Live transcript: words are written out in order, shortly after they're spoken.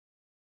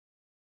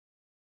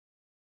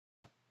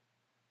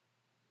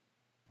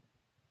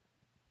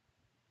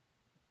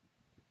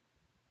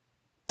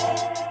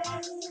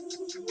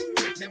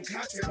Them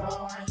country boys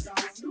on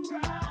the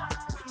ride.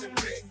 With the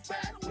big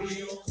fat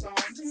wheels on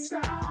the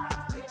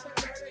side. With the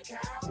dirty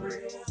cow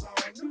wheels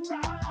on the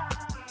ride.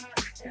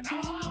 And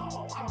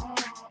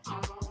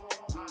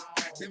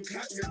them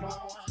country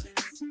boys.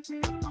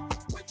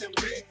 With them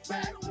big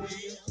fat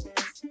wheels.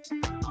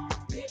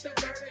 With the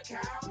dirty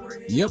cow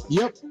wheels.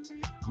 Yep.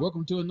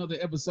 Welcome to another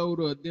episode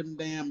of Them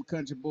Damn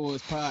Country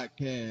Boys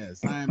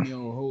Podcast. I am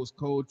your host,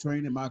 Cole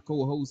Train, and my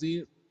co-host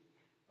is...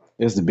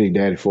 It's the Big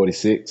Daddy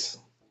 46.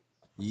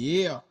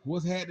 Yeah,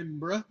 what's happening,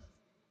 bruh?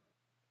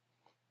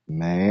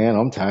 Man,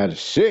 I'm tired of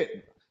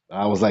shit.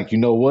 I was like, you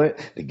know what?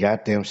 The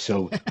goddamn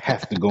show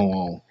has to go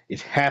on.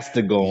 It has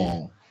to go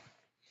on.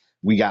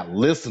 We got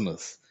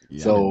listeners.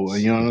 Yeah, so,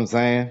 you know what I'm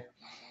saying?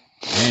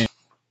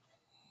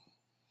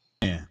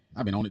 Man,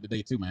 I've been on it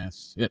today too, man.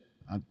 Shit.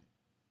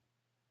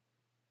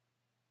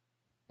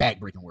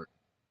 Back-breaking work.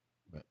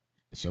 But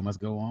the show must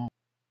go on.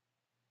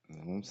 You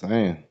know what I'm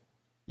saying?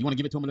 You want to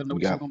give it to them and let them know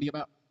what the show's going to be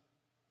about?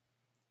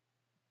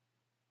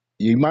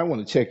 You might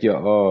want to check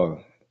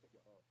your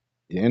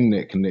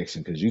internet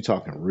connection because you're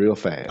talking real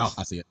fast. Oh,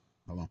 I see it.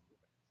 Hold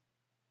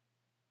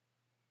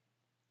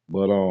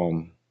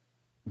on.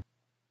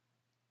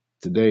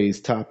 But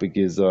today's topic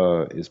is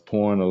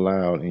porn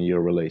allowed in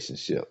your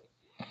relationship?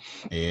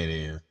 It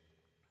is.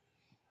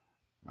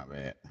 My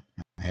bad.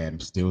 I had them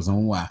stills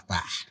on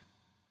Wi-Fi.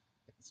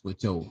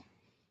 Switch over.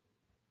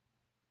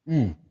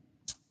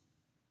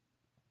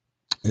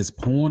 Is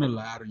porn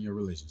allowed in your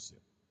relationship?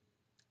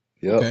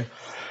 Yep. Okay.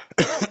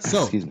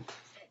 So, excuse me.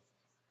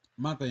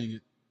 My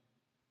thing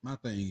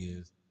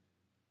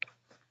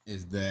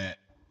is that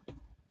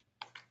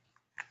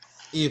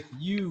if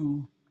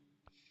you,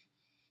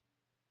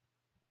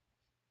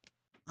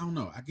 I don't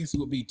know, I guess it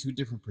would be two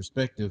different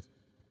perspectives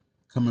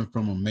coming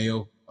from a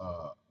male,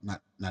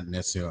 not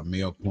necessarily a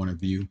male point of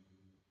view.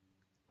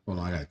 Hold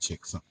on, I gotta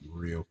check something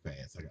real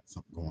fast. I got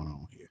something going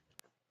on here.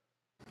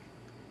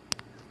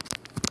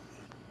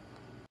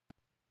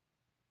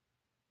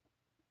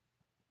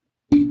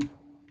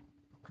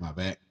 My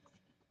bad.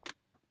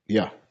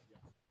 Yeah.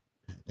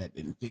 That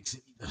didn't fix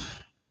it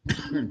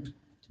either.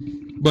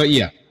 But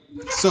yeah,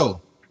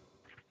 so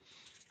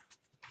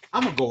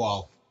I'm gonna go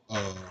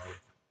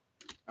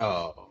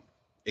off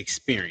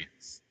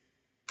experience.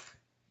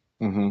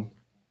 Mm-hmm.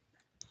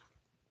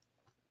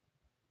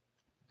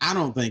 I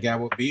don't think I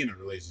would be in a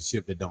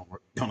relationship that don't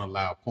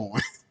allow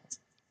porn.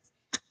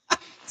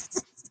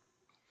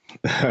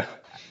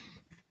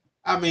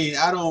 I mean,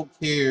 I don't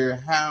care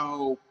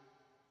how.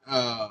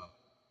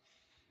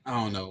 I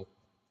don't know.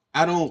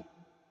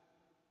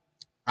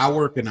 I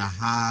work a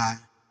high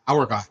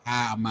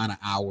amount of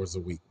hours a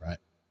week, right?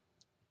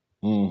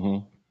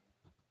 Mm-hmm.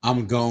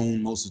 I'm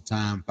gone most of the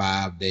time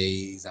 5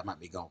 days. I might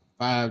be gone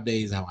for 5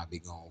 days. I might be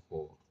gone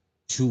for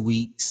 2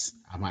 weeks.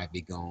 I might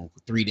be gone for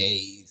 3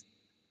 days.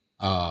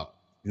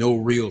 No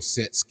real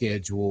set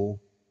schedule.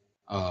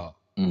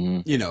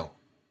 You know.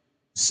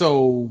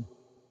 So,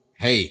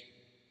 hey,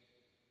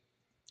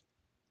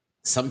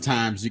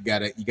 sometimes you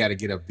gotta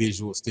get a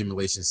visual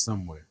stimulation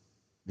somewhere.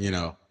 You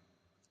know.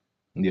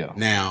 Yeah.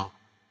 Now,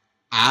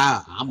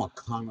 I'm a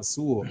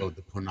connoisseur of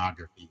the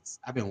pornographies.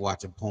 I've been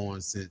watching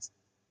porn since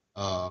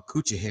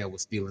Coochie Hair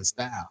was still in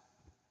style.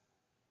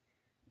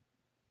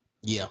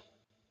 Yeah.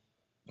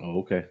 Oh,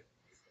 okay.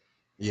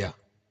 Yeah.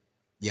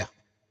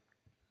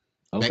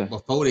 Okay. Back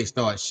before they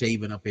start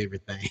shaving up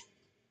everything.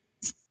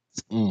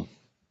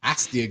 I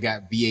still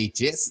got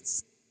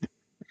VHSs.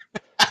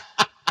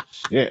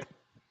 Shit.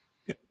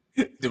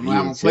 Don't know how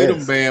I'm gonna play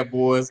them bad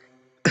boys,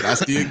 but I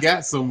still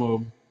got some of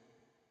them.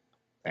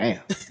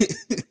 Damn.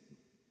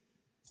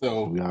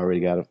 So we already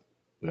got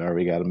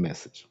a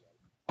message.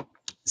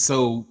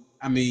 So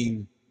I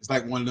mean, it's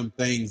like one of them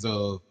things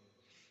of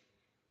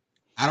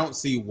I don't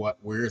see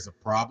where is a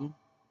problem,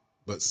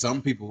 but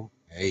some people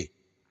view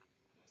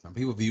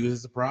it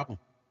as a problem.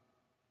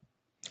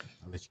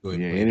 I'll let you go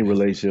ahead and play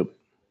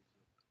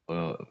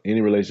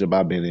Any relationship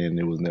I've been in,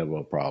 it was never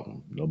a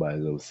problem.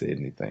 Nobody's ever said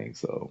anything,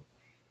 so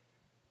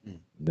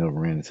never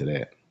ran into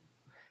that.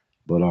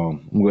 But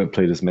I'm going to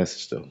play this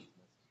message though.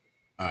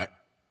 All right.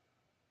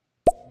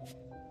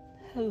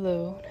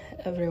 Hello,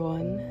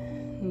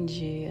 everyone.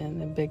 G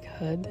and the Big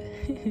Hood.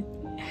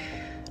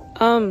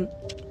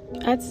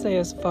 I'd say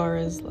as far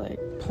as like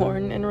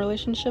porn in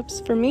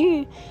relationships, for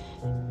me,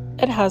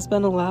 it has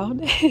been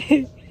allowed.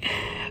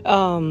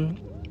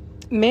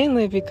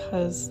 Mainly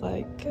because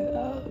like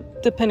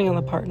depending on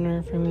the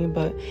partner for me,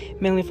 but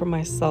mainly for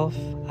myself,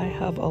 I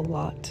have a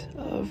lot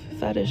of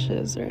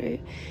fetishes, right?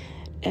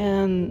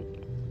 And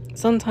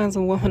sometimes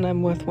the woman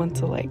I'm with want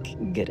to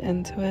like get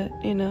into it,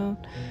 you know,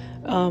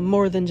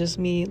 more than just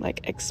me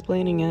like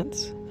explaining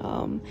it.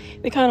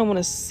 They kind of want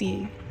to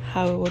see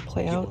how it would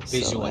play out.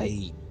 Visual so,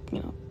 aid.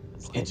 You know,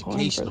 play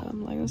porn for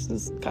them. Like this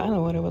is kind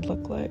of what it would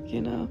look like, you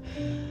know.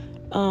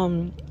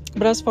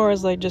 But as far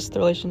as like just the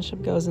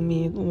relationship goes and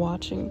me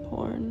watching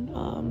porn,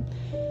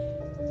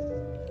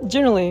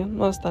 generally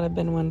most that I've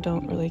been with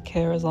don't really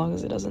care as long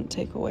as it doesn't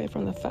take away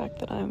from the fact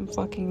that I'm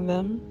fucking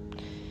them.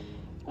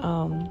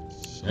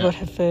 But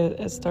if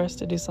it starts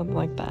to do something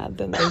like that,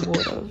 then they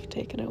would have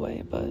taken it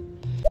away. But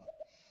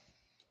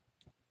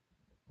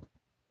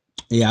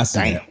Yeah, I see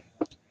Damn. that.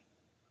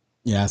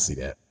 Yeah, I see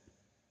that.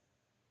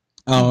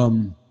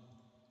 Um,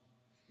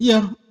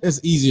 yeah, it's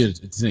easier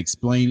to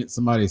explain it to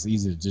somebody. It's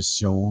easier to just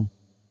show them.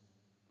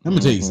 I'm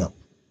gonna tell you Mm-hmm. something.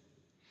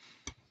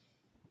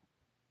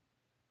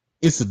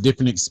 It's a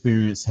different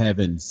experience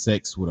having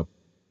sex with a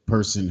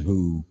person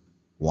who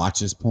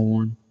watches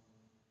porn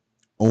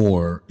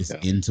or is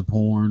Yeah. into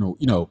porn, or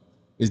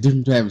it's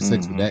different to having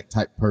sex with Mm-hmm. that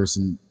type of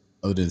person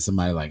other than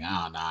somebody like,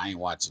 oh no, I ain't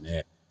watching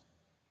that.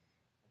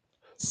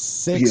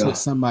 Sex with Yeah.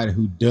 somebody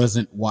who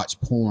doesn't watch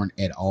porn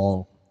at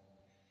all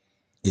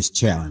is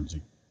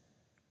challenging.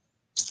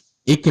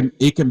 It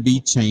can be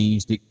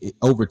changed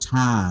over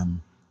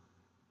time.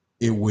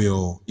 It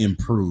will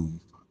improve,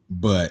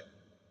 but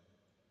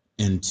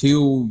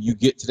until you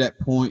get to that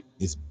point,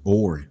 it's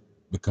boring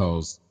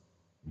because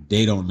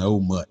they don't know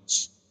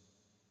much.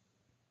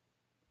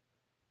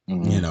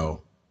 Mm-hmm. You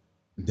know,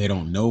 they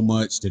don't know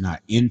much. They're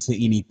not into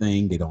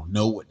anything. They don't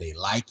know what they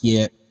like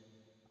yet.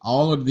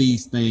 All of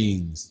these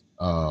things,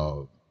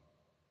 for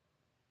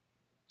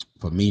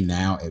me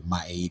now at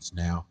my age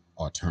now,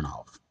 are turn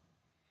off.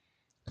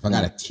 If I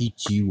gotta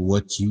teach you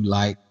what you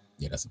like,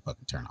 yeah, that's a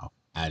fucking turn off.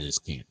 I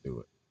just can't do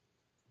it.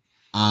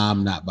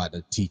 I'm not about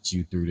to teach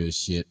you through this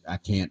shit. I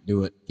can't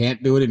do it.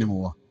 Can't do it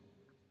anymore.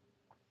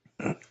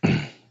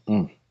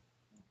 Mm.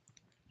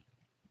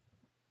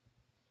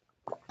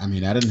 I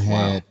mean, I done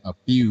Wow. had a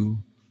few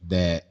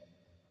that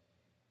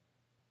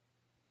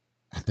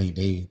I think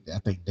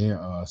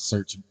their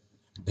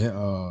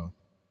their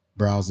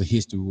browser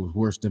history was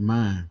worse than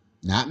mine.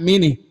 Not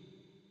many,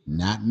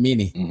 not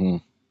many. Mm-hmm.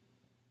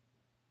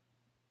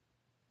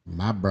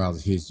 My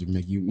browser history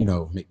make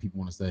make people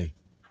want to say,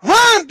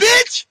 Run,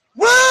 bitch!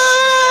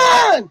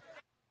 Run!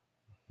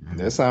 I That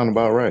mean, sound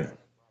about right.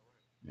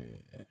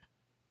 yeah,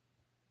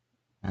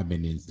 I've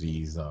been into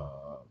these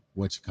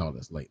what you call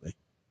this lately?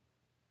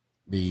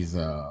 These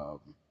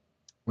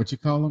what you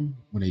call them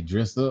when they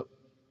dress up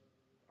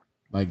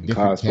like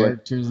different Cosplay.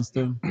 characters and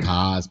stuff?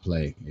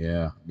 Cosplay,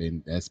 yeah.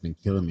 That's been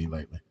killing me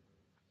lately.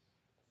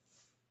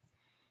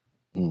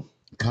 Mm.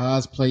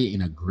 Cosplay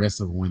and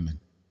aggressive women.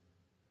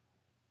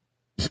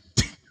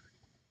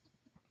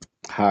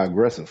 How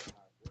aggressive.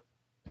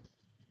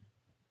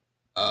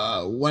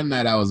 One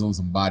night I was on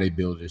some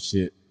bodybuilder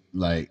shit.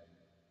 Like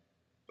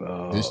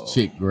this Oh.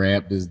 chick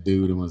grabbed this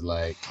dude and was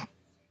like,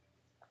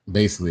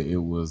 basically it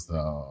was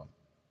on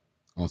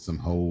some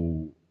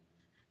whole.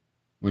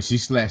 When she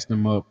slashed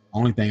him up,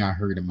 only thing I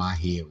heard in my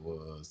head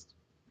was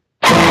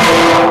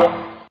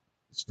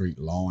straight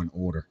Law and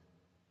Order.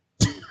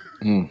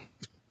 Mm.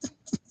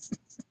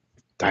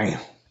 Damn.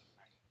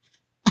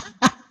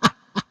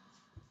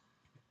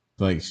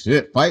 Like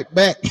shit, fight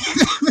back.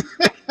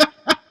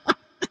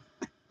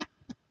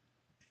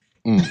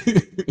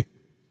 Mm.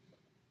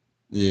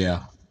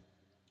 Yeah.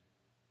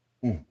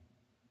 Mm.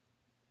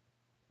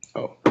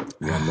 Oh,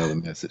 we got All another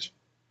message.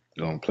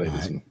 Go and play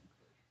this right.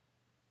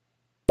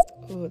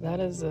 one. ooh, that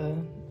is a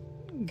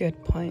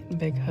good point,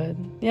 Big Hood.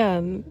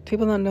 Yeah,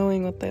 people not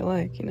knowing what they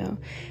like, you know.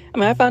 I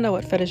mean, I found out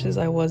what fetishes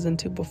I was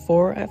into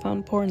before I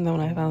found porn. And then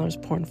when I found there was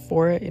porn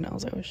for it, you know, I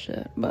was like, oh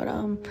shit. But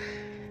yeah,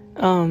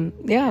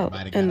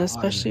 Everybody got and an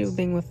especially audience.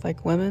 being with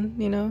like women,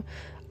 you know,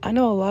 I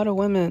know a lot of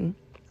women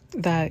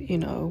that, you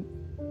know,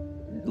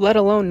 let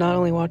alone not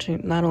only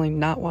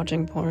not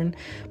watching porn,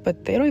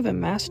 but they don't even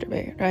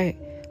masturbate, right?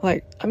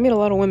 Like, I meet a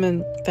lot of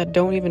women that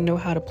don't even know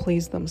how to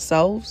please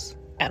themselves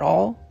at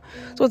all.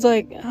 So it's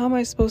like, how am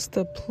I supposed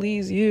to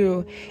please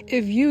you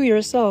if you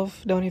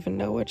yourself don't even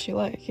know what you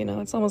like? You know,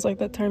 it's almost like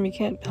that term, you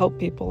can't help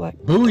people like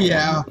don't want to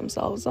help Booyah.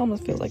 themselves. It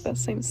almost feels like that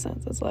same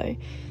sense. It's like,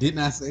 Didn't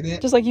I say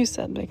that? just like you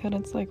said, because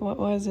it's like,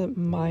 why is it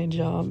my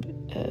job,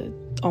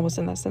 almost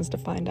in that sense, to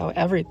find out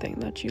everything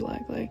that you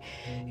like,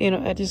 you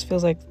know, it just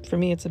feels like for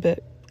me it's a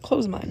bit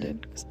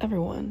close-minded because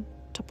everyone,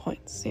 to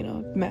points, you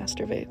know,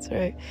 masturbates,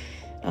 right?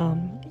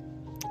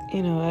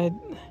 You know,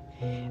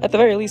 at the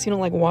very least, you don't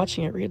like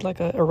watching it, read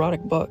like a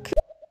erotic book.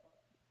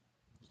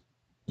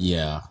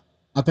 Yeah.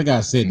 I think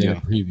I said that in Yeah.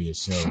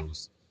 previous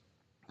shows.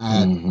 I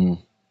Mm-hmm.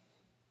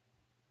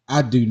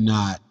 I do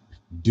not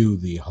do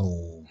the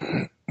whole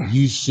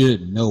you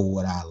should know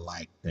what I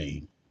like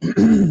thing.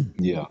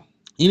 Yeah.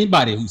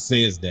 Anybody who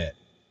says that,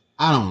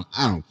 I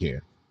don't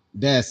care.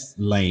 That's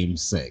lame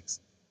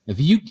sex. If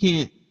you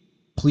can't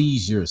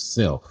please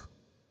yourself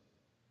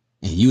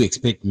and you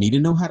expect me to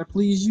know how to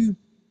please you,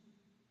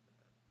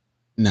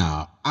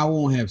 nah, I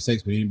won't have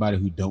sex with anybody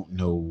who don't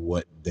know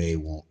what they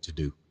want to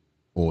do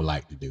or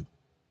like to do.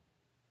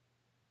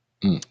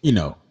 Mm. You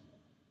know,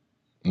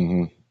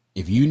 Mm-hmm.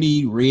 if you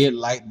need red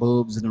light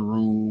bulbs in the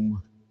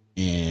room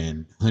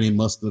and honey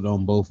mustard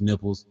on both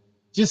nipples,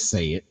 just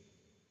say it.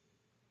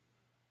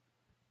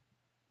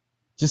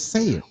 Just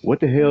say it. What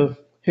the hell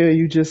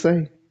you just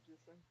say?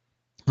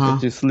 That Huh?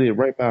 just slid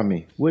right by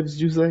me. What did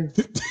you say?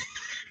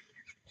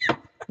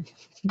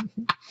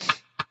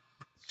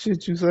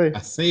 Shit you say? I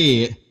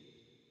said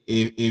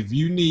if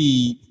you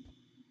need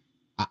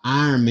an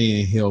Iron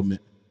Man helmet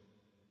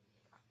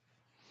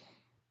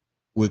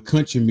with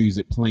country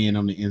music playing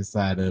on the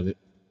inside of it,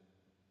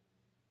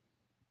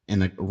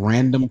 and a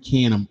random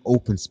can of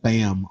open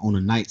spam on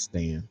a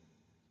nightstand.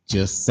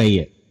 Just say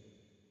it.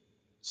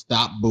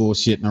 Stop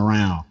bullshitting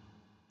around.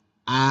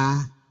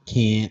 I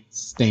can't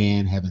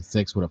stand having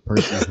sex with a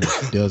person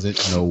who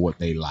doesn't know what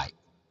they like.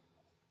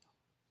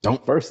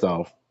 Don't.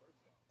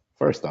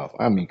 First off,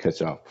 I mean cut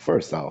you off.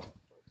 First off,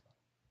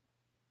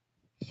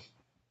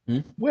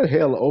 where the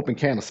hell an open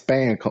can of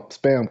spam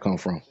come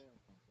from?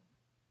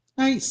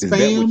 Ain't Is that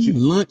what spam, you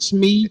lunch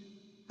meat,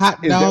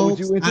 hot is that what dogs.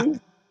 you into?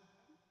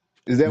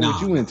 Is that what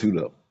Nah, you nah. into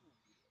though?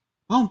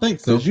 I don't think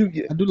so. Because you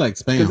get I do like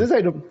because spam. this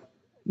ain't the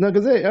no,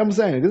 because I'm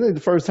saying this ain't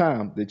the first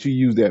time that you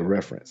use that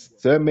reference.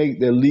 So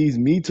that leads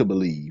me to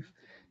believe,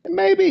 and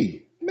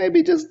maybe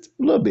just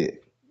a little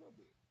bit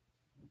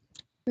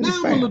in the Now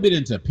I'm a little spam. bit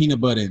into peanut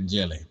butter and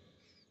jelly.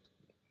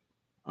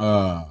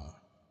 Uh,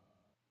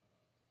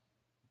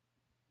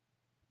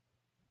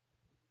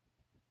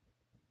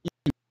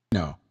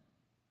 no,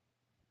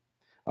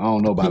 I don't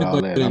the know about peanut all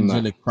butter that. and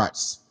jelly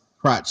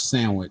crotch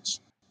sandwich.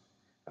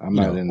 I'm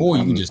not in. Or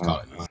you can just call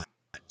it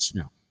lunch.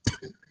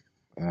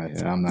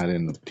 I'm not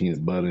in the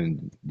peanut butter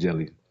and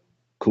jelly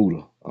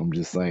cooler. I'm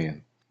just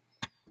saying.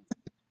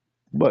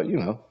 But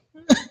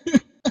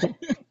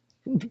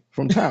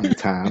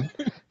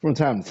from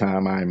time to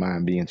time, I ain't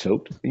mind being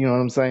choked. You know what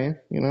I'm saying?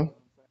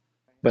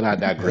 But I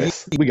Hey,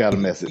 digress. We got a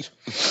message.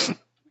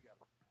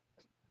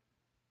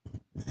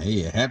 hey,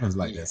 it happens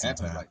like that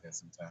sometimes.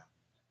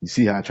 You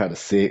see how I try to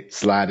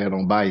slide that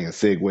on by you and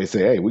segue, say,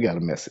 hey, we got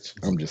a message.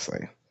 I'm just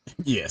saying.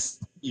 Yes.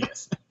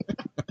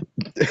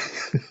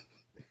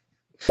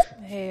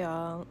 Hey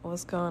y'all,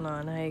 what's going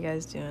on? How you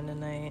guys doing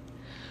tonight?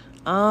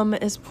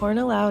 Is porn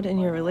allowed in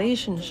your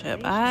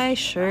relationship? I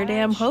sure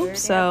damn hope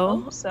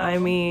so. I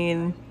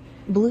mean,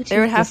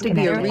 there would have to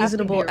be a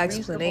reasonable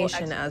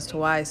explanation as to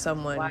why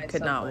someone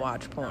could not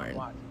watch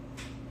porn.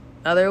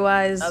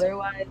 Otherwise,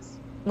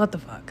 what the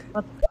fuck?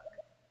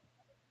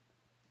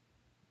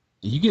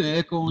 You get an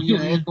echo on your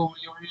end?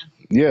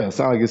 Yeah, it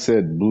sounds like it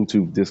said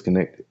Bluetooth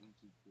disconnected.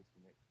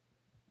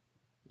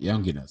 Yeah,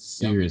 I'm getting a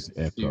serious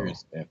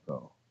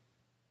echo.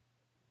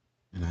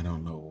 And I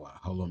don't know why.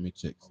 Hold on, let me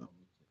check something.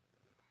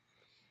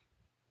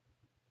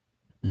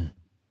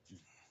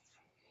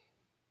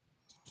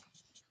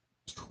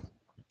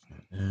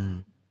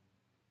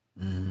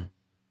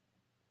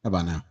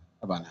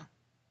 How about now?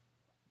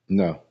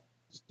 No.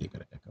 Still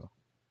got an echo.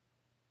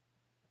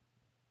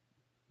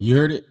 You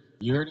heard it?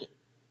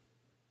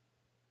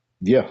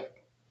 Yeah. It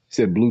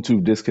said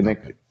Bluetooth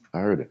disconnected. I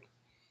heard it.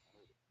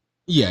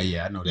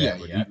 Yeah, I know that.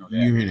 But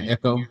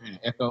you hearing an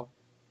echo?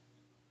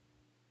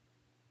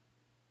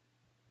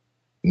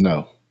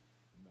 No.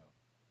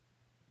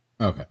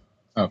 Okay.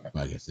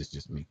 Well, I guess it's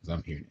just me because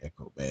I'm hearing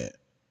echo bad.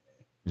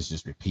 It's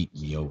just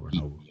repeating me over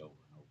and over.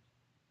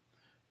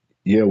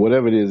 Yeah,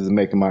 whatever it is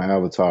making my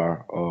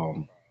avatar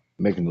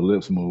making the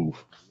lips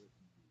move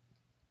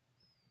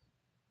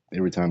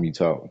every time you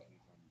talk.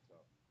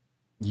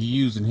 You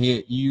using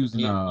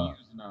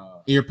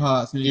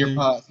earpods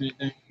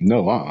anything?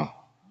 No,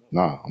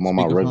 Nah, I'm on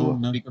my regular.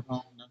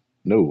 Speakerphone? No.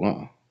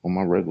 No, on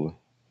my regular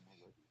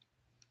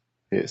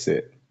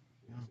headset.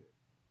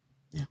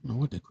 Yeah, I don't know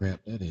what the crap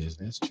that is.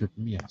 That's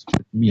tripping me out.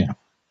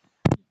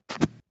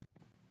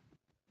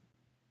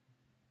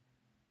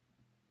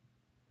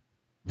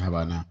 How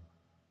about now?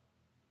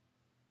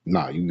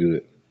 Nah, you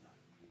good.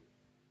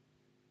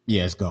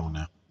 Yeah, it's gone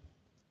now.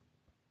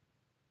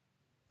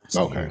 I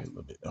still hear Okay. it a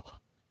little bit though.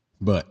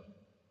 But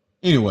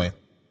anyway,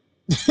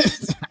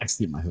 I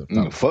see my hood The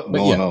talking. fuck But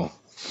going yeah, on?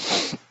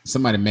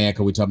 somebody mad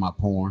because we talking about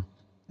porn.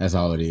 That's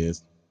all it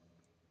is.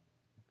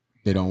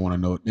 They don't want to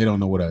know. They don't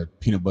know what a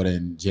peanut butter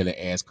and jelly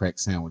ass crack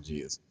sandwich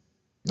is.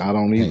 I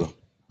don't either.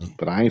 Hey,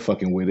 But I ain't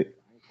fucking with it.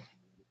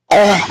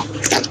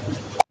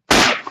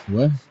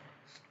 what?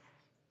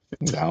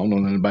 I don't know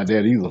nothing about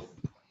that either.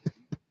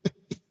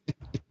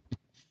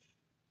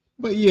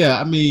 But yeah,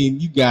 I mean,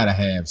 you gotta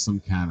have some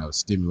kind of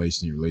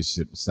stimulation in your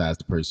relationship besides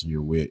the person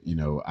you're with.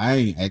 I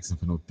ain't asking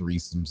for no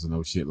threesomes or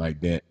no shit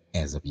like that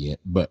as of yet.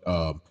 But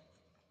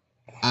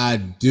I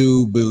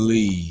do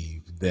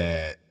believe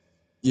that,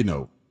 you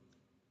know,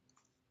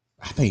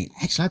 I think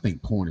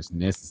porn is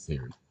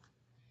necessary.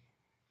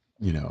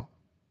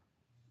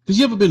 Because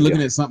you ever been Yeah.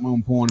 looking at something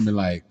on porn and be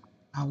like,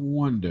 I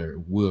wonder,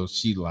 will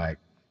she like?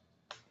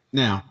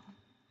 Now,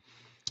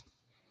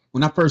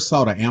 when I first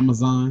saw the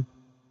Amazon,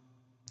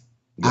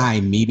 Yeah. I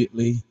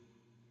immediately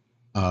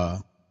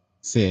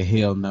said,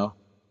 hell no.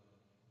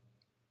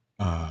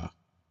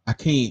 I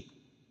can't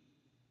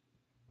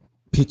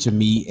picture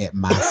me at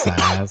my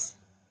size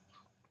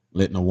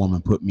letting a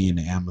woman put me in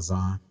the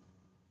Amazon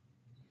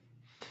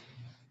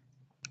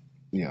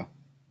Yeah.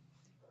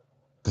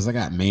 because I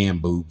got man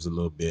boobs a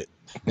little bit.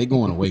 They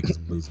going away because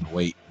I'm losing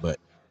weight, but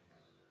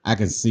I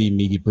can see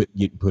me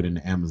getting put in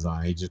the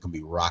Amazon. They just gonna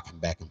be rocking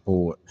back and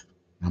forth.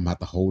 I'm about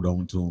to hold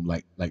on to them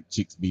like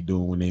chicks be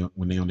doing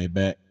when they on their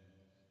back.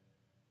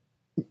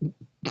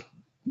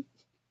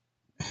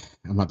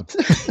 I'm about to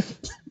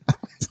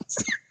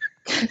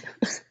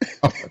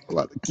pull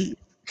out the key.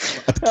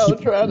 I was keep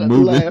them trying from not to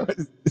moving. laugh.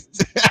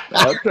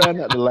 I was trying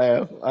not to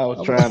laugh. I was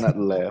I'm, trying not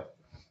to laugh.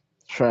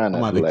 Trying I'm not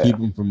about to to keep laugh.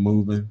 them from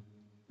moving.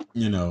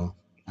 You know,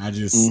 I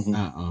just Hmm.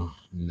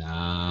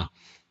 nah.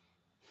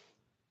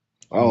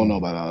 I don't know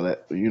about all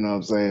that, but you know what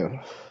I'm saying?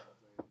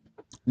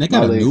 They My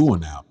got a new legs,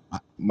 one out.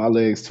 my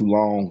legs too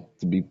long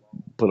to be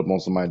put up on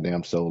somebody's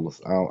damn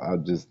shoulders. I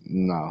just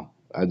no,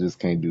 I just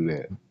can't do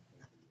that.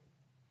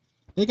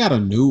 They got a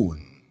new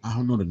one. I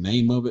don't know the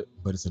name of it,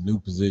 but it's a new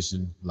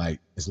position. Like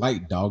it's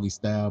like doggy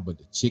style, but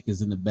the chick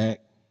is in the back,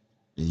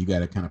 and you got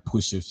to kind of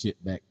push your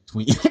shit back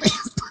between your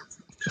legs.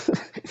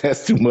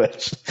 That's too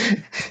much.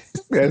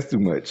 That's too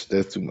much.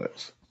 That's too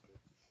much.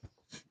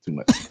 Too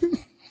much.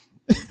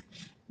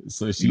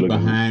 So You she looking?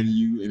 behind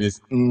you, and it's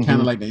kind Mm-hmm.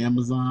 of like the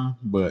Amazon,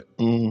 but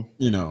Mm-hmm.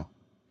 you know,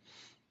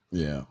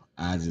 yeah.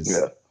 I just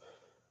Yeah.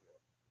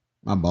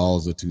 my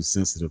balls are too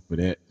sensitive for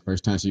that.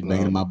 First time she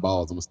banging in my No,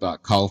 balls, I'm gonna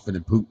start coughing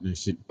and pooting and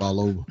shit fall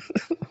over.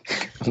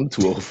 I'm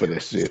too old for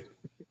that shit.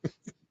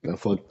 Now,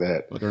 fuck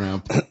that. Fuck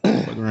around,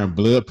 fuck around.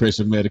 Blood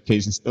pressure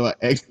medication start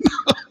acting.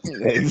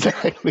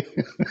 Exactly.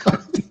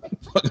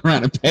 Fuck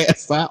around and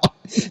pass out.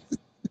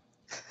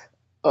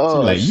 She be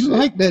Oh like, you shit.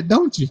 like that,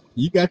 don't you?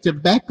 You got your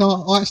back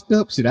all arched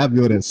up. Shit, I'll be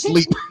able to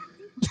sleep.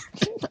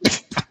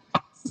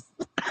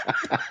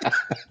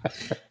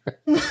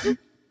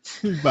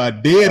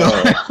 About dead Oh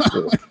on.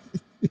 shit.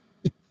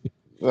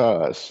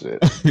 Oh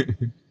shit.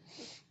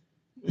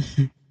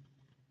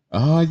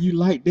 Oh, you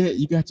like that?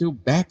 You got your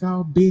back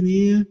all bent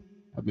in?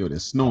 I'll be able to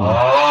snore.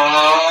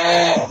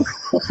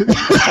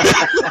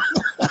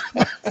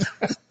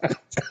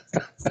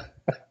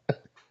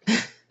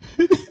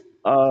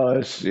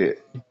 Oh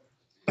shit.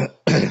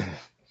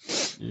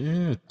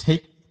 Yeah,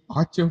 take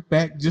arch your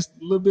back just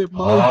a little bit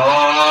more.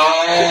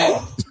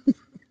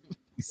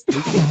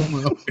 Stupid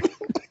motherfucker.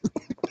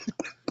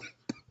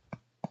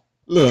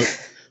 Look,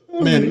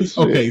 Oh man.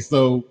 Okay, shit.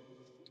 so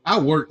I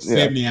work Yeah.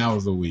 70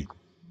 hours a week,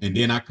 and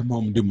then I come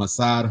home and do my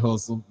side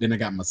hustle. Then I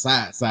got my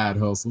side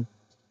hustle.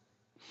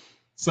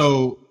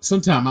 So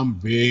sometimes I'm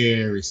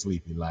very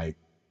sleepy. Like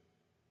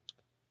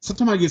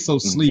sometimes I get so Mm.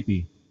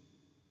 sleepy.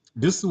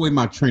 This is the way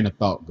my train of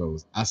thought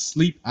goes. I'll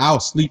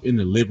sleep in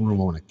the living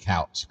room on a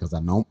couch because I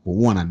know, for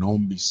one, I know I'm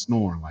gonna be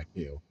snoring like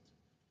hell.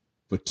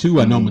 For two,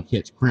 I know I'm Mm-hmm. gonna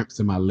catch cramps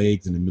in my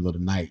legs in the middle of the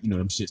night. You know,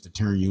 them shits to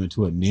turn you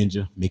into a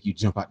ninja, make you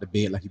jump out the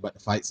bed like you about to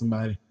fight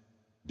somebody.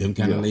 Them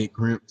kind of Yeah. leg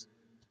cramps.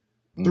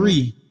 Mm-hmm.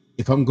 Three,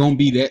 if I'm gonna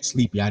be that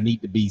sleepy, I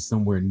need to be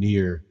somewhere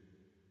near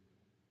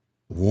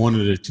one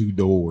of the two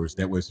doors.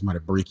 That way, if somebody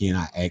break in,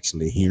 I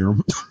actually hear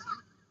them.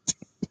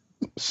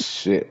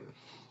 Shit.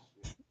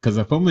 Because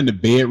if I'm in the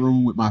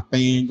bedroom with my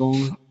fan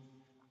going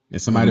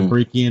and somebody Mm-hmm.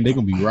 break in, they're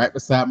gonna be right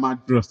beside my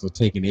dresser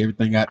taking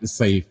everything out the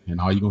safe,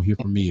 and all you're gonna hear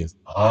from me is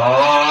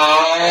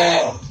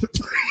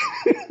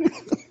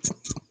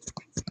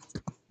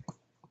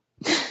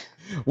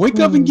wake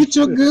up and Oh get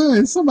your shit.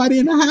 gun. Somebody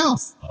in the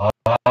house.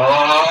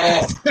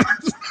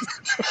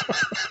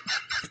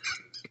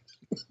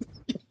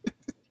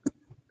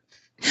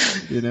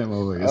 Yeah, that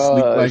motherfucker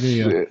sleep Oh like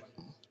hell. shit.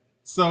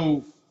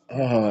 So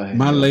Oh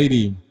my hell.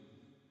 lady,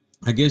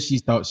 I guess she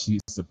thought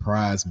she'd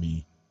surprise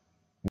me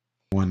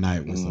one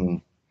night with Mm-hmm.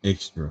 some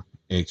extra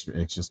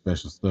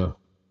special stuff.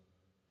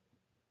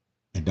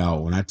 And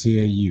dog, when I tell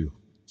you,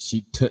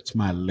 she touched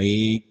my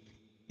leg,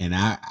 and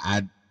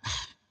I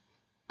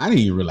didn't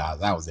even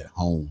realize I was at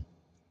home.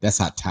 That's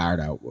how tired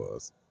I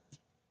was.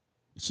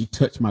 She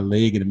touched my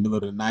leg in the middle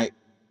of the night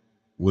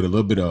with a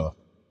little bit of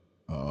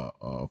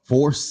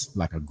force,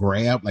 like a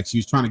grab, like she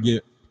was trying to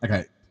get, like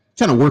a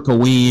trying to work her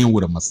way in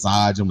with a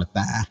massage on the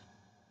thigh.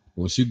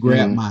 When she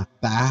grabbed Mm-hmm. my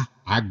thigh,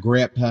 I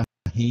grabbed her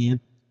hand.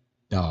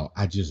 Dog,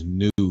 I just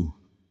knew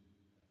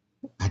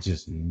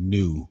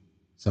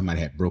somebody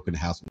had broken the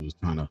house and was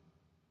trying to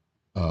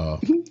uh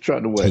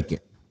Trying to take what?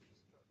 it,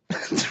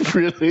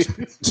 Really?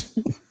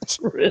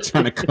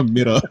 trying Really? to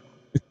commit a,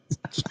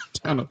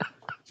 trying to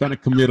trying to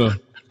commit a.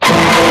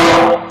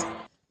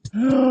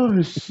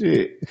 Oh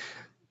shit. They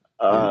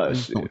Oh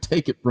was gonna shit.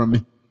 take it from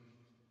me.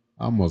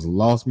 I almost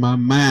lost my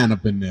mind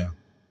up in there.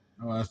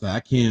 Oh, I said I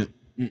can't.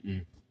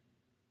 Mm-mm.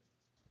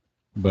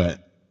 But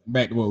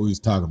back to what we was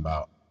talking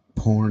about,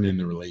 porn in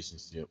the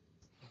relationship.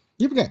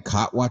 You ever got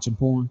caught watching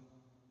porn?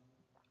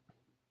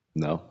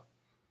 No.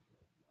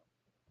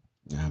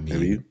 I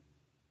Have mean, you?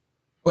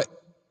 but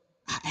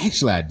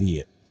actually I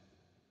did,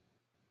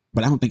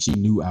 but I don't think she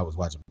knew I was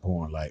watching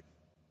porn. Like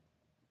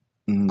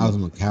I Mm-hmm. was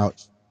on the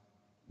couch,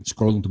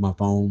 scrolling through my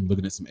phone,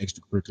 looking at some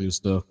extracurricular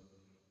stuff.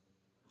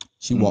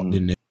 She walked Mm-hmm.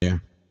 in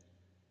there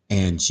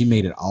and she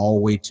made it all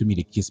the way to me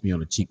to kiss me on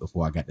the cheek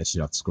before I got that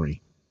shit off the screen.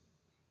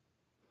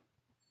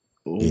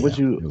 What Yeah,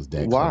 you? it was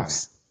that Why?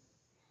 close.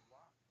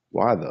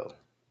 Why though?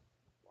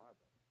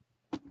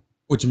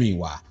 What you mean?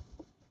 Why?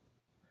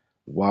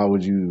 Why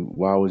would you?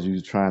 Why was you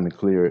trying to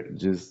clear it?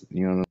 Just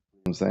you know what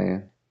I'm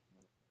saying?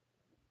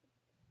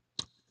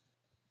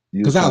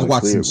 You was Because I was trying to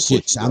watching clear some it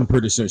before shit. she I'm left.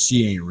 pretty sure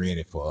she ain't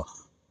ready for.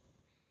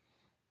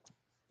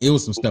 It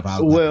was some stuff I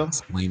was about to Well,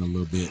 explain a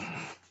little bit.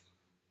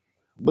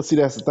 but see,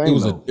 that's the It thing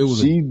was a though. it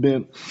was a She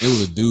been. it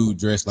was a dude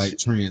dressed like She,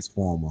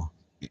 Transformer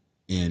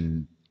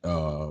and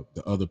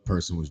the other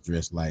person was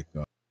dressed like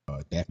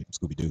Daphne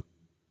from Scooby Doo.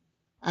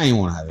 I ain't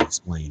want to have to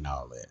explain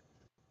all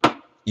that.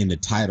 And the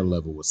title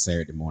of it was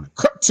Saturday Morning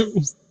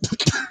Cartoons.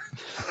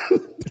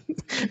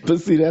 But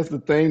see, that's the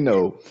thing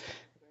though.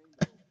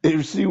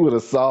 If she would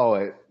have saw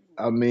it,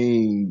 I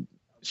mean,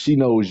 she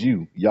knows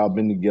you. Y'all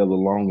been together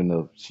long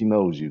enough. She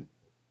knows you.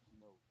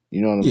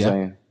 You know what I'm Yeah,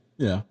 saying?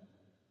 yeah,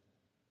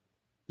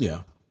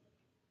 yeah.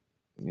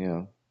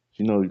 Yeah.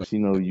 She know But she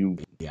know you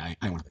yeah,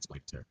 I want to explain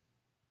it to her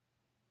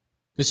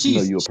because she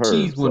know you a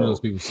she's perv, one of those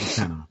so people.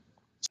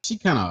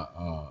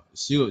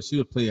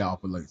 She'll play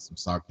off with like some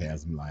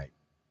sarcasm, like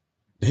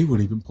they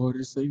weren't even part of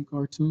the same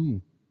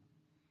cartoon.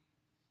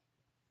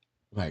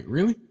 Like,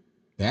 really?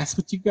 That's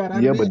what you got out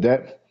of yeah,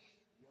 that?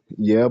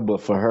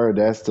 but for her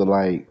that's the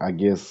like I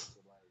guess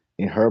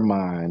in her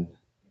mind,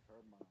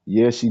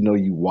 yeah, she know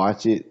you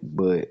watch it,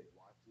 but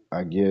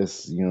I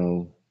guess,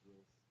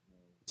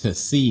 To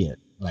see it,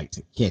 like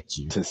to catch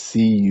you. to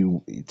see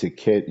you to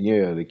catch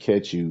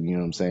you, you know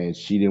what I'm saying?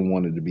 She didn't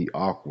want it to be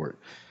awkward.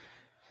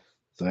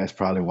 So that's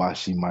probably why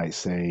she might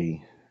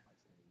say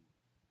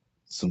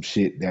some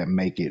shit that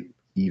make it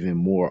even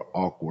more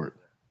awkward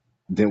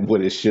than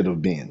what it should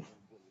have been.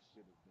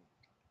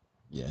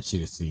 Yeah,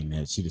 she'd have seen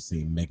that. She'd have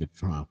seen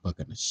Megatron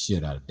fucking the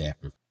shit out of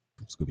Daphne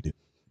from Scooby Doo. It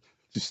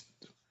Just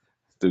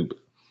stupid.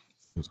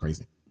 was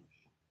crazy.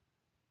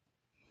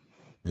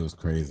 It was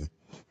crazy.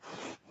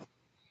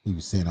 He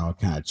was saying all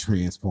kind of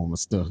transformer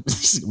stuff.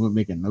 Shit wasn't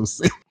making no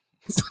sense.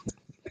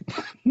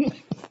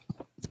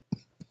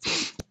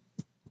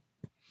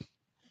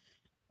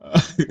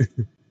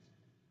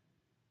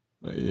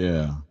 But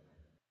yeah,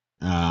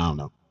 I don't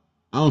know.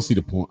 I don't see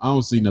the point. I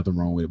don't see nothing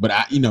wrong with it. But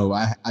I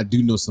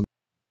do know somebody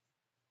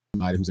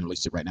who's in a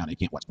relationship right now. And they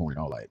can't watch porn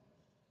at all. Like,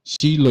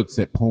 she looks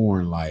at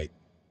porn like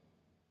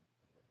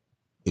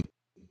if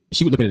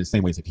she would look at it the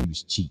same way as if he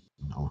was cheating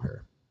on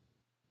her.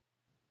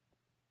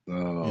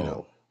 You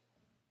know. Oh.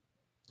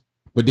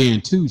 But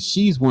then too,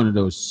 she's one of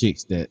those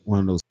chicks one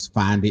of those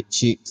find it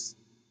chicks.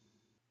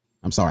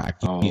 I'm sorry, I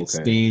Oh, can't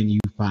okay. stand you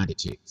find it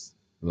chicks.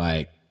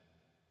 Like,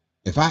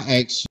 if I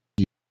ask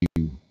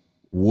you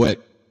what,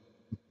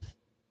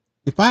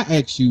 if I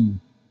ask you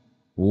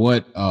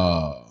what,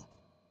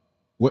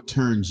 what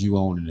turns you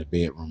on in the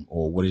bedroom,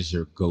 or what is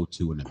your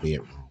go-to in the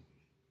bedroom,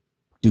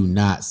 do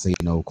not say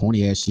no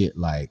corny ass shit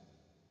like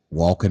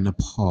walk in the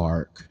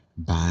park,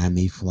 buying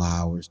me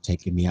flowers,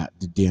 taking me out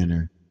to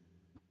dinner.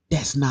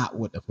 That's not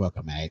what the fuck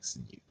I'm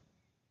asking you.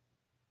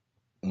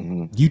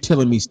 Hmm. You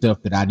telling me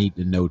stuff that I need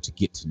to know to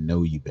get to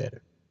know you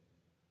better.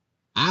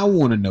 I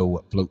want to know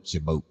what floats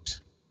your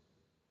boat.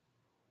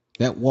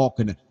 That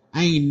walking,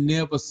 I ain't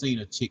never seen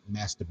a chick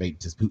masturbate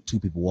to two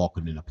people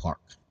walking in a park.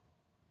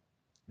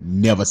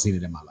 Never seen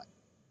it in my life.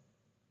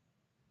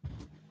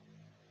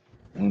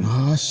 Mm.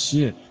 Oh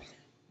shit.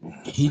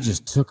 He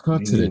just took her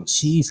to the Yeah.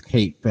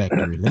 Cheesecake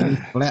Factory. Let me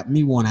flap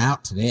me one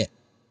out to that.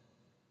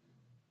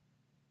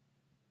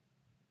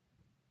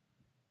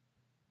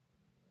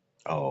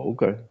 Oh,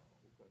 okay.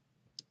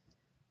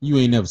 You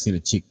ain't never seen a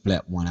chick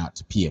flap one out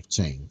to PF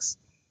Chang's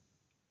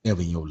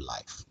ever in your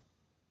life.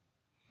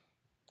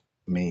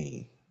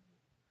 Me.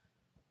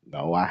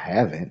 No, I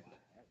haven't.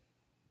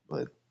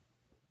 But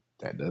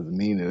that doesn't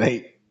mean it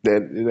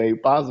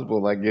ain't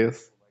possible, I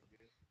guess.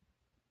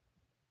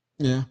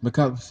 Yeah,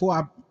 because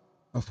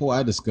before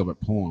I discovered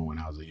porn when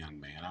I was a young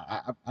man,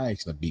 I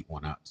actually beat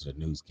one out to the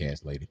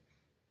newscast lady.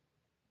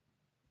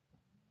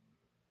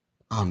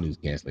 Our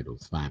newscast lady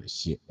was fine as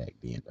shit back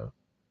then, though.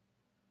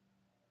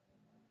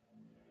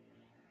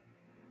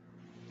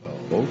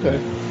 Oh,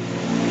 okay.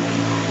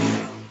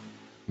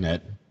 But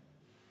that,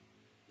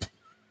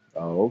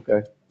 Oh,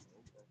 okay.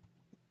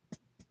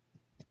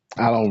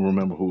 I don't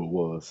remember who it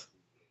was.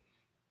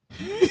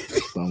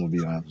 So I'm gonna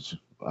be honest with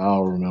you. I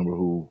don't remember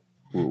who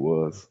it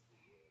was.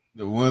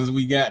 the ones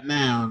we got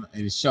now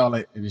in the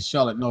Charlotte,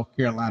 North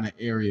Carolina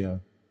area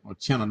on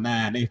Channel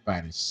 9, they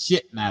fighting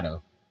shit out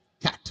of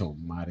Cato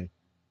Mighty.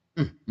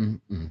 Mm.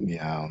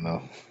 Yeah, I don't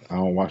know. I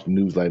don't watch the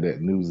news like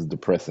that. News is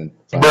depressing,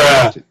 so I don't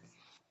Bruh. watch it.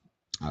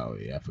 Oh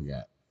yeah, I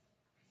forgot.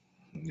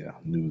 Yeah,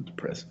 news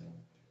depressing.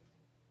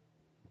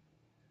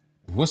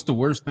 What's the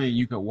worst thing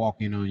you could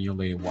walk in on your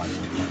lady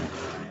watching porn?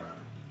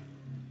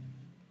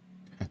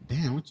 God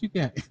damn, what you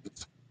got?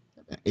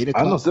 8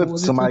 I know o'clock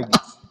pause at your somebody.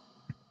 house?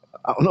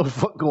 I don't know what the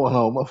fuck going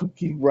on. Motherfucker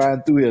keep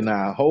riding through here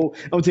now. I'm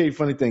gonna tell you,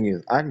 funny thing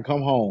is, I can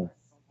come home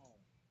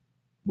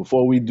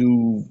before we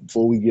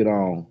get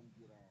on,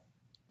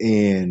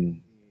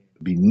 and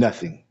be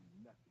nothing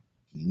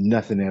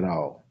at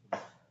all.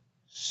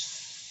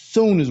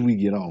 Soon as we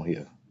get on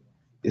here,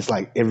 it's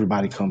like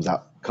everybody comes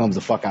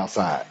the fuck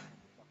outside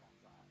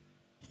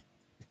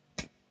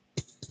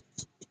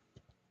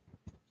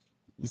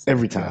You said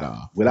every you got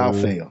time, without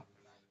fail.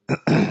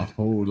 a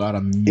whole lot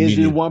of It's just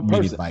mini one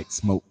mini person. bite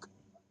smoke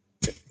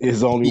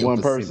It's only in your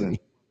one person.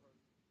 vicinity.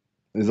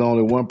 There's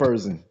only one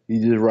person. He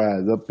just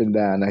rides up and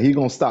down. Now he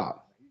gonna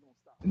stop,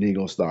 and then he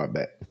gonna start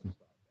back.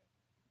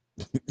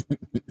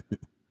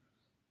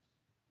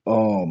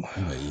 Um,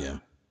 But yeah,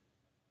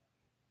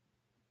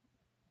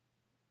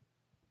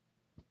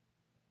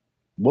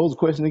 What was the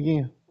question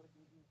again?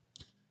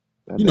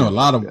 I You know, a damn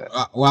lot of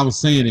forgot. what I was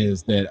saying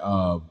is that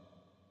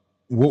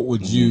what Hmm.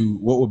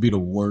 would be the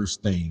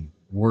worst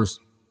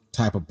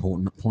type of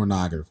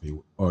pornography,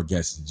 or I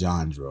guess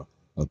genre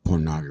of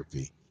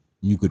pornography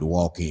you could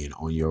walk in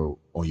on your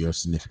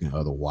significant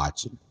other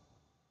watching?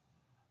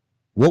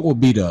 What would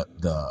be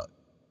the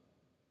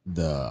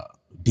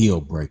deal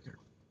breaker?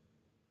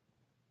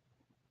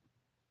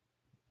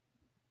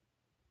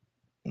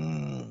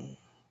 Mm.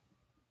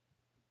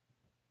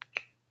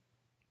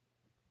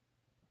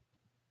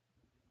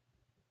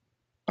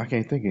 I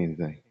can't think of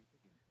anything.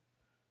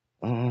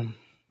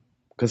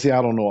 Cause see,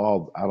 I don't know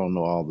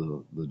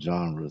all the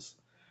genres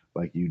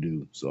like you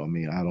do. So I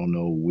mean, I don't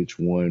know which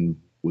one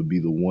would be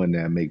the one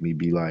that make me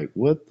be like,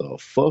 "What the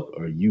fuck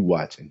are you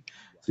watching?"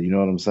 So you know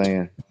what I'm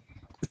saying?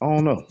 I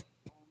don't know.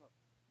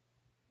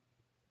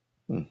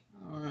 Hmm.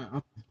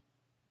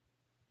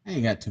 I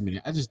ain't got too many.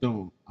 I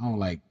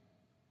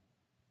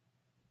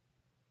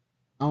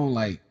don't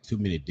like too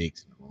many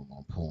dicks in the room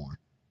on porn.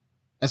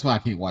 That's why I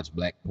can't watch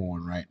black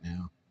porn right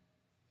now.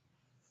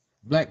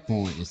 Black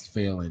porn is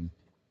failing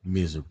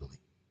miserably.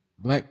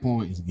 Black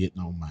porn is getting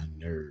on my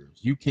nerves.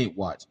 You can't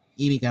watch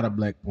any kind of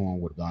black porn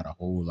without a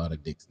whole lot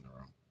of dicks in the room.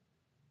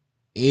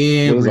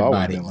 Well, it's always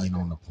Everybody been like in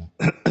on the porn.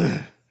 that.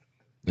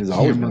 The It's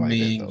always been like that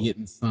cameraman though.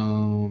 getting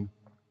some,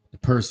 the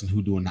person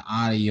who doing the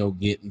audio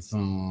getting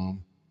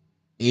some.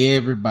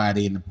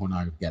 Everybody in the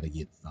pornography got to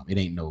get some. It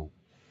ain't no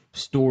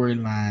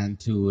storyline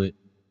to it.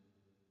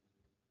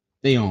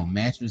 They on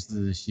mattresses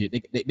and shit.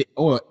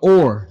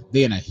 Or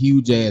they in a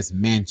huge ass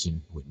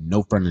mansion with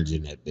no furniture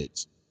in that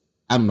bitch.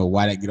 I don't know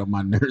why that get on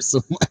my nerves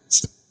so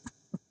much.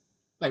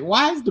 Like,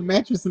 why is the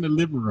mattress in the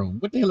living room?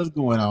 What the hell is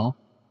going on?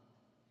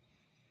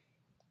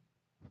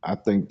 I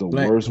think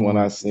Black porn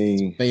is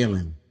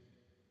failing.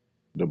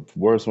 the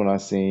worst one I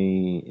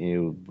seen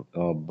is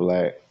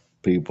black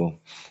people.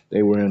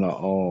 They were in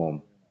a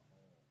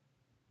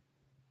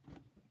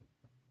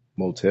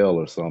motel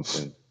or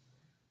something,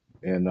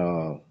 and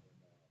the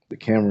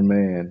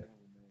cameraman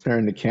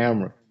turned the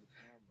camera,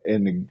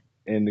 and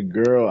the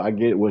girl, I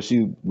get what she,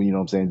 you know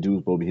what I'm saying,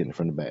 dude's supposed to be hitting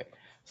from the back.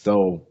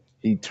 So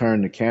he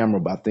turned the camera,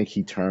 but I think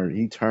he turned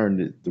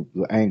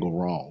the angle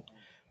wrong.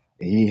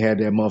 And he had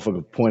that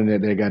motherfucker pointing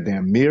at that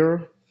goddamn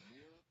mirror,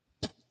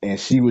 and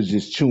she was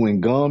just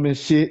chewing gum and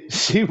shit.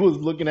 She was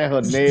looking at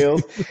her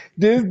nails.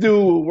 This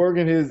dude was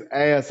working his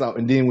ass out.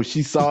 And then when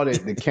she saw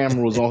that the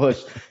camera was on her,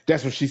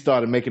 that's when she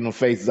started making them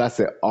faces. I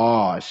said,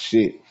 "Oh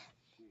shit."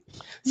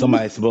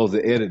 Somebody's supposed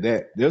to edit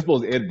that. They're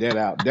supposed to edit that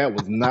out. That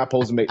was not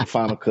supposed to make the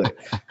final cut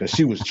because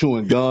she was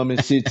chewing gum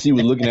and shit. She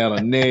was looking at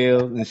her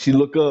nails, and she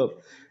looked up,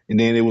 and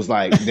then it was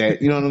like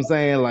that. You know what I'm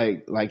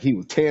saying? Like he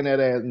was tearing that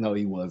ass. No,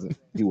 he wasn't.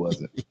 He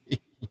wasn't.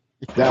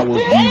 That was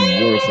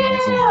the worst thing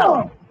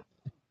I seen.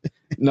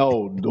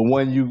 No, the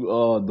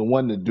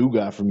one the dude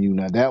got from you.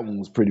 Now that one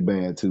was pretty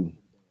bad too.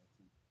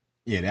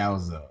 Yeah, that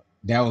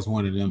was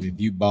one of them. If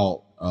you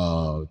bought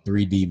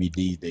 3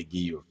 DVDs, they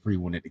give you a free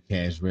one at the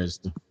cash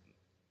register.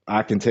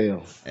 I can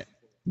tell.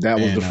 That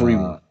was the And free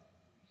one.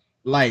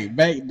 like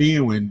back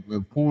then when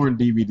porn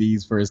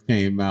DVDs first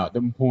came out,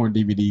 them porn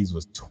DVDs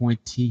was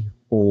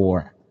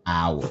 24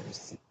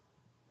 hours.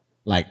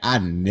 Like I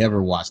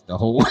never watched the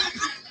whole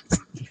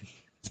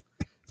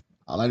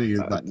all I need is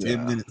about 10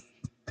 Nah, minutes.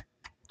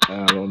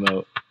 I don't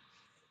know.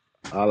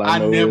 All I I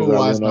know never is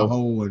watched the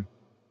whole one.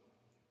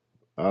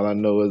 I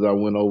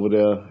went over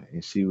there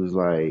and she was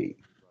like,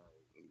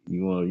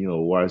 "You want to,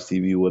 watch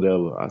TV,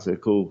 whatever." I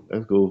said, "Cool,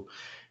 that's cool."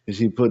 And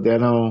she put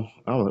that on.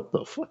 I was like,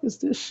 "The fuck is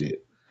this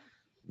shit?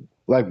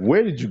 Like,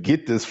 where did you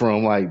get this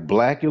from? Like,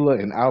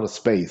 Blackula and Outer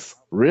Space?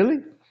 Really?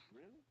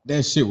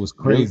 That shit was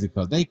Really?" crazy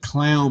because they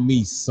clown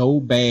me so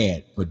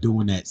bad for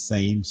doing that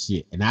same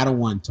shit. And I don't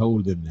want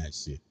told them that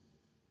shit.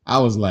 I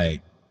was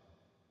like,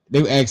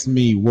 they asked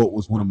me what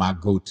was one of my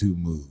go-to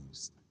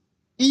moves.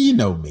 And you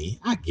know me,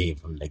 I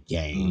gave them the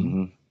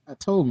game. Hmm. I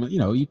told them,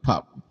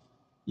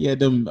 you had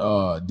them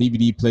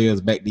DVD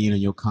players back then in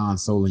your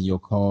console in your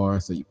car.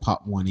 So you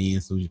pop one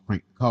in, so you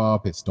crank the car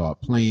up, it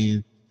start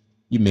playing.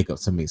 You make up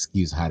some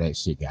excuse how that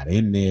shit got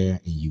in there,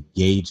 and you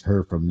gauge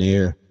her from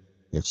there.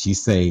 If she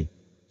say,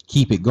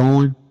 keep it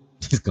going,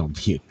 it's gonna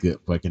be a good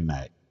fucking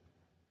night.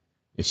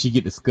 If she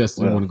get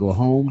disgusted and want Well, to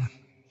go home,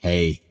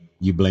 hey,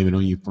 you blame it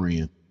on your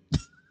friend.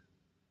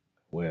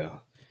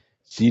 well,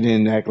 she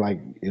didn't act like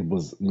it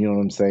was. You know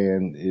what I'm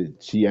saying?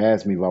 She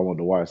asked me if I wanted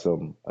to watch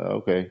something.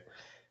 Okay,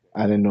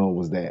 I didn't know it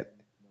was that.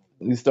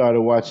 We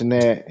started watching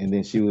that, and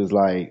then she was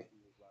like,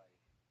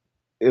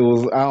 "It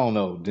was." I don't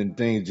know. Then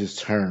things just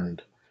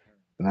turned.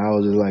 And I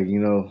was just like,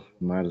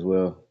 might as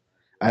well.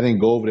 I didn't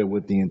go over there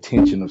with the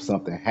intention of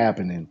something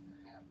happening,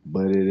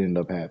 but it ended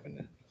up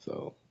happening.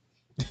 So,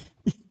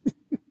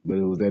 but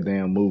it was that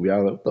damn movie. I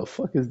was like, what the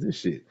fuck is this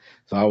shit?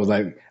 So I was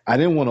like, I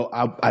didn't want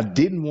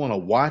to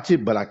watch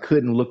it, but I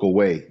couldn't look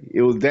away.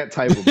 It was that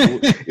type of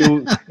it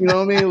was, you know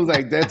what I mean? It was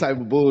like that type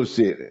of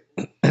bullshit.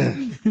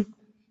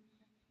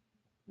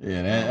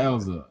 Yeah, I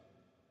was like,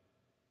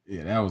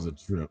 that was a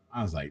trip.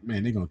 I was like,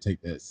 man, they're gonna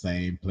take that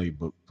same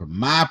playbook from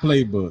my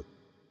playbook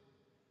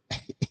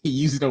He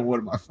used it on one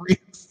of my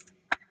friends.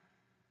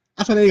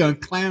 I thought they gonna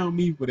clown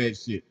me for that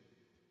shit.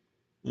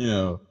 You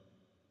know,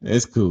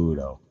 it's cool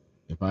though.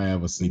 If I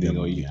ever see And then them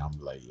gonna again, I'm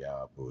like,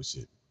 y'all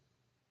bullshit.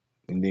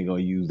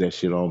 use that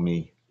shit on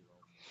me.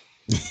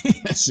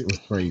 That shit was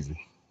crazy.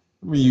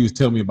 I mean, you was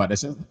telling me about that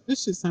shit.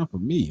 This shit sound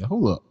familiar.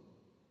 Hold up.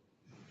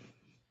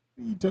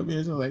 You told me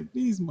that shit like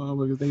these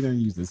motherfuckers. They don't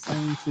use the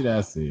same shit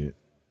I said.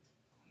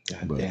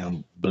 But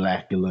Goddamn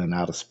Blackula in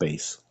outer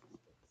space.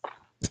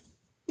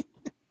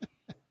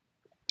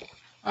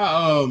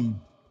 I,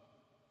 um,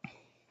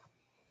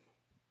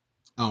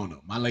 I don't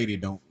know. My lady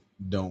don't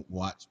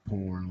watch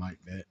porn like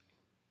that.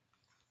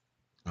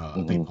 I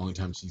think Mm-hmm. the only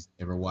time she's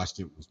ever watched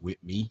it was with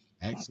me.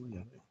 Actually,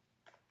 I think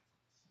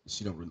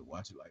she don't really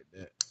watch it like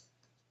that.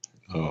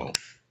 Oh.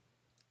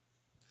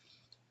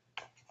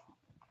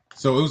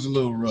 So it was a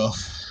little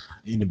rough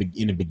in the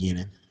beginning.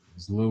 It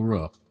was a little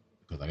rough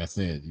because, like I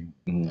said,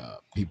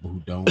 people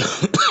who don't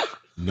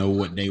know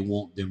what they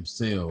want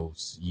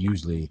themselves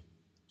usually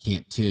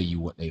can't tell you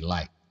what they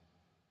like.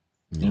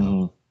 You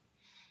know,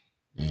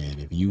 Mm-hmm. and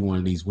if you one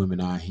of these women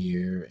out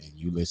here and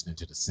you listening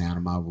to the sound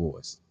of my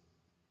voice,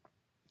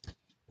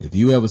 if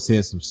you ever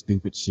said some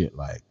stupid shit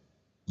like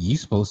you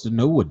supposed to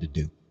know what to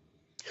do,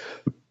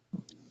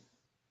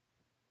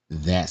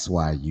 that's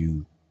why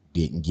you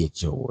didn't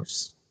get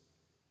yours.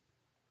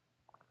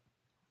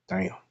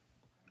 Damn.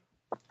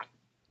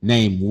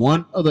 Name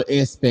one other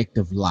aspect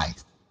of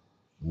life,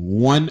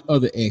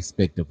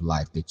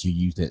 that you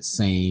use that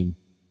same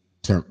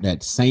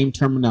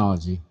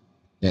terminology,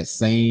 that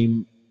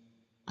same,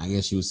 I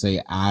guess you would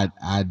say,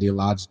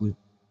 ideologically.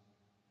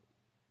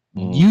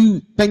 Mm-hmm.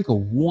 You think of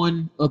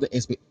one other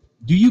aspect.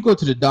 Do you go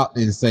to the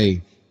doctor and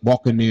say,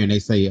 walk in there and they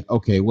say,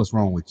 okay, what's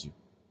wrong with you?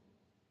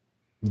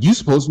 You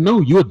supposed to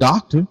know. You're a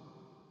doctor.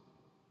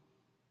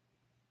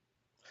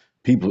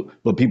 People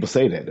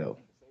say that though.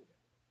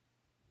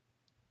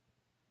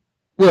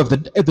 Well,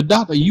 if the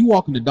doctor, you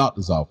walk in the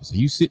doctor's office and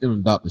you sit in the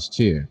doctor's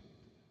chair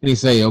and they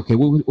say, okay,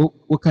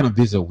 what kind of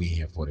visit are we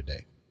here for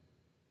today?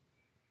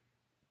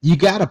 You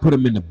got to put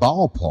them in the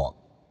ballpark.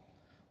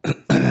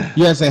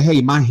 You gotta say,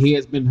 hey, my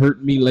head's been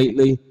hurting me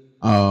lately.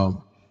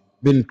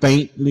 Been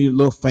faint, a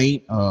little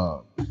faint,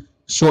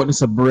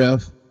 shortness of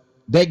breath.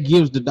 That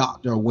gives the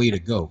doctor a way to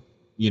go.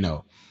 You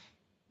know,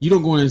 you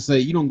don't go in and say,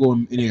 you don't go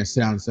in there and sit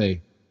down and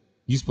say,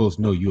 you supposed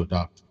to know you're a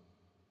doctor.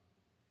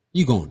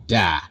 You're gonna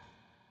die.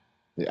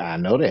 I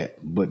know that,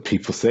 but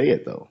people say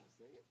it though.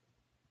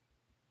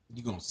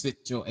 You're gonna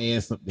sit your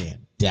ass up there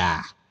and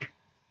die.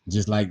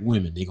 Just like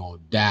women, they're gonna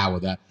die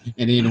without.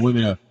 And then the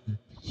women are,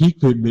 he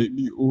could make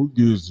me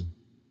orgasm.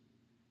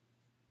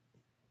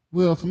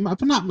 Well, if I'm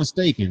not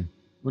mistaken,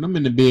 when I'm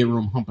in the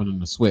bedroom humping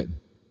and sweating,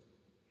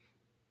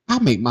 I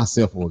make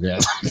myself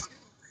orgasm.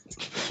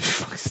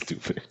 Fucking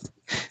stupid.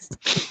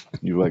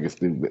 You fucking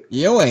stupid.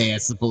 Your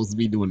ass supposed to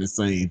be doing the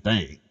same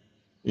thing.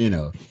 You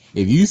know,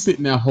 if you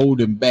sitting there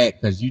holding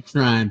back because you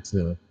trying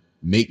to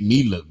make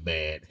me look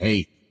bad,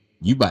 hey,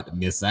 you about to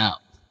miss out.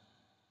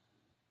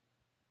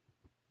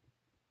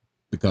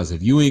 Because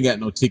if you ain't got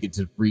no ticket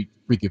to the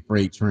freaking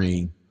freight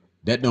train,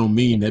 that don't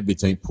mean that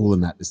bitch ain't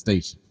pulling out the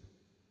station.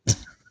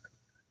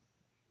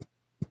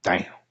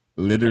 Damn.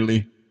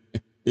 Literally.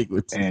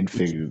 And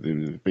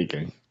figuratively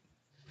speaking.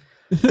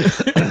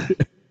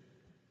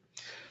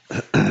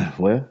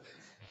 Well,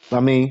 I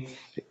mean,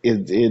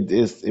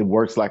 it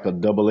works like a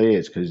double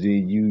edge because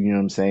you know what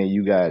I'm saying.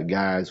 You got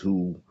guys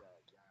who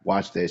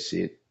watch that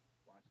shit,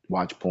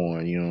 watch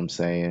porn. You know what I'm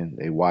saying.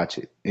 They watch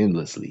it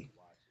endlessly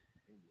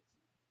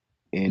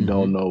and Mm-hmm.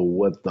 don't know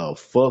what the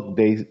fuck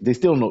they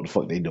still know what the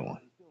fuck they doing.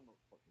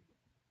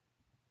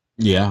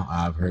 Yeah,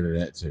 I've heard of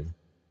that too.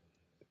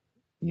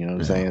 You know what I'm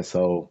Yeah. saying.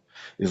 So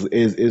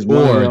it's one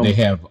of Or they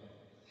them. have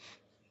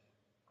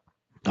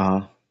Uh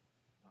huh.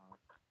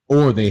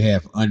 or they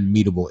have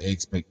unmeetable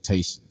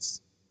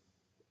expectations.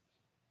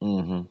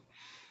 Mm-hmm.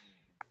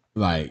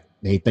 Like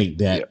they think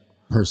that Yeah.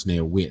 person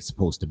they're with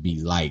supposed to be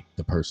like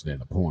the person in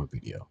the porn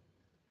video.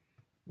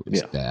 Which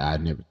Yeah. that I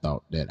never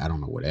thought that. I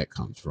don't know where that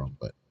comes from,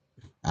 but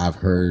I've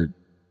heard,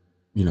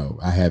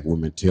 I have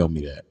women tell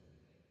me that,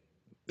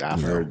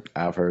 you know.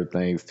 I've heard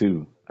things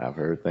too. I've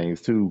heard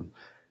things too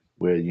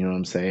where you know what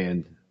I'm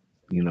saying.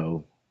 You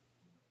know,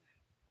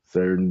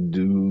 certain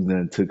dudes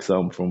that took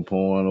something from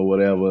porn or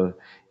whatever.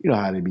 You know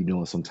how they be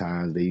doing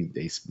sometimes.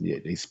 They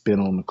spit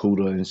on the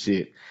cooter and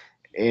shit.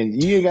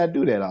 And you ain't gotta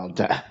do that all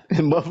the time.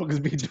 And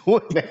motherfuckers be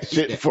doing that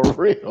shit for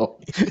real.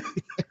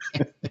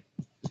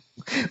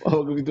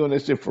 Motherfuckers be doing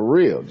that shit for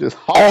real. Just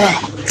hard.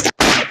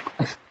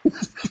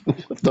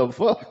 What the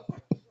fuck?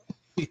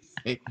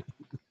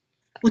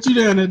 What you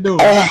down there doing?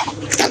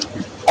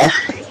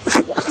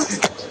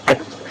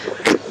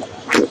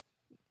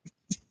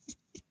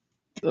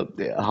 Up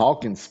there,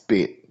 hawking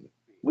spit.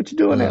 What you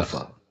doing that Ugh,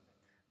 for?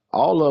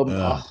 All of them,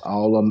 ugh.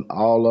 all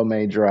of them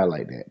ain't dry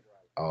like that.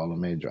 All of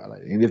them ain't dry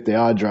like that. And if they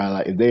are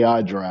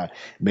dry,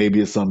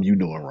 maybe it's something you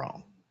doing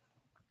wrong.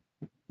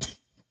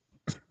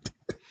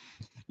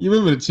 You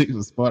remember the chick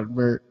from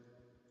Spartanburg?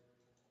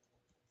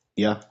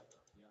 Yeah.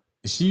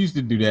 She used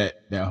to do that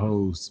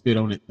whole spit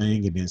on it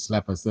thing and then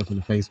slap herself in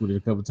the face with it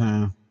a couple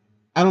times.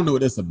 I don't know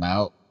what that's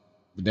about,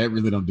 but that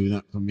really don't do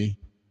nothing for me.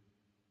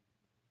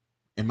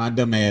 And my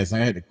dumb ass, I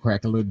had to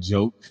crack a little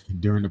joke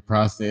during the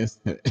process.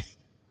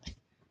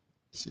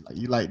 She like,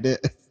 you like that?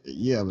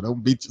 Yeah, but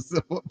don't beat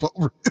yourself up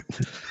over it.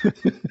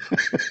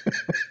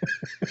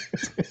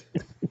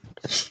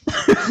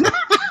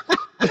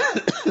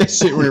 That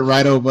shit went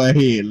right over her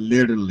head,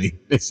 literally.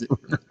 That shit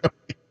went right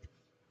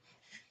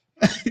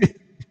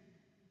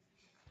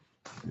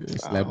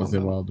slap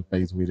herself all the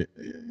face with it.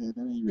 Yeah, that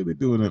ain't really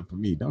doing nothing for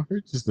me. Don't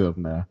hurt yourself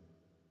now.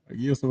 Give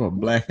yourself a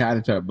black eye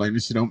and try to blame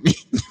this shit on me.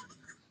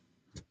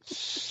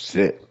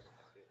 Shit.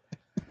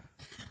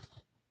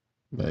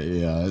 But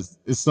yeah,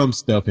 it's some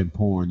stuff in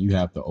porn you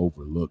have to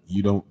overlook.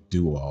 You don't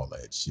do all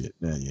that shit.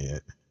 Yeah,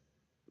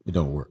 it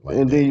don't work like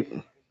And that.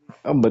 then,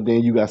 but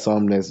then you got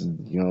some that's,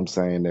 you know what I'm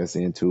saying, that's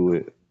into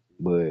it.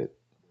 But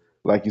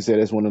like you said,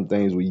 that's one of the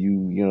things where you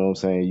know what I'm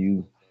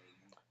saying,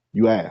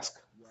 you ask.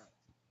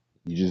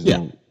 You just Yeah,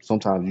 don't.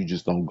 Sometimes you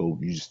just don't go.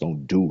 You just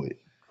don't do it.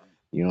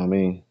 You know what I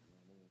mean?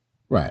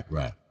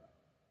 right.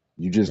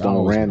 You just Yeah, I don't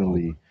always want to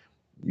randomly. open.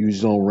 You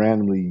just don't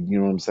randomly. You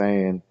know what I'm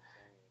saying?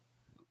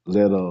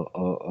 Let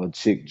a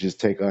chick just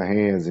take her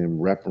hands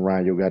and wrap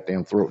around your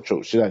goddamn throat,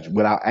 choke shit out you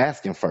without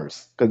asking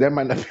first, because that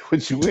might not be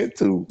what you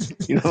into.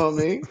 You know what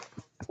I mean?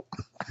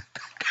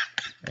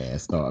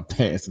 Ass start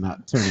passing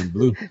out, turning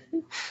blue.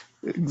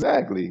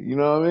 Exactly. You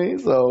know what I mean?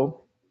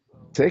 So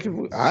take it.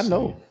 I Shit.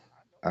 know.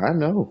 I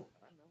know.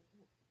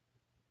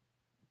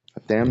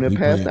 I damn If near we passed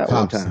playing out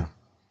one cops time. and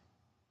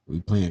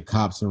we playing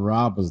cops and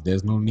robbers,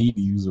 there's no need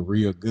to use a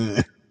real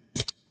gun.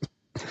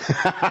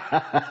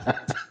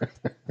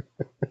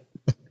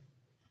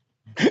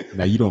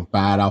 Now you don't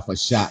fired off a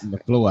shot in the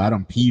floor. I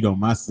don't peed on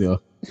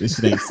myself. This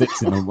shit ain't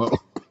sexy no more.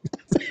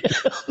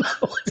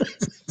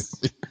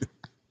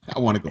 I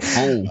want to go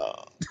home.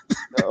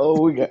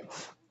 Oh, we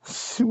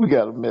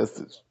got a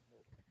message.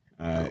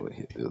 All right. Oh,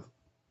 hit this.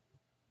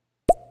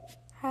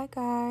 Hi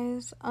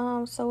guys.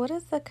 So what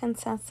is the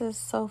consensus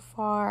so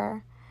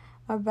far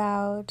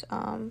about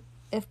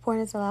if porn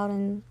is allowed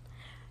in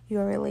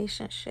your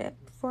relationship?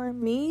 For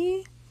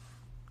me,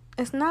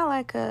 it's not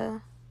like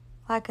a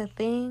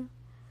thing.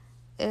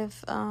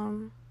 If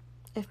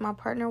my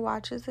partner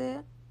watches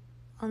it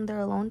on their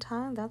alone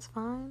time, that's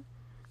fine.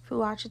 If we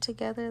watch it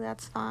together,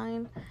 that's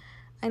fine.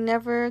 I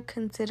never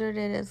considered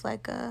it as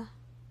like a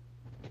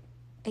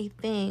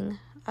thing.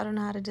 I don't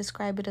know how to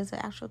describe it as an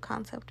actual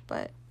concept,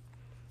 but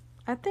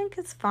I think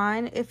it's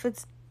fine if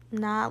it's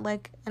not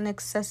like an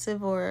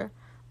excessive or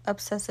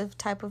obsessive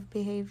type of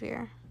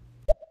behavior.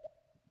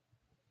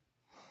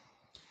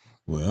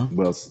 Well,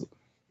 Well,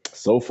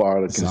 so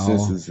far the it's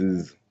all. consensus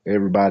is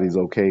everybody's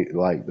okay.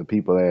 Like the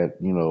people that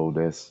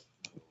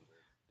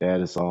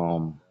that is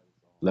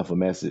left a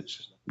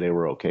message, they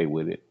were okay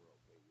with it.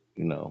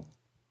 You know,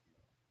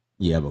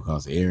 Yeah,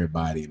 because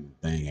everybody in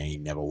the thing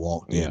ain't never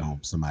walked in yeah.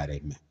 on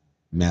somebody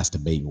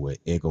masturbating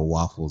with Eggo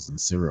waffles and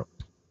syrup.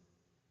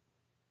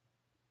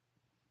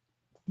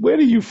 Where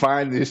do you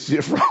find this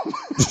shit from?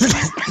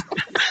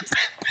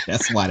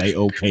 That's why they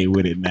okay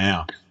with it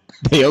now.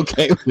 They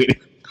okay with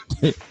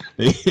it.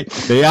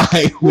 They all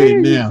right with Where it you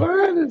now.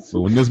 find this?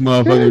 But when this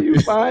Where motherfucker you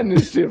find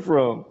this shit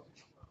from?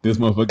 this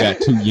motherfucker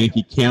got two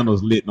Yankee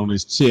candles lit on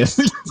his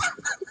chest.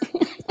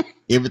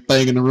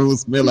 Everything in the room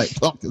smell like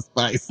pumpkin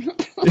spice.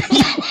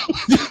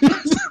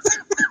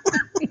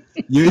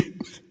 You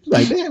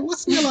like, damn, what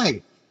smell like?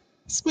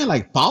 It smell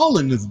like fall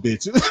in this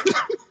bitch.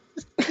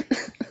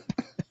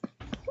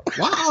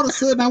 Why all of a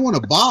sudden I want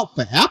to ball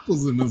for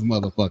apples in this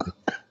motherfucker?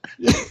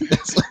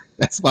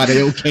 that's why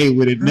they okay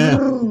with it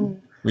now.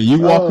 When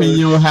you walk in Oh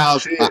your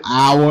house an shit!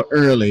 hour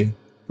early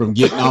from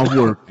getting off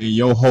work, and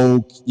your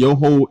whole,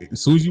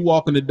 as soon as you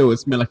walk in the door, it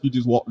smells like you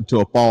just walked into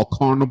a fall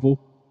carnival.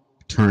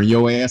 Turn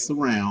your ass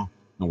around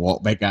and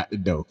walk back out the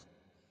door.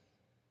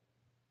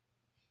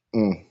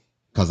 Mm.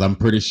 Cause I'm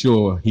pretty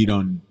sure he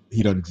done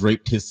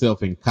draped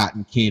himself in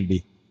cotton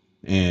candy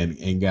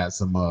and got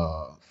some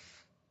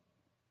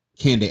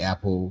candy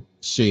apple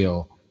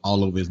shell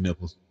all over his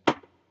nipples.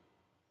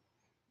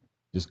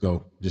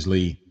 Just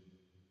leave.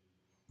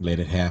 Let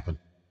it happen.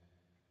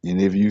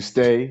 And if you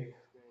stay,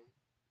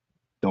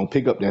 don't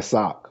pick up that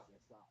sock.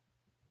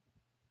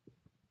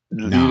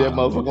 Leave Nah, that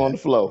don't do motherfucker on that. the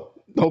floor.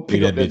 Don't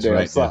Leave pick up that that bitch damn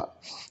right there. sock.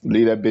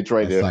 Leave that bitch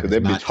right That there, sock because is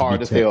that bitch not to be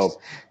hard as touched.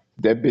 hell.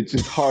 That bitch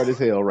is hard as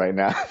hell right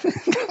now.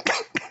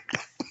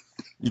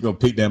 You gonna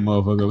pick that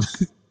motherfucker.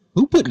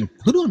 Who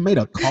done made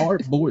a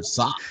cardboard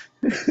sock?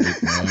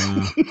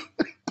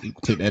 You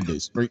take that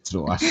bitch straight to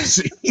the washing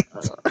machine.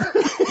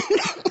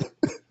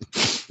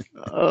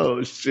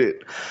 Oh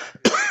shit!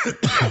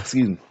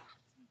 Excuse me,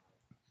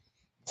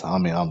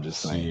 Tommy. I'm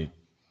just saying. Shit.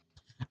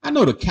 I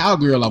know the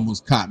cowgirl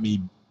almost caught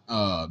me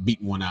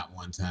beating one out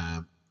one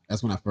time.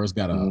 That's when I first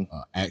got Hmm.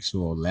 a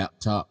actual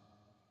laptop.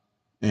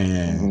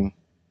 And Hmm.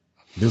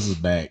 this was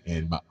back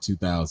in about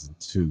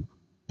 2002.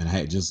 And I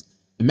had just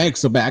it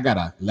makes so bad. I got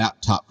a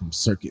laptop from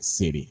Circuit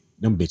City.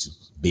 Them bitches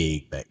was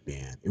big back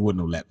then. It wasn't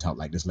no laptop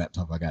like this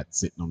laptop I got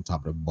sitting on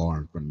top of the bar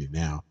in front of me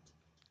now.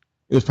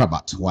 It was probably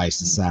about twice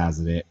the size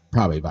of that,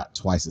 probably about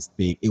twice as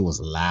thick. It was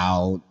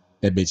loud.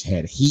 That bitch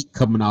had heat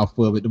coming off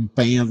of it. Them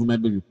fans on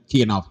that bitch were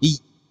kicking off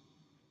heat.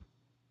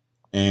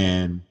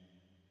 And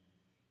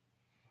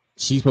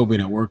she's supposed to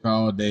be at work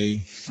all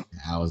day.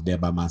 I was there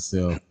by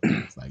myself.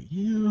 It's like,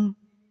 yeah,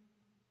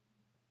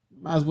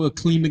 might as well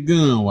clean the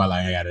gun while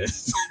I had it.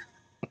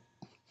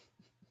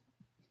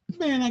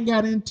 Man, I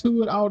got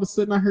into it. All of a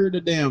sudden, I heard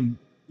the damn,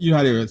 you know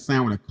how they were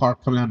sound when a car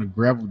coming down the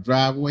gravel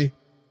driveway?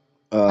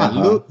 I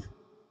looked.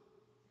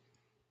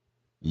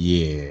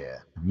 Yeah,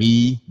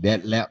 me,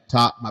 that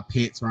laptop, my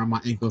pants around my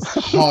ankles,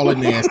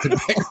 hauling ass to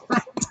the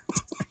background.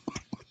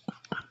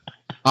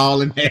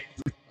 Hauling ass.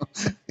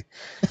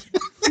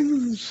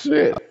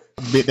 Shit. I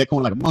bet that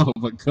corner like a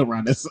motherfucker come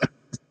around that side.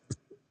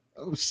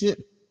 Oh,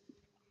 shit.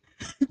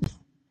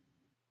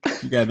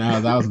 You got in the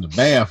house, I was in the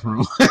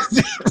bathroom.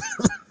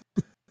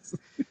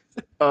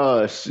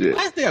 Oh, shit.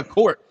 Why is there a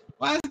court?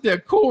 Why is there a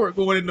court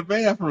going in the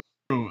bathroom?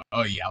 Oh,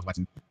 yeah,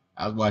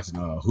 I was watching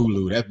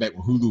Hulu. That's back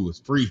when Hulu was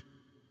free.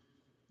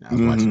 I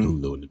was watching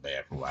Hulu in the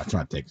bathroom. I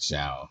tried to take a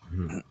shower.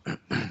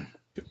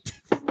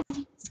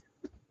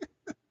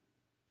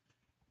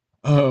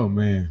 Oh,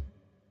 man.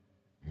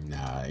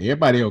 Nah,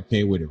 everybody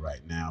okay with it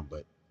right now,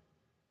 but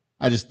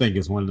I just think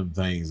it's one of them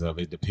things of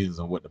it depends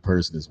on what the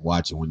person is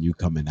watching when you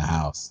come in the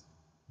house.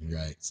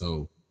 Right.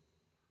 So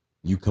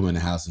you come in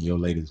the house and your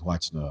lady's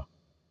watching a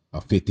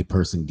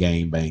 50-person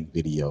gangbang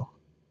video,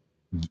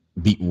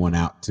 beating one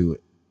out to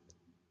it.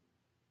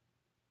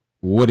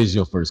 What is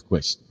your first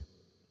question?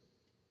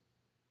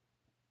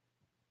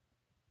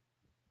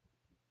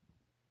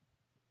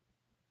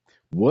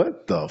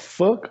 What the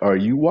fuck are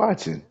you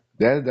watching?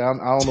 I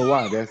don't know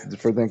why. That's the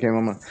first thing that came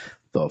to my mind.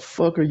 The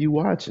fuck are you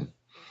watching?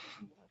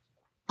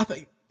 I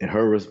think And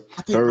her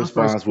my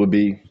response would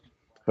be,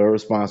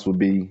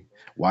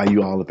 why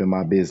you all up in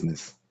my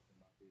business?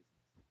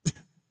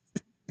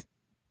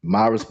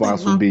 My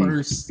response would be,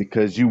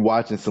 because you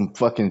watching some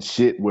fucking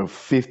shit where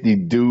 50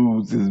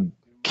 dudes is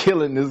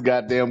killing this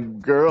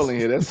goddamn girl in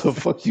here. That's the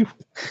fuck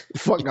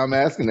I'm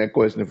asking that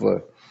question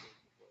for.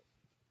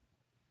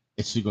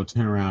 And she gonna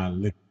turn around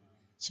and look.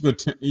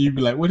 You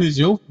be like, is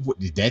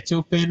that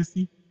your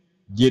fantasy?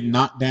 Get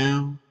knocked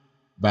down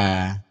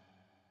by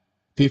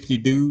 50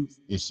 dudes?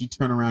 And she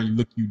turn around and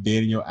look you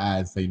dead in your eyes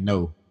and say,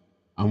 no,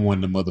 I'm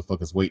one of the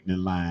motherfuckers waiting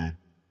in line.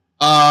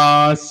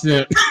 Oh,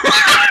 shit.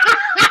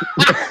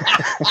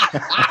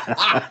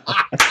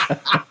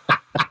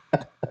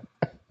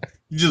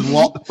 You just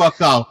walk the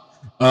fuck off.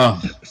 Oh,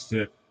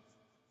 shit.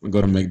 I'm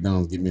going to go to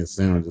McDonald's, get me a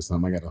sandwich or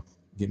something. I got to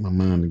get my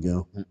mind to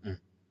go.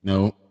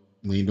 No,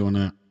 we ain't doing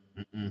that.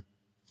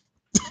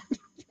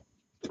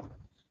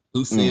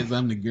 Who says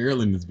I'm the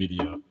girl in this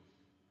video?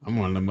 I'm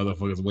one of the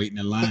motherfuckers waiting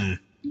in line.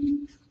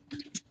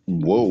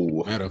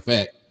 Whoa. Matter of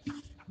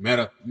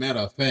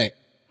fact,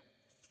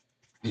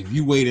 if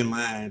you wait in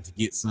line to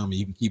get something,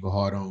 you can keep a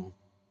heart on.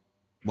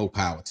 More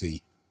power to you.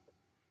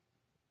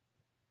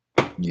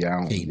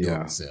 Yeah,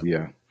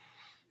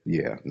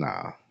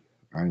 nah.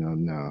 I know,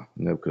 nah.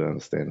 Never could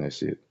understand that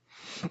shit.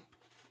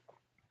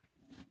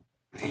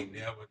 I ain't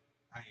never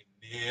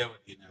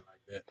getting that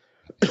like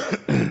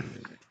that.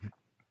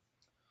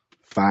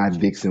 5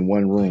 dicks in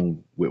one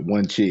room with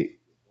one chick,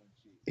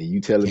 and you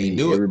telling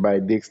me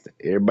everybody dicks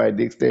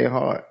staying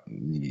hard?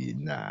 Yeah,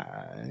 nah,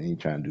 I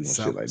ain't trying to do no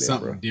shit like that, bro.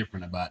 Something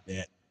different about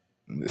that.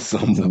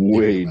 Something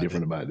way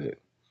different about that.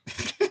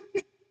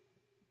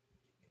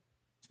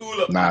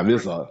 Nah, if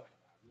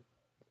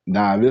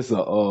it's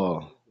a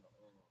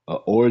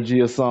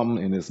orgy or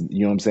something, and it's,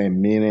 you know what I'm saying,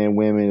 men and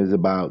women, is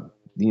about,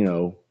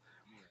 10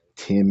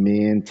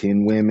 men,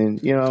 10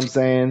 women, you know what I'm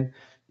saying?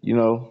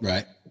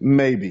 Right.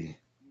 Maybe.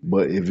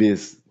 But if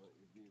it's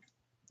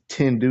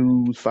 10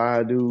 dudes,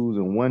 5 dudes,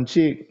 and one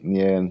chick,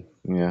 yeah.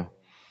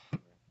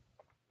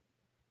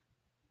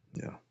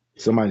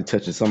 Somebody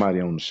touching somebody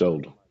on the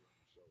shoulder.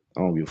 I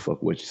don't give a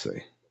fuck what you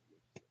say.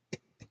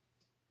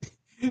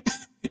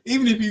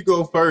 Even if you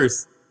go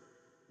first,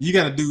 you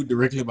got a dude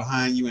directly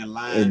behind you in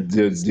line. And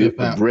because the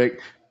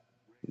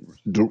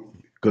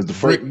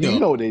first, you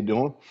know what they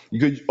doing.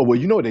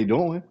 You know what they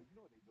doing.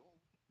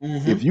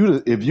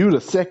 Mm-hmm. If you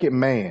the second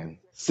man,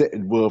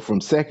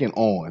 from second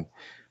on,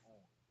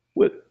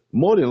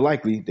 more than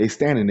likely they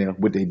standing there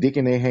with their dick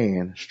in their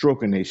hand,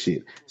 stroking their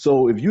shit.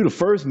 So if you the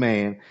first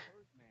man,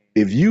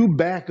 if you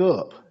back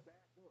up,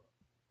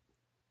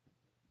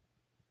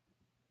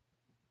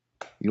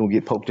 you gonna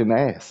get poked in the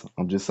ass.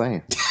 I'm just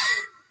saying.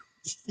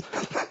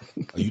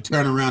 You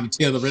turn around and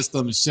tell the rest of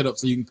them to shut up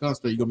so you can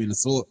concentrate, you're gonna be in a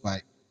sword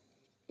fight.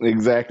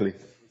 Exactly.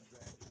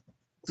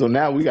 So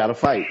now we gotta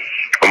fight.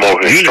 I'm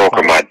over here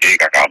stroking my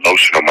dick. I got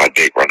lotion on my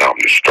dick right now. I'm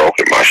just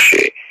stroking my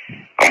shit.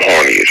 I'm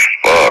horny as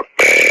fuck,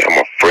 man. I'm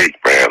a freak,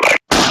 man.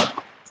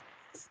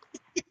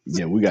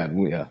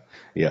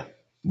 Yeah.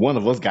 One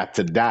of us got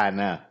to die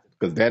now,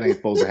 because that ain't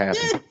supposed to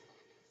happen.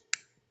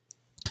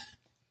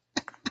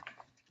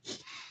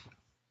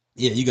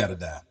 Yeah, you gotta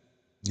die.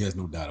 There's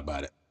no doubt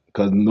about it.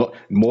 Because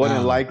more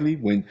than likely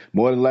when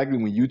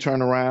you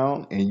turn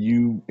around and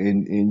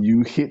you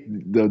you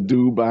hit the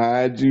dude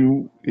behind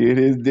you, hit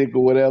his dick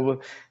or whatever,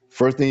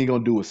 first thing you're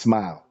gonna do is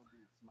smile.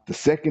 The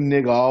second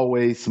nigga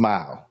always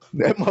smile.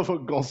 That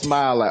motherfucker gonna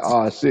smile like,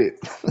 oh shit.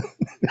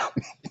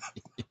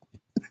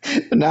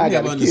 I Now I never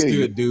gotta kill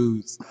you. understood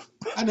dudes.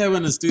 I never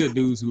understood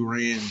dudes who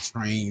ran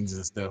trains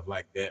and stuff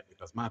like that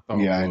because my thought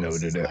Yeah, I never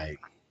was did is that. like,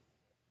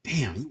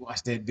 damn, you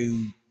watch that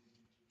dude.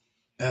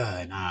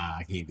 Nah,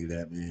 I can't do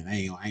that, man. I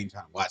ain't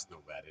trying to watch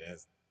nobody.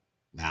 That's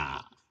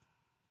nah.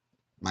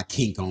 My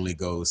kink only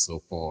goes so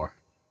far.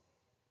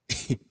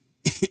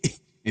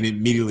 And it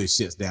immediately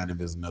shuts down if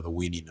there's another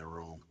weenie in the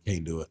room.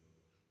 Can't do it.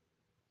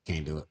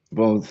 Can't do it.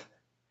 Bones,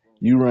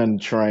 you run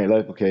the train,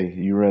 like okay,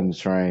 you run the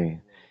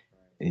train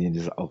and you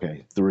just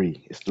okay,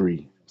 three. It's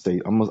three. Say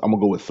I'm gonna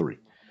go with three.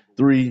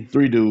 Three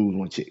dudes,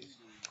 one chick.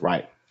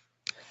 Right.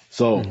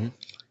 So Mm-hmm.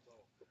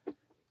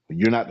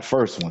 you're not the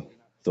first one.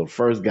 So the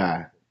first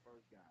guy,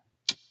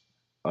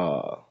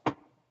 uh,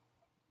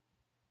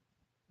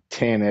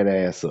 tearing that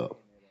ass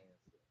up.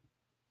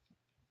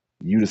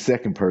 You the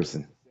second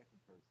person.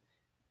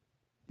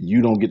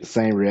 You don't get the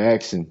same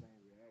reaction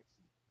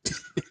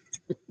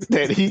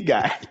that he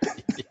got.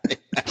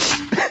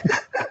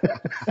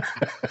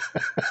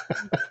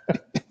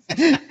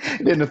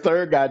 Then the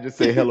third guy just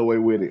say hell away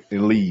with it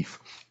and leave.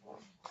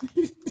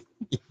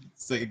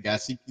 Second guy,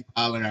 she keep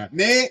hollering out,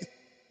 next,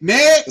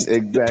 next.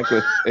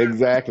 Exactly.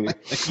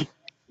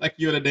 like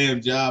you're at a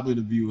damn job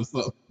interview or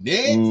something.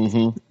 Next.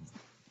 Mm-hmm.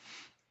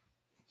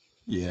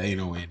 Yeah, ain't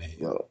no way in the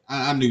hell. So,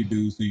 I knew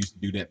dudes who used to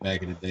do that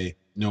back in the day.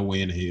 No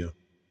way in the hell.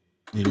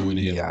 Ain't no way in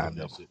the hell yeah, I'm I doing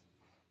never. that shit.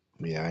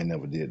 Yeah, I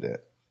never did that.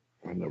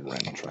 I never ran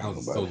a I train was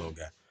a nobody. solo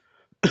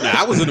guy.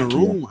 Now I was in a Yeah.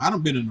 room. I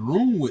done been in a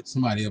room with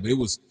somebody else, but it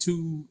was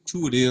two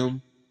of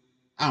them.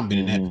 I done been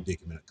in that Mm-hmm.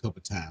 predicament a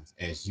couple times,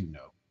 as you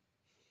know.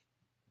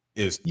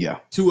 There's Yeah.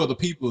 two other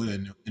people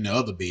in the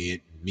other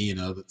bed, me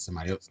and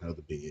somebody else in the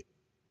other bed.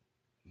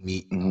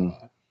 Me,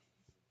 Mm-hmm.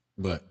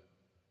 but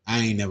I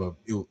ain't never.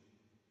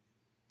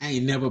 I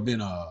ain't never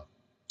been a.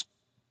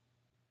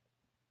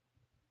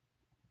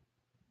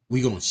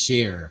 We gonna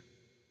share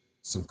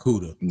some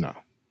CUDA No.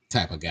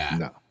 type of guy.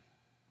 No.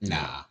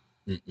 Nah,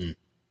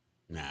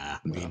 nah,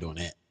 we ain't No. doing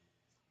that.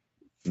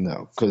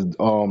 No. Cause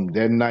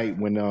that night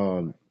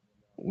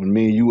when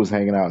me and you was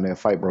hanging out and that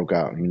fight broke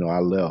out, I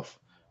left.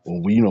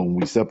 When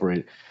we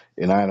separated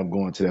and I ended up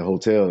going to that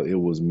hotel, it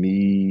was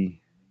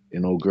me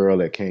and old girl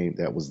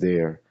that was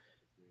there.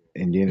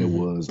 And then it Mm-hmm.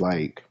 was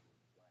like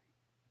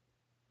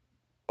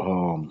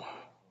um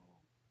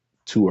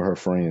two of her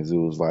friends. It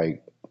was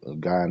like a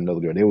guy and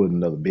another girl. They were in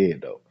another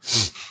bed though.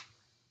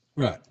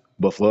 Right.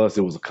 But for us,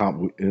 it was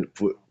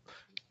for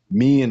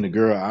me and the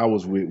girl I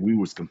was with. We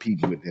was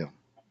competing with them.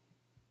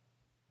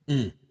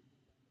 Mm.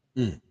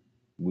 Mm.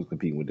 We was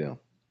competing with them.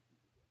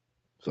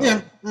 So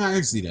Yeah, I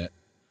can see that.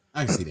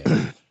 I can see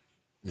that.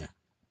 Yeah,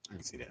 I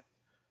can see that.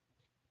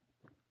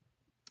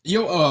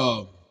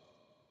 Yo,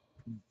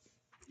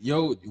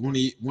 one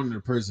of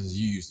the persons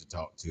you used to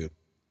talk to,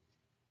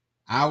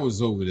 I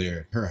was over there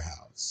at her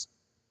house,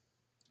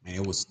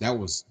 and that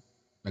was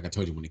like I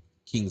told you when the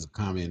Queens of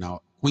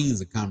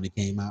Comedy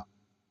came out.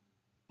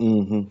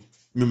 hmm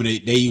Remember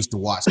they used to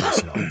watch that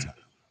shit all the time.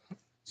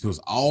 So it was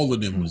all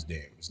of them was there.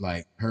 It was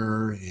like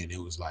her, and it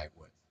was like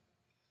what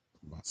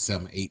about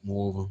 7, 8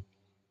 more of them.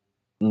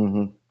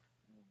 hmm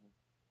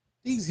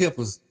These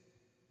hippos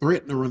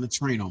threatened to run the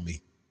train on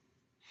me.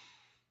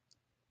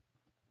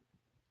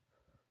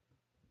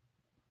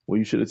 Well,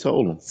 you should have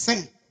told them.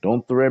 Sam,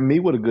 Don't threaten me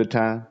with a good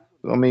time.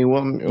 I mean,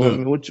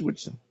 look, what you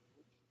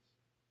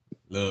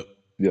look.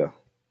 yeah.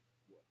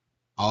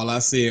 All I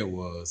said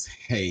was,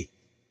 "Hey,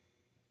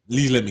 at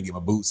least let me get my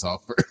boots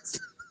off first."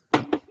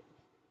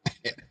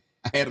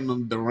 I had them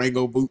on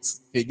Durango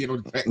boots. Can't get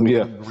on the track with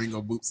Yeah. them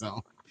Durango boots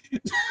on.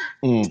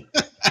 Mm.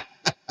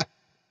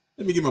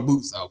 Let me get my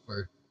boots off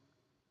first.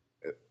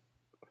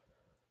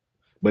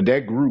 But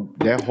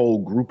that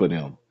whole group of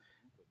them,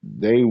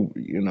 they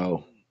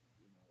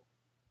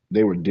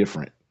they were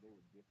different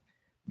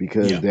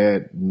because Yeah.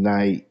 that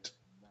night,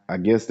 I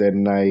guess that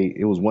night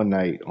it was one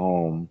night.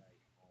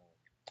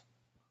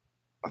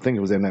 I think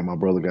it was that night my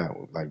brother got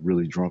like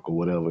really drunk or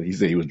whatever. He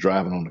said he was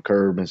driving on the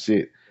curb and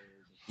shit.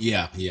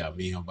 Yeah. Me and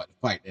him about to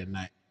fight that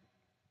night.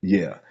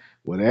 Yeah.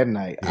 Well, that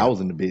night I Yeah. was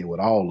in the bed with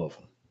all of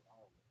them.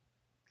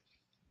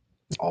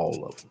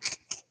 All of them.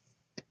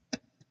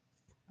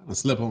 I done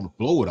slept on the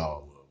floor with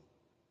all of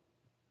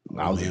them.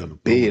 I I was was in laying the on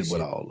the floor and bed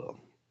with shit. all of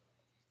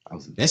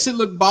them. That shit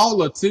look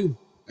baller too.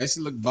 That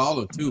shit look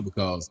baller too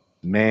because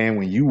Man,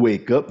 when you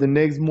wake up the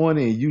next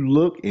morning and you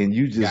look and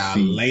you just y'all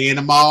see laying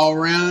them all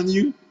around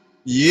you.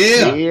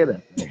 Yeah. head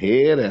after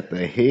head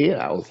after head,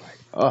 I was like,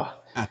 oh,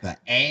 Out the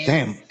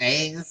damn.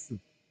 ass,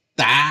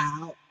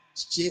 thigh,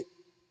 shit.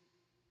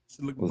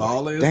 Shit look I was like,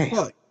 baller as damn.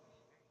 fuck.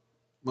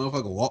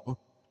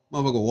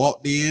 Motherfucker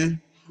walked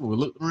in. We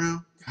looked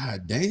around.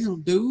 God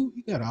damn, dude,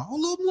 you got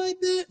all of them like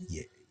that?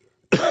 Yeah.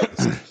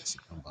 That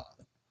shit don't bother.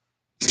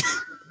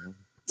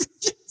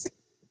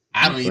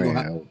 I I'm don't even know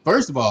how. saying,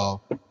 First of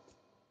all,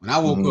 when I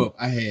woke mhm. up,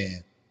 I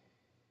had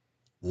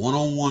one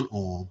on one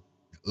arm,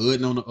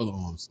 Uden on the other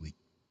arm sleep.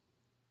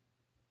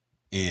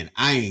 And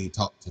I ain't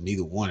talked to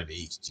neither one of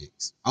these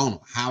chicks. I don't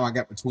know how I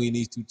got between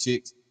these two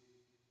chicks,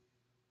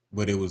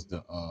 but it was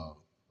the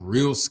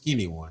real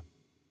skinny one.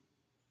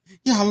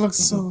 Y'all look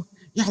so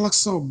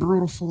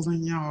beautiful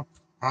in y'all.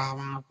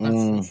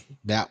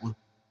 That one.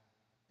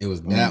 It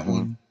was that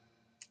one.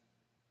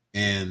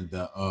 And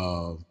the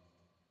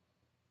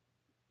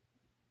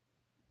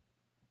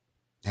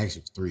actually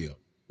it was three of them,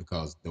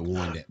 because the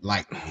one that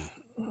liked me,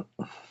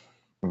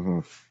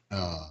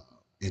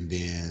 and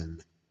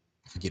then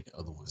I forget the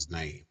other one's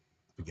name.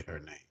 I forget her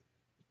name,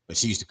 but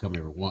she used to come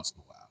every once in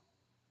a while.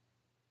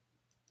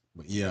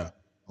 But yeah,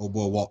 old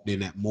boy walked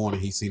in that morning.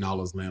 He seen all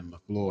those laying on the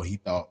floor.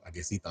 I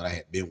guess he thought I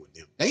had been with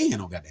them. They ain't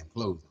no goddamn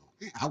clothes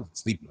on. I was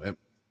sleeping.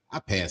 I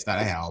passed out.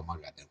 I had all my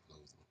goddamn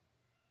clothes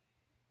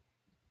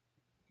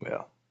on.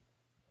 Well,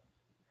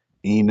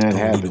 ain't nothing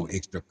happened. No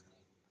extra.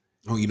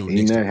 Oh, you know,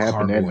 extra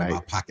cargo in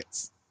my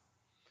pockets.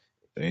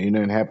 Ain't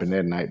nothing happened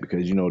that night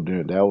because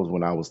that was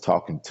when I was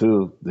talking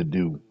to the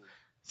dude.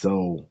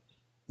 So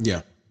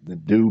yeah, the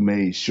dude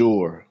made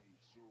sure,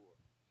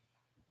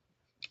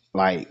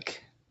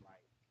 like,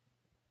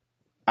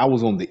 I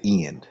was on the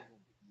end,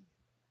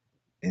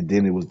 and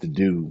then it was the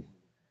dude.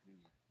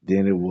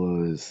 Then it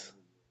was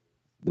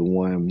the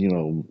one,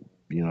 y'all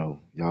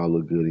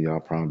look good in y'all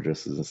prom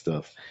dresses and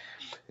stuff.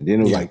 And then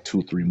it was like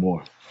 2, 3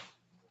 more.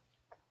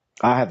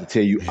 I have to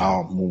tell you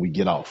when we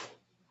get off,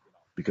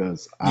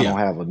 because I don't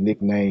have a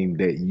nickname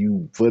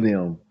for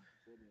them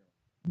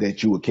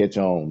that you would catch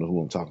on to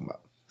who I'm talking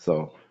about.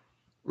 So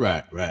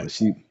right. But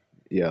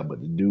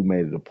but the dude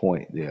made it a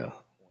point. Yeah,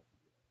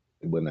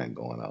 it wasn't nothing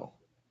going on.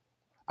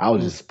 I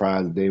was just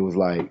surprised that they was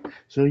like,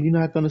 "So you're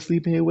not gonna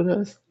sleep in here with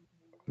us?"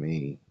 I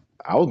mean,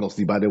 I was gonna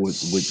sleep out there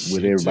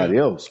with everybody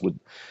else.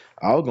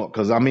 I was gonna,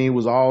 because it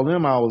was all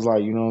them. I was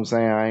like, you know what I'm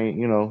saying? I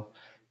ain't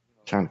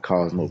trying to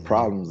cause no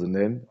problems, and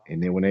then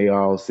when they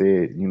all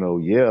said,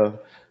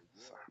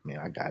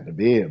 I got in the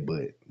bed,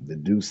 but the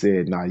dude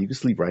said, "Nah, you can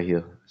sleep right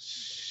here."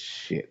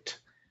 Shit,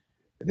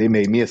 they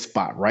made me a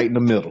spot right in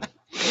the middle.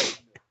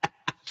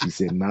 She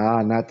said,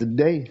 "Nah, not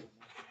today."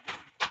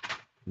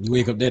 You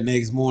wake up that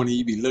next morning,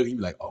 you be looking, you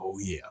be like, "Oh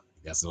yeah,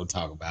 that's what I'm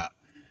talking about."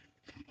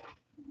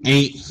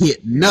 Ain't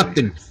hit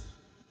nothing.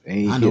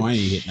 I know I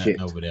ain't hit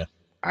nothing over there.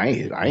 I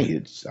ain't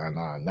hit.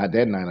 Nah, not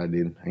that night. I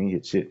didn't. I ain't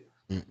hit shit.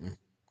 I ain't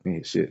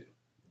hit shit.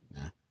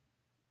 Nah.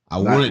 I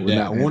wanted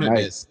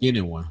that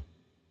skinny one.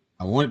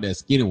 I wanted that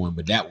skinny one,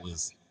 but that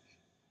was,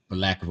 for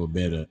lack of a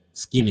better,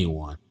 skinny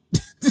one.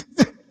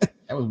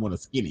 That was one of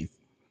skinnies.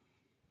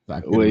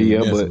 So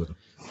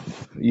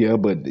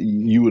but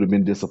you would have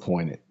been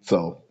disappointed.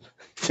 So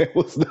that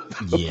was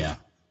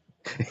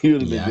you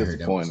would have been disappointed. I heard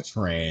that was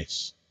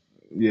trash.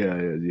 Yeah,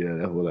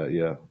 that's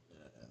what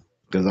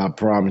because I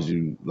promise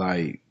you,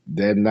 like,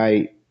 that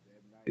night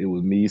it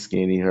was me,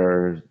 Skinny,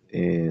 her,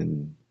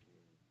 and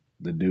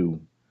the dude,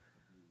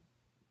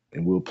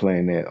 and we were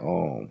playing that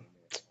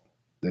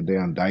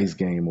damn dice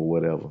game or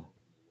whatever.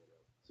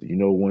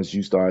 So once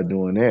you start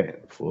doing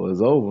that, before it's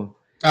over.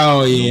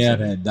 Oh yeah,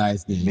 that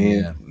dice game.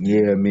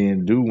 Me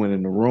and Dude went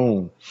in the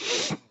room.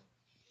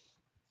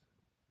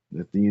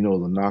 The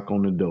knock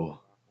on the door.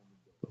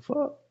 The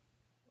fuck?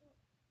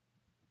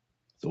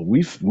 So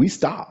we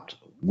stopped.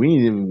 We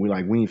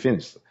ain't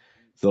finished.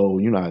 So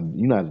how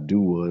the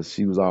dude was.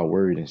 She was all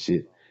worried and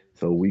shit.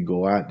 So we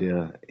go out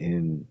there,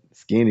 and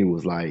Skinny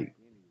was like,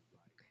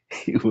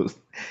 he was.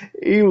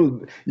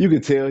 You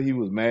could tell he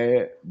was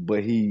mad,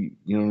 but he,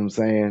 you know what I'm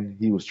saying.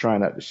 He was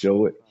trying not to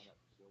show it,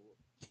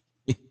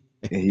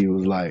 and he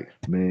was like,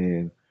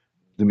 "Man,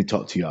 let me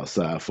talk to you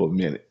outside for a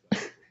minute."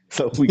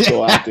 So we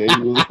go out there.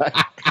 He was like.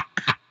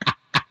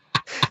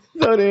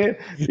 So then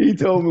he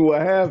told me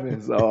what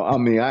happened. So I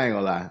ain't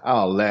gonna lie,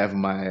 I was laughing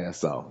my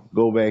ass off.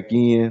 Go back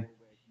in,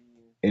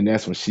 and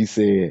that's when she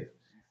said,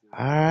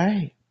 "All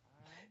right,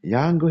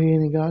 y'all can go ahead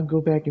and y'all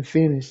go back and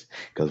finish,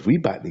 cause we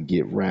about to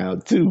get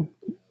round 2."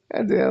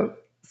 And then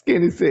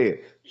Skinny said,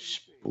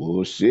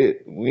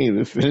 "Bullshit, we ain't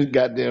even finished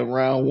goddamn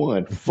round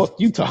 1. Fuck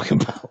you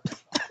talking about?"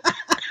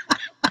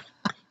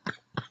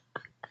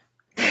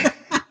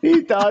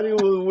 He thought he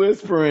was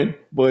whispering,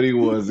 but he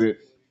wasn't.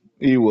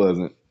 He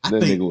wasn't.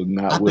 That nigga was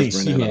not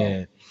whispering at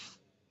all.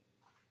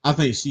 I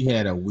think she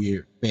had a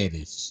weird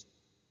fetish.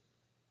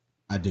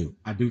 I do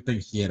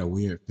think she had a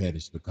weird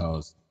fetish,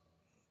 because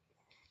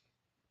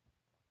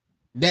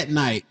that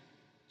night,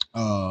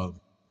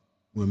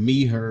 when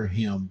me, her,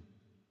 him,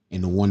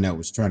 and the one that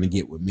was trying to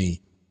get with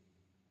me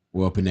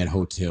were up in that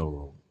hotel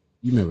room.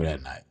 You remember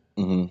that night?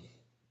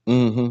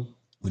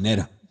 When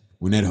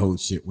that whole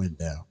shit went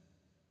down,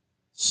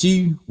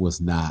 she was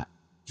not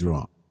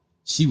drunk.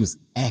 She was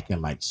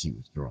acting like she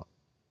was drunk.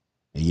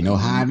 And you know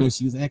how I know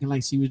she was acting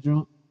like she was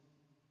drunk?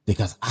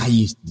 Because I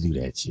used to do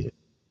that shit.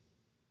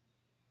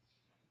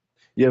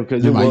 Yeah,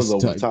 because it was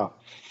over the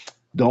top.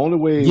 The only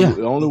way it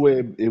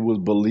was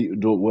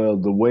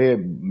the way it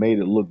made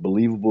it look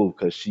believable,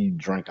 because she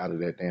drank out of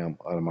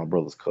my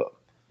brother's cup.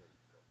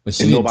 But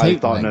she nobody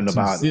thought nothing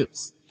about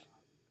sips. It.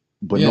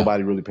 But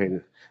nobody really paid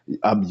it.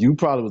 You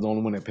probably was the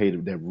only one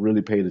that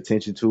really paid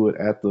attention to it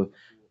after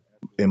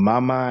In my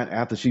mind,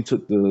 after she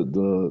took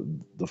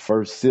the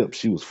first sip,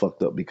 she was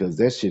fucked up because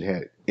that shit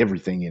had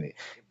everything in it.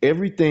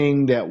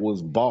 Everything that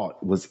was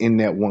bought was in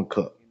that one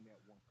cup.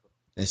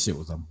 That shit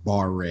was a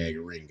bar rag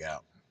ring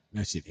out.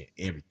 That shit had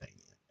everything in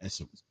it. That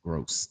shit was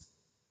gross.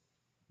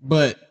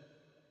 But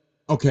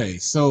okay,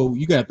 so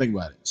you gotta think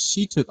about it.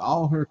 She took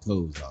all her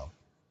clothes off.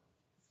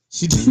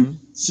 She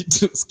she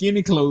took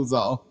skinny clothes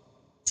off,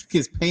 took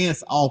his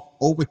pants off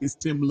over his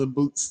Timberland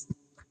boots.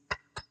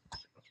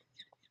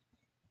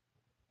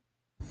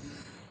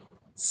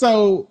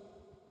 So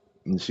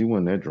And she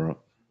wasn't that drunk.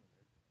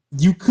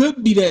 you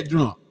could be that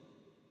drunk.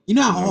 You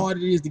know how No. hard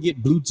it is to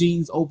get blue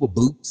jeans over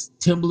boots,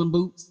 Timberland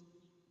boots?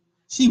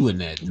 She wasn't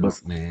that drunk,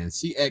 But man.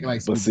 She act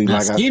like but some see, now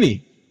like I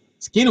skinny.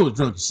 Skinny was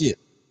drunk as shit.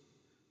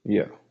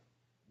 yeah.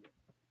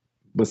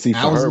 But see,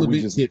 I for was a her, little we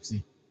bit just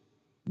tipsy.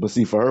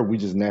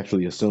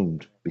 naturally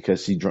assumed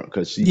because she drunk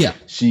because Yeah,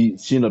 she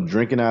ended up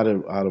drinking out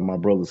of my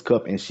brother's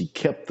cup and she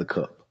kept the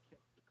cup.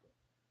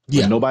 But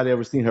yeah. nobody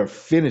ever seen her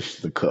finish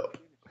the cup.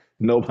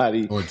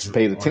 Nobody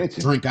paid Or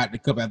attention. drink out the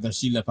cup after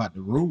she left out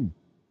the room.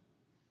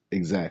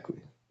 Exactly.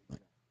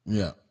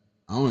 Yeah.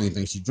 I don't even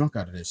think she drunk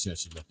out of that shit.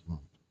 She left the room.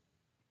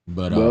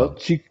 But Well,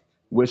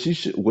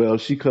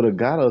 she could have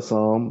got us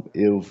some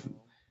if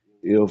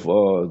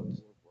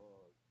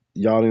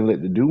y'all didn't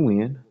let the dew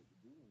in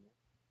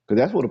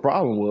because that's what the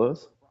problem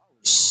was.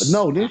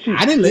 No,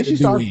 I didn't let the she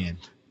do start in.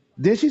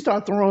 did she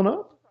start throwing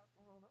up?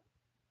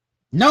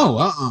 No,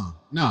 no,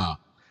 no,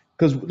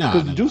 Because the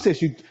no, dude no. said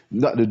she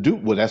not the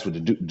dude. Well, that's what the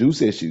dude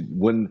said. She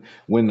when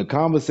the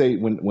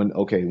conversation when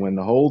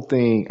the whole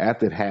thing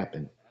after it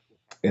happened,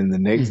 and the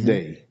next Mm-hmm.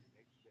 day,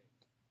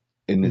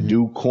 and the Mm-hmm.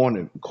 dude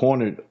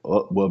cornered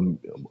well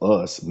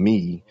us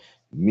me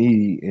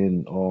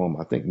and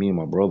I think me and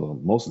my brother,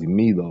 mostly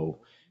me though,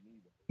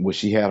 where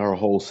she had her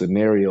whole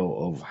scenario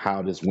of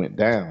how this went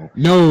down.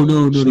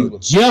 She No.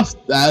 was Just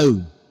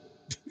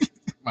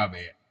my bad.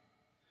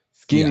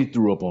 Yeah, Skinny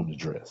threw up on the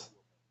dress.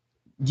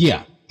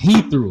 yeah.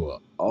 He threw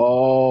up.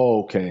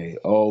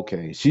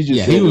 Okay. She just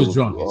Yeah, he said it was was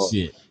drunk as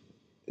shit.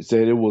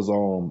 said a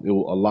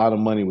lot of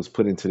money was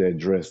put into that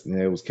dress and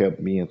it was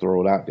kept being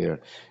thrown out there,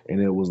 and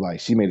it was like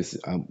she made it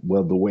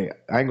well the way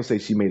I ain't gonna say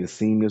she made it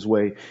seem this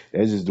way.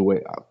 That's just the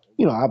way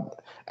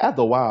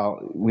after a while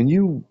when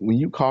you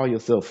call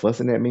yourself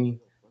fussing at me,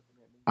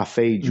 I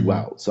fade you Mm-hmm.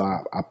 out, so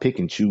I pick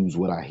and choose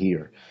what I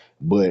hear.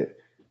 But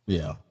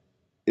Yeah.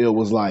 it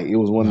was like it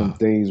was one of them Nah.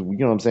 things, you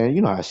know what I'm saying,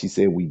 you know how she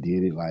said we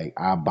did it, like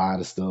I buy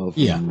the stuff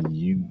Yeah. and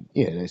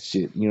that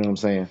shit, you know what I'm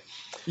saying.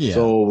 Yeah.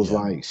 So it was Yeah.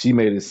 like she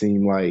made it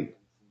seem like,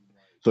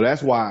 so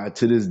that's why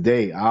to this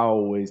day I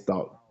always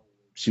thought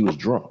she was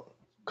drunk.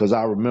 Cause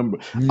I don't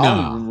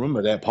Nah. even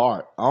remember that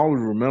part. I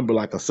only remember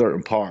like a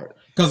certain part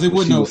Because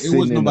when she was it sitting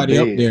was in the nobody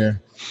up bed.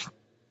 there.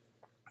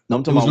 No,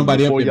 I'm It talking was about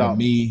nobody up there but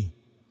me.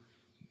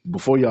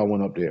 before y'all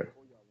went up there.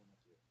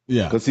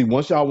 Yeah. Cause see,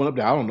 once y'all went up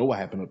there, I don't know what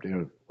happened up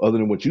there other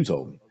than what you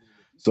told me.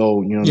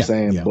 So you know what I'm Yeah.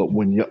 saying. Yeah. But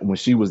when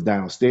she was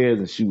downstairs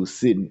and she was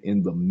sitting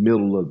in the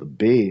middle of the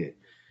bed,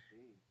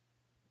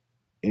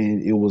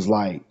 and it was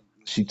like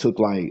she took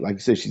like you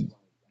said she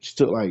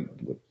took like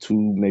two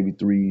maybe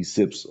three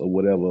sips or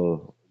whatever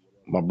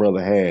my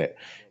brother had,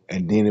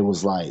 and then it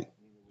was like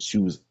she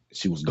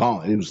was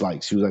gone. It was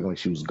like she was acting like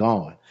she was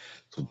gone.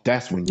 So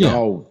that's when Yeah.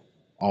 y'all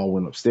all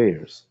went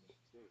upstairs.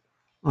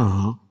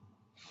 Uh-huh.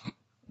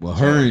 Well,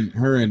 So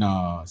her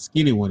and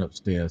Skinny went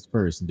upstairs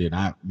first, and then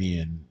me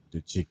and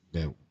the chick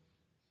that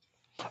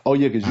oh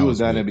yeah, because I you was was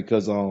down there with.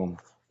 because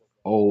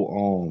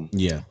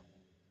Yeah.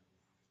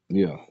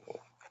 yeah,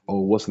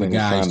 what's the The name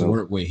was guy I trying used to to,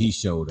 work with, he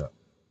showed up.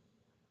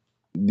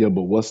 yeah,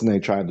 but what's the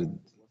name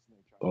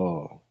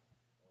uh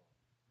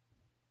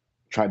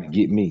tried to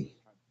get me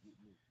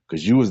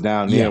because you was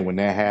down there Yeah. when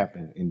that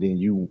happened, and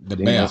The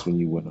then bear. that's when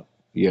you went up.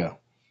 Yeah.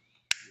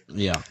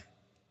 Yeah.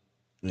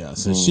 Yeah.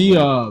 So Hmm.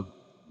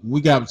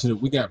 we got up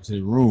to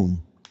the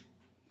room.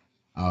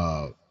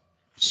 Uh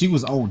she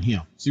was on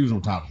him. She was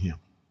on top of him.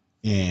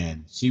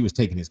 And she was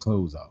taking his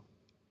clothes off.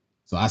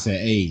 So I said,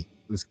 hey,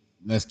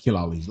 let's kill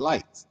all these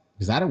lights.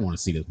 Because I didn't want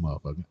to see this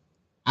motherfucker.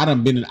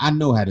 I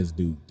know how this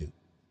dude do.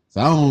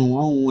 So I don't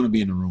want to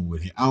be in the room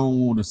with him. I don't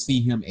want to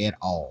see him at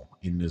all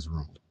in this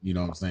room. You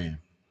know what I'm saying?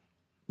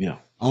 Yeah.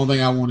 Only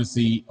thing I want to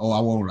see, I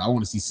want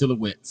to see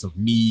silhouettes of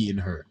me and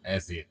her.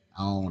 That's it.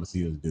 I don't want to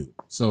see this dude.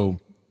 So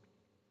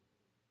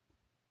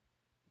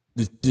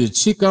the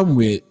chick I'm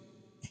with,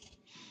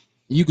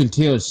 you can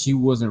tell she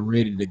wasn't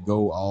ready to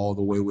go all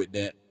the way with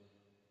that.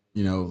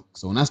 You know,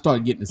 so when I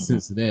started getting the Hmm.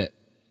 sense of that,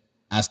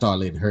 I started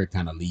letting her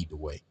kind of lead the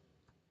way.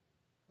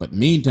 But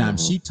meantime, Hmm.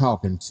 she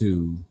talking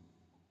to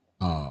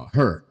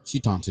her. She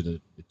talking to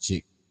the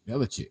chick, the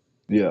other chick,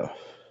 Yeah.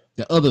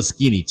 the other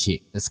skinny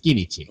chick, the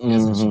skinny chick.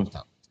 That's what she Hmm. was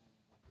talking.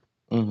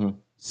 Hmm.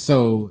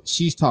 So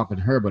she's talking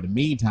to her, but in the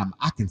meantime,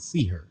 I can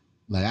see her.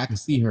 Like I can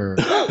see her.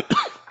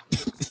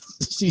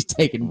 she's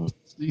taking Hmm.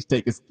 she's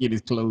taking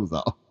Skinny's clothes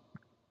off.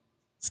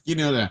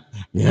 Skinny on there.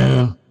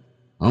 Yeah,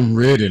 I'm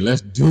ready.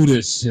 Let's do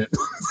this shit.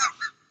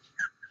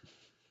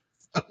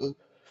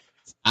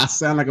 I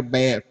sound like a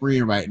bad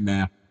friend right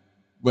now,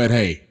 but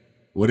hey.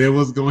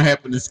 whatever's gonna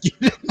happen to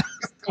Skinny.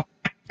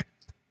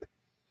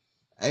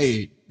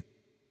 Hey,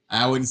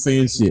 I wasn't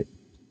saying shit,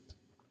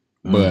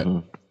 but Mm-hmm.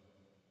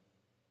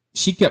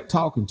 she kept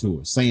talking to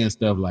her, saying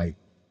stuff like,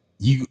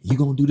 "You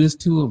gonna do this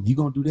to him? You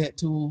gonna do that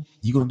to him?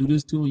 You gonna do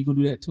this to him? You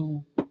gonna do that to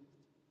him?"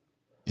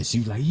 And she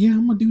was like, "Yeah,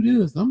 I'm gonna do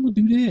this. I'm gonna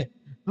do that.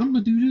 I'm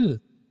gonna do this.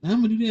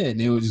 I'm gonna do that." And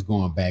they were just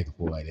going back and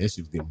forth like that.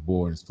 She was getting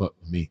bored as fuck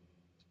with me.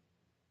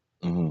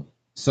 Mm-hmm.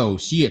 So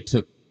she had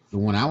took the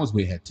one I was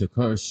with had took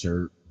her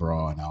shirt,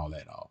 bra, and all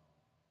that off.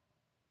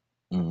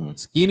 Mm-hmm.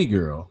 Skinny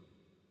girl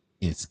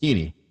and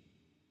Skinny,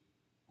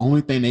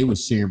 only thing they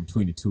was sharing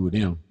between the two of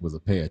them was a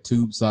pair of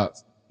tube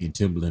socks and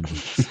Timberland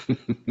boots.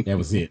 That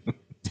was it.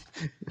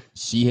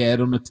 She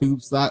had on the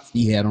tube socks,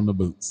 he had on the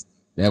boots.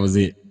 That was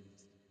it.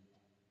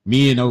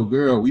 Me and old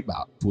girl, we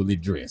about fully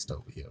dressed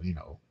over here. You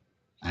know,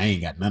 I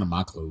ain't got none of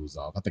my clothes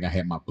off. I think I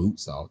had my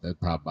boots off. That's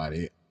probably about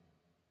it.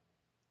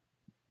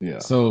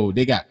 Yeah. So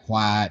they got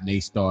quiet and they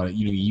started,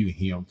 you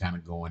hear them kind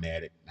of going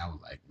at it. And I was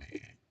like,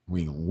 man,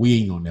 we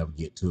ain't gonna never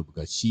get to it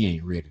because she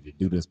ain't ready to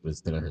do this. But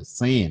instead of her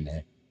saying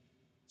that,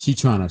 she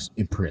trying to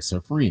impress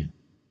her friend.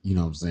 You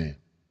know what I'm saying?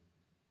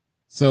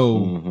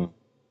 So Mm-hmm.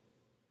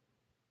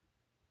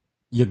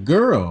 your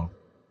girl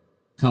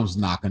comes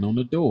knocking on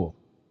the door.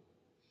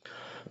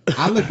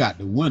 I look out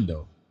the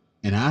window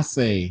and I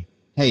say,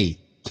 "Hey,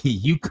 can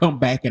you come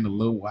back in a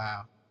little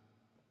while?"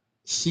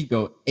 She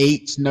go,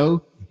 "H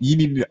no, you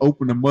need to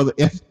open the mother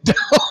F door."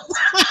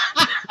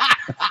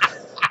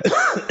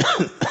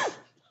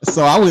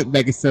 So I went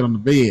back and sat on the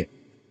bed.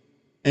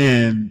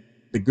 And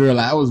the girl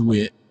I was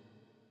with,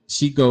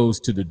 she goes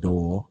to the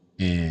door,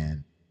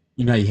 and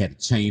you know how you had a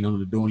chain on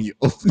the door and you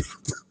open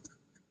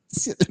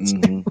it.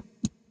 Mm-hmm.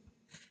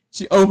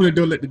 She opened the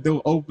door, let the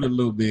door open a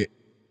little bit,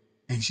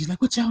 and she's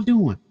like, "What y'all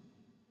doing?"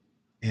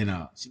 And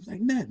she was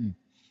like, "Nothing.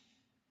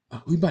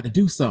 We about to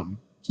do something.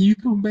 Can you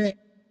come back?"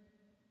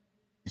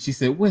 And she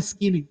said, What's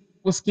skinny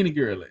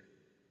girl at?"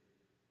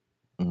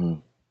 Mm-hmm.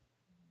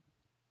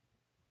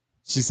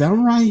 She said,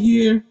 "I'm right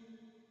here."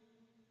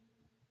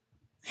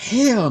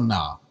 Hell no.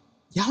 Nah.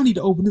 Y'all need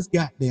to open this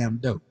goddamn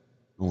door.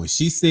 And when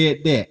she said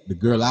that, the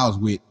girl I was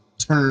with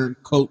turned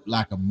coat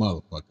like a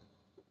motherfucker.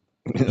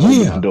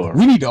 Open the Yeah, door.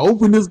 we need to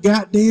open this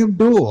goddamn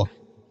door.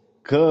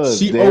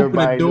 Cause She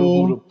opened the everybody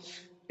door.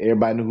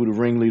 everybody knew who the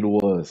ringleader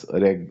was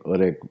of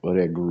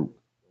that group.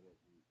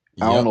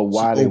 I don't know Yep,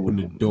 she why opened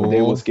the but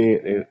they were door.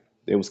 scared.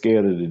 They were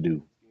scared of the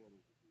dude.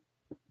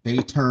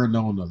 They turned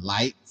on the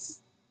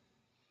lights.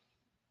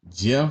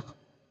 Jeff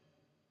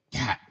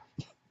got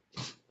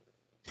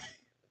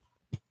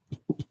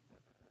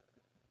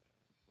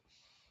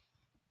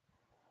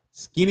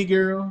skinny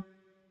girl,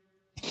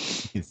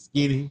 and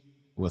skinny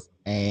was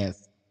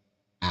ass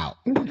out.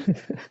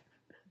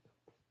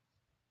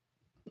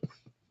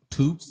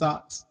 Tube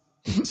socks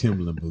and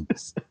Timberland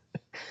boots.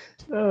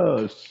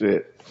 Oh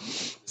shit.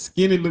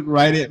 Skinny looked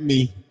right at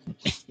me.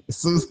 As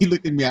soon as he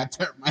looked at me, I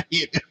turned my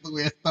head. That's the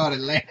way I started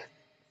laughing.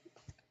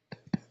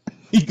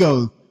 He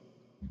goes,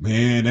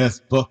 "Man,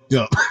 that's fucked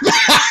up."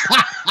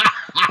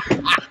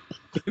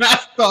 And I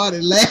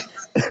started laughing.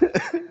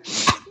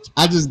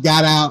 I just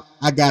got out.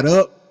 I got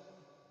up.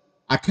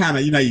 I kind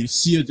of, you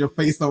shield your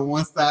face on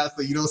one side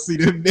so you don't see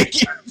them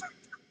naked.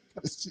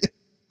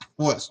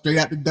 What? Straight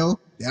out the door,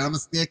 down the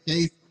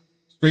staircase,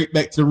 straight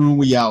back to the room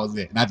where y'all was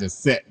at. And I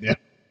just sat there.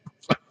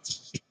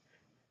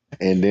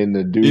 And then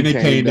the Then dude it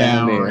came came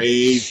down down there.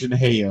 raising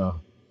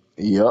hell.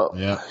 Yep.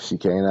 Yep. She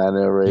came out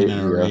there Came right.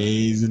 down Yeah.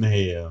 raising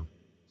hell.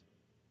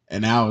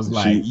 And I was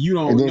like, She you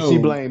and don't then she know.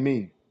 blamed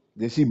me.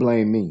 Then she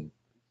blamed me.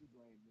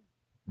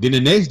 Then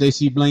the next day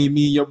she blamed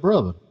me and your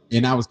brother.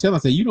 And I was telling her,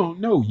 I said, you don't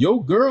know.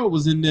 Your girl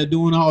was in there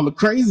doing all the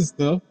crazy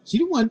stuff. She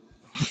the one.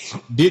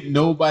 Didn't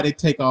nobody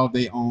take off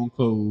their own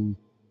clothes.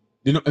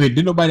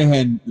 Didn't nobody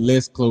had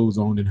less clothes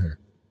on than her.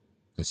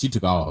 Because she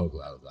took all her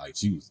clothes. Like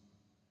she was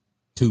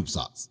tube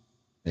socks.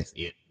 That's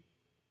it.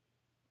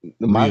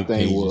 My Rib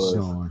thing cages was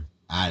showing.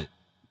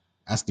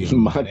 I still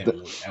don't know how my that th-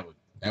 looked.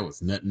 That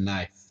was nothing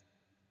nice.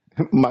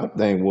 my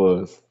thing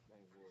was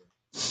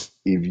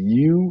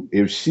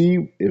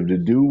if the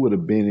dude would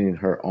have been in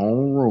her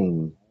own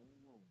room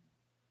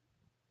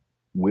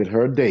with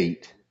her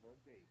date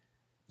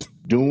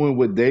doing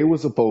what they were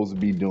supposed to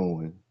be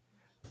doing,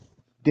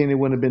 then it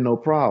wouldn't have been no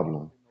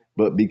problem.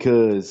 But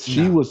because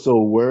she No. was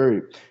so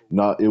worried,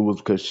 no, it was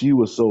because she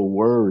was so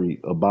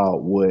worried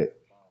about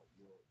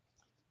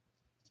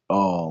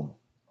um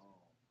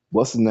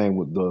what's the name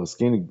with the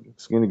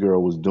skinny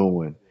girl was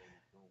doing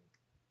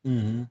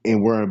Mm-hmm.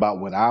 and worrying about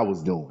what I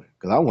was doing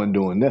because I wasn't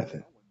doing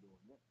nothing.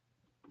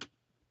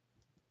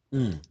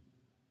 Mm.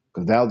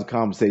 Because that was a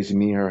conversation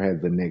me and her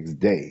had the next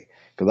day.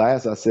 Because I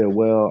asked, I said,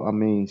 well, I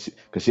mean,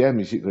 because she asked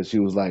me, because she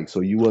was like,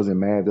 so you wasn't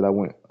mad that I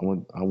went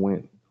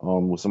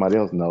with somebody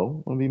else?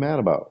 No, what to be mad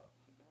about?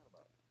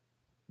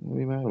 What to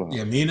be mad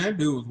Yeah, about? me and that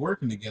dude was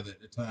working together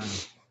at the time.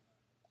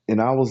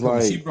 And I was Because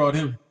when she like, brought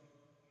him,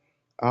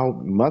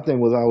 my thing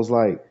was, I was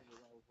like,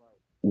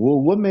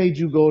 well, what made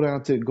you go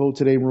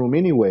to their room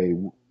anyway?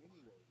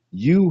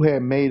 you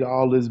had made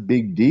all this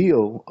big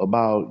deal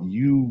about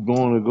you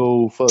going to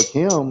go fuck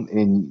him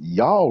in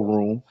y'all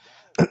room.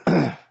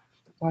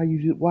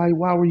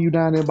 Why were you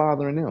down there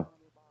bothering them?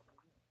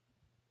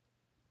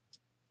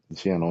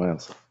 She had no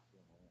answer.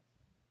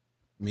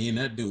 Me and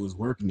that dude was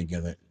working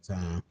together at the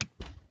time,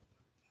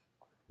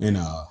 and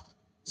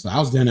so I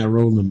was down there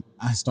rolling.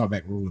 I started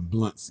back rolling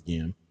blunts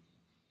again,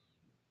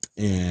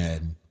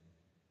 and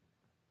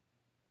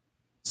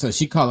so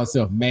she called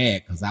herself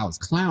mad because I was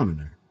clowning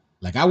her.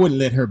 Like I wouldn't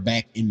let her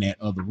back in that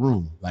other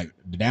room, like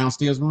the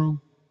downstairs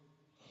room.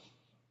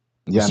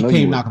 When Yeah, I she know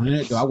you came would. knocking on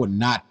that door, I would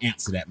not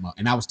answer that much.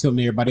 And I was telling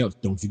everybody else,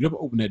 "Don't you ever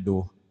open that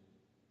door."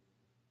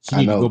 She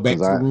I needed to know, go back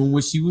cause to the room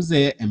where she was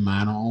at and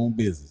mind her own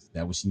business.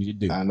 That's what she needed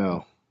to do.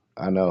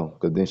 I know,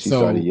 cause then she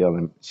started So,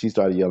 yelling. She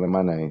started yelling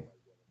my name,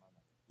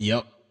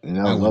 yep, and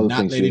that I was the would other not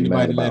thing let she was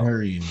mad anybody let about.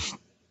 her in.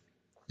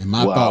 And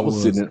my Well, thought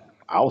was,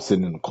 I was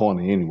sitting in the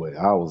corner anyway.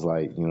 I was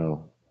like,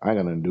 I ain't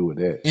got nothing to do with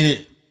that.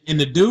 and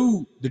the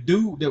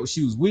dude that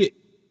she was with,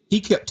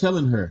 he kept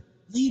telling her,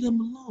 "Leave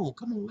them alone.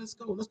 Come on, let's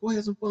go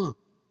have some fun."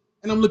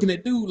 And I'm looking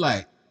at dude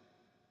like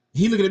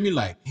he looking at me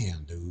like,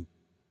 "Damn, dude,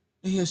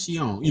 the hell she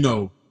on?"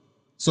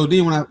 So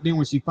then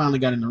when she finally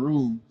got in the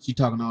room, she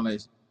talking all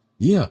that.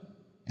 Yeah,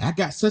 I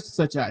got such and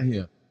such out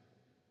here.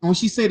 And when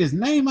she said his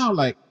name, I was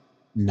like,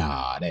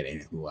 "Nah, that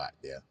ain't who out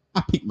there."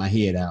 I peeked my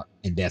head out,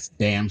 and that's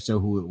damn sure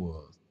who it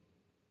was.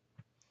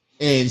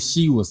 And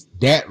she was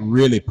that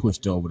really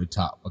pushed her over the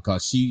top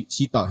because she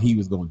thought he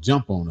was gonna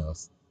jump on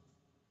us,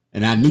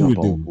 and I knew the Jump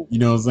on dude. who? You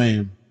know what I'm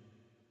saying?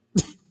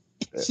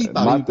 She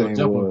thought he My was gonna thing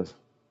jump on. was,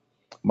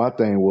 my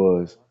thing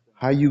was,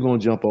 how you gonna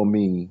jump on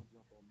me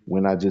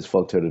when I just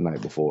fucked her the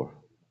night before?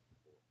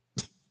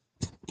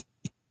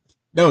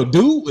 No,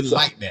 dude wouldn't So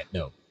like that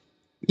though.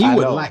 He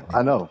wouldn't like that.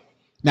 I know,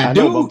 Now,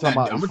 but I'm dude, now talking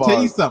about I'm as gonna tell far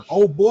you as, something.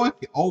 Old boy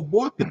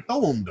could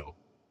throw him though.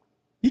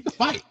 He could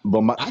fight.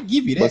 but my, I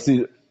give you but that.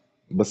 see,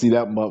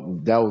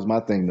 that was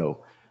my thing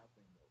though.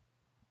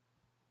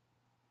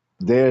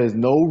 There is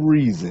no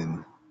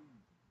reason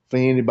for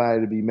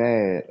anybody to be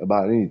mad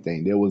about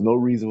anything. There was no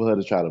reason for her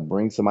to try to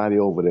bring somebody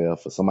over there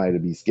for somebody to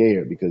be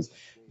scared because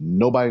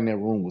nobody in that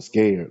room was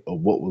scared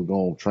of what was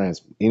going to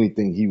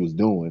anything he was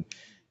doing,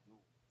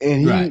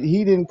 and Right,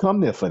 he didn't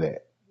come there for that.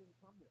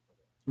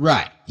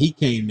 right. He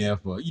came there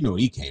for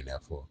what he came there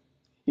for.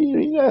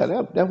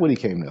 Yeah, that's what he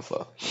came there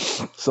for.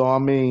 So I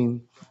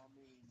mean,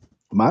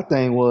 my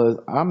thing was,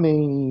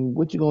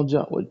 what you gonna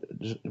jump? What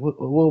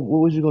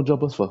was you gonna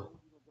jump us for?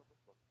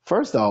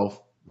 First off,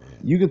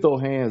 Man. you can throw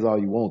hands all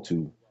you want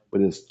to,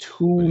 but there's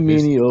too But if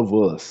it's many of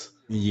us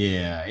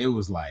yeah, it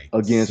was like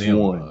against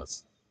 7 of one.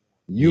 us.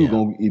 You Yeah,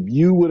 gonna if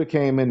you would have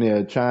came in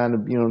there trying to,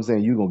 you know what I'm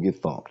saying, you gonna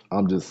get thumped.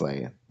 I'm just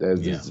saying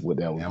that's yeah. just what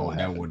that was gonna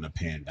That happen. wouldn't have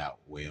panned out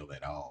well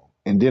at all.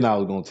 And then I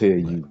was gonna tell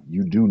But you,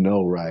 you do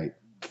know, right?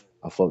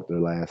 I fucked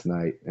her last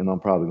night, and I'm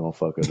probably gonna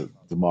fuck her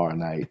tomorrow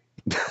night.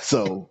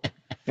 So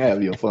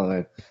have your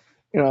fun.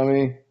 You know what I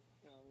mean?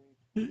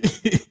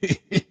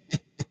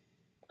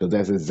 Because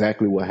that's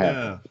exactly what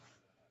happened. yeah,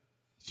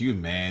 she was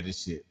mad as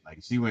shit. Like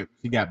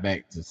we got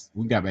back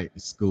to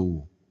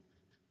school.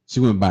 She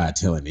went by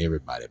telling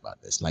everybody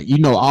about this. Like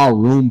all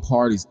room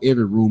parties,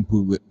 every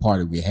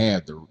party we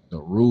had, the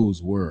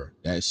rules were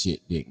that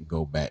shit didn't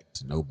go back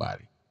to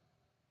nobody.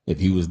 If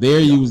he was there,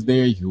 Yeah. you was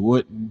there. If you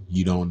wouldn't,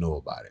 you don't know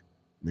about it.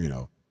 You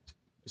know.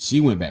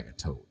 She went back and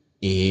told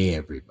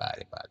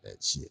everybody about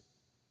that shit.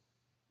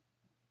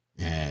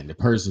 And the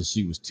person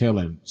she was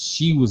telling,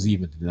 she was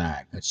even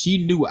denying because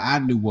she knew I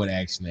knew what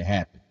actually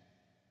happened.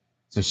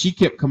 So she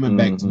kept coming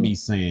back to Hmm. me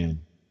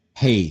saying,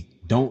 "Hey,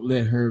 don't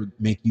let her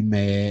make you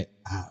mad.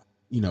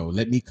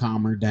 Let me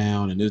calm her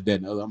down and this, that,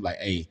 and the other." I'm like,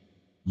 "Hey,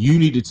 you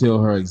need to tell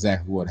her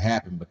exactly what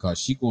happened because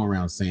she going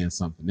around saying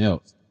something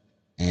else,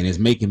 and it's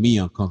making me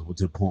uncomfortable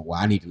to the point where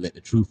I need to let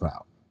the truth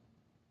out.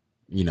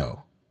 You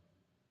know,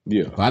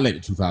 Yeah. if I let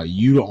the truth out,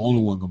 you the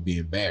only one gonna be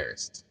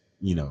embarrassed.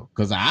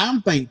 Because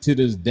I'm think to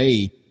this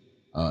day,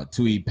 I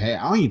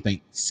don't even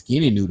think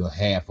Skinny knew the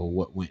half of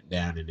what went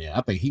down in there.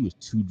 I think he was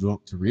too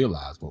drunk to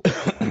realize what was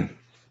going on.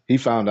 He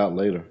found out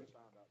later.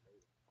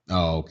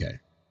 Oh, okay.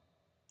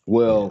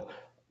 Yeah. Well,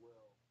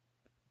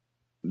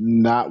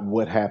 not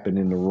what happened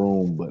in the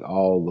room, but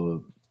all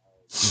the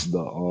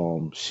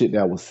shit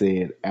that was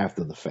said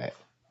after the fact.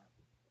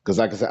 Because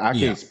like I said, I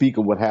Yeah. can't speak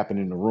of what happened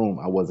in the room.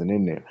 I wasn't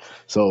in there.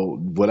 So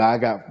what I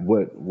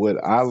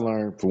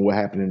learned from what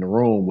happened in the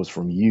room was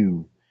from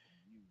you,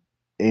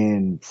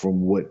 and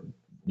from what,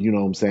 you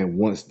know what I'm saying,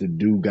 once the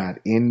dude got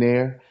in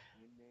there,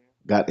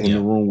 got in the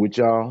Yeah. room with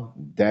y'all,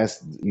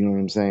 that's, you know what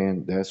I'm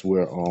saying, that's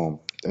where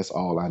that's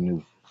all I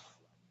knew.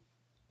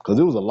 Because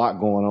there was a lot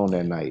going on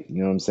that night. You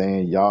know what I'm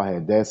saying? Y'all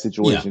had that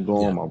Yeah. situation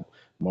Yeah. going.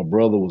 My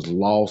brother was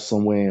lost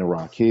somewhere in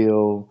Rock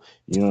Hill.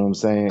 You know what I'm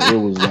saying? It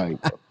was like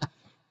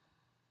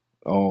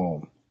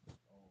um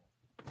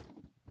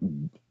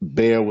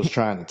Bear was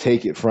trying to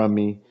take it from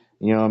me.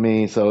 You know what I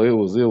mean? So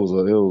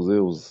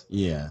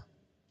Yeah.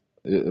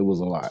 it was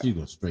a lot.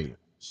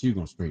 She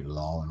gonna straight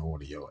law and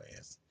order your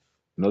ass.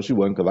 No, she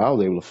wasn't, because I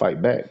was able to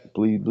fight back.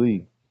 Bleed,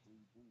 bleed.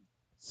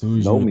 As soon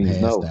as you No were means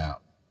passed no.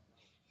 out.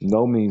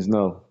 No means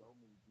no.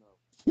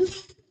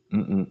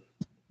 Mm-mm.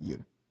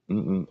 You,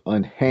 Mm-mm.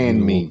 you Unhand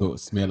would woke me. up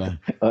smelling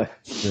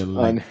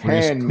like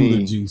fresh Unhand cooler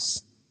me.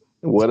 juice.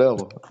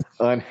 Whatever.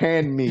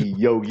 Unhand me,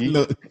 Yogi.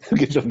 Look,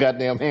 Get your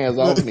goddamn hands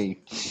look, off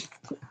me.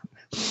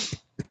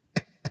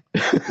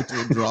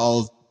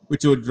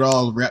 with your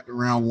drawers wrapped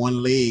around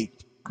one leg,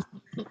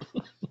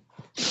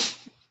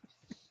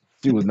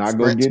 She was not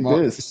gonna scratch get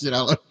mark the this. shit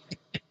out of.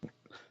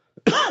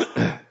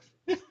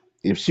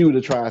 If she would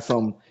have tried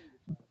something,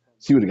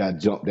 she would have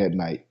got jumped that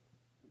night.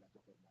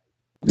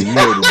 Cause you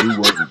know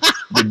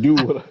the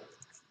dude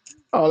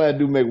all I had to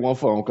do make one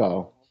phone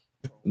call.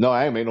 No,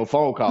 I ain't make no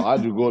phone call. I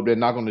just go up there,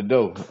 knock on the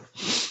door.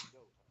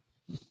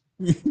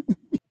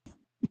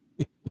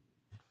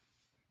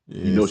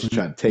 You Yeah, know as she soon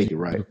tried to as take it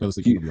you right. fell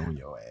asleep, she She gonna be on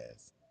your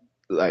ass.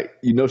 like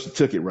you know she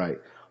took it right.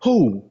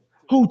 Who?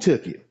 Who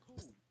took it?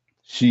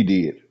 She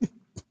did.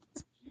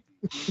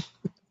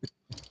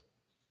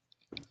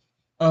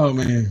 Oh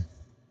man,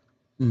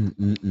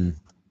 mm.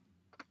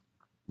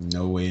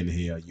 No way in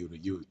hell you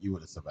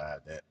would have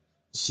survived that.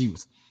 She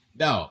was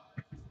no.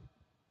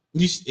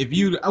 If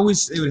you, I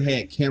wish they would have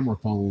had camera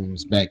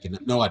phones back in.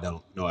 No, I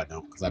don't. No, I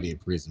don't, because I be in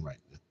prison right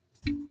now.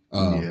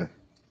 Yeah.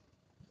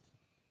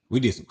 We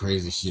did some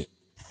crazy shit.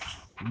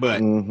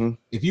 But Mm-hmm.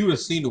 if you would have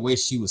seen the way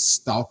she was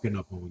stalking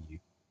up on you,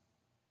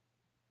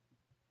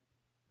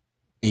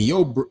 and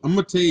I'm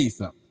gonna tell you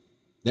something.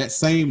 That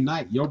same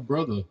night, your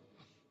brother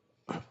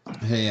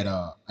had,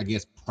 I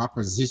guess,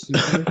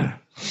 propositioned her.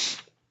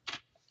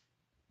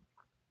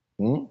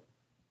 Mm-hmm.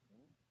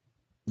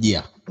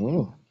 Yeah,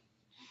 Mm.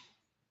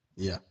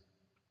 yeah.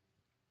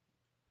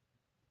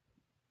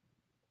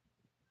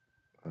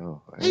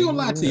 Oh, I I ain't ain't gonna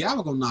lie know to you. that. I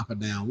was gonna knock her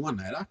down one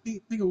night. I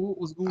can't think of what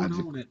was I going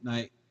just on that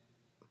night.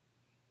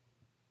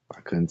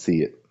 I couldn't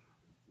see it.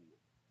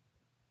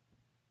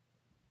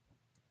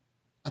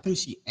 I think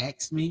she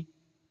asked me,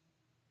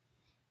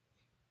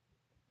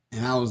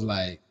 and I was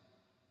like,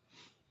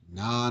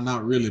 "Nah,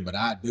 not really, but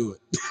I do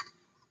it."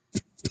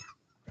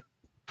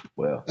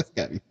 Well, That's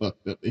got me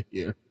fucked up in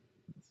here.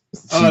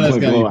 she Oh, that's wasn't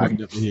got me going.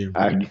 fucked up in here.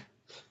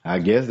 I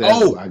guess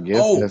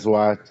Oh, that's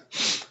why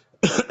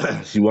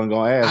she wasn't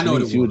gonna I ask know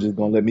what me. it She was was. just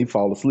gonna let me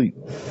fall asleep.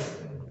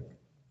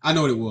 I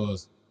know what it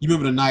was. You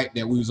remember the night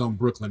that we was on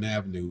Brooklyn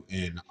Avenue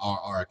and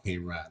RR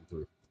came riding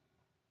through?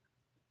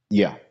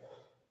 Yeah.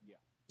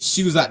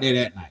 She was out there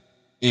that night,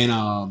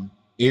 and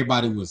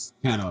everybody was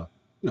kind of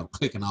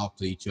clicking off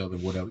to each other,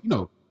 whatever,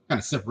 kind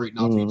of separating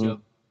off to each Mm-hmm.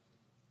 other,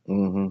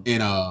 Mm-hmm.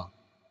 and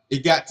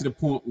it got to the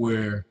point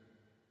where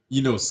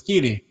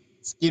Skinny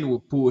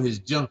would pull his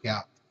junk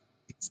out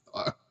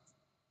and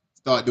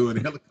start doing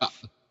the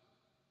helicopter.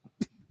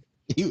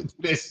 He would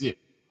do that shit.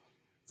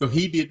 So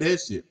he did that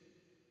shit.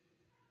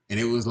 And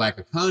it was like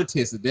a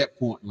contest at that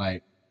point.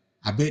 Like,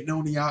 I bet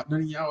none of y'all,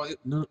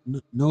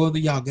 no other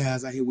y'all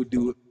guys out here would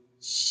do it.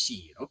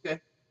 Shit, okay.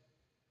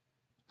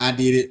 I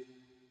did it.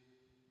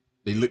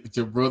 They looked at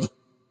your brother.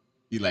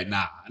 He like,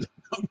 nah.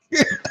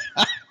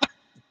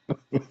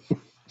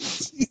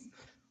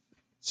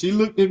 She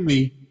looked at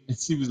me and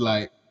she was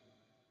like,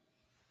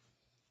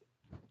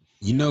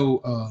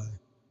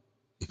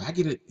 if I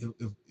get it,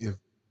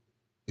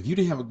 if you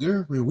didn't have a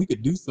girlfriend, we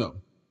could do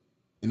something.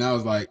 And I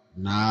was like,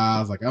 nah. I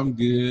was like, I'm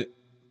good.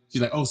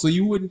 She's like, oh, so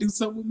you wouldn't do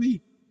something with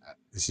me?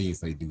 She didn't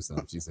say do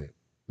something. She said,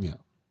 you know.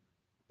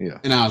 Yeah.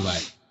 And I was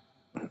like,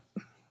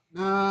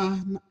 nah.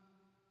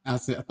 I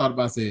thought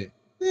about it,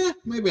 said,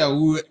 maybe I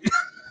would.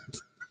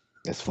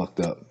 That's fucked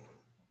up.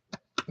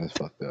 That's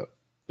fucked up.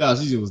 No,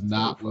 she just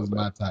So was fucked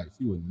my up. type.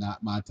 She was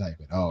not my type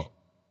at all.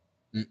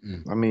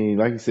 Mm-mm. I mean,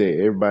 like you said,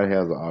 everybody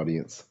has an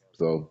audience.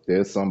 So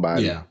there's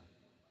somebody Yeah,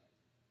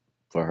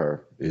 for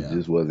her. It yeah.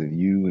 just wasn't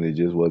you and it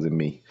just wasn't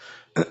me.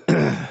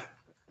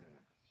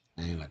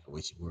 I ain't like the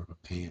way she wore her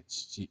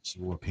pants. She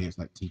wore pants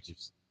like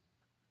teachers.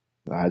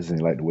 I just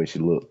didn't like the way she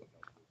looked.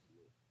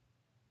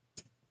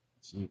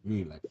 She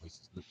really like the way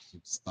she looked. She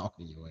was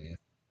stalking your ass.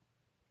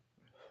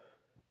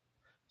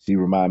 She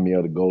reminded me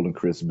of the Golden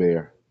Crisp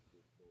Bear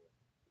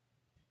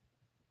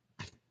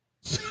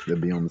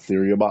that be on the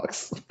cereal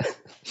box.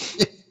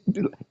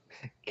 Be like,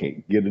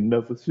 can't get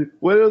enough of shit.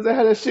 What was that?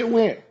 How that shit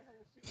went?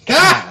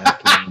 God, I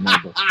can't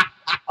remember.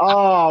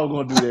 Oh, I'm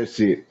gonna do that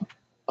shit.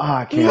 Oh,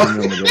 I can't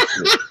remember that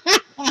shit.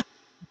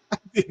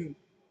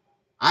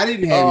 I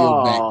didn't have your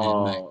back that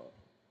night. Oh,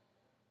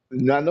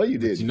 no, I know you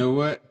But you didn't. know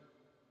what?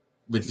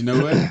 But you know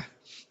what?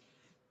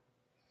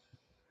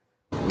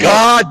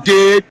 What? God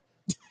did.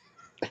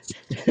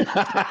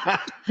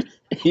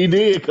 He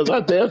did because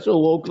I damn sure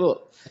woke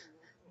up.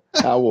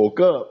 I woke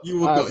up. You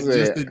woke I up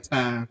just said, in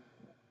time.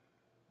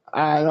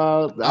 I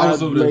I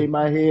was over there. laid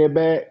my head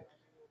back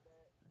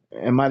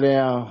and my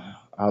damn.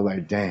 I was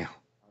like, damn,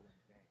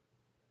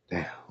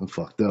 I'm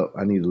fucked up.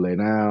 I need to lay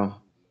down.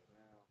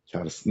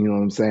 Try to, you know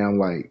what I'm saying? I'm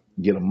like,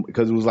 get them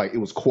because it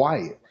was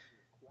quiet.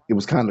 It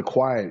was kind of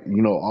quiet,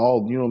 you know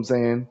what I'm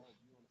saying?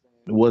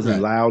 It wasn't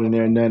Right. loud in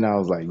there and then I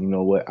was like, you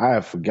know what?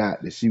 I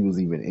forgot that she was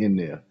even in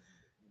there.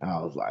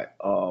 I was like,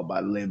 oh,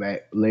 about to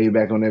lay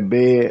back on that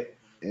bed,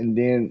 and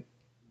then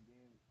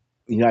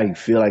you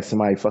feel like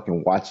somebody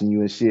fucking watching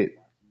you and shit.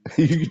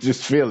 You could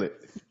just feel it.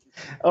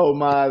 Oh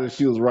my,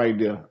 she was right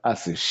there. I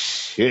said,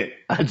 shit.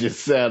 I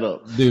just sat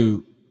up.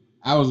 Dude,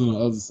 I was on the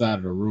other side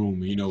of the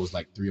room, and it was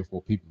like 3 or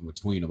 4 people in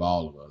between of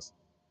all of us.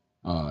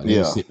 They were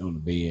Yeah. sitting on the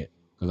bed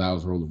because I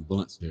was rolling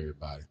blunts to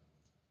everybody.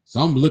 So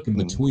I'm looking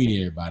Mhm. between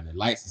everybody. The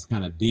lights is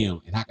kind of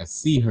dim, and I could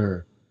see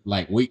her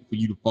like waiting for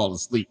you to fall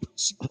asleep.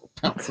 She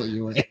pounce on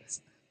your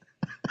ass.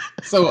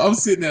 So I'm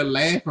sitting there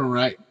laughing,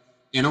 right?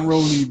 And I'm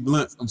rolling these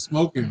blunts. I'm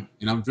smoking,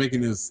 and I'm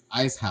drinking this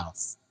Ice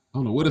House. I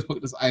don't know what the fuck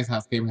this Ice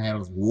House came and had. It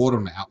was water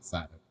on the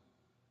outside of it.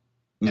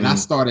 And I Mhm.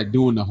 started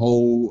doing the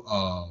whole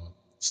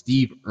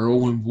Steve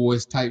Irwin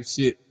voice type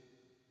shit.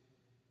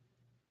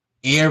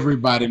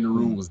 Everybody in the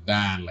room was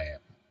dying laughing.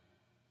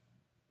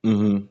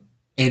 Mhm.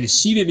 And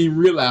she didn't even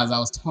realize I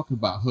was talking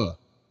about her.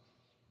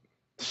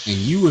 And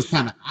you was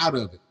kind of out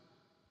of it.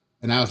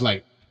 And I was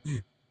like,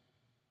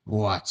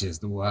 watch as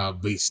the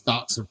wild beast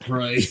stalks her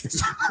prey.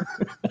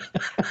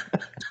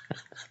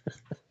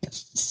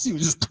 She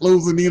was just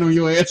closing in on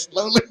your ass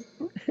slowly.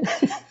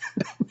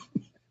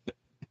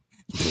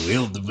 The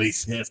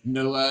wildebeest has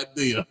no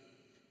idea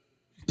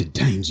the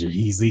danger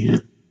he's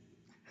in.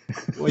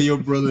 Well, your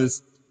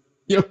brother's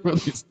still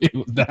was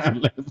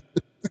dying laughing.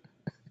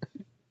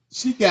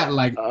 She got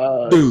like,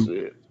 Oh dude,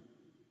 shit.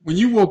 when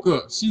you woke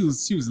up, she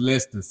was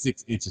less than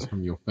 6 inches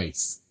from your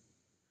face.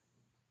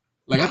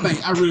 Like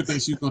I really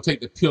think she was gonna take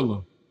the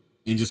pillow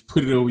and just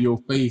put it over your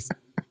face.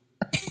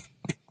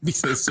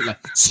 Because she's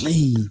like,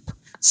 sleep.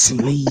 It's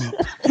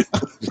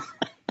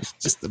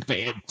just a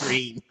bad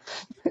dream.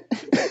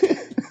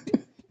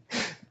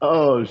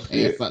 Oh Ass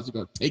shit. thought she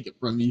gonna take it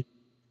from you.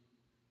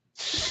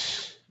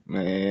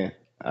 Man,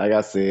 like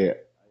I said,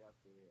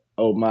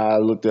 oh my, I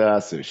looked at her, I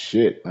said,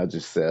 shit. I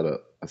just sat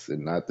up. I said,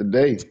 not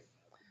today.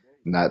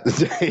 Not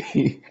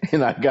today.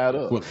 And I got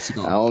up. What she I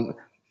gonna? don't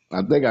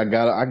I think I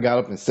got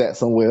up and sat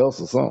somewhere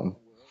else or something.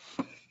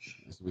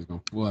 She's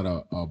gonna pull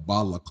out a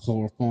bottle of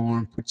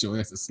chloroform, put your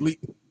ass to sleep.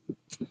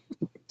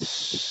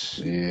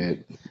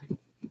 Shit.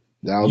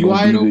 That was You gonna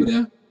alright be over the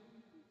there?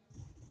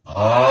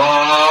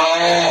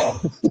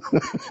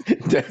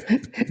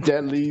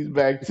 that leads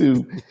back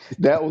to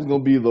that was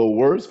gonna be the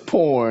worst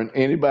porn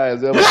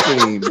anybody's ever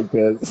seen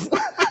because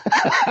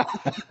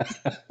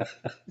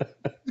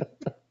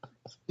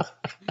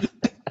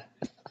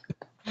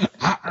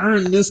I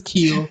earned this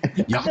kill.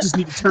 Y'all just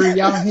need to turn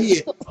y'all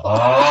head.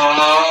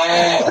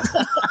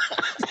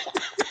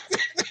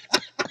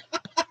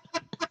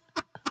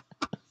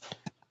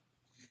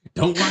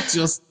 Don't watch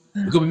us.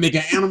 We're gonna be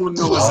making animal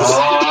noises.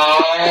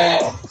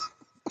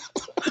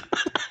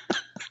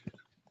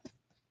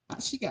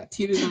 She got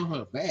titties on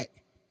her back.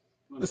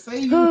 Wanna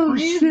save you, oh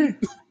friend? shit.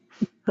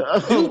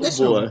 Oh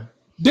boy.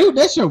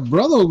 That's your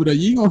brother over there.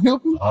 You ain't gonna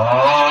help him?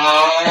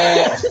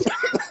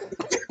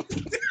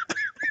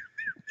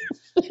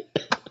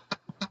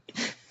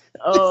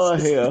 Oh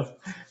hell.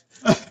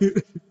 He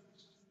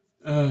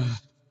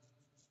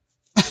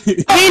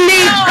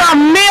needs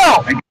some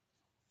milk.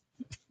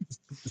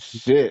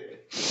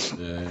 Shit.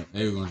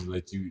 They were gonna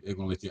let you. They're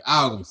gonna let you.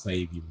 I was gonna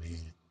save you,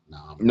 man.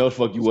 Nah, No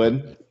fuck you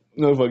wasn't.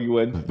 No fuck you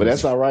wasn't. But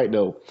that's all right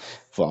though.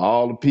 For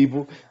all the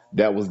people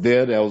that was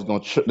there that was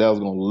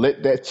gonna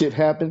let that shit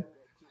happen,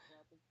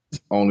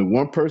 only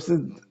one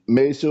person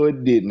made sure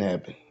it didn't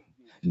happen.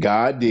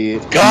 God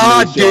did.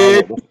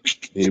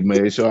 He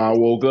made sure I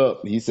woke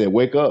up. He said,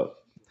 "Wake up.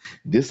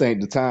 This ain't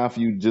the time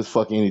for you to just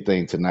fuck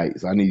anything tonight.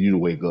 So I need you to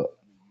wake up."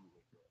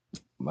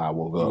 I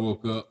woke You up.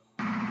 woke up.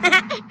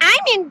 I'm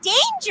in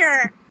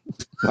danger.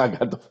 I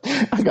got the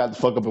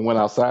fuck up and went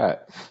outside.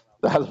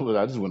 I just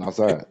went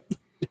outside.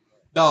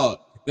 Dog,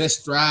 that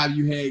stride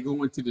you had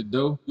going to the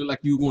door looked like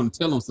you were going to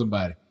tell on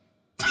somebody.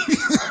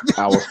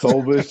 I was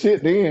sober as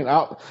shit then. You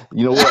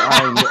know what?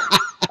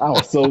 I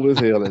was sober as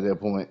hell at that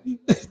point.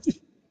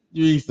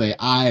 You ain't say,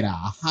 all right, I'll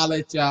holler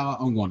at y'all.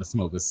 I'm going to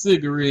smoke a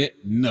cigarette.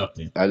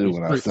 Nothing. I just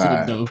You went straight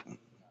outside. to the door.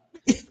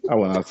 I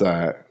went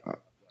outside.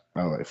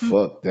 I was like,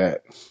 fuck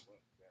that.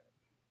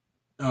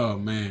 Oh,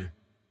 man.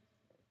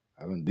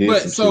 I done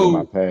did some shit in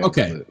my past,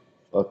 okay. but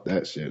fuck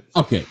that shit.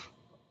 Okay.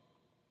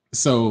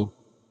 So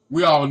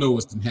we all know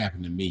what's been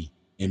happening to me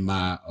in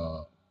my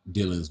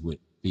dealings with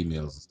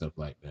females and stuff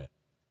like that.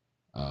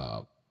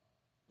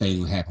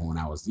 Thing happened when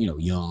I was,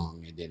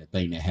 young, and then a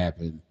thing that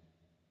happened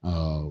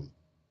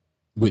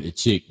with a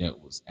chick that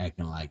was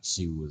acting like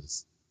she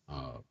was,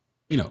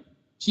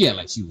 she had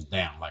like she was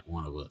down like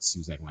one of us. She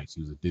was acting like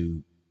she was a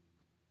dude.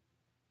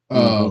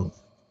 And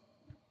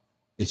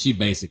she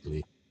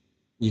basically,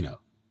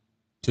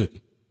 took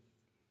it.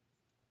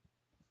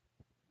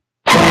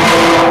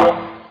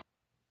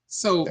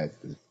 So Is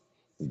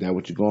that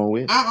what you're going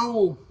with? I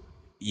always.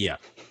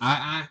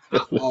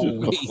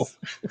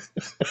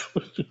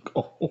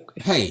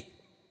 Hey,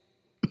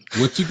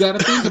 what you got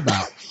to think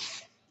about?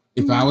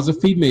 If I was a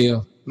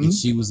female and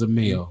she was a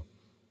male,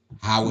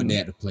 how would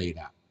that have played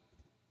out?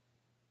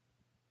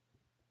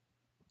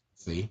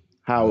 See?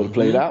 How would it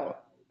played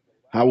out?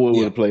 How would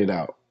it have played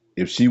out?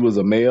 If she was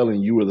a male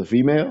and you were the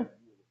female?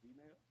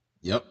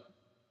 Yep.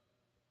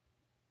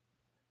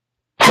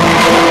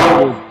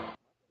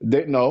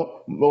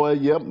 No. Well,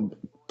 yep.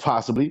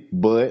 Possibly,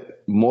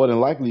 but more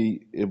than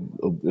likely, if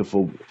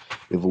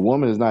a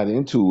woman is not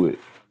into it,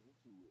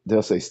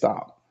 they'll say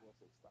stop.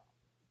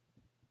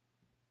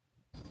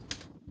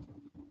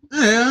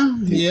 Yeah,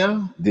 Did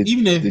yeah. did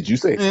Even if, did you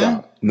say yeah.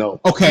 stop?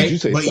 No. Did you Okay,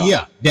 say but stop?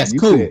 yeah, that's You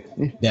cool. said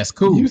That's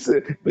cool.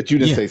 but you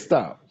didn't Yeah, say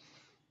stop.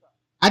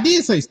 I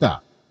did say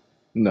stop.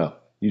 No,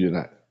 you did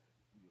not.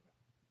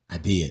 I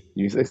did.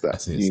 You didn't say I stop.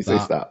 said You didn't say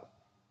stop. stop.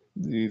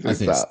 You didn't I say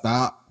said stop.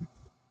 stop.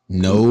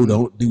 No, Mm-mm.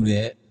 don't do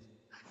that.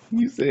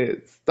 You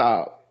said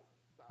stop.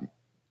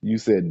 You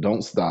said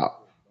don't stop.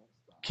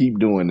 Keep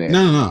doing that.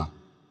 No, no,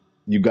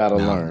 You gotta no,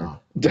 learn.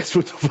 no. That's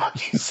what the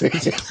fuck you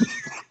said.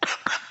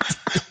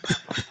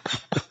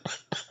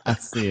 I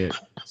said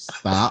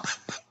stop.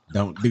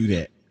 Don't do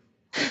that.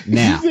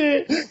 You Now,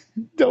 said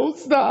don't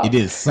it stop.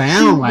 didn't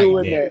sound Keep like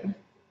doing that. that.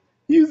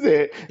 You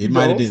said It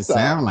might have don't didn't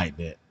sound stop. like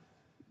that.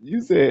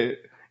 You said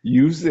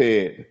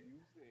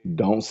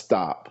don't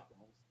stop.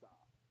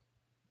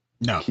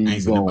 No, I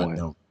ain't Keep saying nothing about going.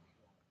 don't.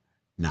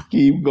 No.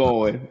 Keep Uh-uh.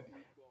 going.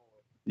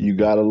 You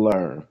gotta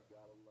learn.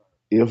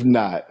 If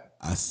not,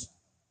 I s-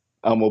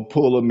 I'm gonna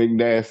pull a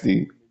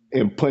McNasty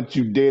and punch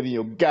you dead in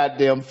your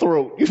goddamn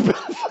throat. You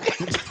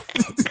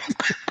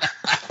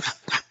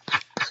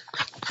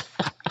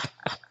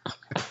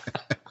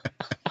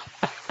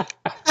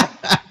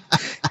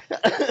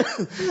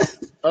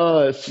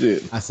oh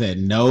shit. I said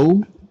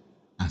no.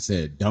 I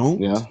said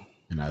Yeah. don't.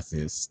 And I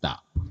said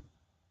stop.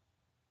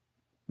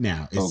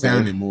 Now, it Okay.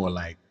 sounded more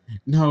like,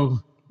 no,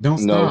 don't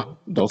No, stop.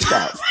 don't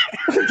stop.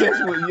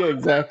 That's what. Yeah.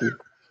 Exactly.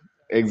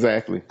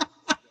 Exactly.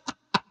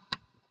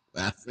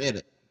 I said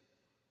it.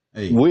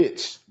 Hey,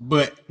 Which,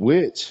 but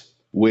which,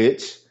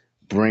 which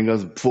bring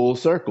us full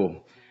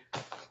circle.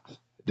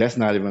 That's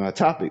not even our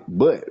topic,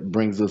 but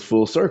brings us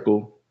full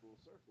circle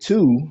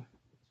to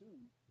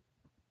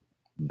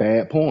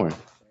bad porn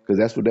because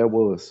that's what that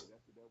was.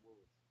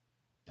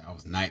 that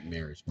was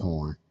nightmarish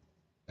porn.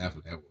 That's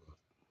what that was.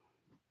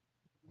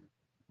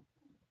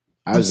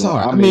 I I'm just don't.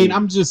 sorry. I I mean, mean,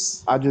 I'm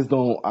just, I just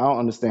don't. I don't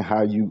understand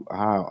how you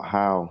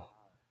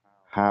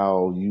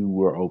how you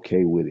were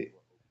okay with it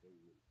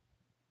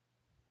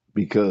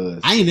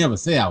I because ain't never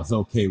said I was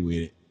okay with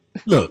it.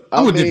 Look, I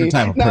I'm a different mean,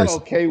 type of not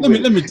person. okay Let me with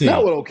let it. me tell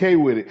Not you. what okay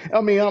with it.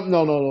 I mean, I'm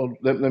no, no, no.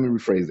 Let me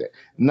rephrase that.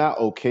 Not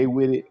okay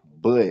with it,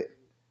 but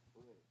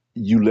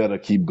you let her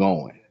keep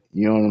going.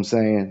 You know what I'm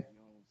saying?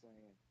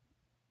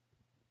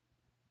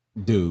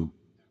 Dude,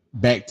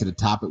 back to the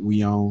topic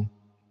we on.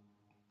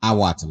 I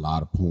watch a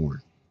lot of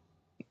porn.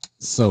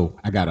 So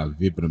I got a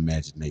vivid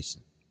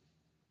imagination.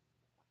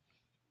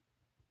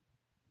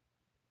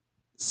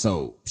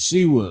 So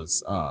she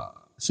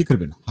could have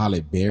been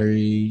Holly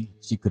Berry.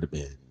 She could have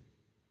been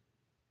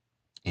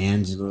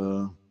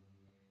Angela.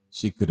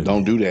 She could have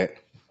Don't been do that.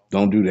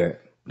 Don't do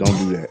that. Don't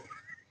do that.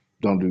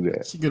 Don't do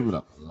that. she could have been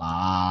a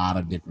lot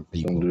of different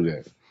Don't people do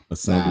that.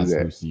 Don't do besides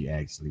who that. she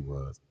actually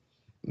was.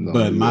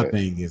 Don't But do my that.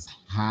 thing is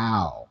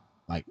how?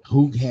 Like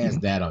who has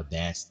that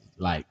audacity?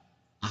 Like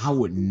I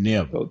would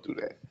never. Don't do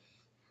that.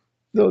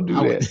 Don't do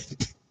I would that.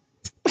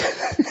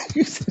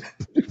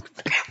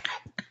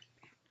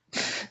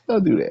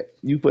 Don't do that.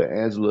 You put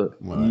Angela.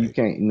 more You like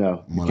can't.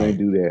 No, you more can't like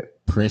do that.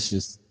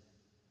 Precious.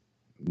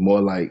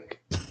 More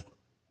like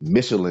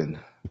Michelin.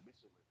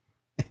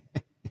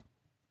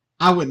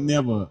 I would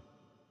never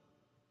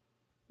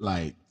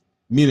like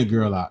me and a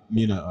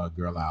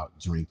girl out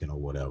drinking or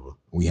whatever.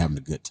 We having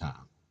a good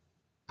time.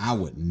 I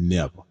would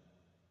never.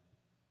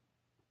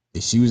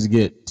 If she was to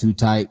get too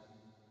tight,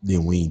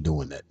 then we ain't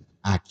doing that.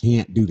 I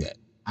can't do that.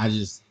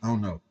 I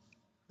don't know.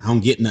 I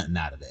don't get nothing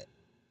out of that.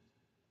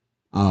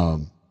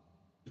 Um,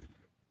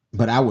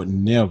 but I would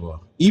never,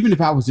 even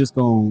if I was just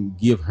gonna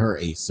give her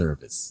a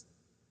service.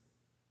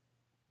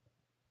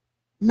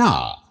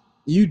 Nah,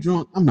 you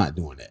drunk? I'm not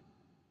doing that.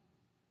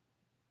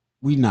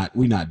 We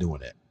not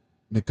doing that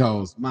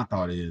because my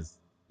thought is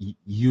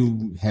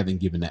you haven't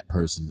given that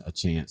person a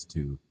chance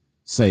to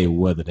say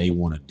whether they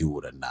want to do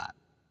it or not.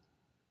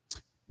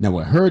 Now,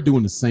 with her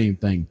doing the same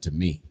thing to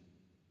me,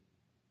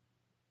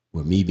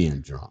 with me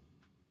being drunk,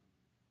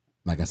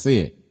 like I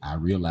said, I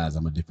realize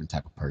I'm a different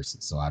type of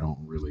person, so I don't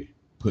really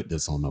put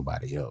this on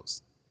nobody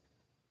else.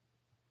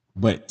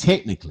 But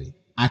technically,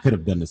 I could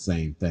have done the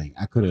same thing.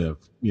 I could have,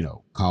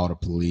 called the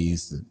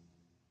police and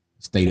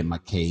stated my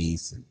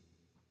case. And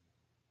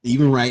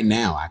even right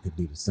now, I could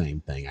do the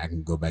same thing. I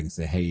can go back and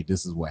say, hey,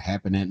 this is what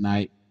happened that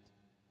night.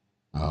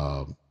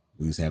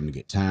 We was having a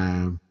good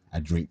time. I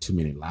drink too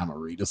many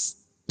limeritas.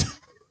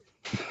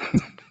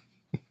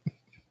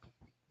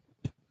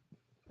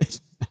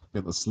 I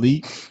fell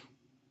asleep.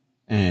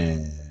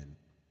 And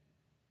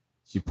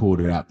she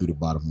pulled it out through the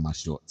bottom of my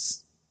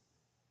shorts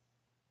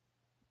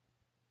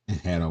and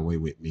had her way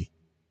with me.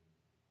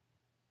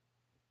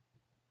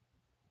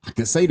 I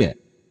could say that.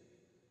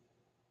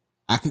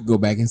 I could go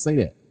back and say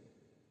that.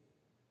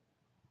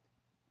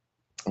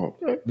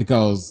 Okay.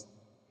 Because,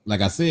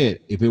 like I said,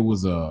 if it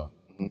was a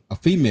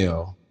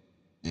female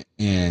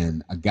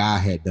and a guy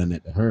had done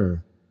it to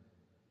her,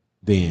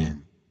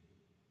 then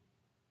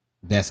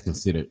that's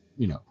considered,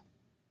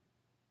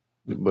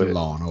 the But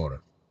law and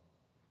order.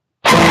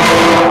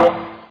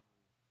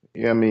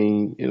 Yeah, I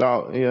mean,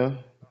 yeah.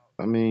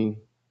 I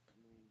mean,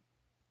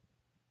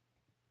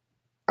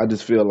 I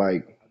just feel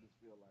like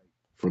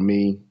for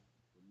me,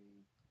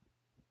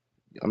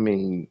 I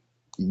mean,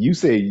 you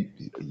said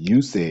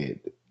you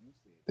said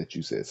that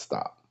you said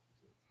stop.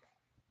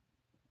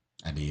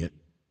 I did.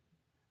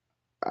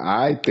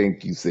 I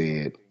think you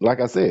said,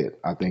 like I said,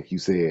 I think you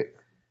said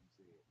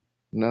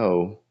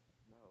no.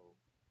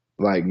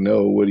 Like,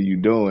 no, what are you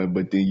doing?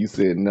 But then you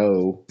said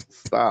no,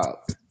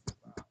 stop.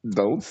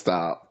 Don't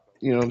stop.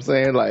 You know what I'm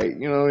saying? Like,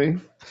 you know what I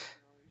mean?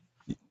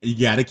 You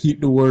got to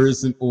keep the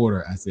words in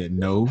order. I said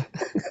no,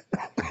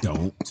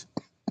 don't,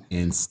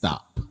 and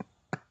stop.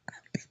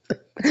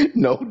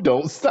 No,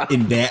 don't stop.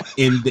 In that,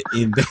 in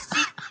that.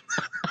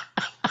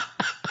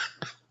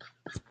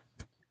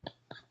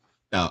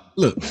 Now,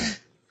 look, man.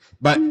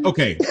 But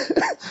okay,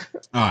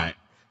 all right.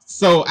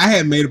 So I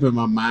had made up in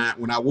my mind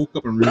when I woke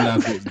up and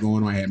realized what was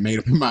going on. I had made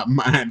up in my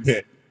mind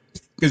that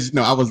because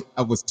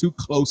I was too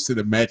close to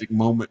the magic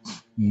moment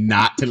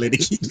not to let it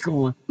keep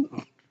going.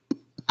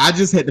 I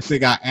just had to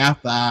figure out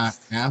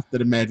after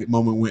the magic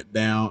moment went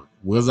down,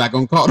 was I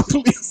gonna call the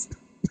police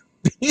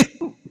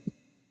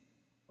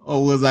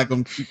or was I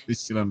gonna keep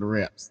this shit under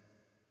wraps?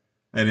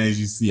 And as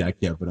you see, I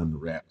kept it under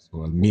wraps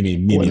for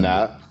Well, many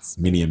now, moons,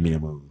 many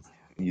moons.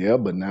 yeah,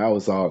 but now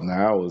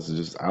it's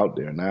just out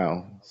there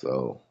now.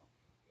 So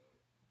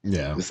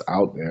Yeah, it's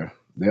out there.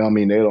 I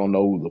mean, they don't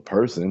know the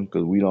person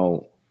because we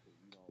don't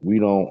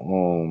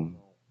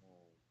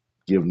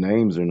give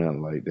names or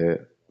nothing like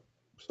that.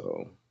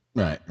 So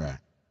right.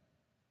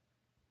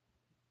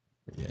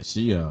 Yeah,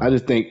 she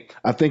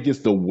I think it's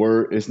the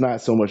word. It's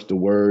not so much the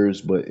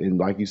words, but and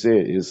like you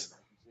said, it's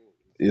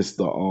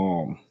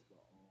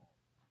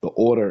the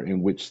order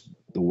in which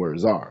the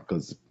words are.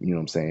 Because you know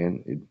what I'm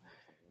saying.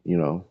 You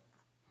know,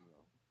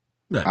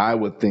 right. I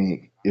would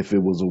think if it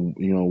was a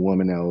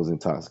woman that was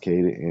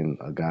intoxicated and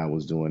a guy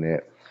was doing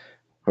that,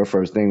 her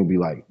first thing would be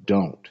like,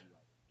 "Don't,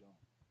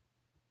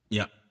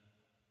 Yep.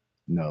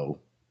 no,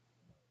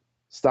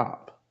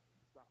 stop."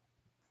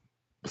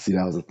 But see,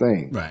 that was the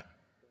thing. Right.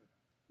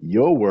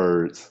 Your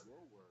words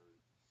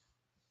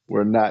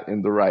were not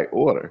in the right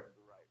order.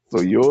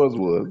 So yours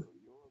was,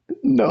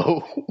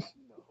 "No,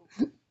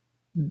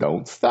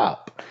 don't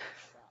stop."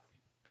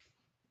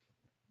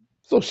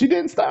 So she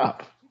didn't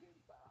stop.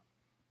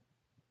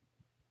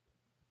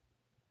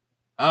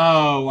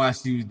 Oh, while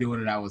she was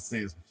doing it, I was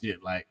saying some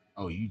shit like,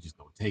 "Oh, you just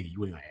gonna take it?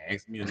 You ain't gonna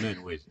ask me or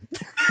nothing, was you?"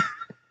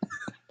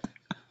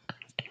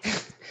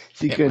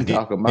 She couldn't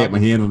talk her Had mouth. my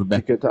hand on the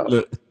She back. could talk.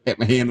 Look, had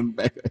my hand on the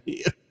back of her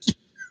head.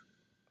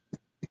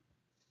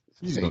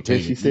 You just I gonna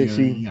guess take she it? said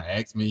You gonna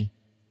ask me?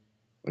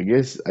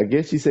 I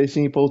guess she said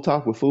she ain't supposed to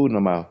talk with food in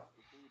her mouth.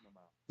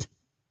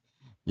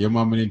 Your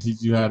mama didn't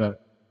teach you how to.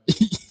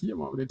 Your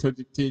mama didn't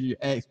tell you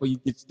to ask before you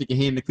get stick your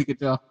hand in the cookie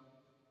jar.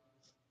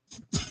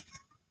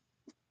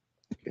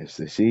 Guess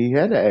that she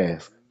had to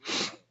ask.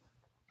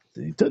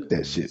 So he took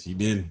that Yeah, shit. she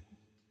been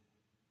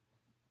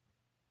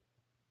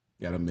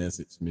got a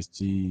message, Miss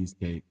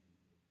Cheesecake.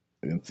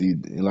 And see,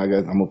 and like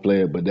I'm gonna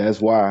play it, but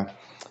that's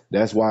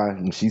why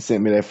when she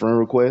sent me that friend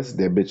request,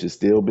 that bitch has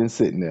still been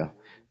sitting there.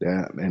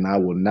 And I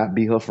will not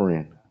be her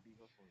friend.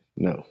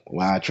 No.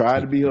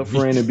 Keep it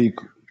a beat.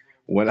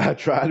 When I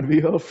tried to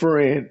be her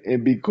friend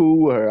and be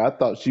cool with her, I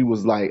thought she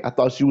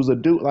was a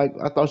dude, like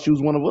I thought she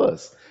was one of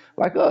us,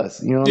 like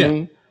us. You know what I Yeah,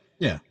 mean?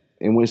 yeah,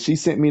 And when she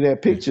sent me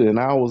that yeah. picture, and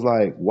I was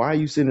like, "Why are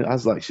you sending?" I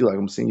was like, "She like,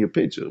 I'm sending you a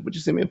picture. What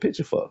you send me a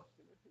picture for?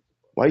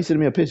 Why you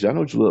sending me a picture? I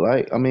know what you look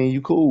like. I mean,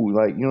 you cool,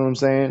 like you know what I'm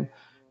saying?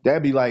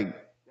 That'd be like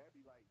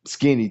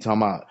Skinny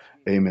talking about,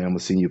 hey man, I'm gonna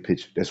send you a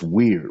picture. That's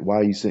weird. Why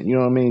are you sending? You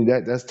know what I mean?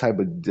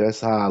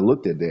 That's how I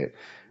looked at that.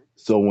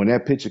 So when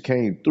that picture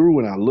came through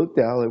and I looked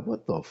at it, I was like,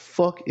 what the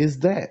fuck is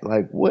that?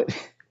 Like what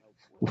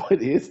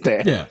what is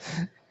that? Yeah,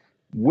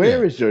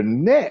 Where yeah. is your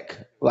neck?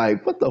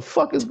 Like what the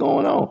fuck is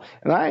going on?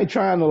 And I ain't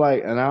trying to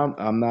like, and I'm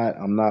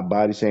not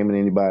body shaming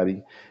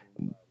anybody.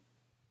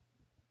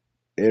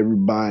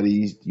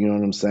 Everybody, you know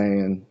what I'm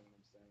saying,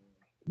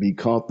 be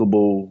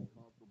comfortable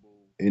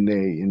in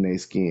their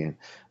skin.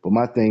 But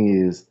my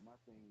thing is,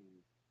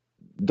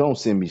 don't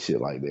send me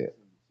shit like that.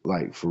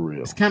 Like for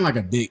It's real. kind of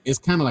like a dick. It's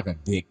kind of like a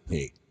dick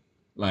pic,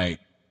 like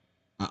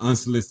an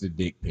unsolicited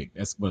dick pic.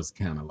 That's what it's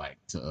kind of like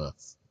to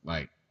us.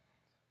 Like,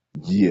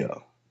 Yeah.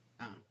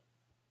 uh,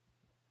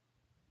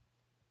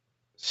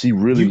 She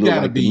really you looked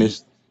gotta like the be.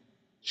 Miss.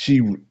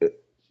 She,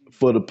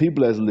 for the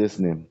people that's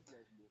listening,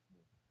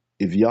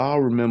 if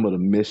y'all remember the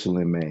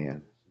Michelin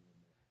Man,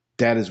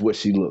 that is what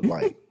she looked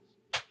like.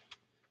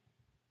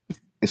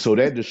 And so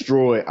that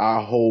destroyed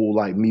our whole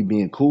like me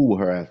being cool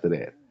with her after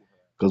that.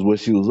 Because what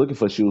she was looking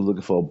for, she was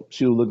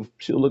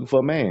looking for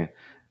a man.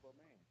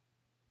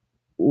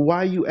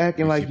 Why you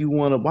acting And like she, you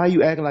wanna? Why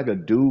you acting like a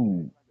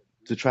dude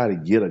to try to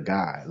get a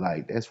guy?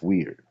 Like that's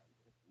weird.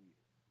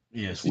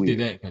 yeah, That's she did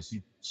weird. that because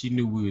she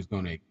knew we was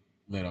gonna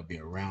let her be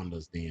around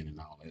us then and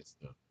all that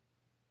stuff.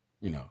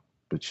 You know,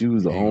 But you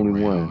was the hang only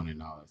one. around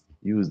and all that stuff.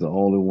 You was the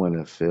only one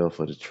that fell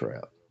for the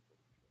trap.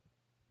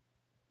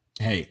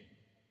 Hey,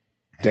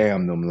 hey.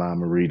 Damn them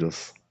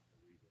limeritas.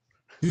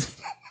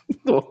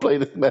 Don't play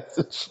this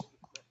message.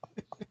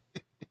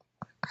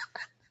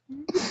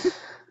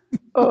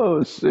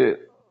 Oh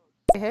shit.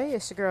 Hey,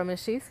 it's your girl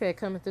Miss Cheesecake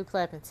coming through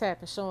clapping,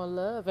 tapping, showing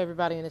love.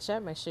 Everybody in the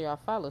chat, make sure y'all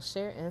follow,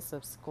 share, and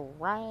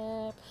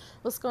subscribe.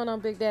 What's going on,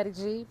 Big Daddy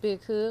G,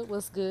 Big Hood?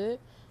 What's good?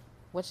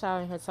 What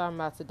y'all in here talking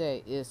about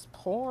today? Is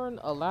porn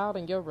allowed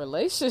in your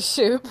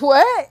relationship?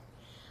 What?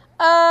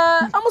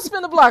 I'm gonna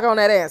spin the block on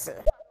that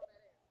answer.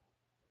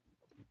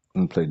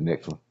 I'm gonna play the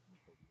next one.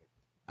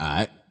 All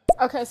right.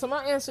 Okay, so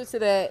my answer to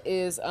that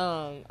is,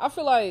 I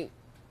feel like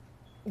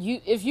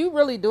if you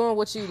really doing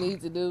what you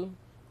need to do,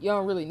 you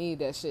don't really need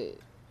that shit.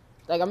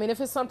 Like, I mean, if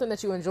it's something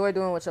that you enjoy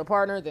doing with your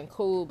partner, then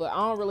cool. But I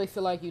don't really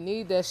feel like you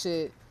need that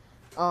shit,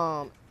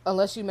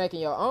 unless you making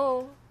your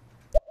own.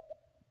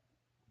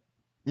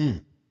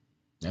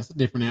 That's a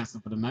different answer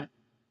for the night.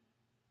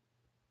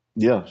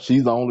 Yeah,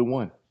 she's the only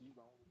one.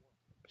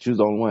 She was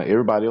the only one.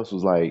 Everybody else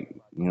was like,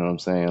 you know what I'm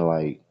saying?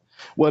 Like,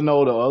 well,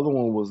 no, the other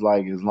one was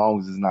like, as long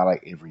as it's not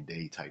like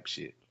everyday type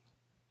shit.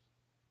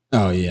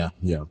 Oh yeah.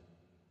 Yeah.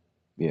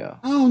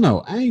 I don't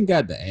know. I ain't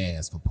got the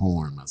ass for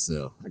porn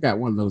myself. I got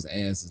one of those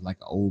asses like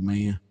an old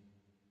man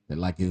that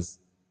like is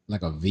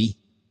like a V.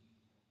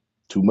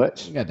 Too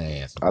much? I got the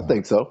ass for I porn.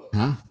 think so.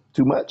 Huh?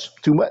 Too much?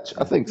 Too much?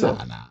 I think so.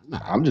 Nah.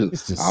 I'm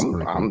It's just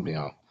sprinkle. you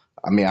know,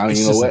 I mean, It's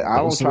you know just a what? I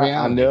don't dose of try.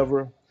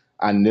 reality.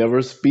 I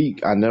never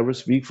speak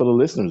for the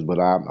listeners, but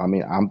I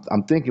mean,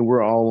 I'm thinking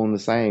we're all on the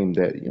same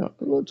that, you know,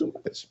 a little too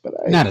much, but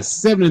hey. Now the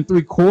 7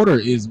 3/4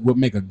 is what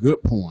make a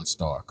good porn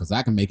star because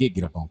I can make it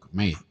get up on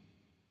command.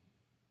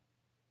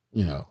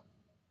 You know.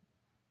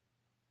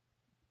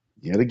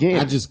 Yet again.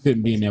 I just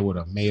couldn't be in there with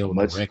a male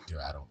director,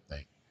 I don't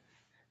think.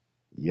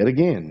 Yet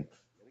again.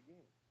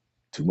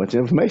 Too much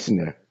information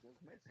there.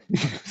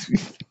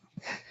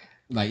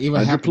 Like, it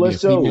would have to be a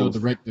female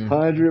director.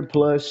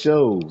 100+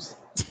 shows.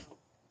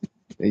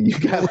 And you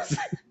gotta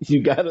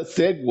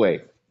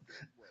segue.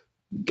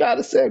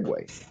 Gotta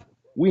segue.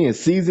 We in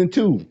season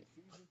 2.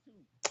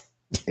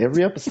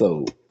 Every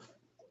episode.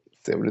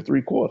 7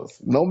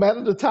 3/4. No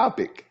matter the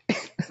topic.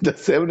 The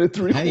 7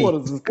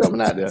 3/4 is coming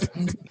out there.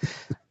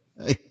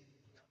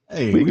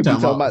 Hey, we could be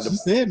talking about she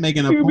said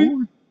making a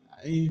porn.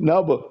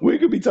 No, but we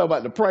could be talking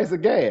about the price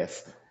of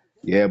gas.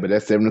 Yeah, but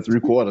that's 7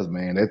 3/4,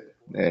 man. That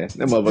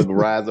motherfucker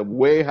rise up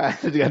way higher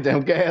than the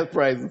goddamn gas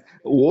prices.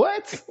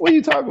 What? What are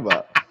you talking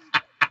about?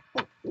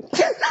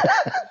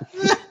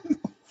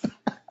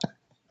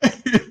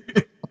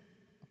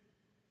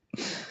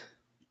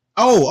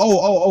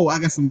 Oh! I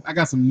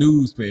got some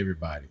news for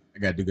everybody.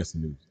 I do get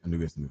some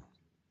news.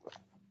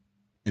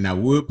 And I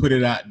would put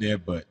it out there,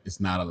 but it's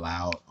not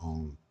allowed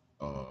on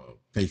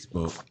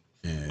Facebook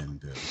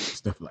and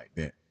stuff like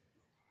that.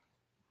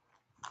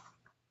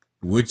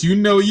 Would you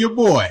know your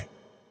boy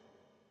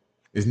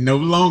is no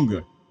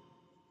longer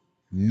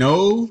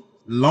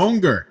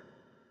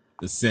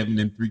the 7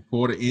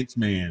 3/4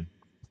 man.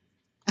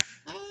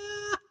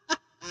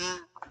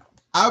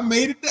 I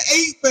made it to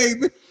 8,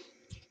 baby.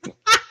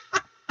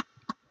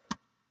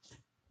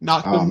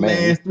 Knocked the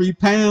last 3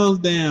 pounds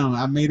down.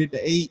 I made it to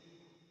 8.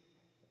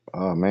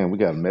 Oh man, we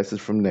got a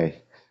message from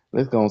Nay.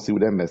 Let's go and see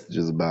what that message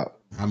is about.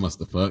 I must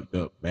have fucked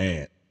up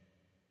bad.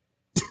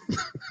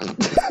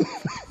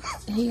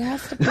 He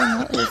has to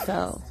promote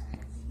himself.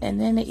 And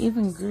then it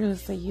even grew,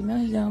 so you know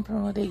he's gonna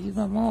promote it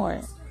even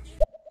more.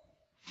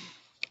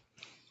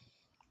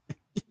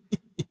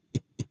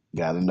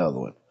 Got another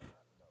one.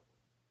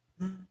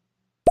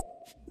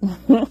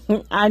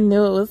 I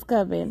knew it was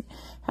coming.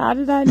 How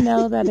did I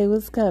know that it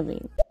was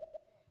coming?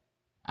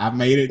 I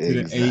made it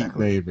to the 8,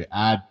 baby.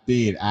 I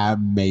did. I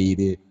made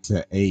it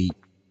to 8.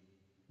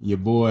 Your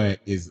boy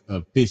is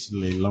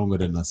officially longer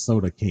than a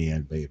soda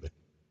can, baby.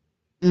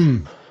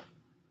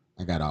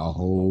 I got a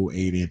whole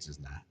 8 inches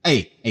now.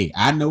 Hey,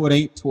 I know it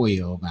ain't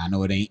 12. I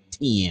know it ain't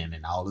 10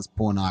 and all this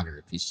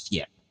pornography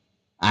shit.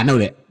 I know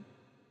that.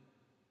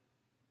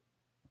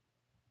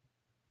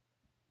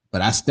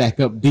 But I stack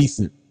up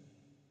decent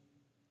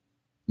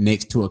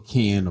next to a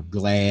can of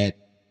Glad,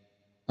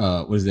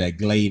 what is that,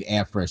 Glade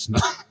air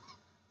freshener.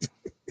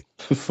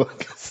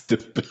 Fucking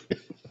stupid.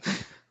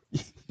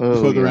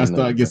 Fuck around,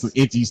 start get some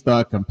itchy,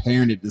 start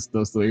comparing it to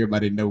stuff so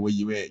everybody know where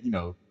you at, you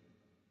know.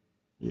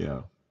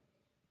 Yeah.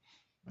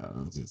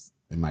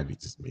 It might be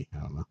just me. I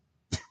don't know.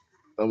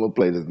 I'm gonna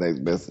play this next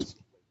message.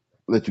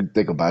 Let you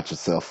think about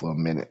yourself for a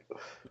minute.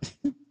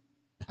 I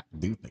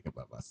do think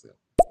about myself.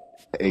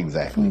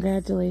 Exactly.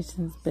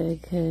 Congratulations,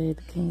 Big Hood.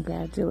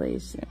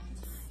 Congratulations.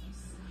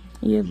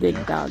 You're a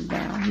big dog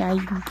now. Now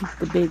you can keep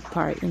the big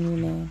part in your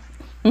name.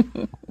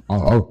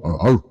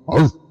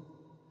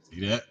 See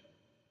that?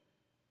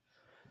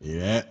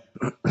 Yeah.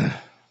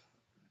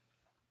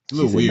 It's a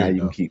little weird,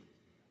 though. She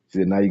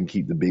said now you can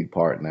keep the big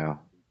part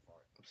now.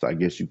 So I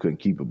guess you couldn't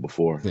keep it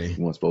before. You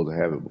weren't supposed to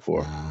have it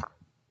before. Nah,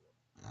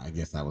 I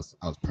guess I was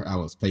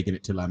faking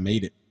it till I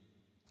made it.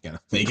 You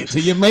gotta fake it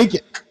till you make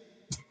it.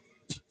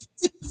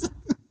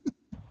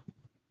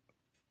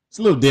 It's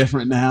a little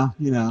different now,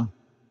 you know.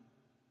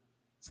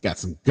 It's got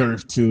some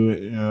girth to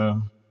it, you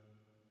know.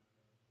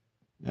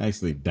 It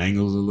actually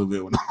dangles a little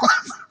bit when I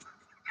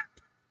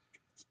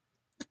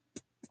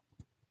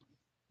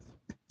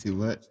Too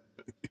much.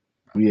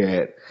 We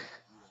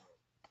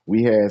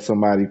had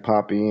somebody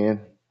pop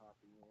in,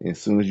 and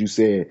as soon as you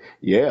said,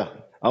 "Yeah,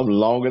 I'm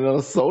longer than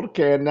a soda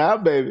can now,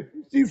 baby,"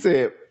 she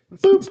said,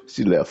 "Boop."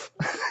 She left.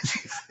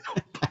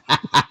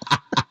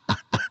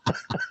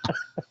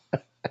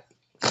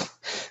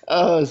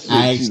 Oh shit,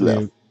 I she left.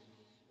 actually,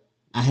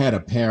 I had a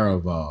pair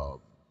of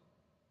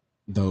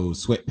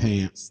those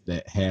sweatpants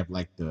that have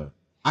like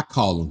I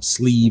call them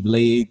sleeve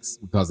legs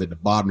because at the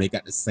bottom they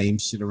got the same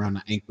shit around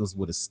the ankles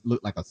with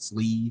look like a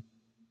sleeve.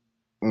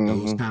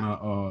 Those Mm-hmm.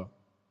 kind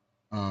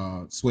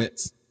of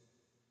sweats.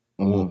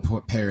 I wore Mm-hmm.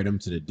 a pair of them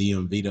to the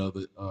DMV the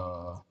other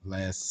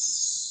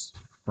last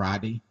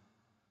Friday.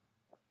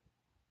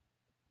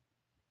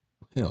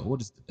 Hell,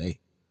 what is the day?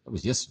 That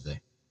was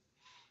yesterday.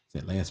 Is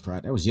that last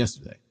Friday? That was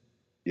yesterday.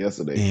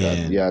 Yesterday,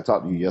 And yeah, I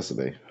talked to you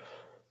yesterday.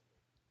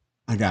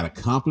 I got a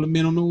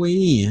compliment on the way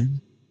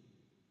in.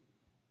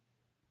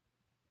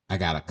 I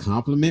got a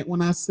compliment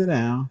when I sit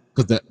down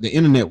because the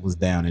internet was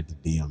down at the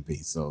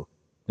DMV. So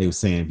they were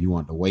saying if you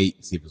want to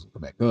wait, see if it's gonna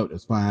come back up,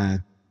 that's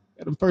fine.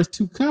 Got the first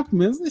two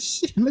compliments.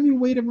 Shit, let me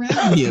wait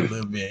around here a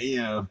little bit,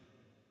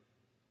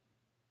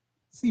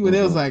 see what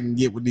else Mm-hmm. I can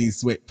get with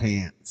these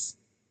sweatpants.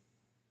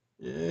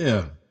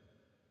 Yeah.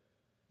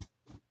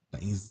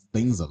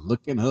 Things are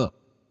looking up.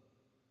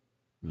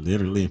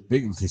 Literally and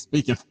figuratively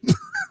speaking.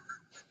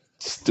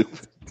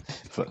 Stupid.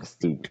 Fucking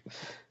stupid.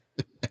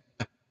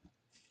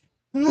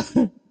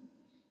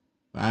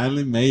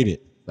 Finally made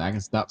it. So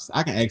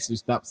I can actually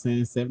stop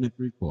saying 7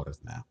 3/4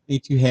 now.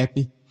 Ain't you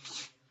happy?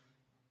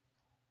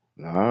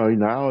 Now all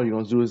you're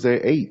gonna do is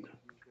say 8.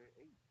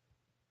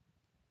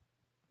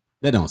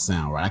 That don't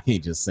sound right. I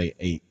can't just say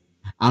 8.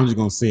 I'm just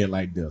gonna say it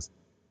like this.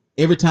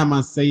 Every time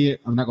I say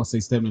it, I'm not gonna say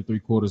 7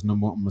 3/4 no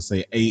more. I'm gonna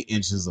say 8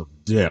 inches of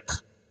dick.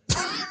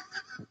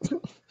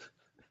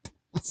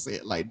 I say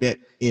it like that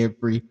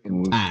every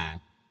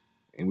time.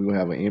 And we gonna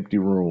have an empty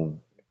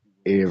room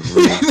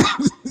every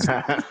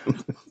time.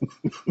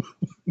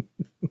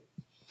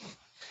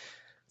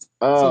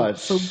 Oh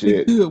So Big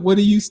shit. Good, what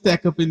do you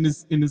stack up in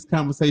this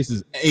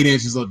conversation? 8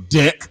 inches of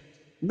dick.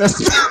 That's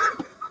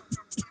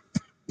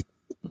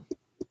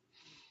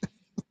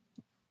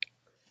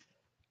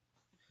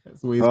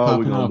the way it's Oh, we're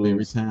popping gonna off every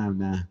lose. time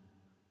now.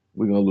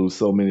 We're gonna lose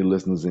so many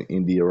listeners in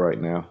India right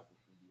now.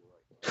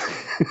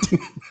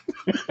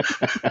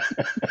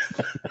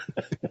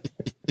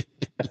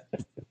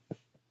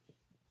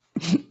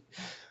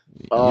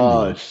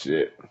 Oh India.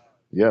 shit.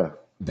 Yeah.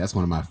 That's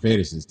one of my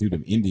fetishes too.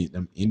 Them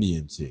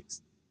Indian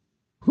chicks.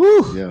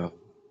 Whew. Yeah.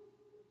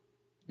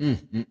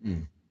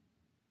 Mm-mm-mm.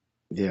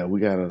 Yeah, we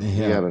got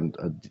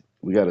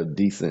a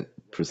decent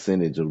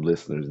percentage of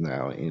listeners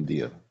now in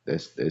India.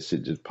 That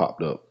shit just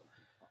popped up.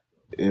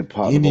 It popped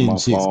up on Indian my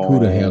chicks'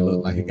 Cuda hair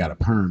look like it got a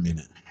phone perm in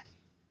it.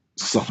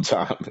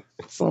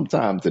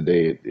 sometime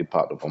today. It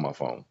popped up on my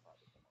phone.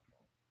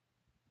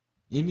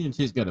 Indian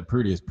chicks got the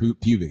prettiest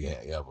pubic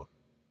hair ever.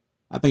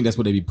 I think that's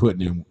what they be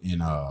putting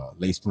in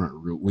lace front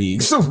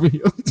wigs over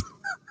here.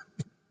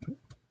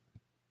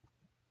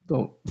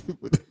 Don't.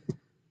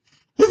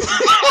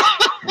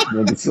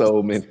 There's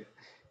so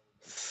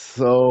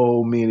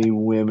many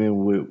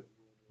women with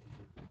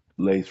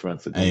lace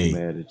fronts are gonna be Hey,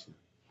 mad at you.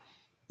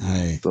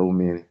 hey. So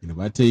many.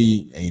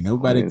 Ain't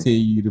nobody tell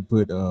you to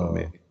put So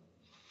many.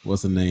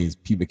 what's the name's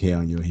pubic hair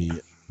on your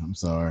head. I'm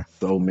sorry.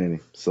 So many.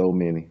 So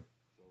many.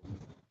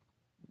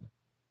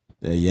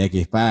 The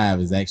Yaki 5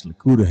 is actually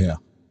Cuda hair.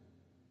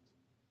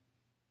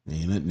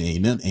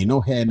 Ain't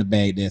no hair in the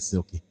bag that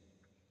silky.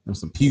 There's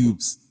some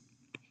pubes.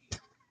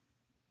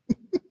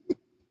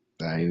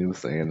 I ain't even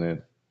saying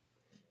that.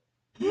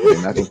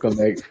 They're not gonna come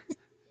back.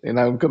 They're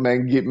not gonna come back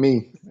and get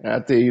me.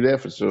 I'll tell you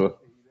that for sure.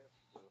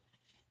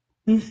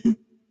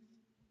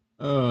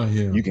 Oh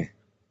yeah.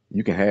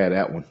 You can have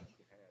that one.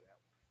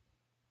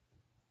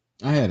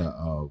 I had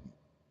a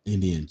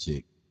Indian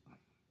chick.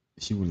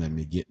 She wouldn't let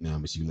me get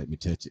none, but she would let me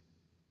touch it.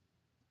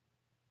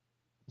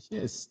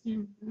 Yes,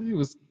 it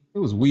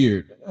was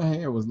weird. Her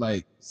hair was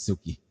like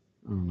silky.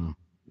 I don't know.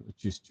 It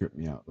just tripped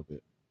me out a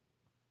bit.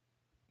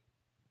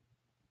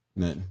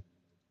 Nothing.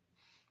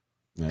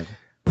 Nothing.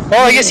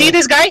 Oh, you see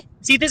this guy?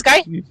 See this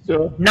guy?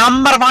 Sure.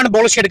 Number one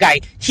bullshit guy.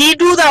 He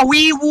do the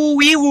wee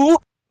woo.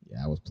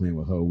 Yeah, I was playing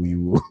with her wee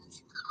woo.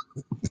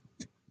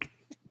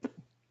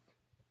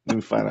 Let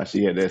me find out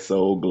she had that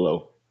soul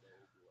glow.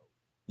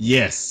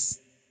 Yes.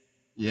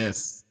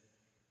 Yes.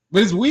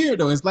 But it's weird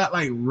though. It's not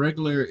like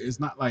regular. It's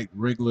not like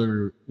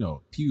regular,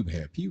 pube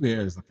hair. Pube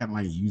hair is kind of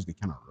like usually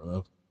kind of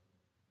rough.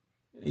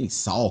 It ain't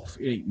soft.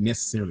 It ain't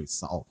necessarily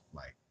soft.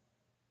 Like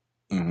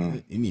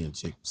Indian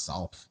chick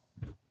soft.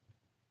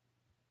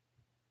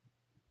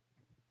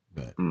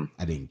 But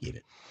I didn't get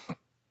it.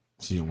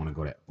 She didn't want to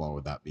go that far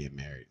without being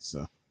married.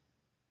 So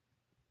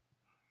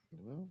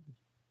Well,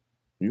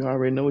 you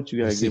already know what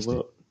you gotta give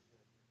up.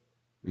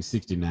 We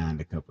 69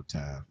 a couple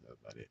times. That's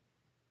about it.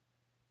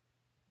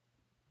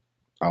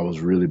 I was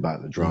really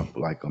about to drop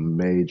like a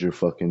major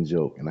fucking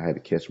joke, and I had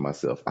to catch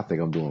myself. I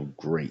think I'm doing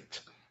great.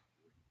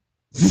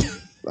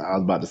 I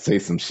was about to say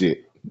some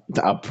shit.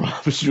 I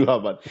promise you, how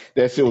about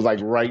that shit was like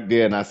right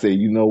there, and I said,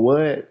 you know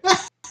what?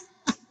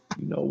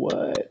 You know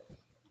what?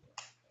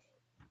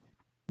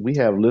 We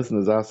have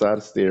listeners outside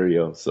of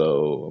stereo,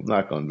 so I'm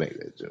not gonna make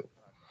that joke.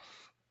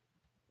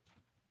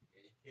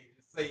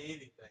 Say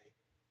anything.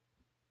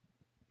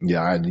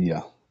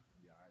 Yeah.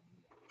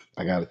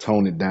 I gotta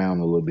tone it down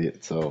a little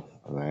bit, so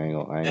I ain't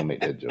gonna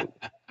make that joke.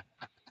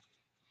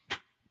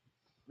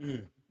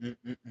 Mm, mm,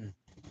 mm, mm.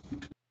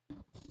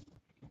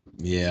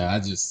 Yeah, I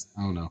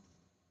don't know.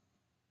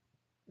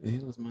 The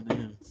hell is my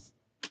damn?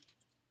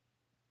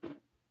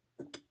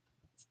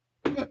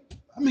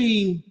 I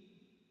mean,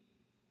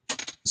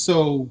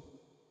 so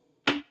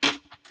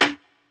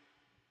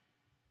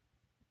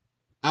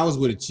I was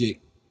with a chick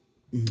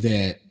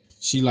that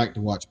she liked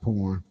to watch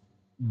porn,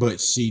 but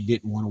she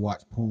didn't want to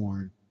watch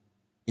porn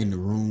in the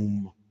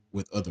room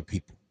with other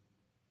people.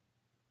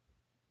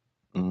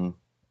 Hmm.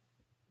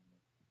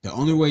 The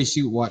only way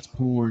she would watch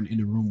porn in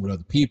the room with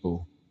other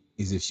people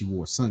is if she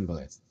wore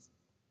sunglasses.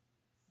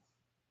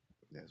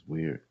 That's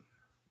weird.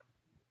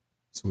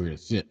 It's weird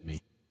as shit to me.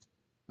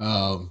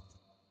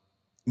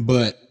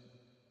 But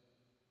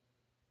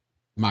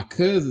my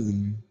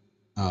cousin,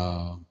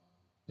 the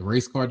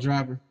race car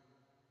driver,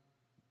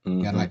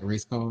 got Hmm. like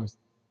race cars.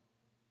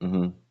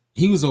 Hmm.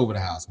 He was over the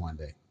house one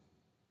day,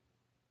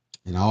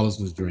 and all of us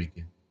was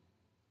drinking.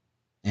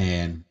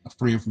 And a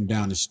friend from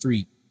down the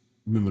street,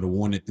 remember the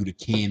one that threw the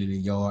can in the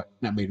yard,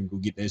 and I made him go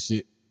get that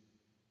shit.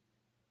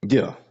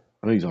 Yeah,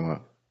 I know you're talking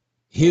about.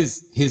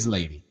 His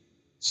lady,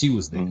 she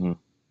was there. Hmm.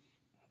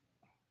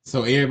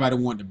 So everybody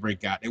wanted to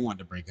break out. They wanted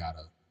to break out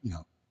a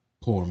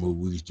porn movie.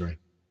 We was drinking.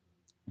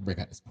 Break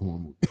out this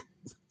porn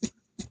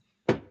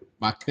movie.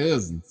 My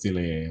cousin,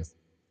 silly ass,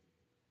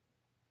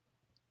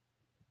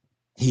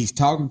 he's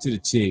talking to the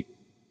chick,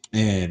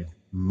 and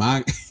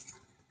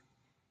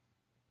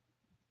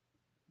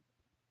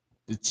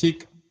the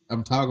chick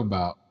I'm talking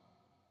about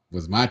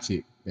was my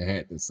chick that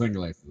had the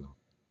sunglasses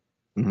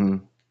on, Hmm.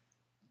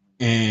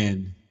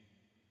 and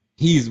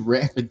he's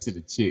rapping to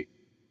the chick,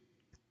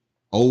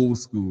 old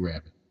school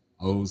rapping,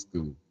 old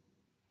school.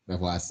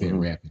 That's why I said Hmm.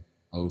 rapping,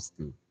 old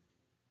school.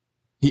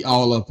 He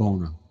all up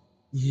on her.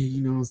 Yeah,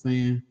 you know what I'm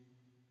saying?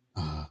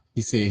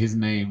 He said his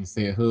name,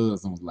 said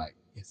hers, and was like,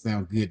 it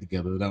sounds good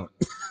together, don't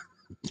it?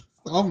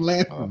 So I'm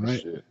laughing, Oh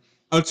right? shit.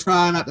 I'm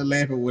trying not to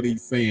laugh at what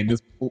he's saying.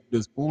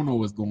 This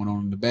porno is going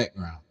on in the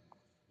background,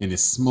 and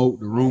it's smoke.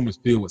 The room is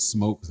filled with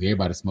smoke because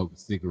everybody's smoking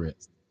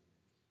cigarettes,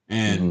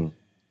 and Hmm.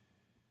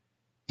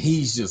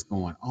 he's just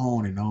going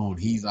on and on.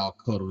 He's all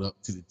cuddled up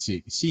to the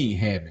chick. She ain't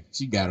having it.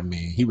 She got a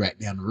man. He right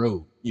down the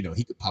road. He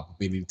could pop up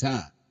any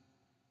time.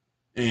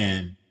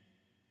 And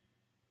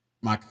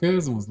my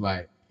cousin was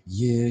like,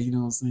 yeah, you know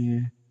what I'm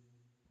saying?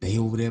 They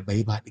over there,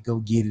 they about to go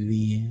get it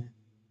in.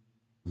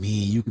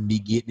 Me and you can be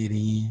getting it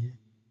in.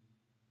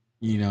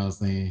 You know what I'm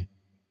saying?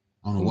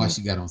 I don't know why Hmm.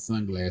 she got on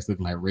sunglasses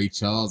looking like Ray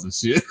Charles and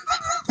shit.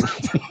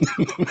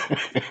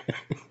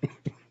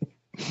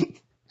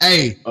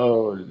 Hey,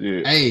 Oh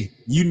shit. hey,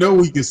 you know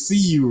we can see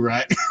you,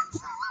 right?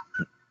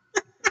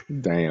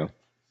 Damn.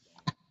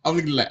 I'm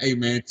looking like, hey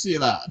man,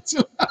 chill out.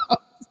 Chill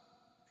out.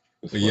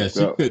 It's But yeah, fucked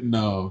she up. couldn't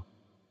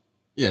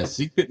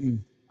she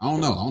couldn't. I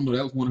don't know. I don't know.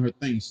 That was one of her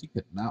things. She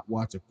could not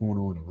watch a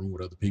porno in a room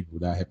with other people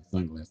without having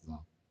sunglasses on.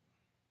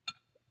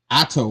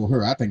 I told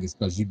her, I think it's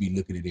because you be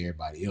looking at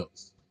everybody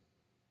else.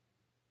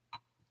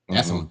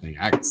 That's the Hmm. only thing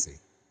I can see.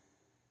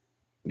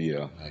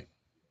 Yeah. Like,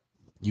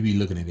 you be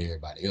looking at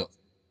everybody else.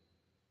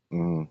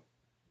 Hmm.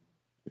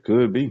 It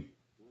could be.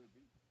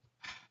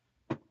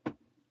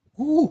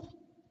 Ooh,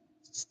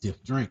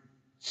 stiff drink.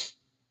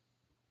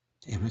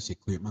 Damn, that shit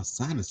cleared my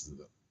sinuses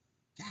up.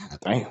 God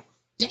Damn.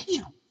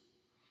 damn.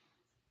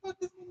 What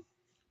the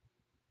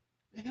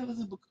hell is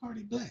a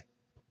Bacardi Black?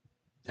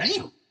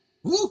 Damn.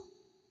 Woo.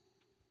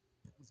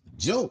 It's a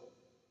joke.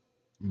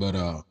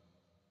 But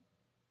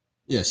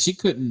yeah, she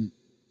couldn't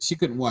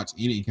watch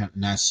any kind.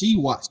 Now she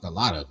watched a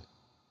lot of it,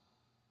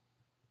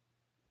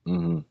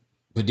 Hmm.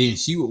 but then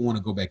she would want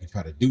to go back and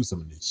try to do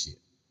some of this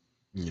shit.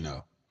 You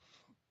know,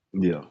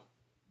 Yeah.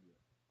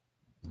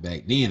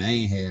 back then I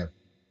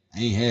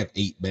ain't have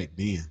 8 back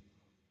then.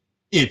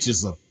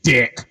 Inches of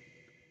dick.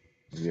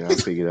 Yeah. I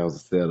figured that was a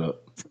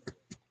setup.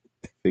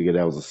 Figured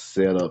that was a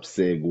setup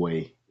segue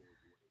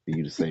for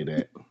you to say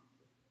that.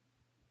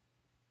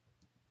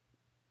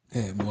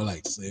 Yeah, more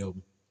like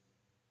 7,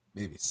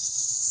 maybe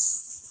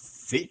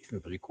 6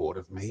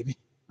 3/4, maybe.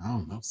 I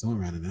don't know,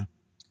 somewhere around in there.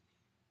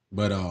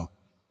 But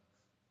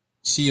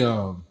she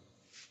want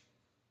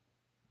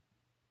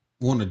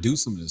to do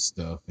some of this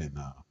stuff, and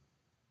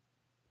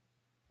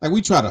like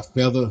we try to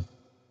feather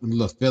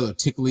little feather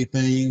tickly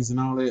things and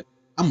all that.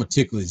 I'm a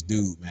ticklish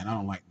dude, man. I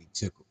don't like to be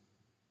tickled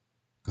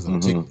because I'm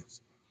Hmm. ticklish.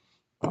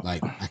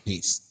 Like I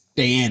can't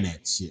stand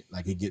that shit.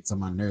 Like it gets on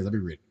my nerves. I be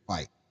ready to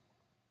fight.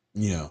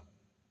 You know.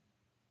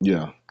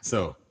 Yeah.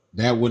 So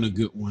that wasn't a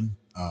good one.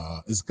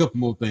 There's a couple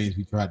more things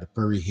we tried, the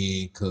furry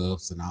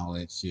handcuffs and all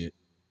that shit.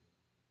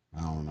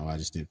 I don't know. I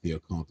just didn't feel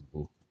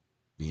comfortable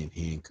being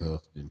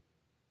handcuffed, and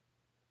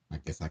I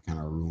guess I kind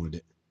of ruined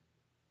it.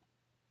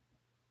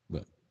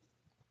 But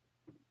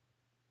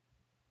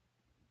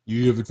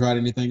You ever tried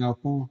anything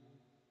off porn?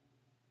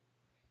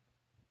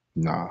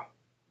 Nah,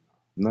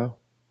 no.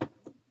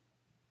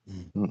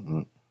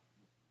 Mm.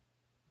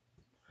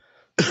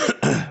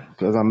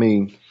 Because I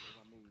mean,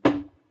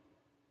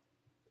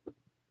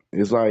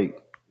 it's like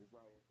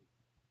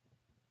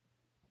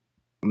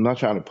I'm not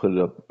trying to put it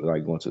up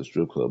like going to a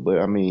strip club, but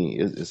I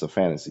mean, it's a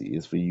fantasy.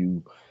 It's for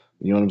you.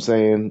 You know what I'm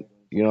saying?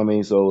 You know what I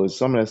mean? So it's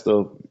some of that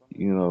stuff.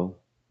 You know,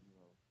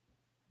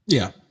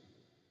 Yeah,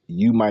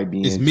 you might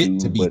be it's meant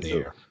into, to be but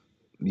there.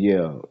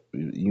 yeah,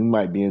 you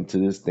might be into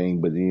this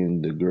thing, but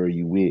then the girl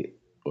you with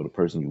or the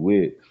person you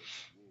with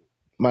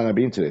might not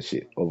be into that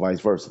shit, or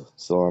vice versa.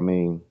 So I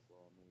mean,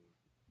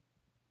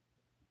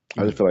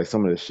 I just Mm. feel like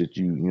some of that shit,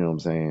 you know what I'm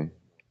saying?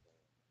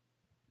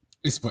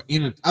 It's for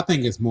I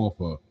think it's more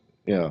for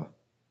Yeah,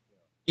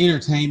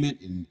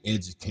 entertainment and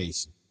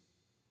education.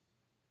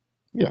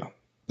 yeah.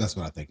 That's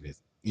what I think it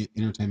is.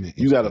 Entertainment,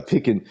 and You got to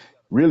education. pick and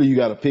really, you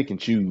got to pick and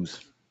choose.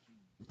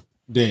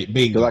 Because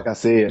Bingo. like I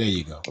said, There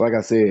you go.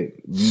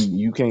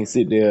 you can't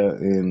sit there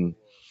and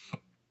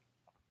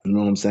you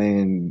know what I'm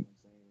saying.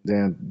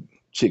 Damn,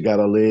 chick got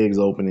her legs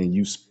open and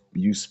you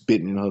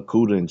spitting in her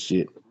cooter and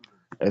shit.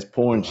 That's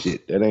porn Ugh.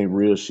 shit. That ain't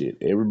real shit.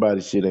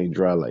 Everybody's shit ain't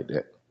dry like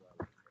that.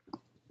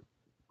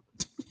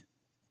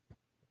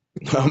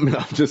 I mean,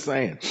 I'm just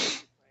saying.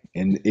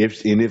 And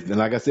if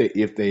like I said,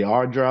 if they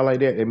are dry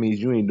like that, that means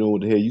you ain't doing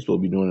what the hell you supposed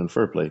to be doing in the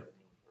first place.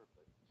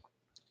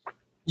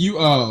 You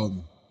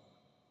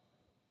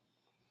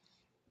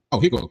Oh,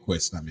 here go a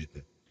question I meant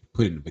to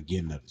put in the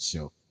beginning of the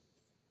show.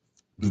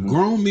 Do Mm-hmm.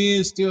 grown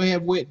men still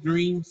have wet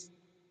dreams?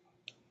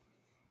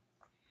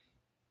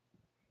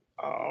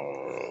 I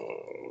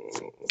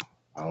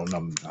don't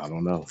know. I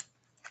don't know.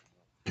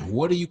 And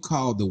what do you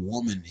call the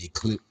woman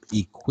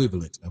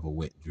equivalent of a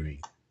wet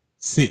dream?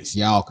 Since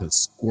y'all could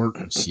squirt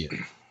and shit.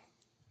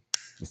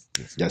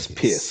 That's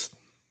piss.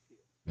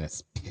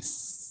 That's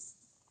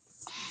piss.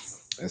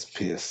 That's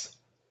piss.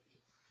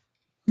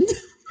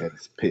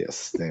 That's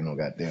piss. They ain't no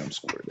goddamn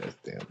squirt. That's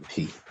damn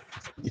pee.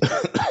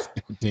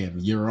 Damn,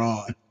 you're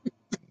on.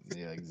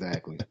 Yeah,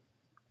 exactly.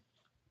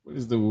 What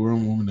is the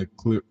grown woman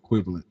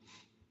equivalent?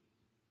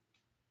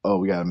 Oh,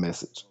 we got a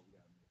message.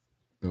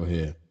 Go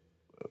ahead.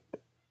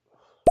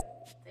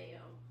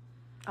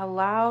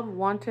 Allowed,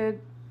 wanted,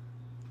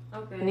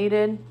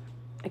 needed,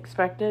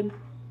 expected,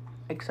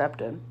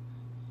 accepted.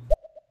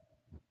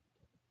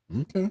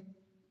 Okay.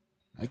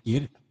 I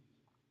get it.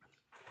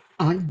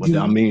 But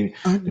I mean,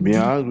 to be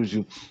honest with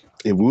you,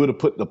 if we would have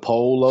put the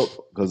poll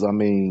up, because I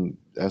mean,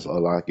 that's a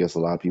lot. I guess a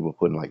lot of people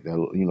putting like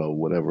that, you know,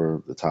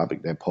 whatever the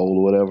topic, that poll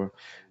or whatever.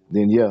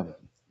 Then yeah,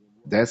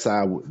 that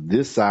side,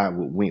 this side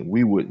would win.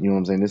 We would, you know what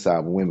I'm saying? This side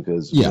would win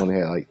because we Yeah. only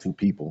had like 2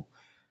 people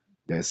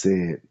that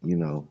said, you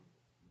know,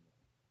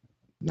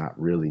 not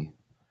really.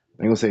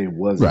 I ain't gonna say it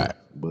wasn't, Right.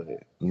 but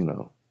you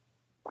know,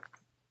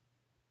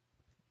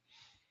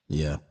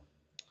 Yeah.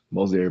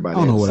 most I everybody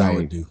don't had know the what I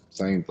would do.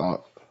 same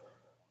thought.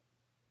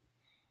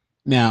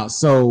 Now,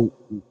 so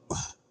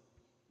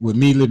with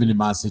me living in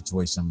my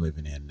situation I'm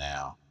living in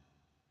now,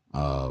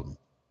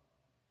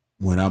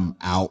 when I'm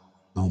out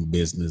on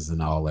business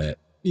and all that,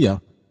 yeah,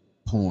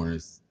 porn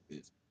is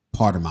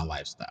part of my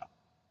lifestyle.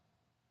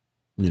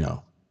 You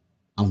know,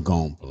 I'm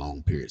gone for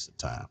long periods of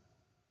time.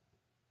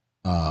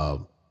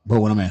 But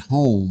when I'm at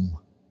home,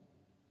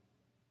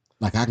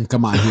 like I can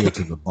come out here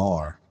to the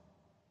bar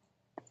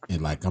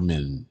and like I'm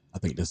in, I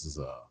think this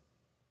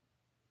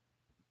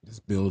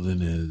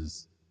building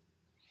is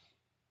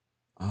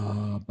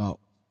about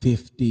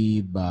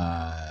 50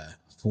 by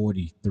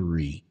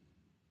 43.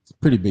 It's a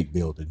pretty big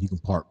building. You can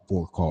park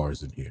 4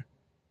 cars in here.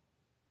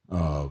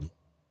 And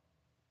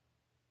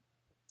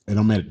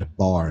I'm at the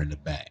bar in the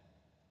back.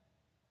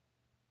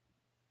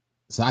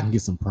 So I can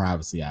get some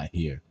privacy out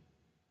here.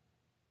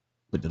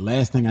 But the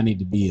last thing I need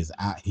to be is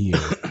out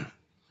here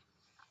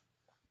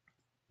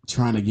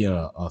trying to get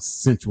a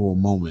sensual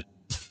moment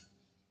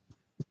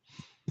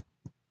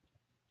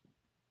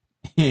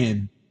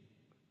and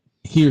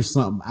hear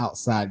something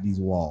outside these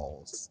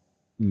walls.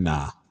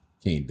 Nah,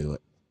 can't do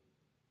it.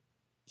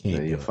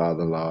 Can't Your do it.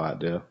 father-in-law out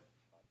there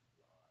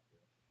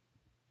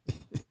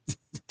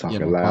talking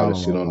Yeah, my loud and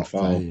shit father-in-law on the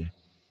walks out phone. here.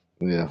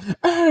 Yeah.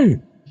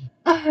 Hey.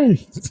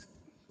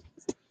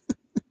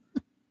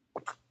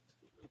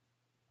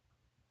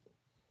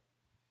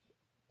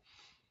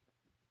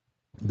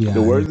 Yeah,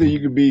 The worst thing you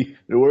could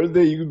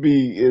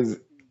be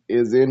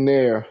is in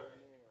there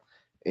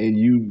and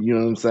you know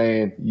what I'm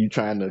saying, you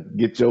trying to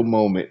get your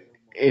moment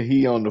and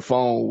he on the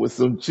phone with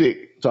some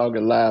chick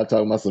talking loud,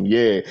 talking about some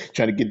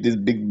trying to get this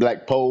big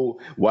black pole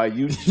while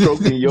you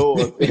stroking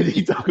yours and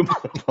he talking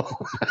about the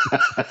phone.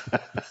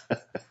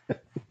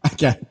 I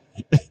got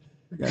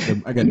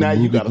the Now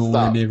you movie gotta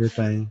going and stop.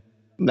 everything.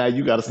 Now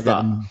you gotta I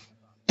got stop.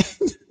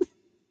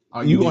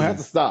 all You you gonna need have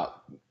to is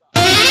stop.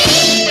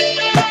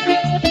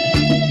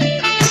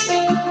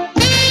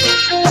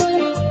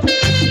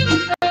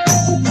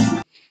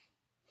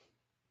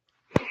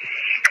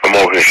 I'm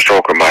over here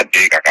stroking my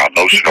dick. I got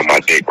lotion on my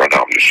dick right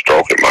now. I'm just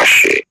stroking my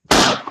shit.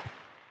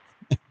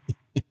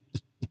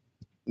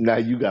 Now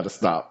you gotta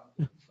stop.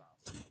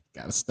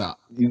 Gotta stop.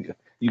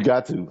 You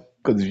got to,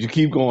 because if you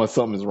keep going,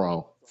 something is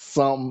wrong.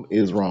 Something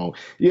is wrong.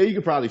 Yeah, you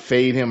could probably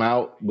fade him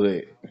out,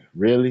 but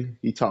really,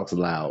 he talks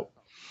loud,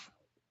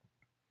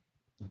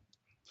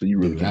 so you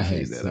really Dude, can't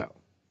fade that out.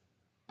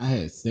 I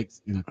had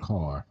sex in a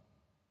car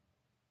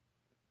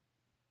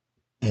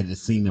at the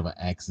scene of an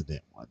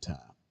accident one time.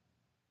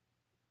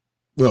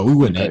 Well, we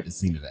wasn't at the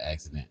scene of the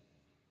accident.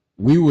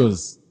 We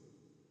was.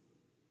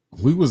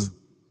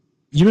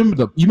 You remember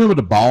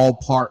the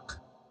ballpark?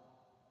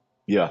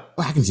 Yeah.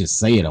 Well, I can just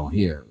say it on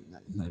here.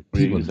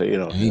 People say it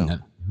on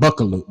here.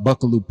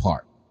 Buckaloo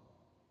Park.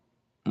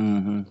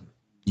 Mm-hmm.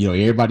 You know,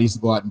 everybody used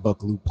to go out in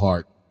Buckaloo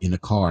Park in a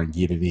car and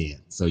get it in.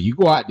 So you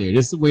go out there.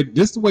 This is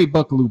the way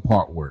Buckaloo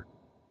Park worked.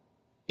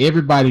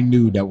 Everybody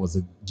knew that was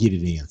a get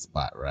it in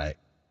spot, right?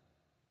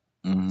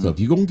 Mm-hmm. So if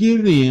you're gonna get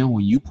it in,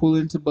 when you pull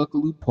into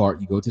Buckaloo Park,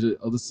 you go to the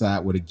other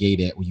side where the gate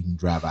at, where you can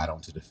drive out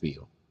onto the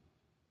field.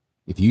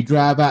 If you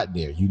drive out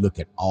there, you look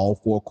at all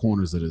four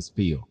corners of this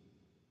field.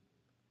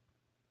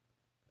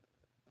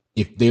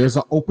 If there's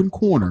an open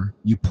corner,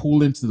 you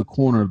pull into the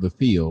corner of the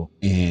field,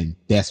 and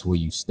that's where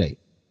you stay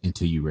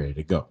until you're ready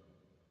to go.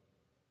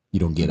 You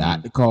don't get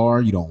out the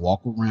car. You don't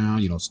walk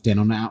around. You don't stand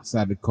on the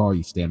outside of the car.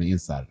 You stay on the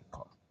inside of the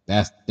car.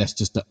 That's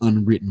just the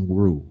unwritten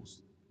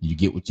rules. You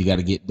get what you got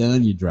to get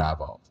done. You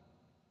drive off.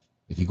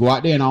 If you go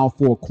out there and all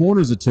four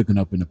corners are taken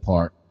up in the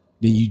park,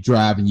 then you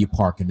drive and you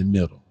park in the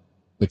middle.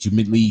 But you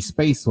leave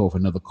space so if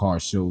another car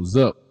shows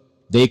up,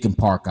 they can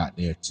park out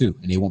there too,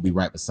 and they won't be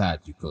right beside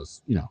you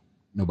because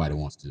nobody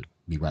wants to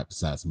be right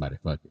beside somebody.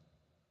 Fuck it.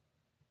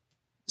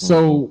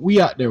 So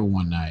we out there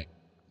one night,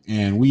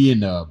 and we in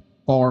the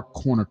far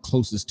corner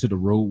closest to the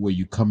road where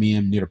you come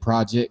in near the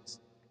projects.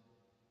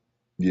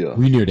 Yeah.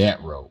 We near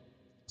that road.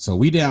 So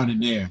we down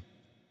in there,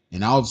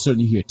 and all of a sudden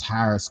you hear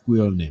tires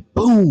squealing, and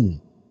boom!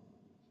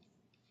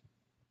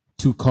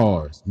 2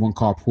 cars. One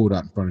car pulled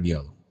out in front of the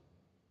other.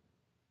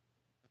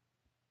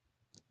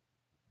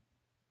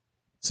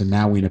 So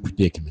now we in a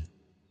predicament.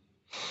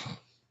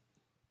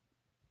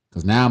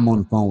 Because now I'm on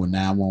the phone with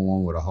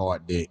 911 with a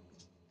hard dick.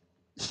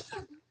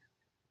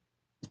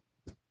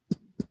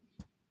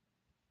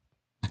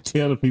 I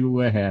tell the people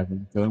what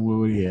happened, tell them where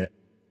we at.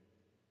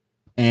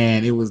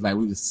 And it was like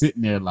we was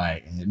sitting there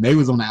like, and they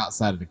was on the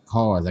outside of the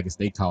cars. I guess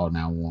they called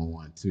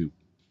 911 too.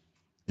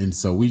 And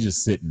so we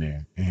just sitting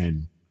there,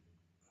 and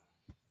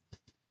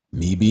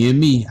me being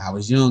me, I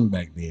was young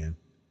back then.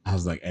 I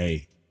was like,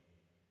 hey,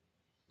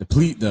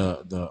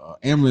 the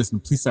ambulance and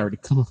the police already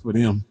coming for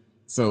them.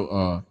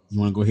 So you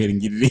want to go ahead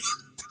and get it in?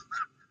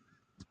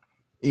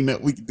 Ain't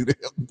nothing we can do to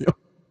help them.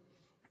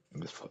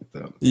 That's fucked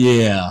up.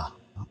 Yeah,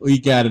 we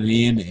got it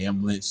in. The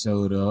ambulance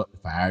showed up. The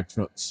fire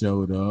truck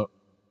showed up.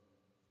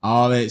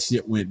 All that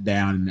shit went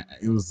down, and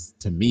it was,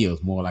 to me, it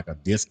was more like a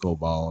disco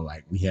ball.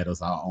 Like we had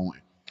us our own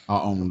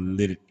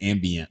lit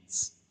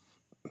ambience.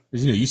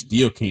 Because you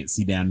still can't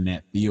see down in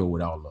that field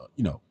with all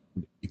the,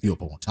 if you're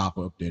up on top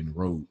up there in the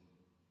road.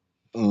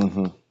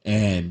 Mm-hmm.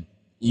 And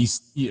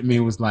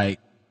it was like,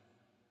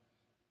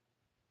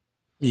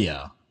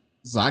 yeah.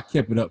 So I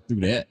kept it up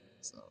through that.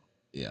 So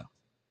yeah.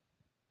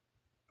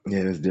 Yeah,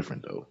 it's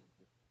different though.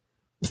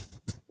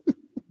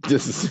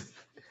 This is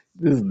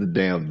the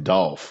damn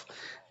Dolph.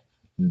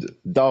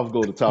 Dolph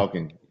go to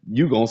talking.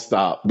 You gonna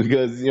stop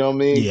because you know what I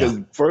mean? Because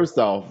first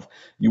off,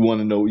 you want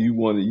to know,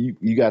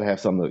 you got to have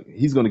something.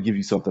 He's gonna give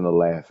you something to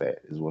laugh at,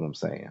 is what I'm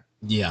saying.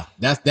 Yeah,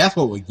 that's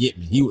what would get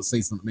me. He would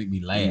say something to make me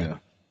laugh. Yeah.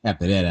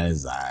 After that,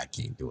 I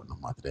can't do it no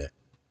more after that.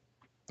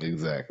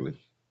 Exactly.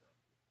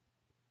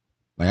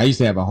 Like I used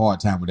to have a hard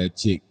time with that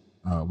chick,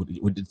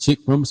 with the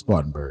chick from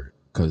Spartanburg,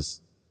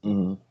 because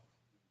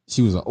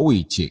she was an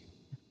OE chick.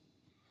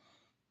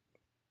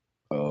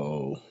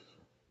 Oh.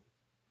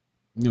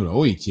 You know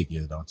what an OE chick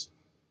is, don't you?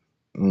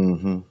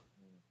 Mm-hmm.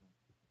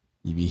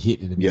 You be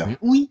hitting it and be saying,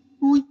 oi,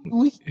 oi,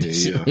 oi.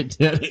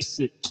 That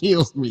shit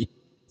kills me.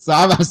 So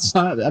I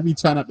be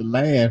trying not to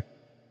laugh.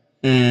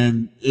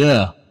 And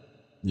yeah.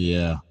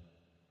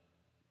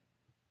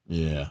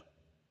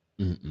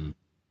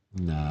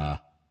 Nah.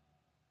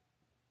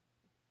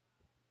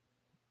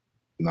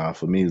 Nah,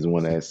 for me, is the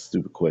one that asks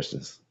stupid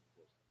questions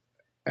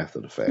after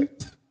the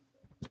fact.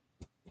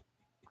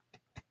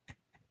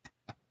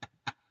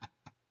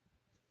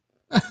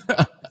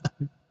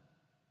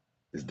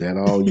 Is that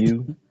all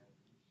you?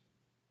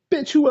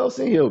 Bitch, who else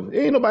in here?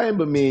 Ain't nobody in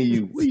but me and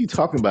you. What are you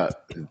talking about?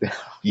 Is that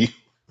all you?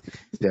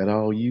 Is that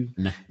all you?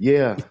 Nah.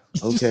 Yeah.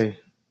 Okay.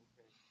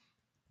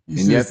 And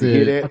you have to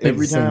hear that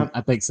every time?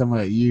 I think some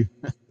of you.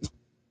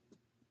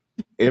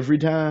 Every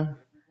time?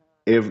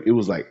 It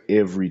was like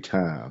every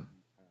time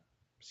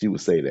she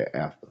would say that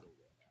after.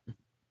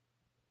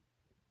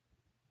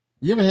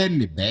 You ever had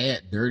any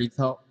bad dirty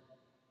talk?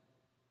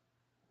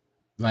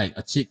 Like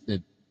a chick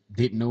that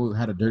didn't know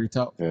how to dirty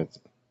talk?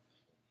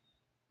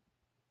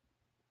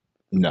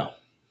 No.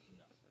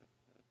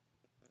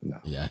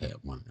 Yeah, I had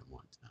one at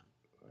one time.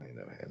 I ain't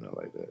never had nothing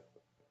like that.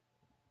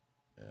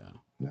 Yeah.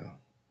 No.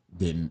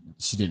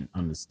 She didn't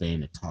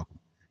understand the talk.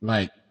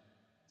 Like,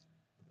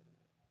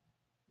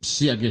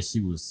 I guess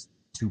she was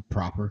too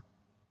proper.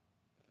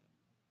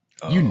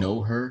 You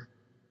know her.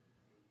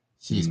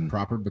 She's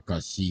proper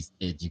because she's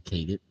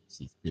educated.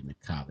 She's been to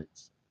college.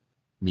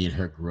 Me and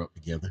her grew up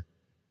together.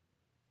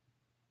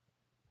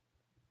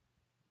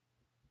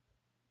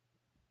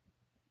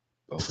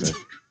 Okay.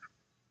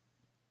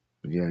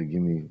 You gotta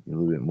give me a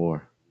little bit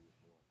more.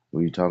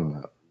 What are you talking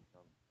about?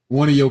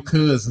 One of your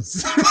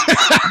cousins.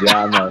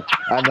 Yeah, I know.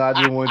 I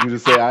just wanted you to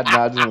say. I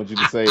just want you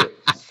to say it.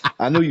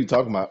 I knew you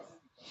talking about.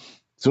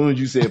 As soon as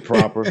you said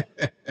proper,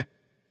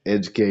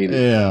 educated.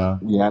 Yeah.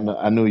 Yeah,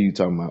 I know you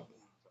talking about.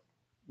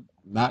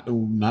 Not the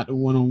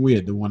one I'm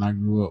with, the one I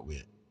grew up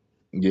with.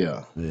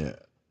 Yeah. Yeah.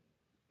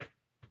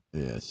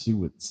 Yeah. She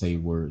would say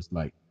words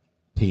like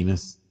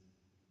penis.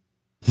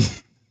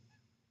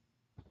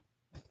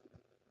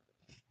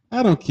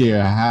 I don't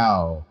care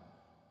how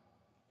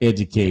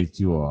educated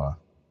you are.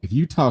 If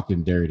you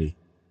talking dirty,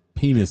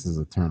 penis is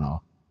a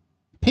turnoff.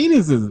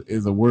 Penis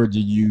is a word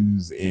you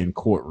use in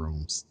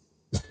courtrooms.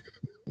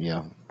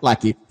 Yeah.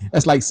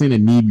 That's like saying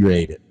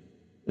inebriated.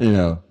 You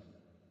know.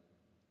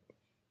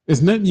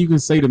 There's nothing you can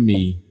say to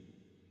me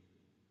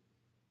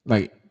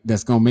like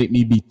that's gonna make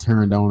me be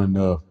turned on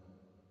enough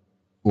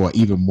or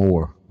even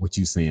more what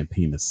you saying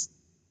penis.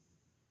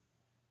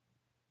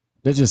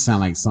 That just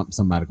sound like something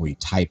somebody gonna be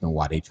typing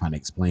while they trying to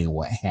explain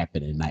what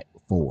happened the night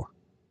before.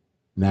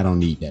 And I don't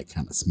need that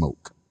kind of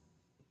smoke.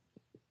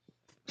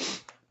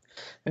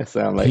 That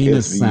sound like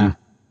penis SVU.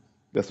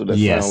 That's what that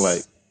sound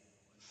like.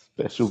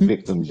 Special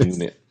Victims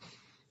Unit.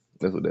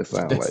 That's what that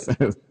sound like.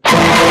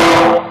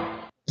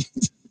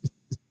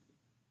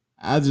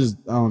 I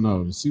don't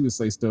know. She would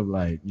say stuff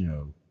like,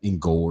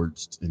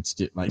 engorged and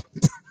shit like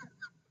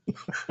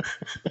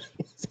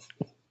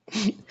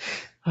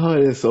Oh,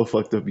 it's so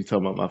fucked up you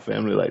talking about my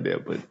family like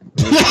that, but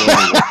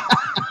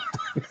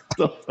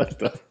so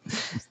fucked up.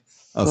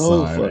 I'm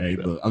sorry. Hey,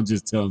 look, I'm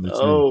just telling the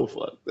truth. Oh,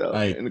 fucked up.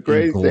 Like, and the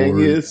crazy thing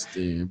is,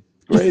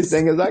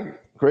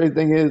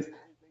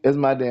 it's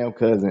my damn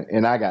cousin,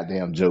 and I got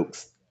damn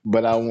jokes,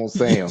 but I won't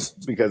say them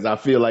because I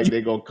feel like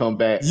they're gonna come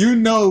back. You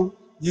know,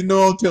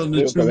 I'm telling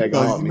the truth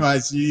because you know how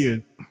she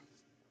is.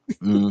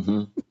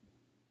 Mm-hmm.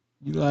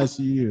 You know how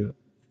she is.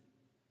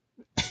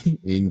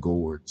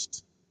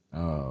 Engorged,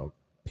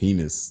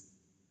 penis,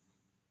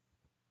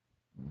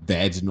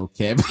 vaginal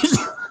cavity.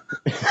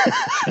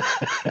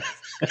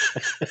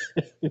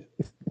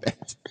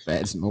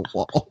 Vaginal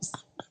walls.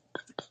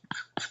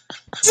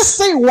 Just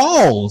say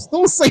walls.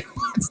 Don't say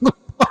vaginal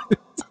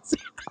walls.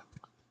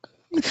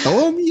 You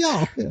throwing me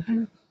off.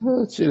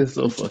 Oh, shit is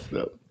so fucked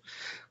up.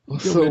 Over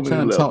there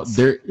trying to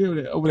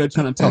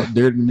talk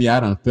dirt to me. I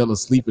done fell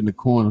asleep in the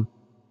corner.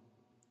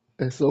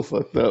 That's so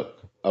fucked up.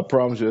 I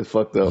promise you, it's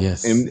fucked up.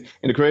 Yes. And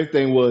the crazy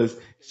thing was,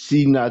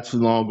 she not too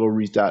long ago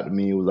reached out to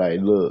me and was like,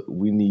 "Look,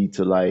 we need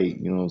to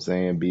you know what I'm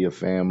saying, be a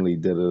family."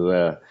 Da da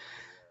da.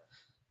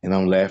 And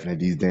I'm laughing at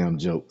these damn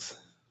jokes.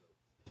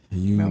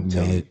 I'm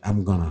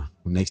gonna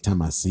next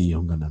time I see you,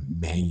 I'm gonna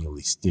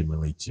manually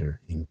stimulate your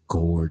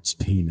engorged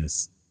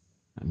penis.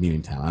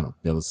 Meantime, I don't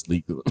fell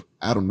asleep.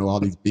 I don't know all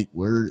these big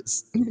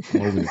words. I'm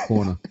over in the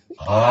corner.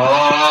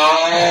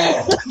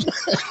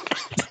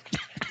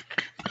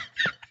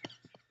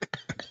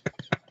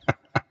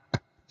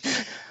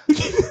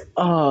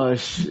 Oh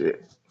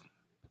shit!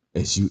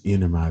 As you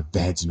enter my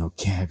vaginal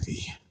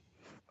cavity,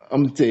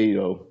 I'm gonna tell you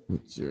though.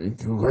 You're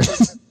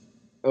engorged.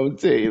 I'm gonna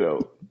tell you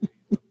though.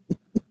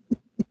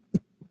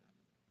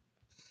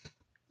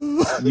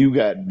 You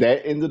got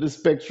that end of the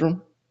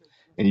spectrum,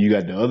 and you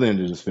got the other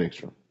end of the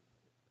spectrum.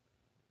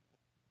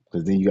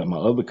 Because then you got my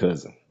other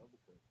cousin.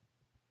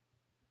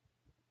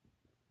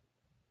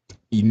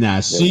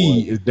 Nah,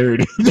 she is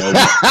dirty.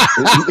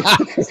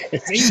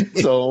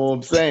 So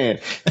I'm saying,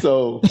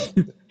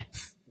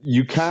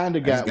 you kind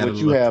of got what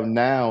you have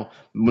now.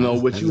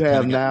 What you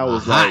have now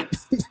is like,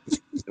 you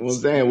know what I'm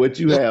saying? What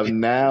you have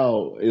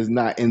now is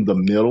not in the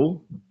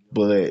middle,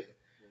 but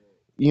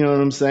you know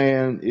what I'm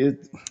saying?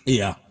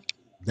 Yeah.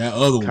 That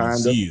other one,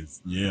 she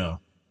is. Yeah.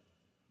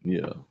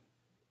 Yeah.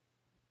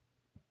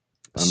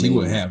 She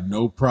would have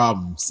no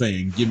problem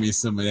saying, "Give me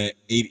some of that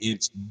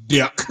 8-inch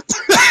dick."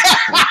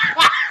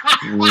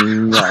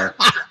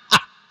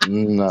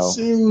 No.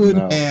 She would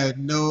have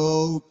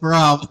no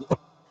problem.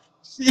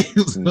 She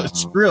was a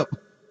trip.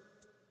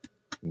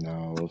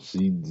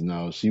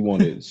 She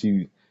wanted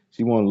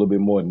a little bit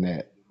more than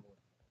that.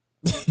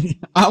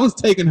 I was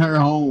taking her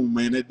home,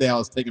 man. That day I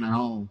was taking her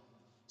home.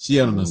 She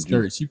had on a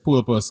skirt. She pulled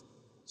up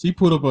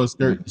her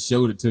skirt and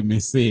showed it to me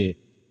and said,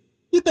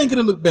 "You think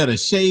it'll look better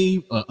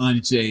shaved or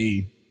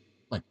unshaved?"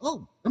 Like,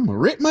 oh, I'm gonna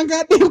wreck my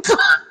goddamn car.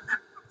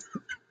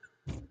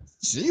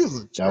 She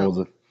was a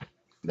trip.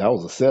 That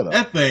was a setup.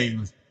 That thing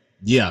was,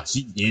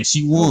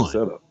 she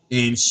won.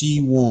 And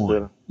she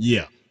won.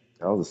 Yeah.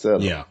 That was a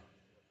setup. Yeah.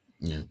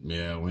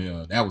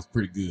 Well, that was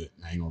pretty good.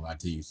 I ain't gonna lie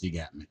to you. She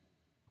got me.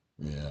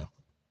 Yeah.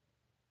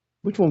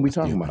 Which one we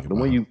talking about? The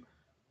one you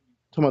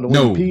talking about? The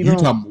one you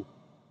peed on?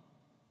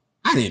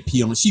 I didn't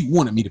pee on her. She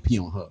wanted me to pee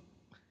on her.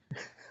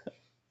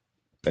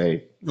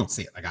 Hey. You don't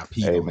say it like I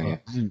peed on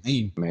her.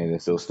 Man,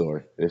 that's your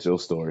story. That's your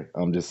story.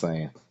 I'm just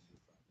saying.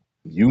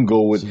 You can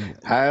go with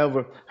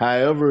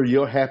however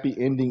your happy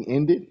ending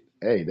ended.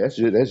 Hey, that's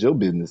your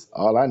business.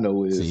 All I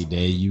know See, is there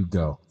you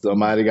go.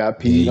 somebody got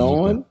There peed you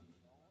go. on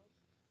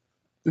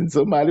and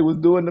somebody was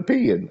doing the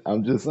peeing.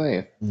 I'm just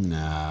saying.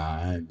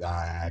 Nah,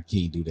 I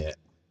can't do that.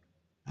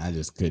 I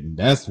just couldn't.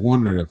 That's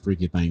one of the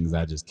freaky things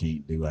I just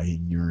can't do. I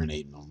ain't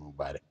urinating on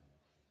nobody.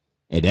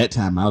 At that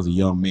time, I was a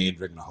young man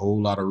drinking a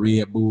whole lot of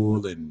Red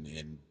Bull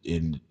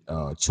and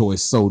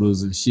choice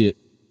sodas and shit.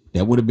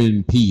 That would have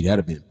been pee.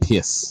 That'd have been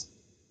piss.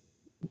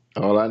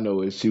 All I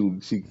know is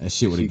That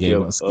shit would she have gave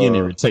kept her skin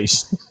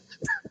irritation.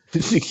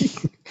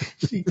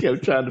 she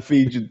kept trying to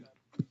feed you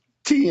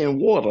tea and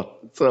water.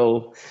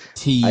 So I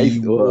Tea,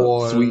 used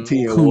to, sweet water,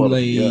 tea and water.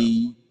 Yeah.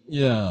 Kool-Aid.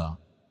 Yeah.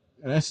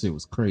 That shit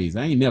was crazy.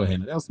 I ain't never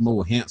had that was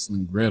more Hansel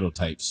and Gretel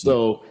type shit.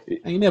 So I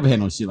ain't never had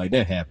no shit like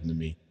that happen to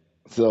me.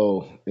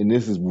 and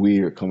this is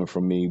weird coming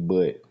from me,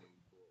 but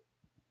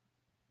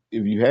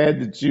if you had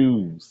to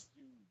choose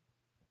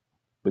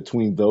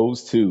between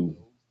those two,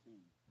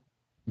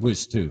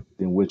 Which two?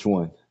 then which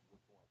one?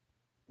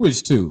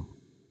 Which two?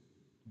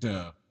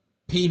 The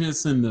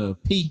penis and the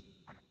pee?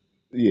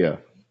 Yeah.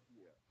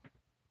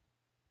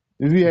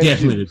 If you had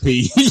Definitely to the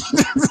pee.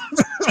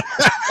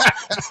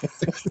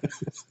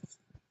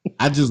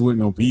 I just wasn't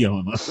gonna pee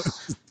on her.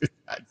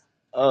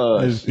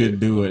 I just couldn't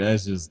do it.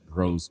 That's just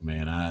gross,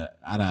 man. I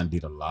done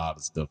did a lot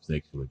of stuff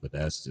sexually, but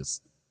that's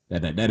just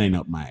that ain't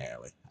up my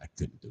alley. I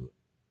couldn't do it.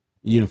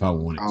 Even if I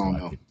wanted I to, don't I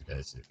know. couldn't do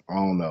that shit. I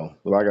don't know.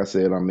 But like I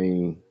said, I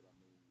mean,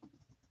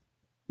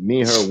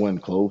 me and her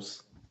wasn't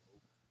close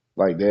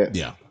like that.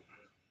 Yeah.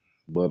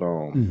 But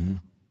Mm-hmm.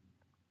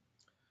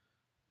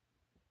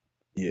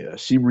 yeah,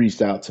 she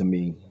reached out to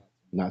me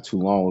not too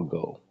long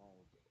ago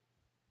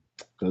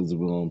because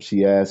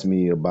she asked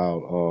me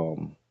about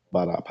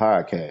our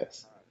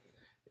podcast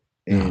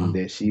and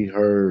that she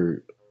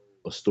heard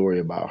a story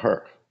about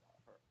her.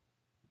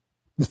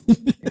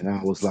 And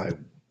I was like,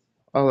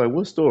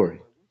 what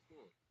story?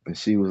 And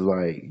she was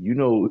like, you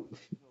know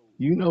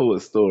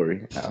what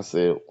story? I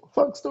said, what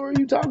fuck story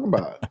you talking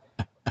about?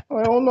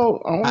 I don't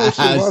know shit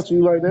about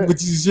you like that.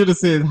 But you should have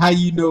said how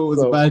you know it was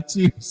So- about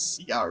you.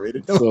 She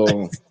already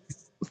know.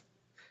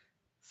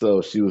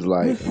 So she was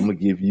like, I'm gonna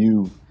give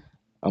you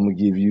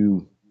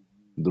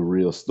the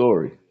real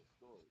story.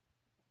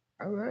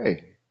 All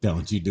right.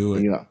 Don't you do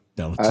it. You know,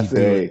 Don't I you say,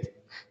 do hey,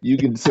 it. you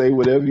can say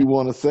whatever you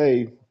want to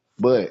say,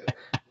 but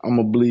I'm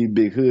gonna believe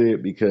Big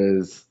Hood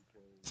because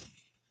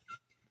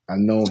I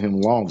know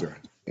him longer.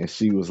 And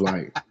she was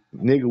like,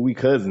 nigga, we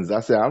cousins. I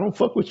said, I don't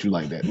fuck with you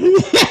like that.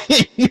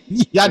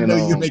 I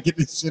know you're making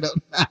this shit up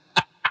now.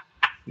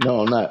 No,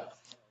 I'm not.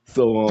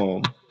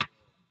 So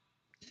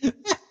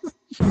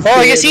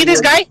Oh, you see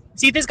this guy?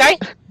 See this guy?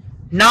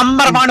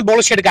 Number one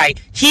bullshit guy.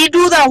 He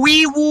do the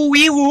wee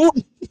woo.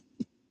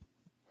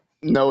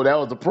 no, that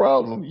was the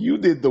problem. You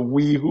did the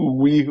wee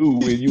hoo,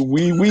 and you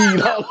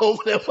weed all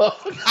over that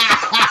motherfucker.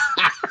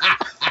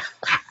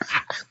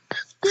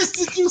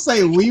 Did you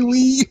say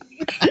wee?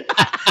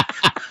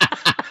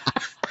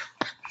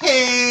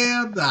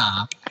 Hell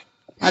nah.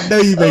 I know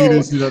you making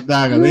this shit up,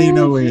 dog. There ain't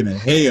no way in the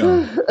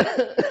hell.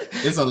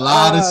 There's a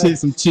lot of shit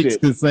some chicks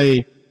could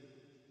say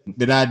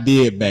that I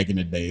did back in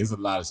the day. It's a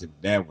lot of shit.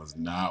 That was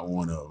not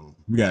one of them.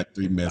 We got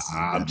 3 messages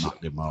that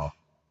knocked them off.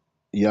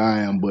 Yeah, I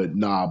am, but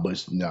nah,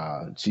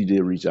 she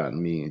did reach out to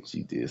me and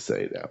she did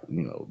say that,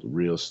 the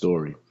real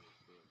story.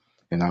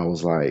 And I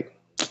was like,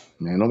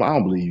 man, I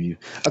don't believe you.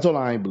 I told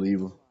her I ain't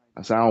believe her.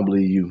 I said, I don't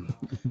believe you.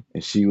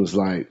 And she was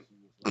like,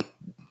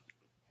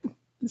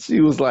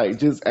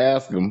 just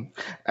ask him.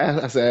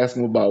 I said, ask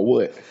him about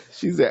what?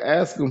 She said,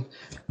 ask him.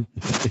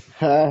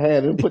 I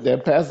had him put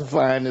that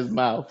pacifier in his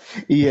mouth.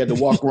 He had to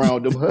walk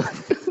around with them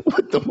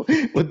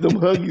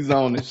huggies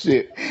on and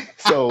shit.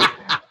 So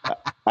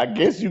I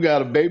guess you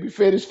got a baby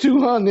fetish too,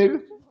 huh,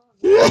 nigga?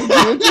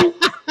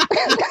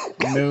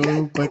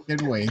 No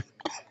fucking way.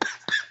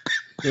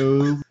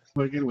 No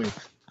fucking way.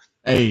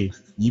 Hey,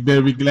 you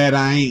better be glad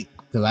I ain't,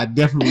 because I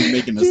definitely be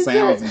making the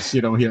sounds and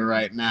shit on here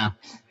right now.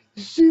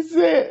 She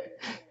said,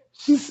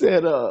 she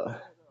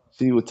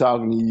was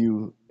talking to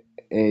you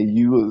and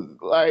you was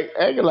like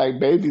acting like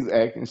babies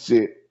acting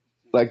shit.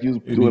 Like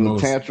you was doing a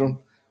tantrum.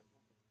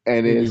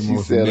 And then she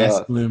said,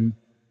 masculine.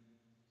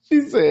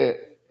 She said,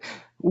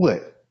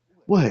 what?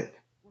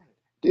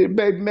 Did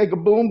baby make a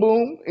boom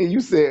boom? And you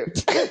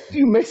said,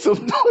 you make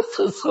some noise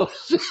or some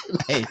shit.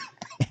 Hey,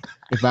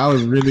 if I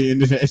was really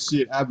into that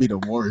shit, I'd be the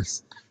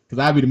worst.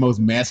 Because I'd be the most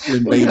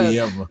masculine baby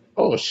ever.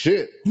 Oh,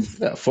 shit. I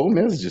got 4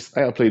 messages.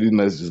 I got to play these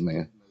messages,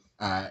 man.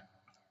 All right.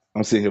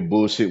 I'm sitting here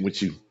bullshitting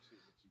with you.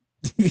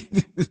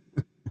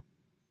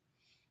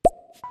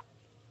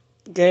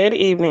 Good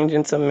evening,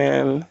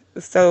 gentlemen.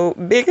 So,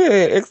 Big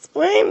Hood,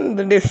 explain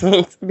the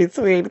difference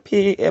between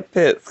pee and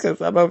piss, because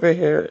I'm over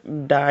here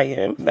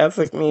dying. That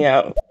took me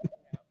out.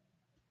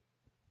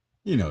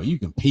 You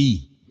can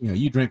pee.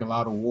 You drink a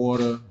lot of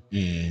water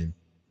and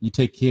you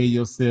take care of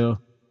yourself.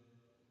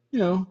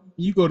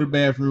 You go to the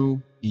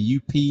bathroom and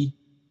you pee.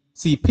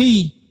 See,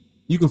 pee,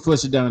 you can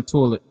flush it down the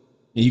toilet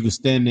and you can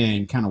stand there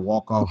and kind of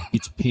walk off,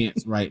 get your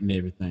pants right and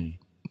everything.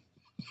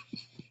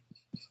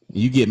 And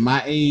you get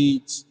my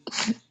age,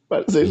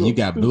 About to say and you some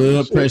got stupid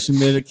blood shit. pressure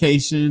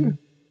medication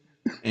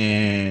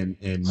and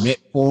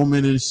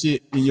metformin and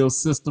shit in your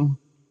system,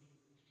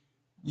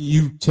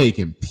 you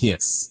taking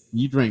piss.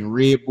 You drink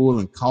Red Bull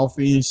and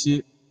coffee and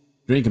shit,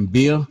 drinking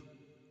beer.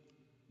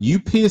 You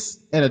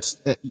piss at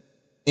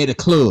a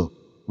club.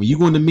 When you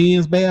go in the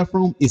men's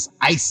bathroom, it's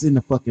ice in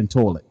the fucking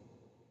toilet.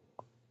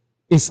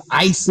 It's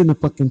ice in the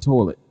fucking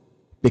toilet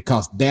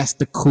because that's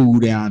to cool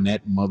down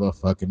that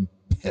motherfucking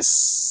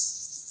piss.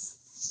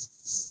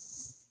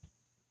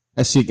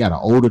 That shit got an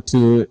odor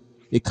to it.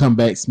 It come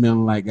back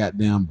smelling like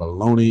goddamn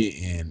bologna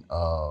and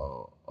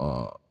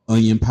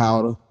onion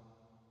powder,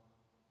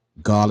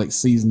 garlic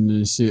seasoning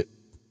and shit.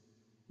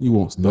 You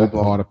want no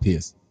part of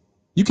piss.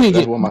 You can't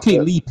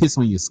leave piss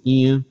on your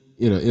skin.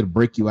 It'll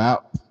break you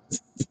out.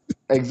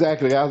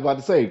 Exactly. I was about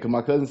to say, because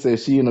my cousin said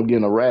she ended up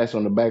getting a rash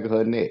on the back of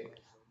her neck.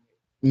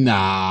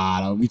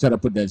 Nah, we try to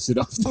put that shit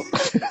off.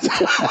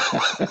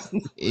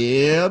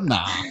 Yeah,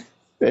 nah.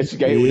 That she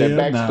gave that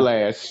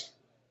backsplash.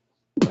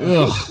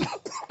 Ugh.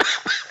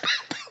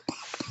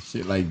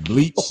 Shit like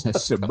bleach.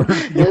 That shit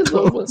burnt your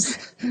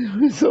clothes.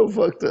 It's so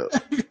fucked up.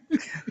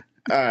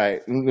 All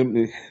right, let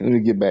me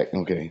get back.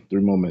 Okay,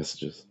 3 more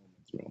messages.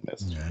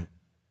 Yeah.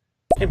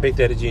 Hey, Big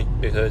Daddy G,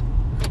 Big Hood.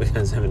 We're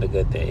having a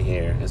good day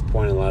here. It's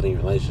pouring a lot in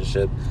your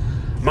relationship.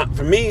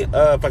 For me, if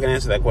I can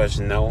answer that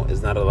question, no,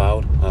 it's not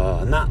allowed.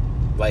 Not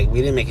like we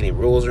didn't make any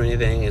rules or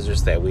anything. It's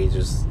just that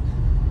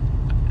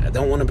I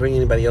don't want to bring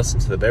anybody else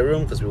into the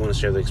bedroom because we want to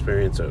share the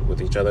experience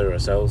with each other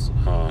ourselves.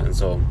 And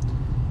so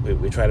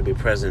we try to be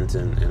present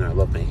in our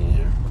lovemaking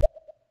here.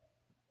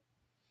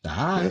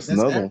 That's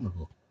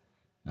admirable.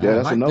 Yeah,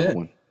 that's another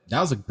one.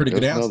 That was a pretty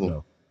good answer,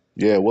 though.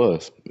 Yeah, it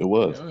was. It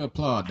was. Yeah, I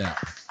applaud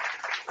that.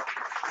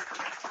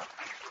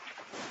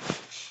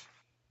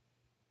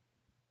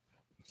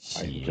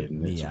 Shit,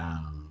 me, Go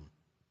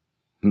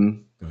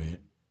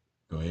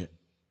ahead.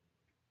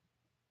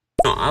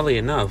 No, oddly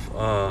enough,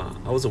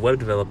 I was a web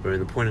developer in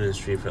the porn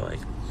industry for like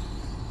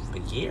a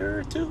year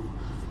or two.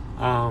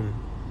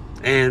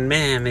 And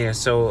man, they are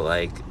so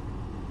like,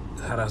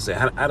 how do I say,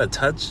 out of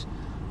touch.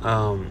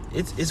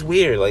 It's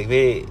weird. Like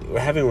they were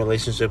having a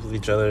relationship with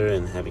each other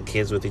and having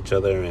kids with each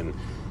other and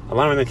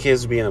allowing the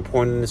kids to be in the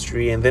porn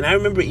industry. And then I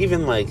remember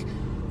even like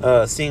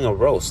seeing a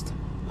roast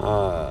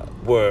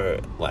where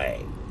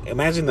like,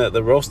 imagine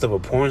the roast of a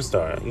porn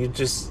star. You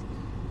just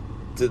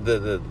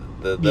the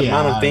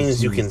amount of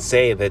things you can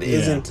say that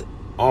isn't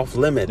off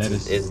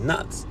limits is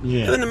nuts.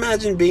 Yeah. And then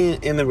imagine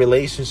being in the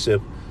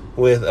relationship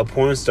with a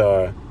porn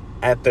star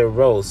at their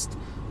roast.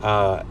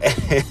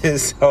 And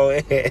so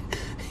yeah,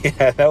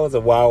 that was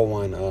a wild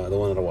one. The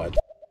one that I watched.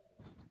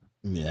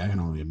 Yeah, I can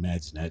only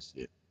imagine that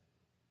shit.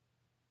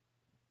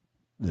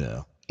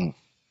 Yeah. All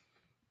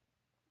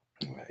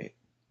right.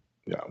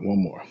 Got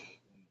one more.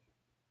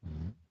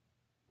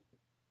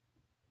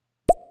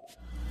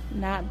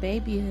 Not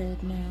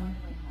babyhood now.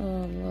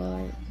 Oh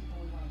Lord.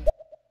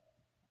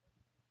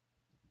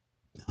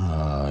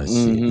 Oh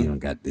shit! You don't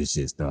got this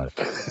shit started.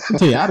 I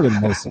tell you, I'd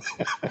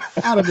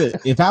have been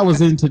if I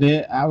was into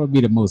that, I would be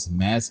the most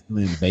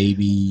masculine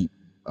baby.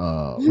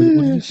 What do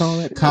you call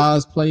that?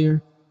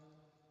 Cosplayer.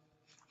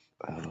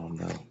 I don't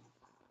know.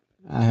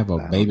 I have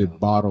a baby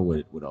bottle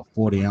with a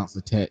 40 ounce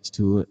attached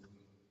to it.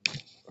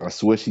 I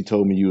swear she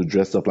told me you were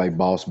dressed up like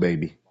Boss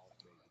Baby.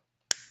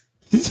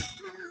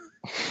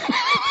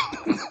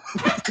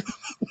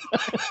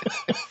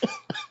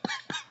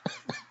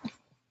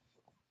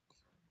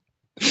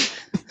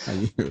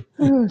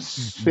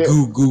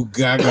 Goo goo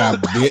gaga,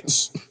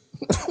 bitch.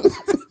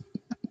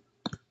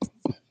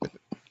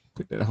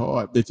 Put that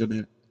hard bitch on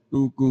there.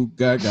 Goo goo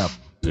gaga,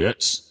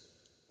 bitch.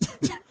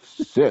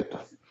 Shit.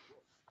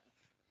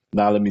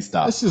 Now let me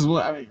stop. That's just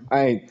what I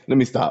mean. Let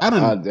me stop.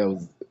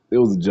 It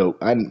was a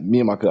joke. Me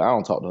and my cousin, I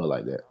don't talk to her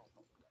like that.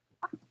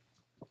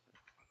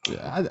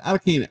 Yeah, I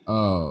can't.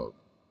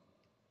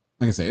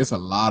 Like I say, it's a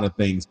lot of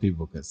things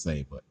people could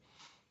say, but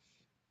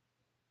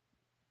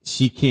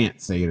she can't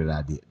say that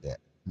I did that.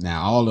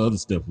 Now, all the other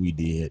stuff we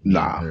did,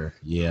 her,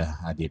 yeah,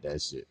 I did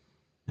that shit.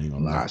 I ain't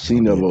gonna lie. She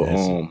never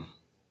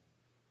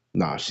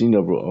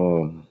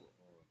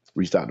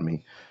reached out to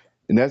me,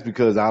 and that's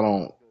because I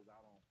don't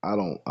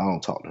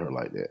talk to her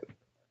like that.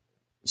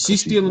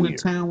 She's still in the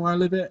town where I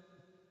live at?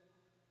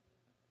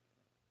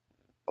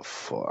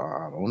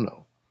 I don't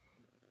know.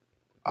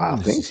 I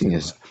think she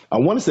is. I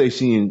want to say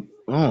she in.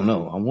 I don't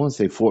know. I want to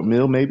say Fort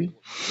Mill, maybe.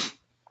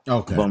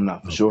 Okay, but I'm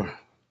not for sure.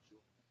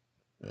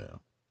 Yeah,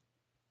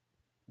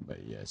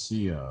 but yeah,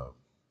 she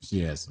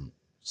had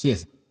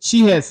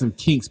some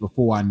kinks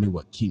before I knew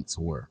what kinks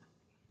were.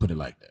 Put it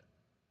like that.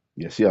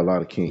 Yeah, she had a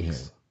lot of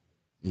kinks.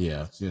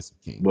 Yeah, she had some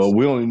kinks. Well,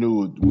 we only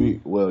knew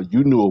you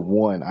knew of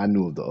one. I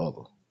knew of the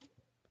other.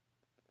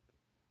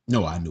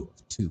 No, I knew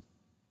of two.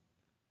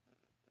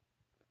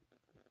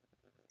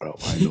 Oh,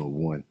 I know of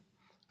one.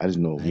 I just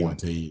know of one.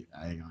 I ain't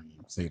gonna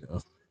even say the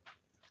other.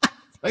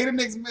 Play the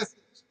next message.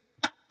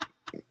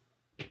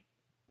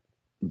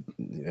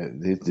 Yeah,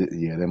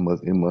 it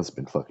must have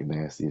been fucking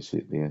nasty as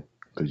shit then,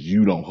 because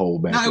you don't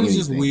hold back. Nah, it was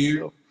just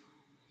weird.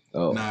 So.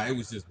 Oh. Nah, it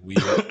was just weird.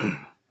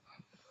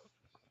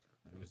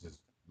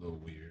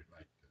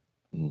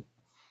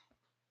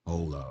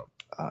 Hold up.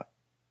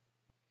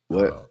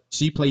 What?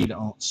 She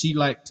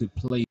liked to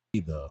play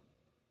the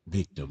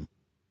victim.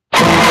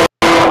 Yeah,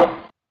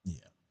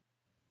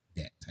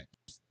 that type.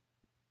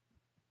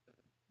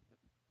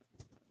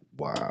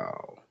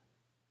 Wow.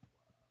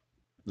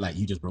 Like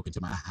you just broke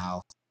into my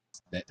house,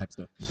 that type of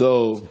stuff. Yeah.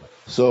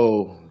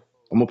 So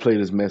I'm gonna play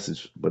this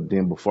message, but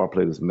then before I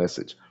play this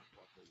message,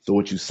 so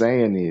what you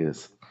saying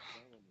is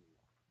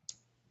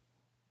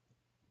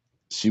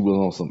she was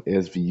on some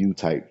SVU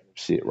type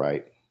shit,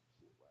 right?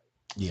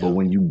 Yeah. But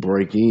when you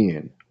break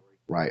in,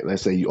 right?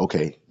 Let's say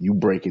you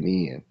breaking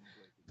in,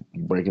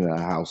 you breaking in a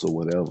house or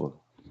whatever,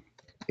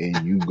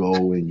 and you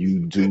go and you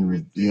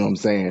do, you know what I'm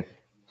saying?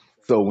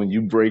 So when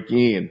you break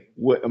in,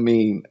 what I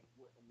mean,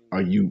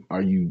 are you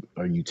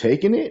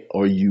taking it,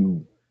 or are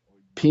you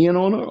peeing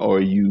on her, or are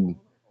you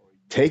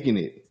taking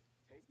it,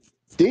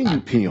 then I you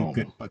knew pee you on her?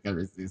 couldn't fucking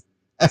resist.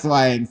 That's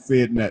why I ain't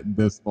said nothing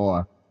thus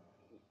far.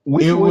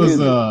 Which It one was is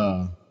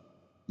it?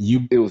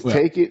 you It was well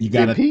take it, you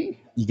then gotta pee?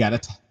 you gotta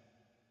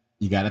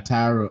you gotta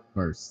tie her up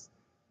first.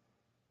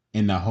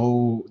 And the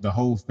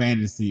whole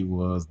fantasy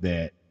was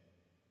that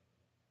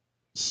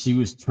she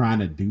was trying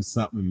to do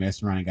something,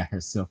 mess around, and got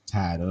herself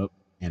tied up,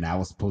 and I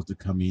was supposed to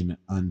come in and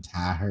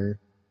untie her,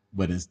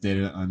 but instead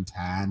of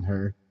untying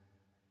her,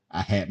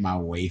 I had my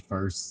way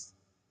first.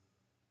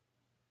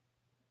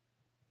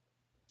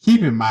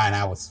 Keep in mind,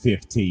 I was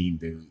 15,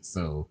 dude.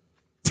 So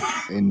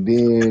And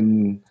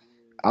then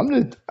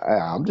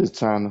I'm just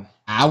trying to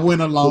I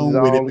went put it along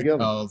with it all together.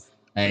 because,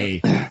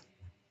 hey,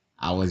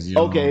 I was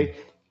young. Okay,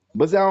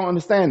 but see, I don't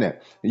understand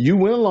that. You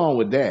went along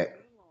with that,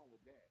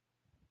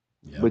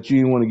 Yep. but you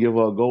didn't want to give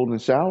her a golden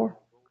shower?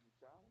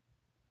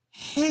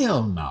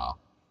 Hell no.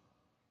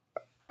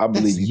 I That's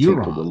believe you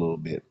tinkled a urine. little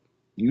bit.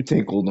 You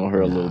tinkled on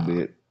her a little Nah.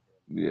 bit.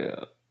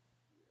 Yeah.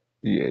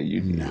 Yeah,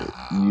 you did.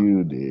 Nah.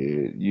 You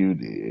did. You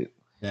did.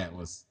 That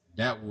was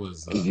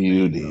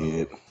You man,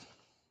 did.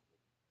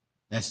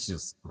 that's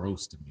just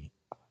gross to me.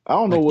 I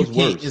don't know Like you what's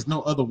can't. worse. There's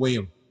no other way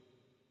of.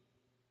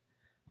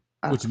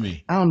 What you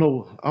mean? I don't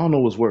know. I don't know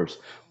what's worse.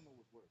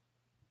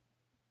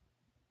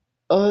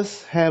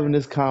 Us having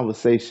this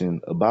conversation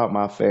about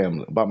my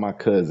family, about my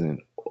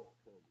cousin,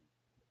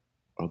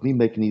 or me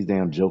making these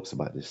damn jokes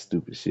about this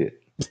stupid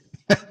shit.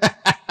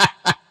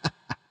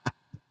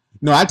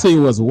 No, I tell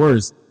you what's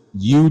worse.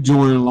 You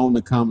joining along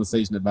the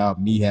conversation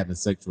about me having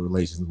sexual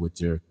relations with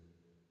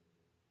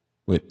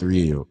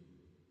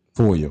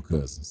four of your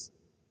cousins.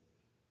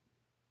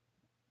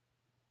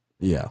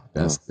 Yeah,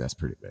 that's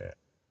pretty bad.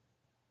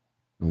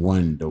 The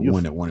one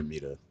You that wanted me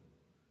to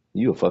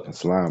you a fucking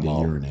slime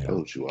ball. urinate That's on.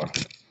 what you are.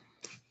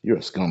 You're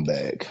a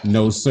scumbag.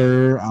 No,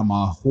 sir. I'm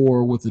a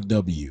whore with a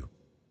W.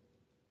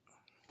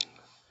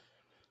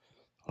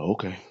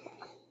 Okay.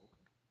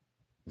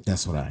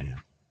 That's what I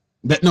am.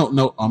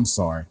 No, I'm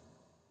sorry.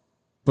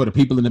 For the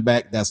people in the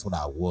back, that's what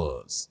I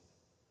was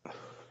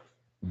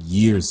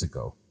years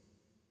ago.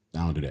 I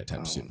don't do that type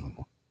of shit no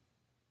more.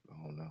 I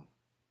don't know.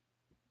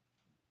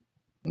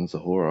 Once a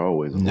whore,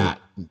 always a whore.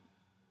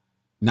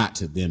 Not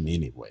to them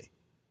anyway.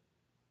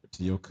 But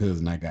to your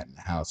cousin I got in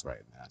the house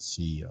right now,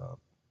 she's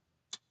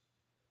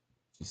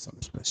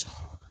something special.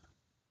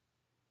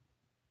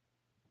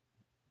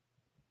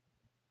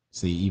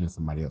 See, even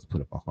somebody else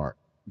put up a heart.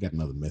 Got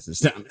another message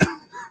down there.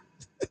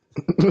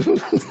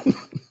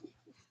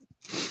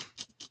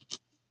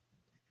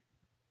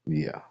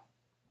 Yeah.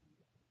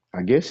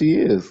 I guess she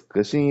is,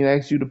 because she ain't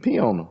asked you to pee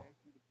on her.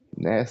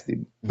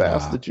 Nasty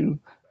bastard, you.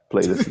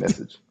 Play this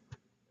message.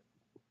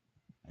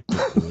 I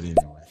couldn't do it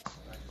anyway.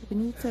 We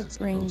need to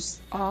bring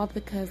all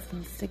the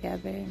cousins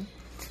together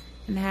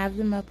and have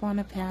them up on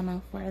a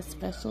panel for a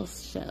special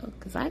show,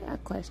 because I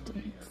got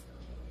questions.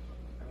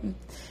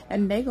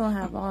 And they gonna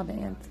have all the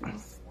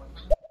answers.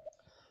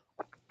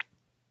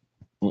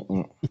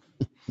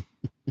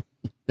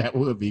 That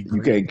would be great.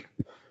 You can't.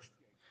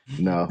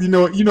 No.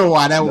 You know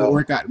why that would No.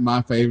 work out in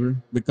my favor?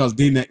 Because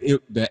then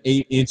the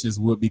 8 inches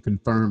would be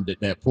confirmed at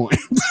that point.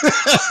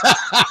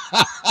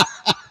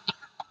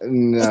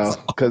 No,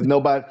 because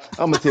nobody.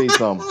 I'm gonna tell you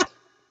something.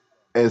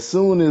 As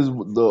soon as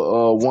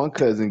the one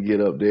cousin get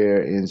up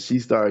there and she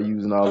start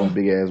using all them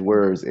big ass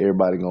words,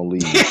 everybody gonna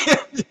leave.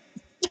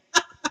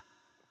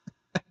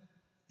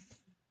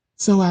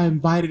 So I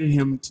invited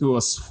him to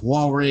a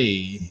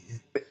soiree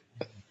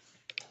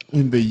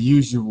in the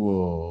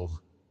usual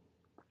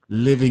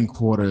living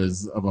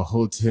quarters of a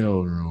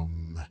hotel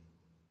room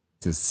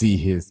to see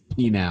his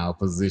penile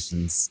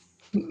positions.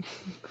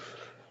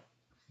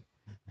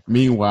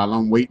 Meanwhile,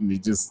 I'm waiting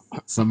to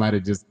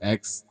somebody just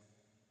asks,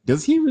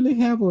 does he really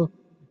have a...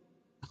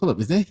 Hold up,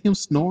 is that him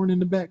snoring in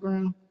the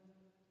background?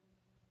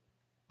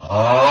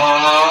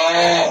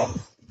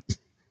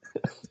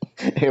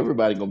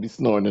 Everybody gonna be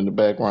snoring in the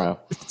background.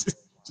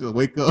 Just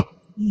wake up.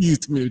 You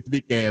used too many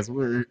big ass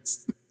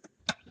words.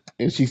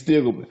 And she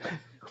still gonna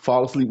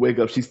fall asleep, wake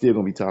up, she still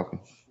gonna be talking.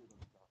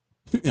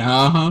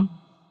 Uh-huh.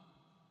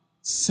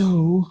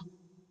 So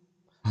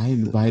I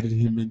invited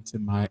him into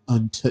my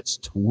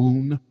untouched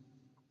wound.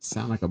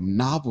 Sound like a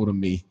novel to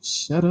me.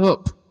 Shut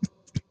up.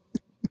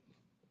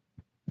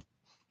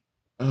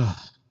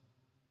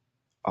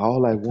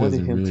 all I Your wanted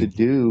cousin him to really.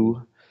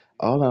 do,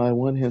 all I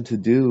wanted him to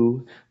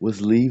do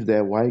was leave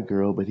that white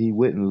girl, but he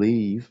wouldn't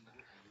leave.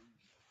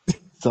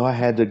 So I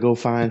had to go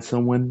find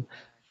someone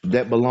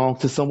that belonged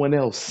to someone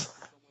else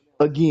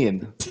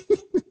again.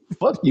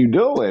 Fuck you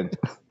doing?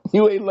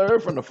 You ain't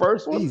learned from the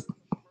first one. He's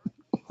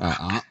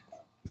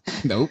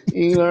nope.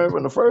 You ain't learned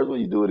from the first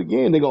one. You do it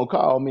again, they gonna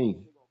call me.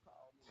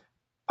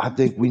 I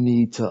think we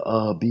need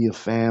to be a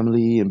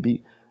family and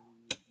be.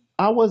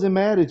 I wasn't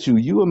mad at you.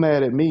 You were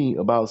mad at me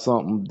about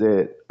something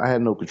that I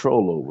had no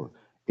control over.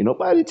 And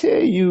nobody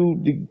tell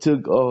you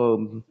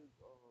to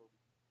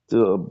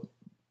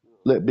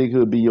let Big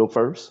Hood be your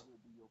first.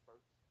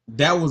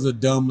 That was a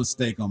dumb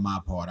mistake on my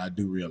part. I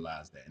do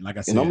realize that. And like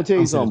I And I'm said, gonna tell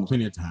you I've said this something.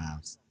 plenty of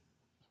times.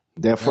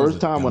 That That was first a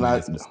time when I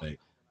dumbass mistake.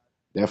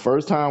 that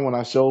first time when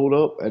I showed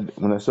up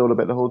when I showed up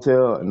at the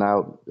hotel, and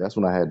now that's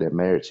when I had that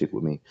married chick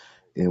with me.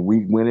 And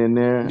we went in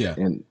there, Yeah.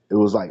 and it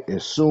was like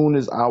as soon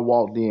as I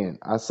walked in,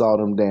 I saw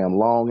them damn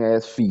long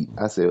ass feet.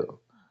 I said,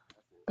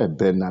 that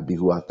better not be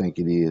who I think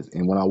it is.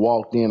 And when I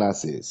walked in, I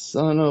said,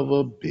 son of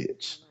a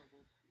bitch.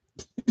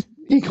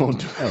 He gonna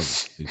do That was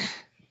this shit. stupid. He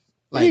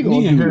Like me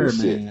gonna and do her,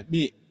 this shit. man.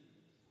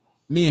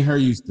 Me and her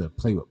used to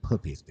play with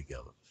puppies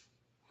together.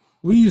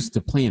 We used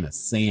to play in a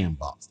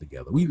sandbox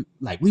together. We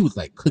was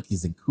like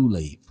cookies and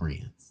Kool-Aid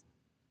friends.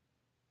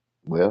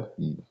 Well,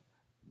 you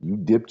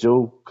dipped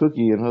your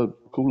cookie in her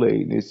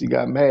Kool-Aid, and then she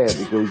got mad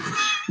because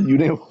you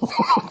didn't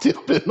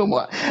dip it no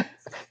more.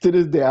 To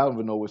this day, I don't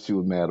even know what she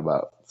was mad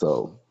about.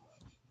 So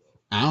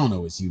I don't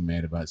know what she was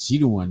mad about. She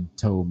the one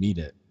told me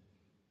that,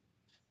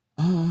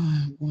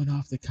 oh, I'm going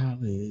off to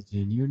college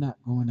and you're not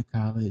going to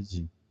college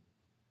and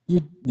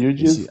you're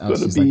just I was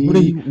gonna just like,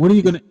 be. what are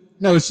you gonna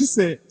no, she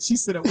said,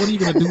 what are you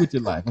gonna do with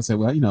your life? I said,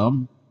 well, I'm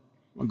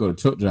gonna go to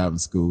truck driving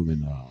school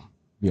and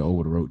be an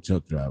over the road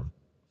truck driver.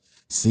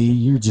 See,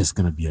 you're just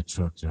gonna be a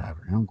truck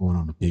driver. I'm going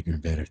on to bigger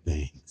and better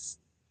things.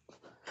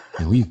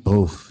 And we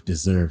both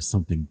deserve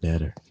something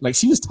better. Like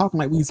she was talking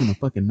like we was in a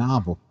fucking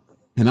novel.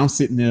 And I'm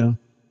sitting there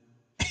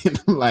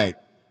and I'm like,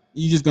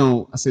 you just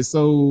gonna I said,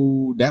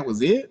 so that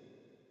was it?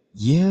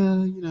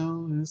 Yeah,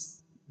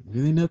 there's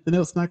really nothing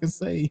else I can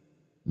say.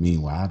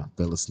 Meanwhile, I done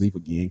fell asleep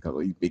again because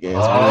of these big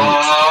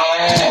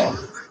ass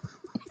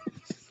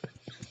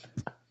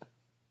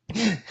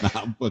words. Nah,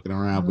 I'm fucking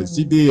around, but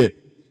she did.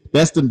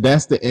 That's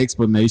the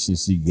explanation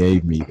she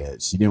gave me,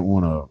 that she didn't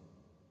want to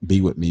be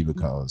with me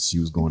because she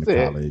was going to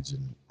college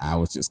and I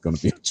was just going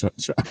to be a truck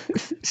driver.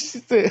 She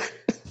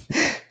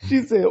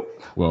said,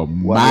 well,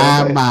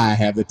 my,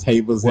 have the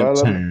tables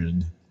have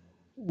turned.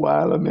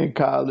 While I'm in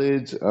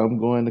college, I'm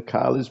going to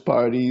college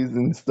parties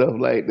and stuff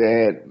like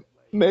that,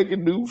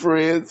 making new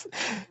friends.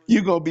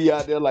 You gonna be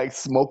out there like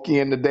Smokey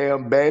and the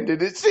damn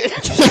Bandit and shit.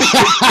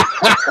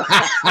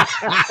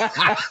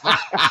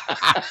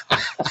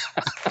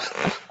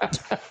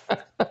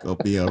 Gonna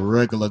be a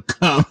regular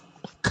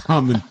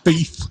common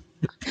thief.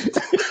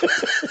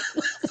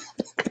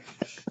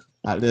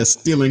 Out there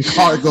stealing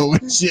cargo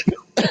and shit.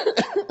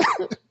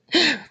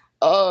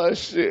 Oh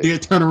shit. He'll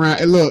turn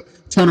around,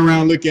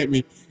 look at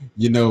me.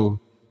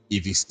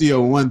 If you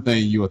steal one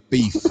thing, you're a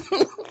thief.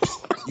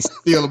 You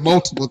steal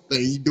multiple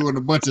things, you're doing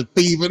a bunch of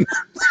thieving.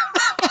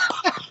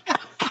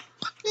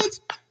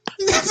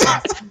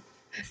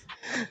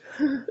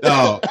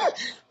 No,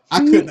 I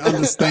couldn't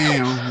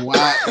understand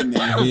why in the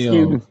hell,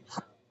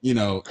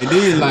 and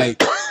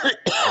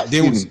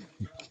then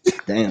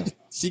damn,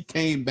 she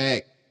came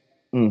back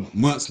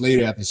months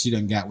later after she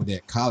done got with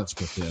that college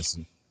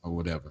professor or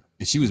whatever,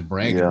 and she was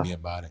bragging to me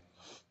about it.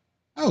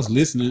 I was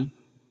listening,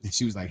 and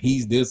she was like,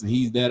 he's this and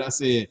he's that. I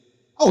said,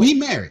 oh, he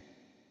married.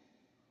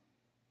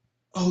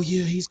 Oh,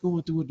 yeah, he's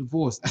going through a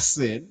divorce. I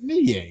said,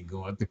 he ain't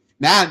going through.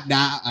 Now,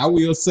 I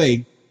will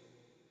say,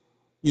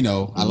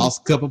 I lost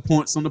a couple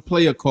points on the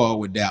player card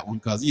with that one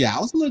because, I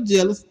was a little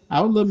jealous.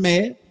 I was a little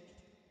mad,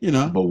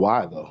 But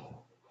why, though?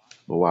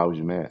 But why was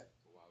you mad?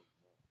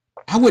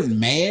 I wasn't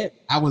mad.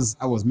 I was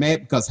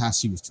mad because how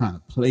she was trying to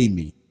play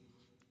me.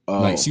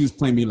 Like, she was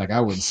playing me like I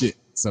wasn't shit.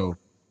 So,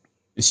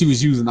 and she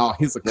was using all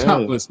his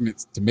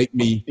accomplishments to make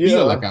me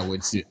feel like I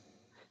wasn't shit.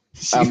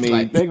 I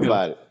mean, think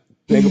about it.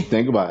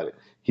 Think about it.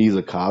 He's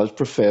a college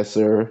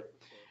professor.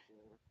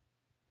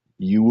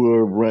 You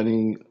were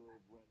running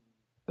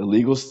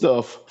illegal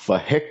stuff for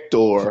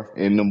Hector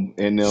and them,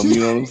 you know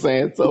what I'm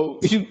saying? So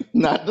you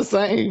not the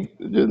same.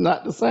 Just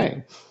not the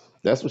same.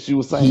 That's what she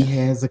was saying.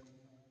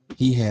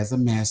 He has a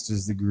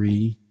master's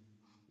degree.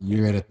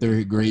 You're at a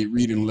third grade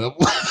reading level.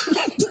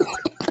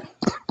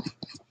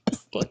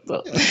 What's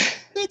up?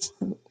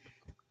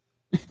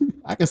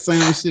 I can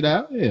sound shit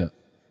out. Yeah.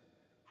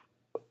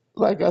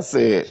 Like I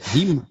said,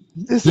 he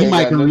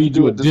might can read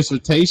you a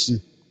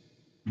dissertation,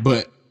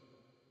 but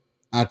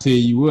I tell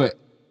you what,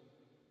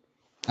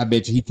 I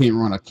bet you he can't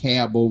run a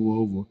cab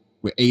over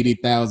with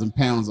 80,000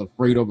 pounds of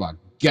freight over a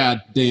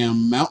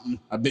goddamn mountain.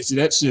 I bet you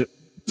that shit.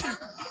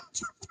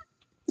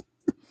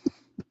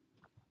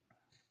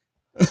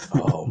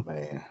 Oh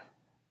man,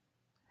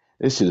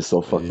 this shit is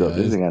so fucked up.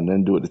 This ain't got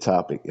nothing to do with the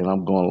topic, and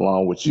I'm going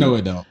along with you. No,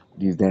 it don't.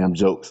 These damn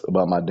jokes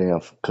about my damn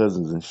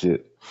cousins and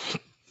shit.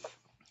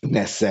 And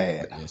that's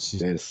sad.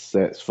 Yeah,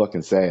 That's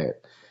fucking sad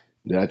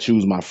that I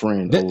choose my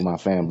friend over my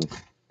family,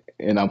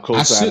 and I'm I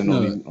co-signing shouldn't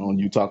on have. on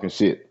you talking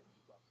shit.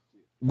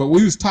 But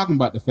we was talking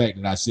about the fact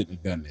that I shouldn't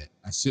have done that.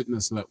 I shouldn't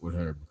have slept with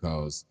her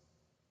because,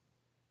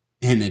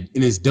 and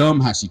it's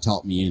dumb how she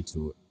talked me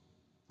into it.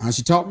 How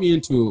she talked me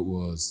into it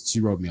was she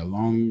wrote me a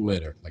long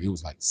letter, like it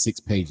was like 6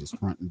 pages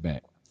front and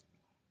back,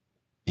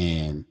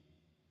 and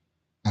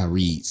I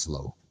read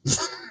slow.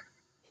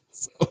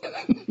 So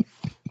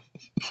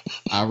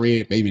I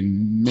read maybe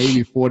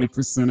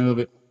 40% of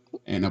it,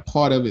 and a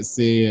part of it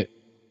said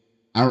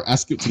I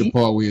skipped to the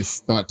part where it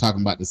started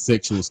talking about the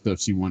sexual stuff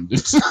she wanted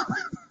to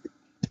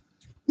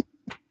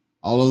do.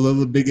 All those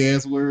other big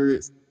ass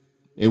words.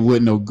 It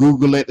wasn't no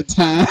Google at the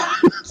time.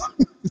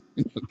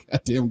 No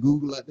goddamn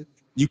Google at the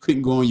You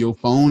couldn't go on your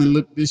phone and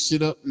look this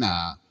shit up.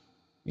 Nah.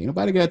 Ain't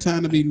nobody got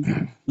time to be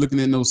looking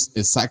at no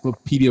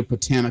Encyclopedia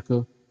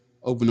Britannica,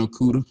 open no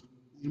cooter.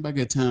 Anybody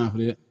got time for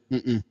that?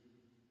 Mm-mm.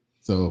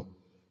 So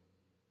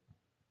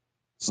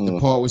the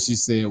part where she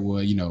said,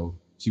 well,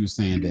 she was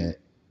saying that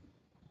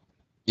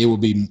it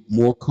would be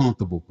more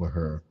comfortable for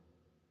her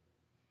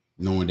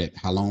knowing that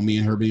how long me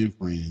and her being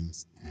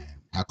friends and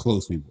how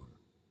close we were.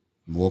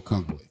 More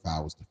comfortable if I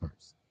was the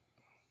first.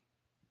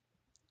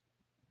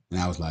 And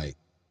I was like,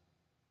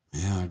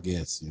 yeah, I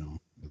guess,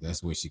 if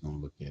that's the way she's gonna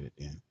look at it,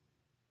 then,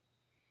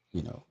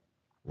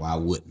 why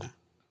wouldn't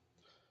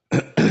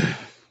I?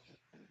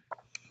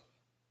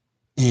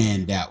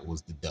 And that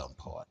was the dumb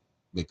part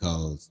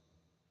because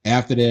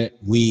after that,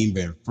 we ain't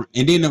been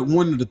and then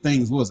one of the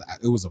things was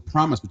it was a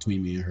promise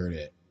between me and her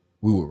that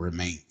we would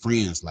remain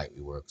friends like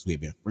we were because we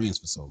had been friends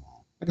for so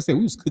long. Like I said,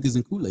 we was cookies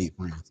and Kool-Aid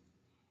friends.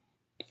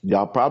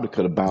 Y'all probably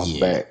could have bounced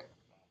back.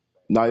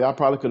 No, y'all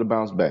probably could have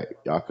bounced back.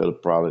 Y'all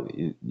could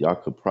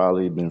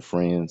probably been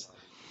friends.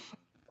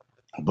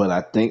 But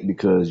I think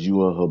because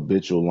you are a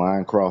habitual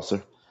line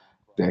crosser,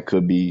 that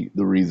could be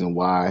the reason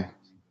why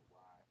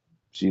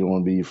she don't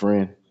want to be your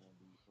friend.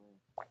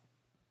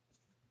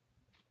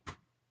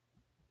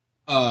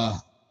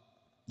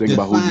 Think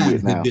about who you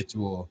with now.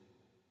 Habitual.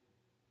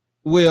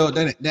 Well,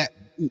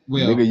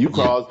 nigga, you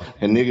crossed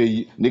and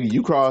nigga,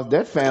 you crossed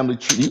that family.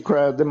 You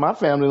crossed my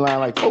family line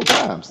like 4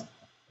 times.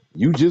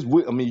 You just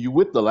you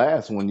with the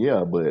last one,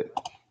 yeah, but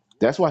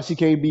that's why she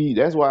can't be.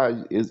 That's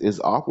why it's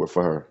awkward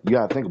for her. You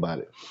gotta think about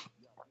it.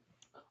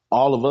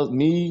 All of us,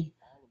 me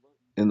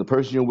and the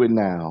person you're with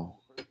now,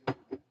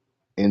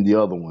 and the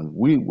other one,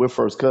 we're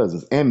first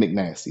cousins, and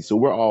McNasty, so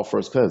we're all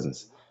first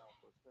cousins.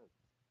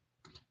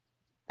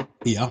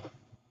 Yeah.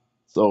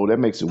 So that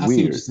makes it weird. I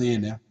see what you're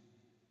saying there.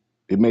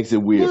 It makes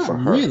it weird for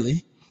her.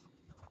 Really?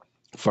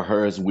 For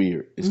her, it's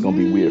weird. It's gonna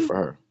be weird for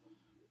her.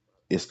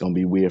 It's gonna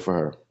be weird for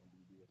her.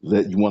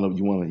 You want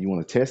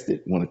to test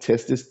it? You want to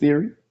test this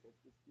theory?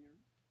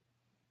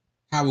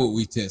 How would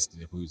we test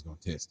it if we was gonna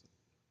test it?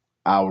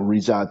 I would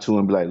reach out to him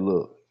and be like,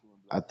 look,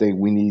 I think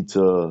we need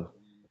to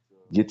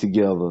get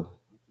together,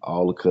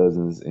 all the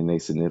cousins and their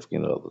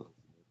significant other,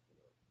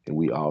 and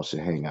we all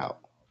should hang out.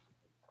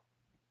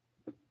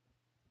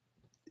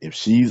 If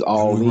she's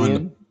all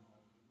in,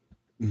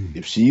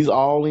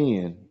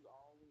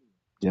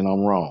 then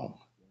I'm wrong.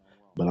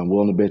 But I'm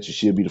willing to bet you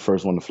she'll be the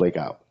first one to flake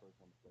out.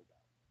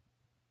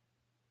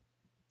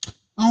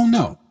 I don't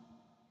know.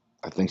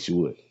 I think she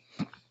would.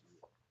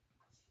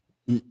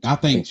 I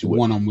think the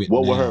one I'm with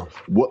what now.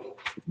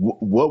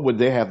 What would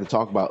they have to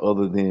talk about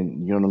other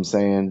than, you know what I'm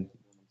saying?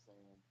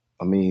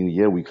 I mean,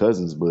 yeah, we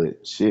cousins,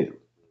 but shit,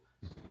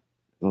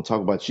 don't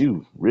talk about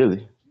you,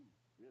 really.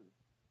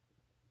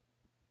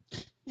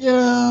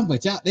 Yeah,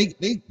 but y'all, they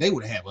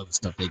would have other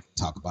stuff they could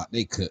talk about.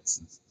 They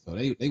cousins, so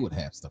they would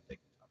have stuff they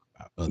could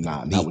talk about.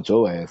 Nah, not with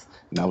your ass.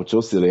 Not with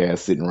your silly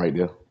ass sitting right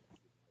there.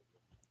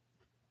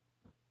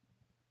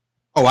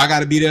 Oh, I got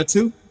to be there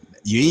too.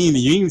 You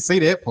ain't say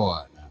that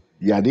part.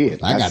 Yeah, I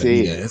did. I gotta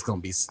be there. It's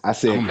gonna be. I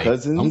said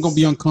cousins. I'm gonna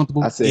be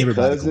uncomfortable. I said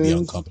Everybody cousins. gonna be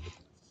uncomfortable.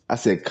 I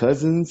said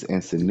cousins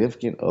and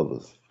significant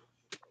others.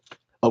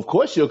 Of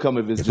course, she'll come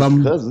if it's just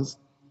the cousins.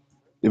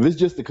 If it's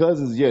just the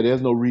cousins, yeah,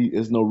 there's no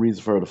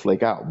reason for her to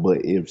flake out.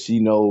 But if she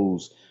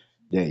knows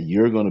that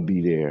you're gonna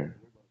be there,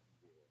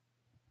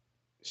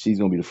 she's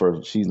gonna be the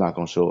first. She's not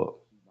gonna show up.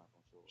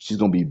 She's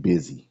gonna be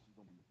busy.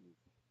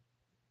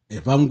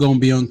 If I'm gonna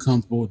be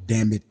uncomfortable,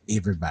 damn it,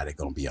 everybody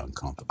gonna be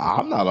uncomfortable.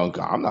 I'm not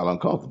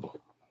uncomfortable.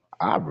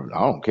 I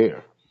don't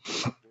care.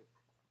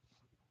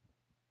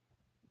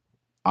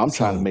 I'm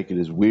trying to make it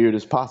as weird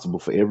as possible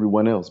for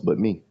everyone else but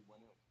me.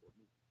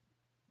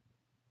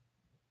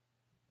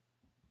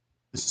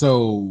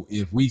 So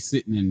if we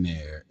sitting in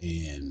there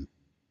and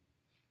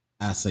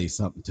I say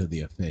something to the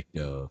effect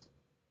of,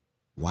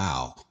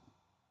 wow,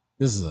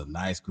 this is a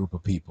nice group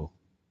of people.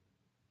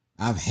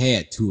 I've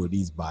had 2 of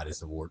these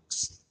bodies of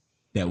works.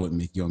 That would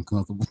make you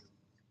uncomfortable?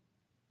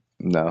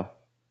 No.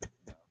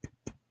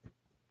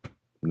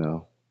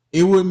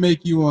 It would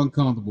make you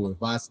uncomfortable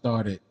if I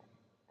started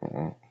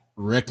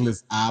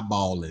reckless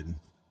eyeballing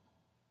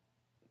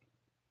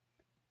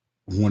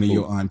one of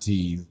your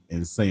aunties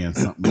and saying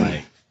something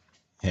like,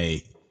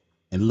 hey,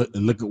 and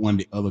look at one of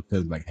the other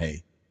cousins like,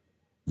 hey,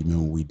 you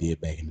remember what we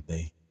did back in the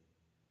day?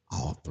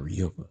 all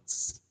three of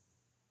us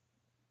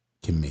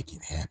can make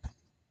it happen,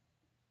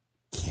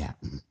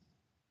 Captain.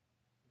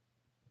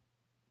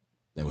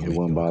 That would It make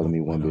wouldn't you bother me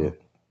uncomfortable one at all.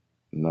 bit.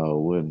 No,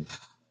 it wouldn't.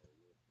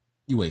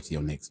 You wait till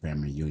your next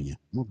family reunion.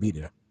 I'm gonna be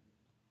there.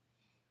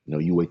 No,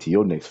 you wait till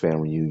your next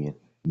family reunion.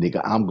 Nigga,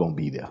 I'm gonna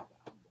be there.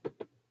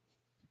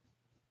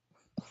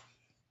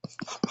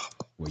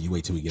 Well, you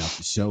wait till we get off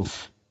the show.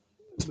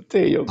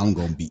 Tell you. I'm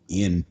gonna be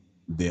in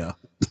there.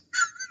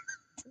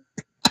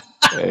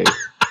 Hey,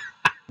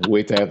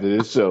 wait till after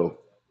this show.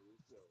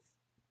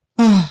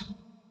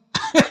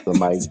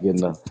 Somebody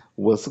getting a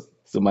what's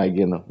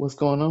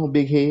going on,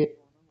 big head?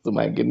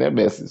 Somebody getting that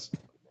message.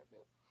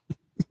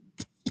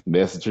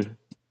 Messenger,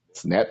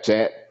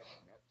 Snapchat,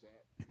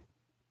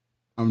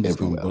 I'm just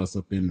everywhere. gonna bust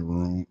up in the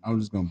room. I'm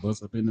just gonna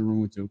bust up in the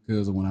room with your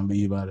cousin when I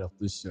leave out of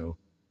this show,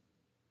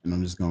 and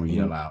I'm just gonna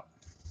yell out,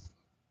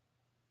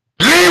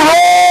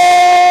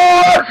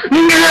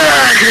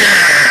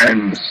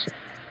 Dragons!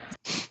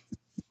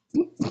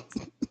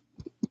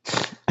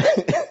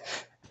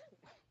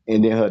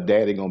 And then her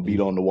daddy gonna beat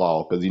on the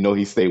wall because you know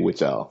he stay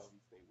with y'all.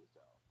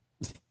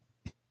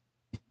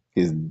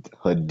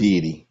 Her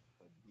ditty.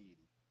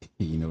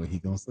 You know what he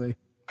gonna say?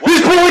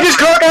 This boy just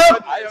cut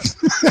up!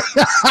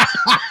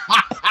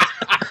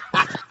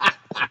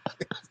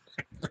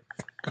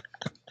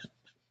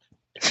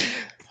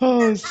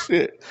 Oh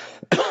shit.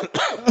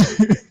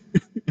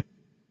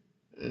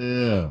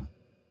 Yeah.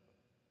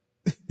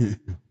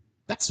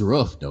 That's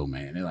rough though,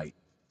 man. They're like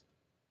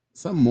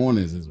some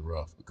mornings is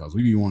rough because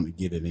we be wanting to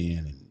get it in,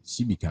 and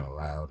she be kind of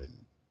loud, and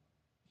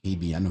I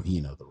know he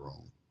in the other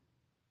room.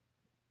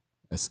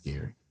 That's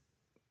scary.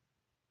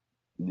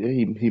 Yeah,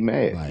 he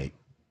mad. Like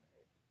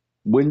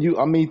when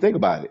think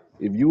about it.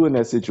 If you in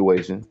that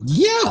situation,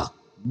 yeah,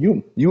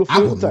 you would I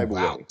feel would the type move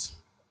of way. out.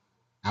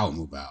 I would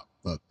move out.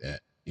 Fuck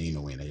that. Ain't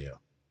no way in hell.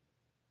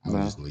 I would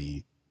No. just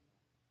leave.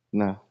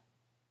 No.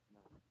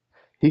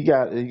 He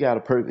got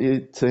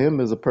to him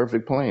is a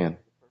perfect plan.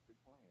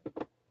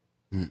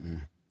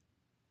 Mm-mm.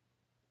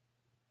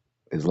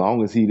 As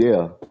long as he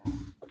there.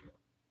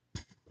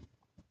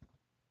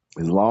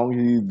 As long as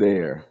he's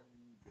there,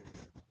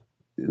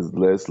 it's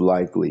less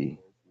likely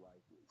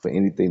for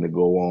anything to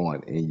go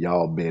on in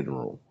y'all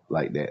bedroom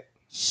like that.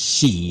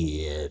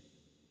 Shit.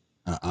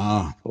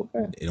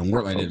 Okay. It don't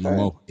work like that no Okay.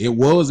 more. It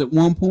was at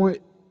one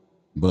point,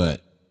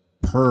 but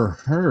per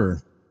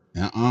her,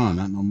 not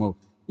no more.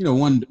 You know,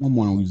 one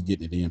morning we was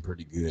getting it in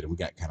pretty good, and we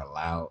got kind of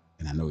loud,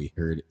 and I know he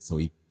heard it, so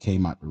he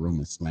came out the room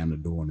and slammed the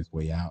door on his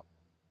way out.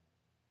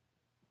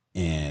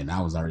 And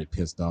I was already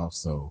pissed off,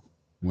 so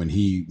when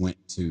he went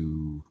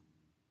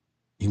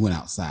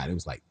outside. It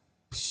was like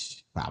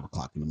 5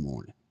 o'clock in the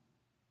morning,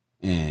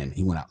 and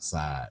he went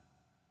outside,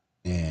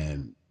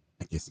 and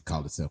I guess he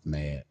called himself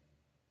mad.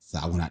 So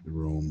I went out the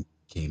room,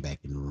 came back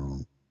in the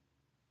room,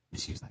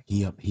 and she was like,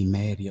 he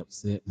mad, he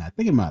upset. And I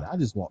think about it, I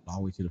just walked all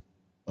the way to the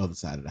other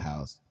side of the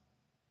house.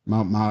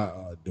 My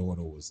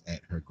daughter was at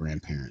her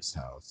grandparents'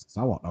 house,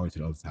 so I walked all the way to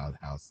the other side of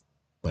the house,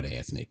 butt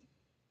ass naked.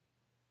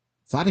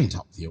 So I didn't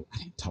talk to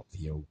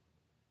your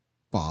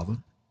father.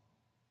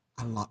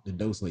 I locked the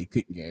door so he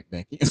couldn't get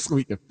back in, so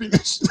he could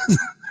finish.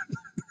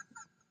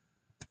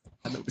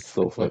 I know this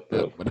So fucked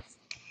up. but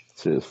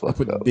Shit is I fucked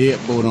put the up.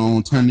 deadbolt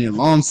on, turn the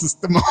alarm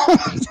system on.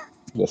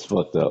 That's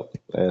fucked up.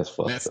 That's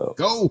fucked Let's up.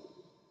 go.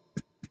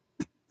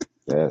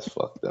 That's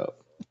fucked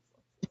up.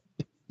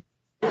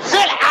 Should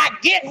I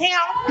get him?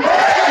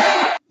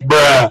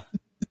 Bruh.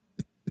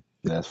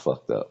 That's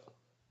fucked up.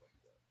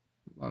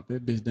 Lock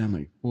that bitch down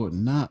like Fort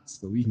Knox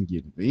so we can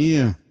get it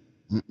in.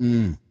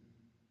 Mm-mm.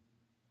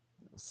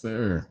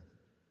 Sir.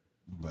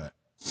 But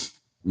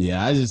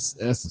yeah,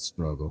 that's a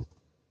struggle.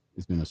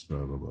 It's been a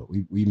struggle, but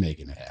we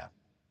making it happen.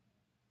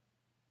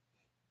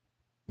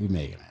 We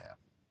making it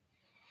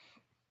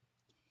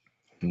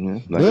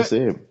happen. Like I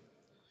said,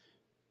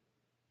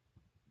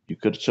 you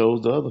could have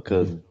chose the other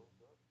cousin.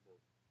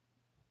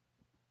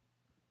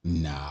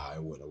 Nah,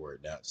 it wouldn't have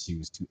worked out. She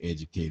was too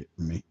educated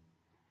for me,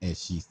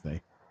 as she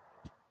say.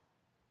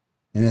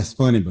 And that's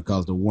funny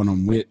because the one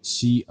I'm with,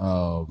 she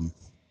has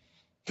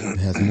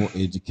more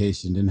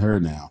education than her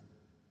now.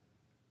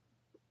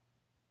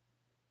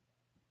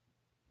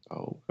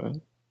 Okay.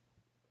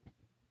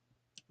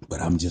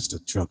 But I'm just a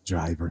truck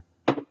driver.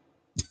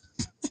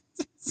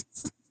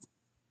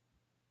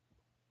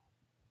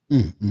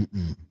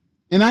 And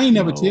I ain't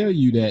never tell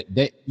you that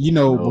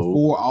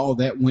before all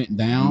that went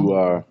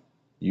down.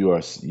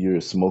 You're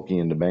Smokey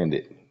and the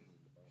Bandit.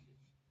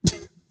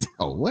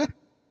 Oh, what?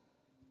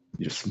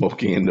 You're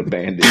Smokey and the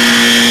Bandit.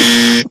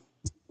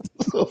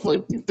 That's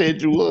what you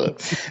said you were.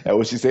 That's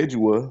what she said you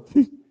were.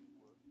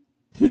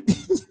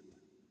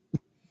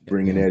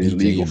 Bringing that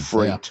illegal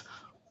freight.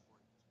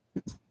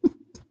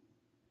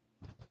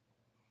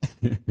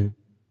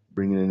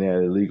 Bringing in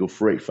that illegal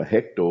freight for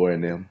Hector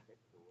and them.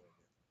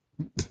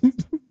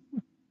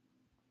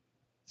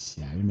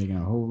 Yeah, you're making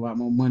a whole lot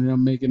more money than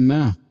I'm making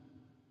now.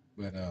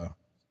 But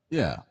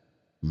yeah,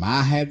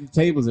 the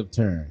tables have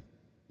turned.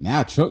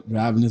 Now truck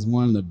driving is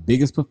one of the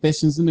biggest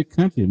professions in the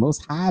country, the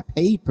most high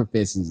paid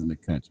professions in the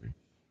country.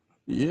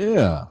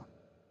 Yeah,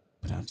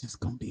 but I'm just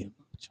gonna be a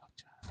truck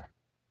driver.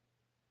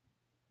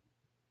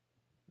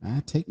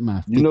 I take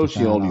my You know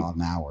she only. $55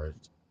 an hour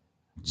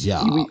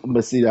job.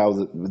 But see, that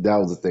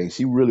was the thing.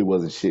 She really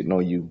wasn't shitting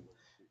on you.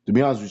 To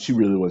be honest with you, she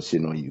really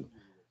wasn't shitting on you.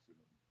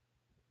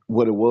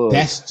 What it was,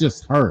 That's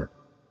just her.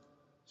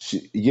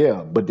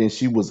 yeah. But then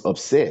she was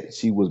upset.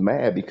 She was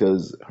mad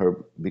because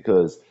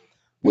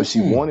what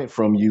she wanted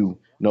from you.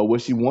 No,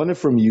 what she wanted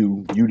from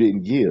you, you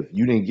didn't give.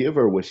 You didn't give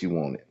her what she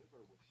wanted.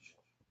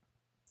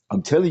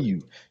 I'm telling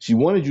you, she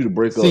wanted you to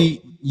break up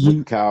See, with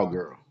the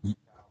cowgirl.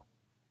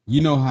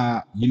 you know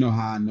how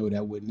I know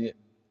that wasn't it?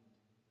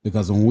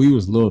 Because when we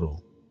was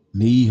little,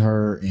 me,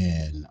 her,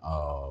 and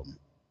I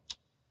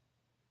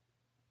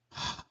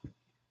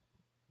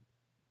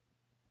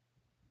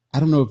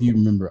don't know if you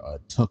remember a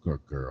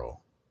Tucker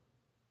girl,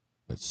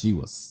 but she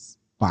was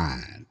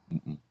fine.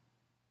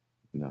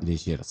 No. And then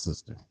she had a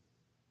sister.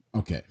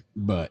 Okay,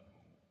 but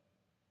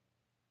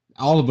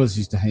all of us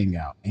used to hang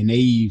out, and they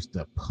used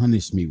to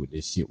punish me with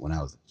this shit when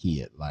I was a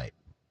kid. Like,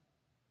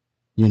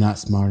 you're not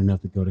smart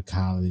enough to go to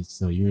college,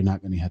 so you're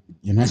not gonna get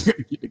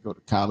to go to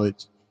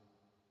college.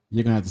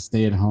 You're gonna have to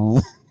stay at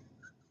home.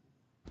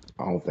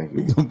 I don't think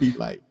we're gonna be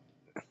like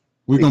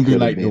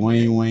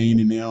Dwayne Wayne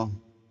and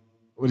them.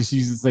 What did she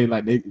used to say?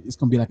 Like, it's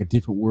gonna be like a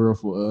different world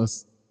for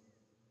us.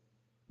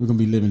 We're gonna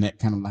be living that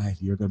kind of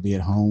life. You're gonna be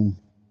at home.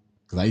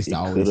 Because I used to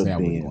always say I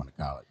wasn't going to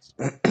college.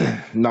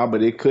 No, but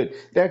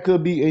that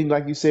could be, and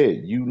like you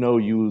said, they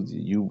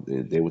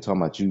were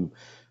talking about you,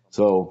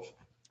 so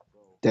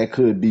that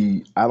could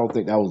be. I don't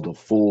think that was the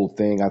full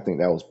thing. I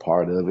think that was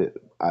part of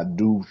it. I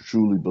do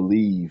truly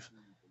believe.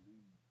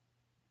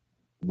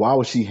 Why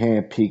would she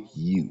handpick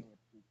you?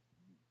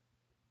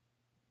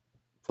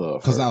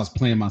 Because I was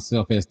playing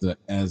myself as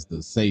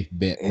the safe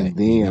bet, and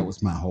then that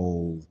was my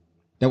whole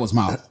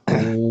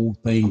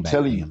thing. I'm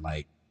telling you,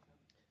 like.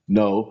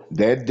 No,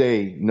 that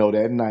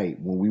night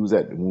when we was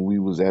at the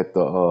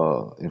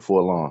in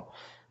Fort Lawn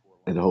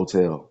at the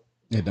hotel.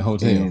 At the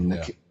hotel, and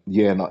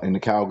and the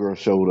cowgirl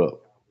showed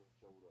up.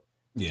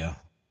 Yeah.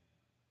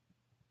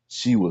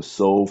 She was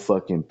so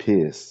fucking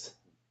pissed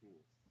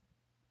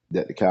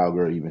that the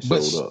cowgirl even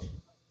showed up.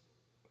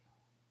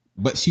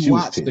 But she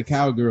watched the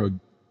cowgirl.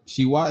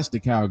 She watched the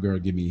cowgirl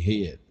give me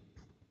head.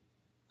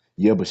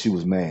 Yeah, but she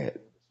was mad.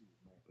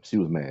 She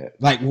was mad.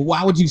 Like, well,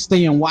 why would you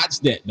stay and watch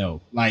that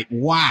though? Like,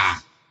 why?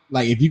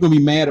 Like, if you're gonna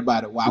be mad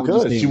about it, why would you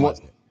stay and watch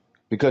it?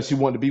 Because she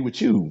wanted to be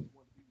with you.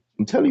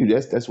 I'm telling you,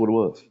 that's what it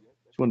was.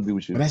 She wanted to be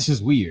with you. But that's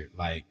just weird.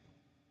 Like,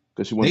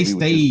 because she wanted to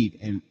be with you.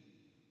 And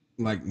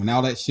like when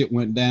all that shit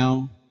went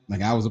down,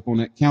 like I was up on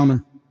that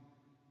counter.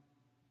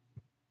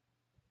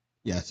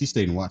 Yeah, she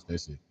stayed and watched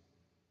that shit.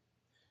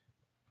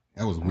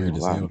 That was weird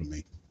as hell to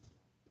me.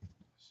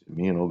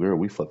 Me and old girl,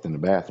 we fucked in the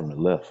bathroom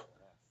and left.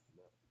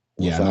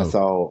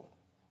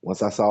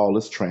 Once I saw all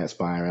this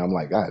transpiring, I'm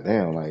like, God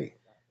damn, like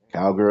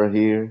cowgirl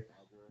here,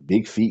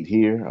 big feet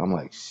here. I'm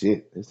like,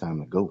 shit, it's time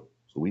to go.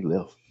 So we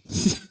left.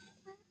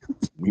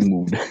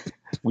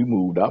 we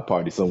moved our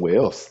party somewhere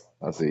else.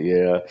 I said,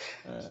 yeah,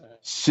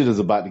 shit is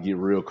about to get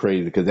real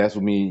crazy because that's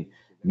what me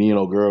and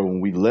old girl, when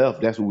we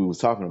left, that's what we was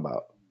talking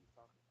about.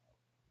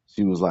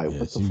 She was like,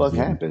 what the fuck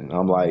happened?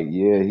 I'm like,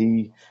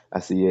 I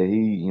said,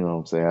 he, you know what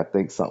I'm saying? I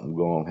think something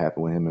going to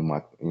happen with him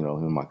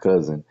and my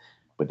cousin.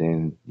 But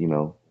then,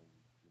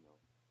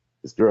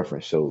 his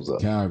girlfriend shows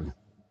up.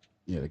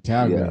 The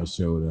cowgirl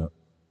showed up.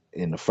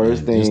 And the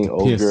first thing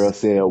old girl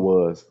said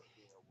was,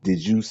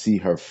 did you see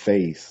her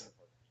face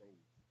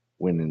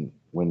when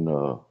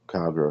the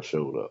cowgirl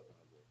showed up?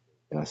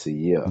 And I said,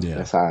 yeah,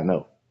 that's how I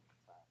know.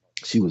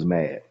 She was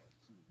mad.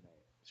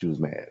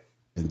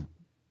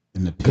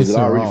 And the because it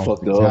already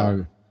fucked her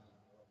up.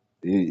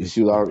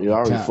 She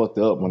already fucked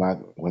her up when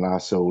I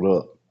showed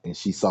up and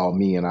she saw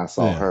me and I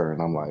saw her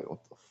and I'm like, what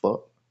the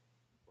fuck?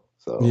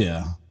 So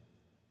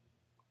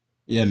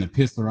and to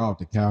piss her off,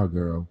 the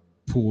cowgirl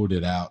pulled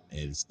it out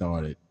and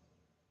started,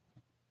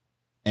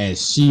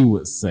 as she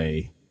would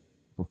say,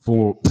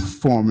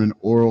 performing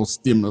oral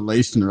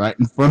stimulation right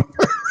in front of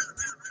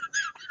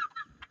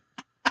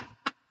her.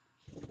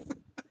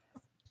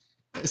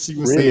 She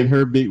was saying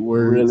her big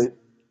words.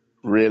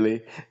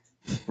 Really?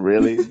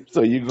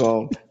 So you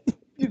gonna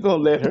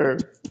let her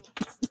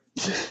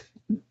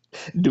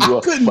do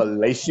a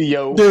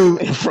fellatio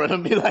in front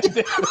of me like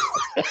that?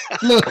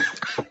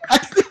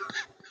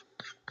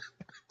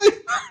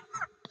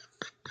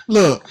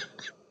 Look,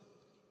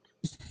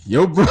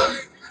 your brother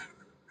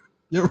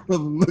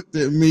looked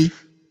at me.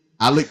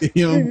 I looked at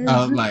him.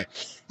 I was like,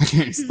 I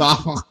can't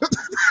stop.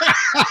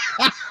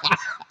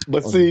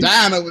 But see,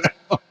 dying over there.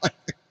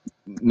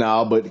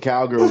 No, but the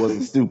cowgirl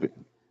wasn't stupid.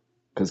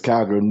 Because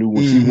cowgirl knew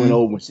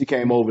when she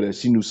came over there,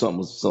 she knew something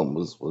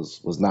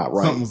was not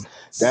right.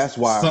 That's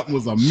why something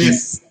was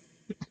amiss.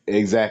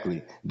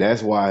 Exactly.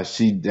 That's why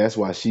she did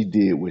what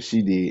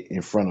she did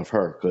in front of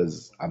her.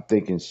 Because I'm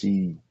thinking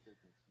she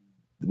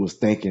was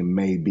thinking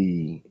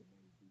maybe,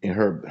 and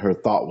her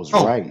thought was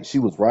right. She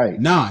was right.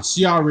 Nah,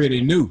 she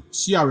already knew.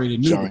 She already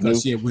knew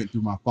because she had went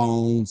through my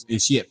phones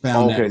and she had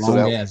found that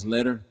long ass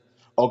letter.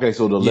 Okay,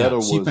 so the Yeah,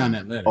 letter she was found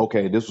that letter.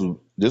 okay. This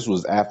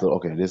was after.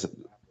 Okay, the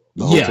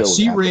Yeah, hotel was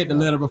she after read the them.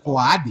 letter before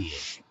I did.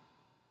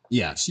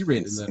 Yeah, she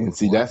read And, the letter and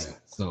see before I that's did.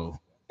 So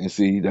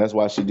that's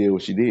why she did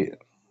what she did.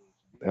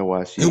 That's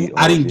why she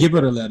I didn't did give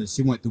her that. the letter.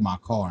 She went through my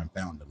car and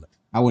found the letter.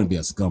 I wouldn't be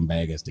a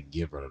scumbag as to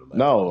give her the letter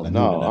No, because I knew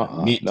the no, letter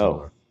meant to no,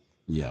 her.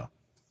 Yeah,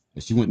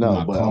 but she went through no.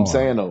 my But I'm car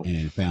saying though,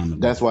 and found the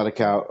that's letter. why the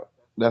cow.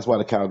 That's why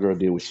the cowgirl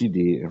did what she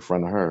did in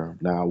front of her.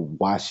 Now,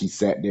 why she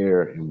sat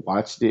there and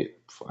watched it,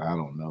 I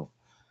don't know.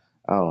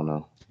 I don't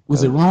know.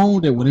 Was it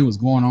wrong that when it was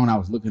going on, I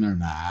was looking her in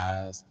the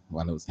eyes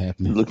while it was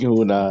happening? Looking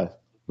who and I,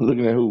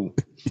 looking at who?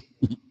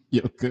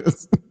 Yeah,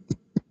 cause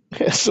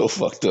That's so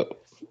fucked up.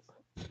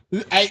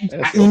 I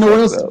That's so didn't know what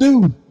else fucked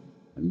to up. do.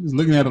 I was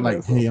looking at her like,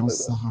 That's so "Hey, I'm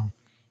fucked up. sorry."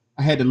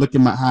 I had to look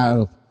in my eye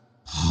of,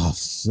 "Oh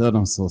shit,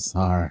 I'm so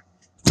sorry."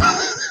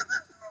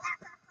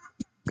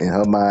 In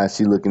her mind,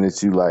 she looking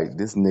at you like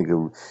this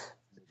nigga,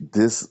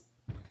 this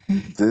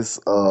trying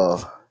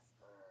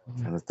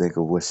to think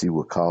of what she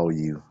would call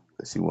you.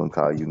 She wouldn't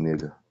call you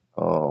nigga.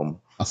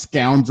 A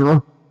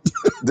scoundrel.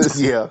 This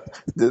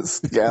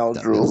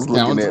scoundrel's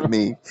looking at Scoundrel.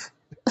 me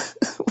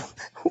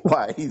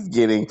while he's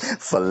getting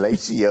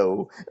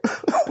fellatio.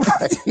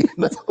 Right, you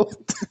know?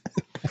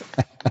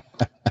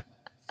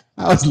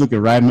 I was looking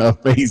right in her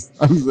face.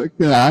 I was like,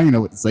 I didn't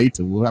know what to say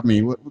to her. I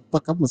mean, what the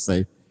fuck I'm gonna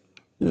say?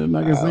 Yeah, I'm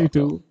not gonna say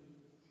to her.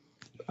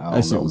 I That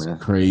don't shit know, was man.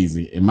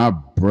 crazy. And my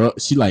bro,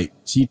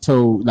 she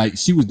told, like,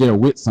 she was there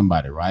with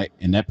somebody, right?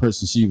 And that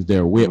person she was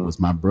there with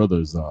was my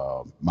brother's,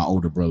 my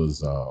older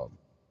brother's,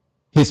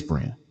 his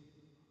friend.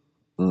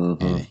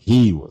 And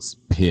he was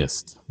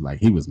pissed. Like,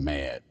 he was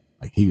mad.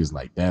 Like, he was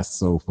like, that's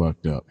so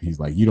fucked up. He's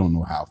like, you don't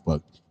know how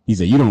fucked. He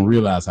said, you don't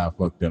realize how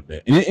fucked up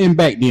that. And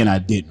back then, I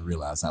didn't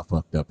realize how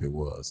fucked up it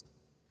was.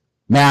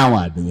 Now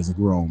I do. As a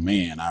grown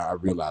man, I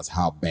realize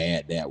how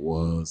bad that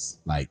was,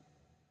 like,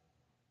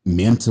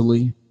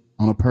 mentally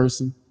on a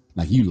person.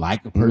 Like, you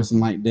like a person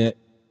like that,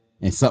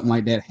 and something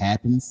like that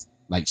happens.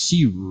 Like,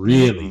 she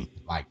really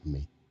liked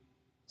me.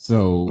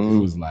 So it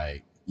was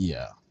like,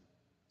 yeah.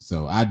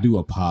 So I do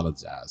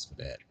apologize for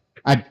that.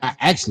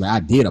 I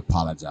did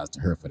apologize to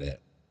her for that,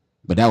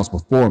 but that was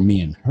before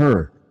me and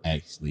her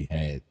actually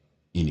had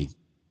any,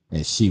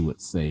 as she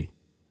would say,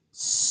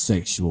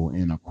 sexual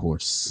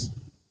intercourse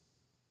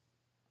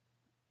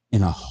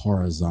in a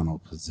horizontal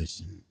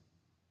position.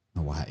 I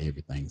don't know why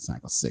everything's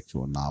like a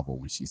sexual novel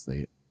when she said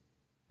it.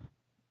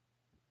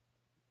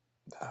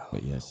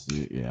 But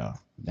yeah,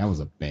 that was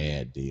a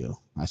bad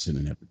deal. I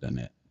shouldn't have never done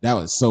that. That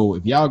was so.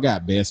 If y'all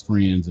got best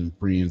friends and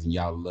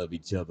y'all love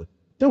each other,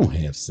 don't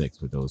have sex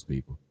with those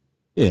people.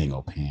 It ain't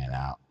gonna pan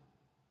out.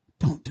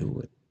 Don't do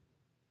it.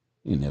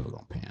 It ain't never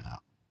gonna pan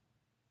out.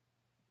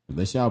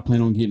 Unless y'all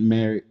plan on getting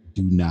married,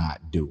 do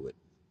not do it.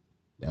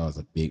 That was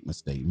a big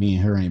mistake. Me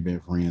and her ain't been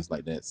friends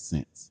like that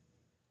since.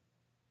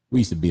 We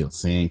used to build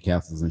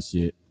sandcastles and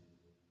shit.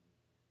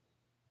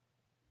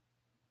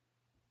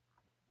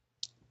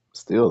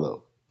 Still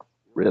though,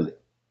 really,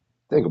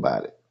 think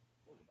about it.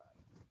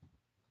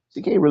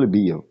 She can't really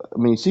be. I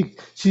mean, she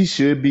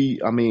should be.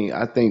 I mean,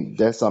 I think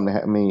that's something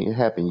that I mean, it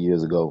happened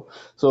years ago.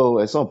 So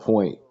at some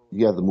point,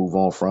 you have to move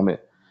on from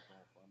it.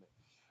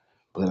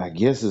 But I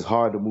guess it's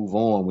hard to move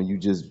on when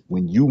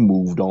you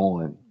moved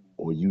on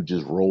or you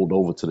just rolled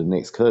over to the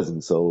next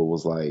cousin. So it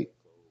was like,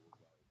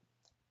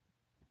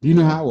 Do you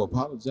know how I would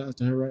apologize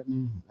to her right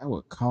now?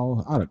 I'd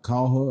call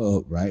her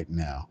up right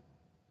now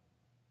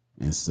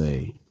and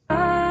say,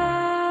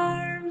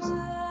 I'm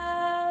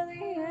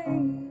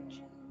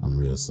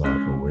real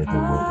sorry for what went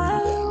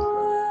down.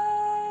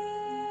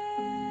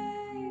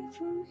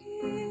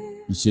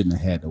 You shouldn't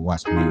have had to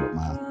watch me with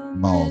my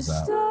balls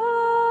out.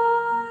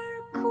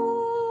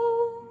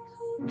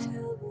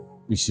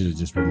 We should have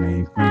just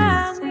remained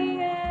friends.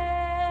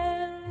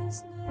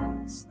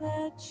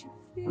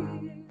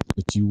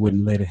 But you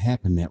wouldn't let it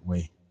happen that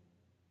way.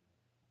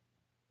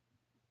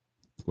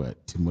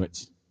 What, too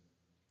much?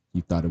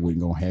 You thought it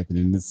wasn't going to happen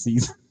in this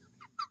season?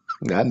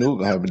 I knew it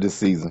was gonna happen this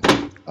season.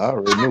 I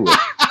already knew it.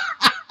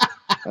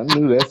 I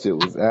knew that shit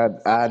was.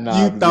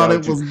 You thought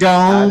it was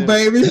gone,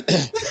 baby?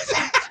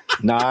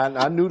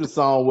 I knew the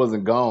song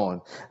wasn't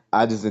gone.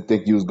 I just didn't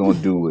think you was gonna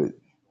do it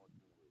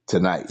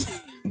tonight.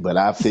 But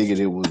I figured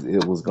it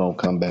was gonna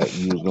come back.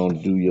 You was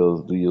gonna do your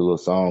little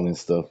song and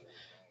stuff.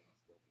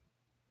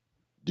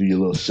 Do your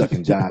little shuck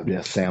and jive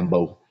there,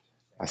 Sambo.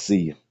 I see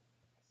you.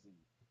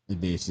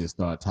 And then she'll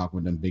start talking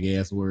with them big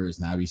ass words.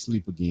 Now we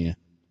sleep again.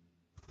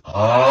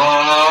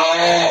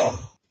 Got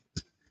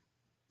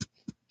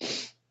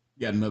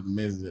another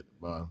message at the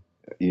bottom.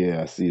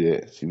 Yeah, I see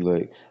that. She be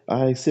like,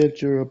 I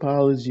accept your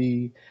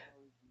apology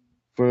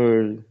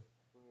for,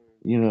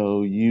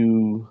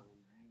 you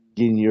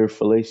getting your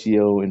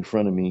fellatio in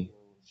front of me.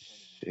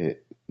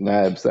 Shit.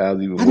 Nah, it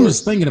sounds even worse. I'm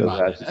just thinking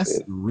about it. That's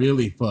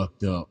really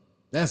fucked up.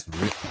 That's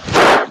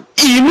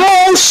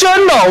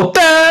emotional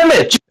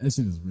damage. That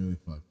shit is really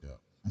fucked up.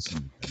 I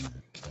shouldn't have done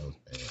that. That was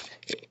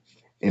bad.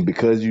 And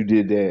because you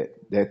did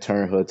that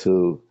turned her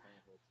to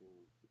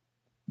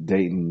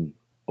dating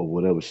or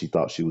whatever she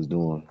thought she was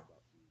doing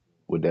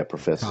with that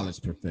professor.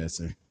 College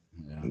professor.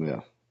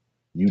 Yeah.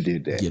 You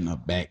did that. Getting her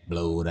back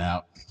blowed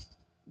out.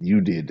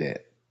 You did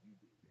that.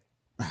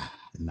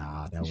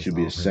 Nah, that You was should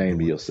be all her ashamed of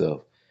doing.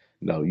 yourself.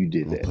 No, you I'm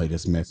did gonna that. play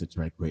this message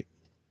right quick.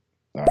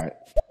 All right.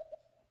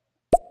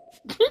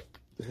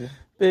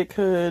 Big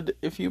Hood,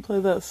 if you play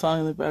that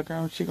song in the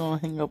background, she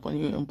gonna hang up on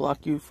you and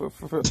block you for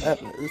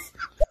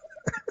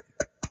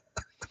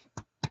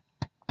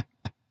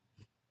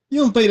You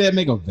don't think that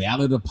make a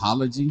valid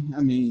apology?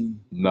 I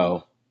mean,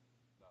 No.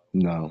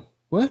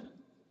 what?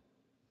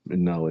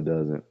 No, it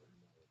doesn't.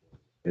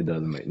 It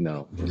doesn't make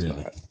no. It's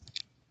Really? not.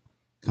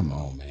 Come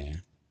on,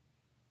 man.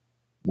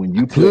 When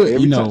I you play could,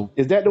 every you time, know,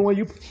 is that the one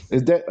you?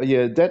 Is that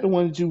Is that the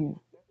one that you?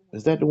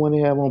 Is that the one they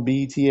have on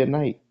BET at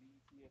night?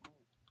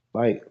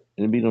 Like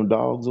and it be them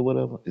dogs or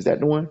whatever. Is that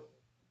the one?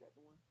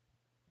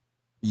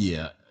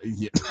 yeah,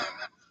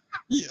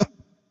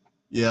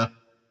 yeah.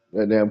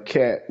 That damn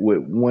cat with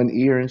one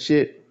ear and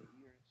shit.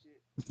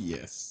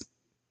 Yes.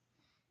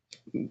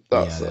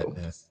 Thought Yeah, so.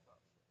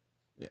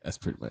 that's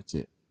pretty much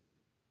it.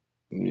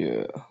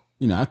 Yeah.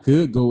 You know, I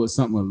could go with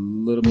something a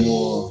little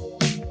more.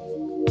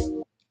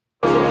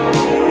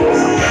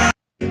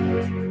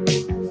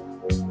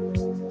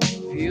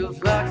 Feels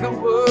like a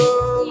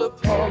world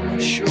upon my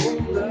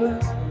shoulder.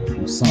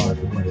 I'm sorry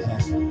for what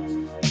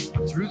happened.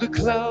 Through the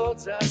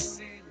clouds I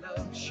see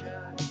love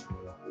shine.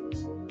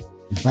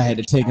 If I had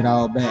to take it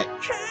all back,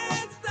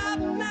 Can't stop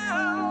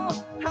now.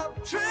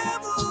 I've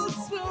traveled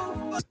so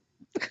far.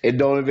 It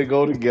don't even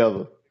go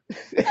together.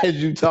 As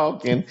you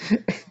talking,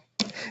 it's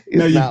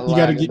no, not you gotta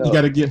lining get, you up.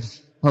 gotta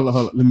get. Hold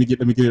on. Let me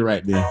get it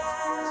right there.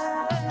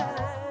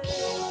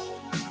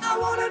 I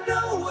wanna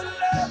know what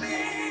love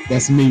is.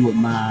 That's me with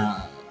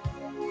my.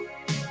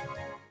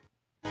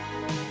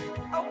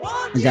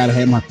 I gotta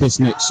have my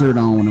fishnet shirt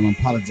on when I'm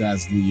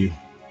apologizing to you.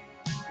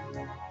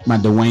 My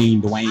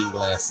Dwayne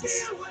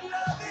glasses.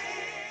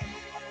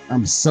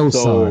 I'm so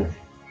sorry.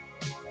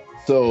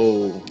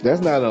 So that's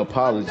not an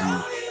apology.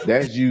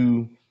 That's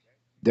you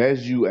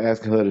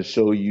asking her to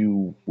show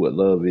you what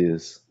love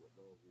is.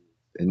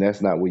 And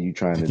that's not what you're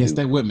trying I to guess do.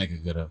 that would make a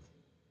good up.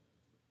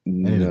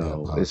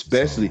 No,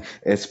 especially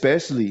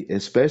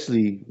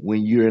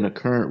when you're in a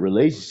current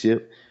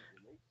relationship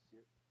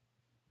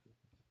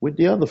with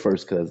the other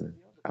first cousin.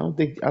 I don't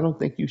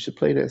think you should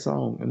play that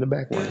song in the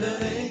background.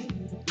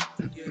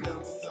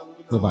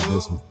 What about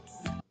this one?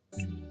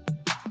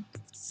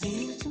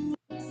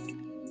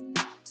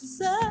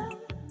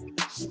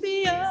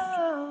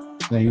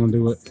 They ain't gonna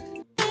do it.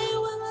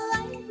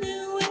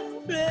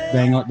 They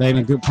ain't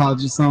a good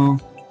apology song.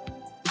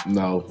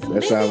 No,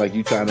 that sounds like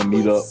you trying to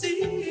meet up.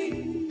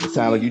 It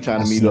sounds like you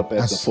trying to meet up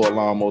at the Fort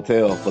Lawn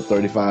Motel for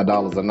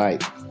 $35 a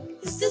night.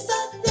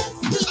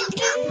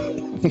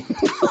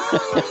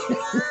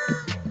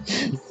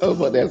 That's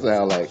what that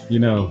sound like. You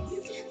know,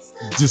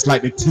 just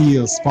like the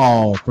tears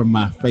fall from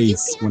my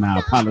face when I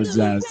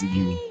apologize to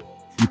you.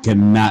 You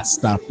cannot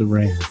stop the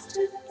rain.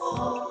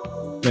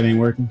 That ain't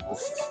working?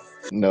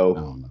 No. I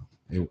don't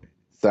know.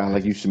 Sound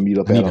like you should meet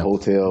up at a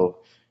hotel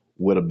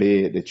with a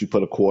bed that you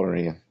put a quarter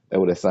in. That's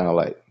what that sound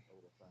like.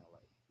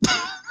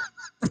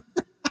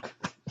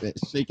 That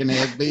shaking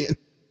ass bed.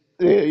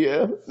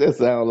 Yeah. That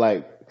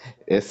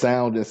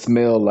sound and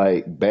smell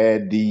like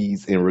bad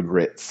deeds and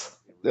regrets.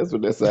 That's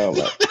what that sound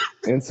like.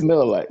 And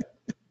smell like.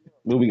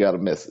 Well, we got a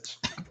message.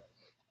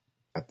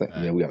 I think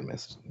we got a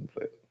message.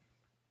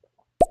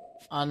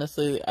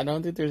 Honestly, I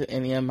don't think there's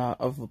any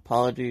amount of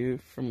apology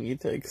for me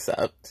to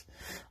accept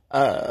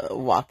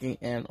walking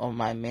in on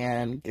my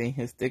man getting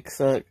his dick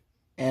sucked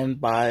and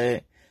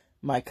by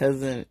my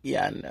cousin.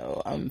 Yeah,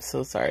 no, I'm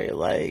so sorry.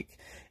 Like,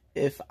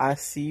 if I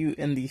see you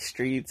in these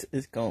streets,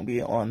 it's gonna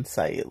be on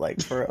site,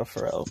 like, for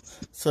real.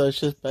 So it's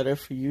just better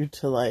for you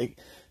to, like,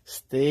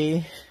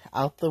 stay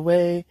out the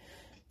way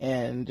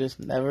and just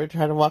never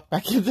try to walk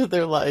back into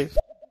their life.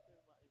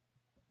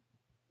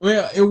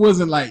 Well, it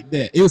wasn't like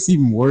that. It was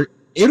even worse.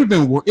 It'd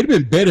have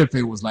been better if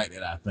it was like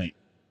that, I think.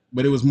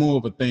 But it was more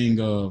of a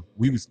thing of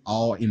we was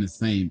all in the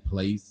same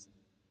place.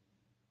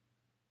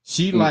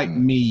 She liked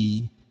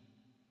me.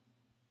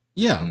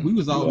 Yeah, we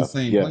was all in the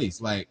same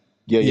place. Like,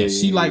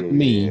 she liked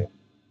me.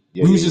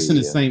 We was just in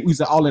the same. We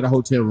was all at a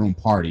hotel room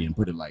party and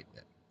put it like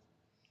that.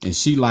 And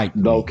she liked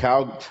me. But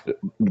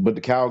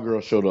the cowgirl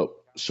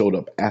showed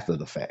up after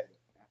the fact.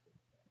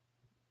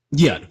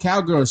 Yeah, the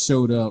cowgirl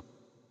showed up.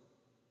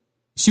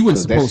 She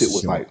wasn't supposed to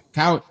show up.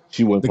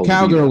 The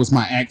cowgirl was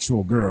my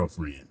actual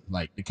girlfriend.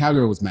 Like, the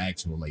cowgirl was my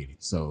actual lady.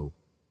 So,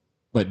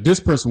 but this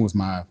person was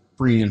my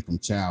friend from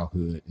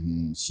childhood,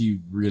 and she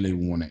really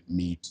wanted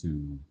me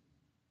to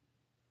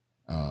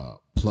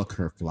pluck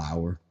her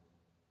flower.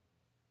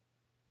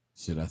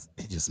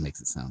 It just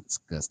makes it sound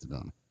disgusting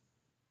on her.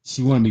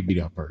 She wanted me to be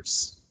there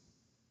first,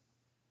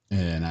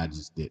 and I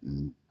just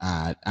didn't.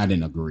 I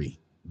didn't agree,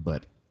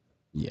 but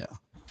yeah.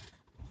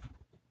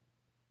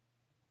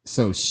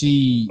 So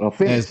she,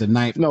 as the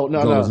night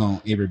goes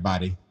on,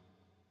 everybody.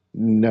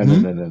 No.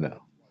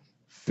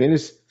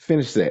 Finish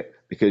that,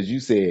 because you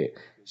said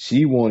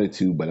she wanted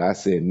to, but I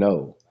said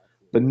no.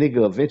 But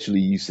nigga, eventually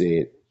you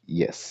said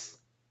yes.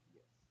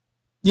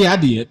 Yeah, I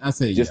did. I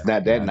said Just yeah.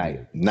 not Yeah, that I night.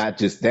 did. Not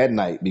just that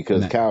night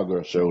because Not,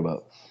 Cowgirl showed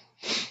up.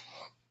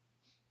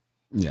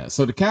 yeah.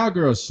 So the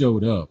cowgirl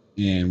showed up,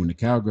 and when the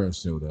cowgirl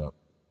showed up,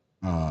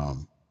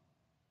 um,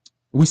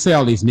 we say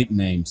all these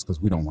nicknames because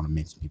we don't want to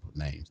mention people's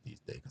names these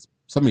days. Because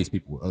some of these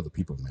people were other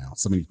people now.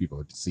 Some of these people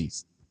are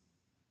deceased.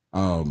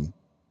 Um,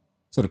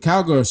 so the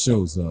cowgirl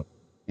shows up,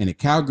 and the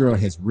cowgirl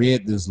has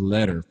read this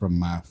letter from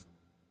my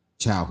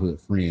childhood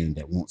friend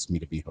that wants me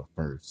to be her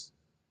first.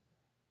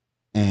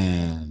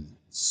 And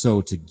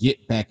so to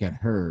get back at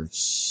her,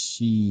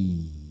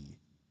 she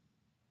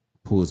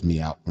pulls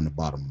me out from the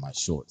bottom of my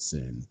shorts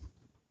and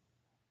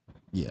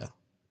yeah,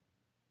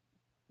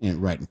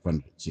 and right in front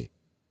of the chick.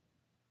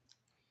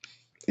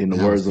 In the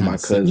And I was words of kind my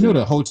of sitting, you know, cousin,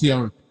 the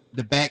hotel,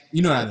 the back,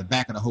 you know, how the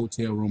back of the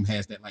hotel room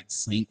has that like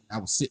sink. I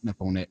was sitting up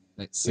on that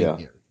sink yeah,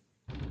 area.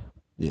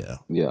 Yeah.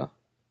 yeah.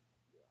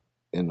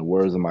 In the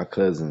words of my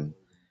cousin,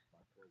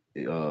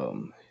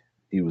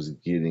 he was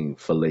getting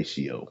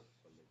fellatio.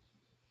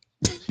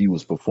 She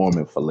was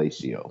performing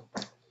fellatio.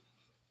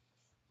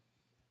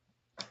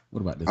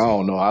 What about I this one?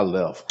 don't know. I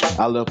left.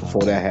 I left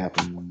before that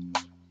happened.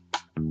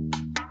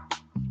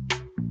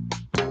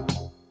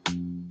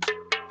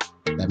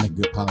 That make a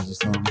good apology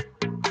song.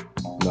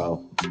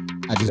 No,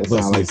 I just that bust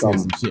sound like in said some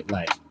something. shit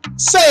like,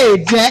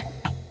 "Say Jack."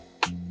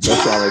 That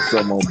sound like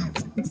something on.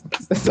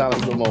 That sound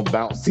like something on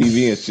Bounce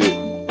TV and shit.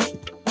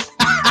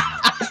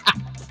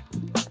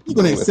 You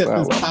gonna That's what it accept this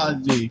sound like.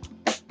 apology?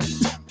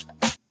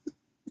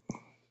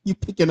 You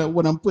picking up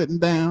what I'm putting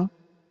down?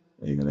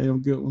 Ain't gonna have a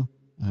good one.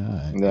 All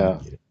right, I Yeah,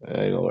 get it.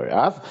 ain't gonna worry.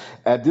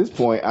 At this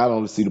point, I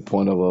don't see the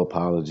point of an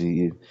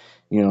apology.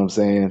 You know what I'm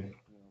saying?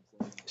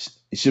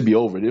 It should be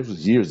over. This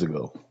was years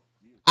ago.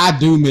 I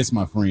do miss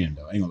my friend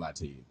though. I ain't gonna lie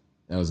to you.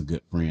 That was a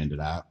good friend that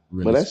I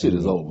But really that shit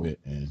is screwed up over. with,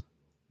 and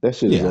That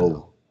shit is yeah, I over.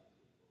 know.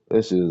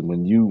 That shit is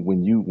when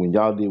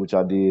y'all did what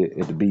y'all did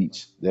at the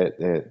beach. That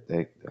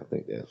I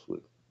think that's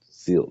what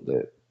sealed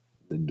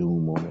the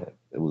doom on that.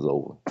 It was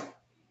over.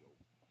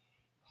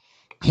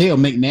 Hell,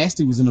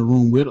 McNasty was in the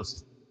room with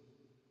us.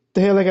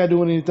 The hell I got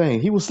doing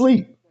anything? He was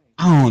asleep.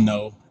 I don't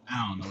know.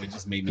 It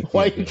just made me Why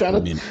feel you good for a trying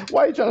minute.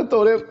 to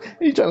throw that?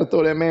 You trying to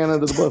throw that man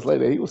under the bus like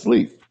that? He was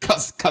asleep.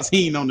 Cause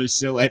he ain't on the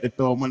show. I had to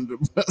throw him under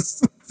the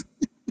bus.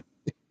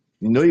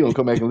 You know you're gonna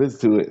come back and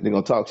listen to it. They're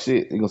gonna talk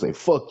shit. They're gonna say,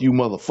 "Fuck you,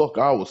 motherfucker!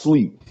 I was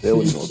asleep." That's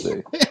what he's gonna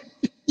say.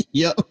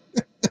 Yep.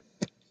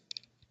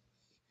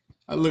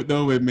 I looked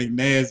over at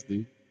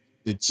McNasty,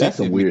 the chick That's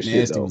some that weird shit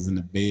McNasty though. was in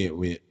the bed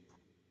with.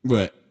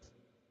 But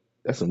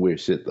That's some weird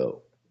shit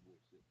though.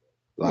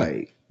 what?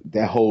 Like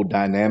that whole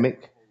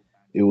dynamic.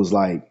 It was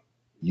like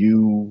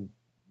you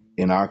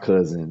and our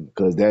cousin,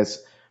 because that's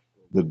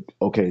that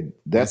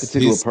That's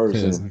particular his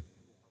person cousin.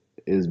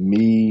 is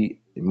me,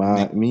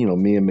 Mc, me,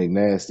 me and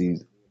McNasty's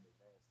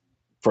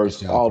that's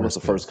first. y'all All of us first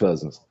are first cousin.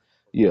 cousins.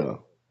 Yeah,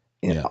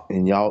 Yeah.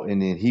 and y'all,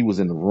 and then he was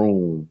in the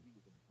room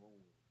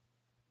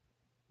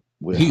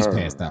with He was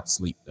passed her, out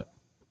asleep though.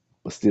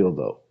 but still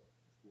though,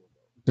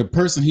 The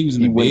person he was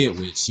in he the went. bed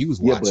with, she was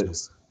Yeah, watching but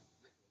us.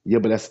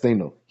 that's the thing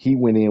though. He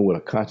went in with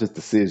a conscious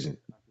decision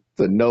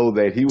to know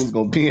that he was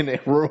gonna be in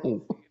that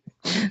room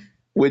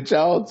with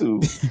y'all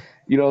two.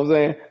 You know what I'm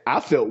saying? I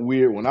felt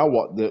weird when I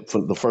walked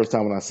for the first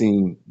time when I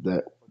seen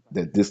that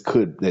this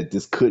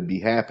could be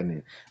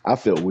happening. I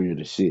felt weird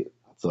as shit.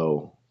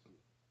 So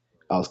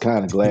I was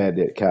kind of glad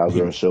that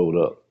Cowgirl showed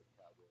up.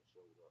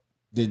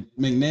 The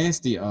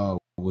McNasty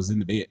was in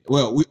the bed.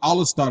 Well, we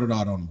all started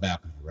out on the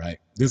balcony, right?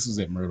 This was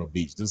at Myrtle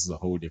Beach. This is a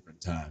whole different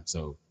time.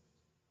 So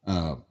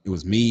it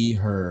was me,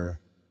 her,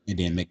 and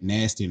then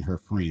McNasty and her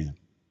friend. It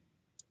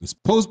was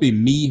supposed to be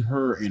me,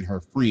 her, and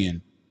her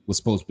friend was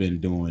supposed to be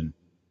doing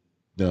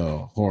the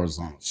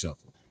horizontal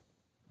shuffle,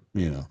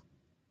 you know.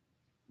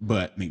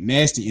 But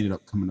McNasty ended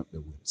up coming up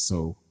there with us.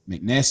 So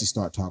McNasty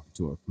started talking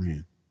to her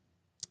friend.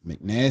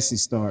 McNasty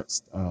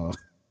starts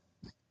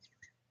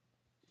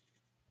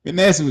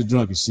McNasty was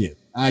drunk as shit.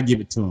 I give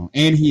it to him.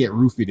 And he had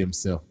roofied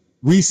himself.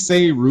 We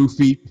say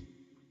roofied,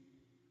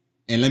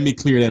 and let me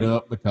clear that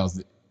up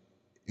because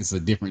it's a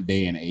different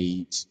day and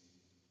age.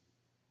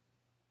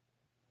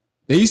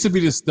 There used to be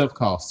this stuff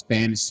called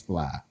Spanish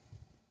Fly.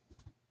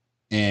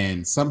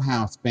 And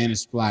somehow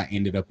Spanish Fly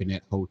ended up in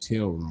that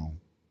hotel room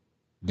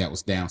that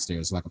was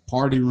downstairs, like a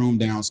party room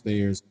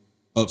downstairs.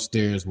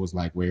 Upstairs was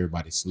like where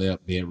everybody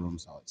slept,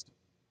 bedrooms, all that stuff.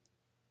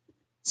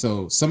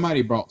 So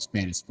somebody brought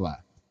Spanish Fly.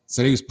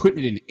 So they was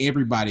putting it in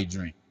everybody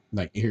drink,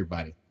 like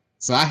everybody.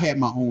 So I had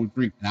my own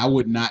drink, and I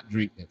would not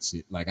drink that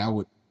shit. Like I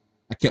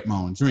kept my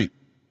own drink.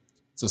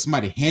 So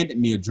somebody handed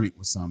me a drink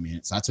with some in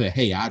it. So I said,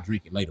 hey, I'll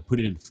drink it later. Put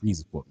it in the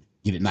freezer for me.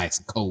 Get it nice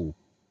and cold.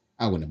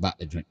 I wasn't about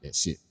to drink that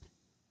shit.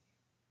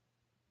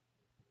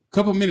 A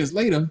couple minutes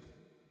later,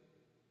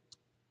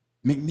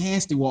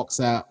 McNasty walks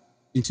out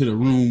into the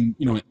room,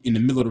 you know, in the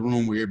middle of the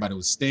room where everybody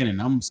was standing.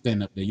 I'm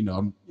standing up there, you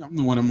know,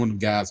 I'm one of them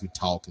guys who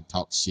talk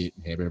shit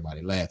and have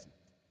everybody laughing.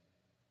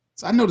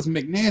 So I noticed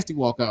McNasty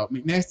walk out.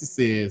 McNasty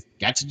says,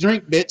 got your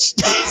drink, bitch.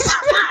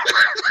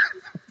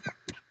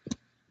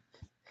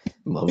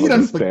 He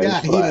done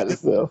forgot. He done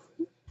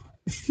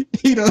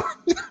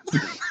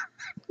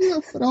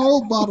The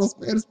whole bottle of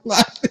Spanish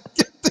fly.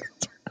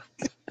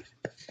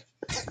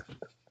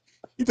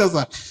 He does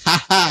like,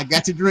 ha ha,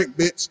 got your drink,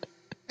 bitch.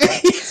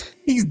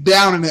 He's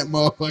down in that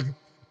motherfucker.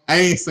 I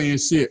ain't saying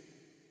shit.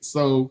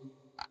 So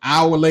an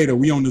hour later,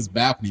 we on this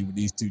balcony with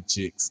these two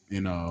chicks,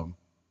 and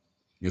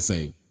you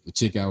say the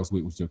chick I was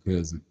with was your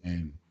cousin,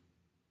 and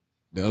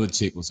the other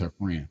chick was her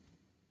friend,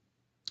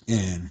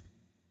 and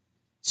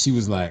she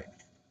was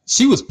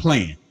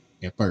playing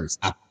at first.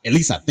 At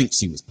least I think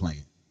she was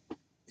playing.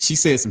 She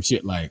said some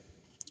shit like,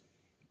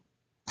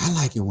 I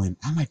like it when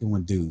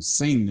dudes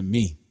sing to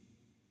me.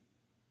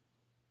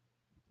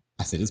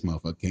 I said, this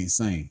motherfucker can't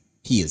sing.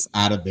 He is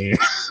out of there.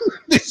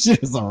 This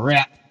shit is a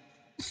wrap.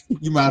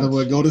 You might as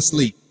well go to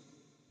sleep.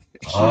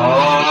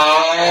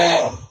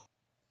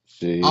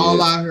 Shit.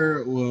 All I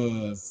heard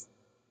was,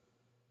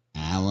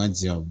 I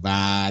want your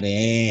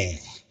body.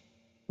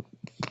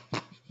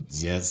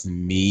 Just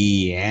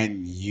me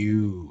and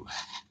you.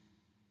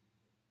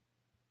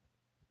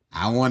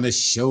 I want to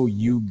show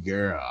you,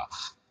 girl,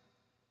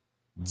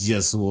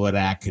 just what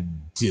I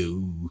could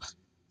do.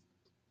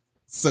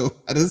 So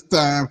at this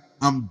time,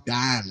 I'm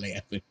dying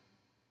laughing.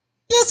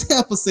 This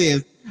helper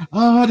says,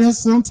 oh,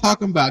 that's what I'm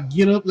talking about.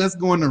 Get up, let's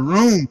go in the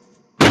room.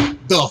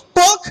 The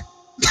fuck?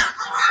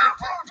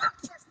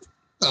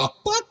 The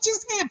fuck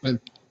just happened?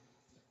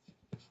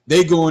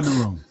 They go in the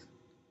room.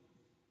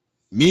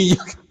 Me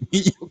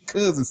and your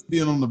cousin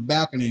still on the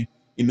balcony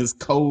in this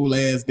cold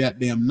ass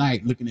goddamn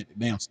night looking at the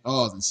damn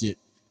stars and shit.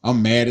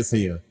 I'm mad as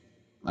hell.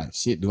 Like,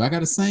 shit, do I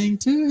gotta sing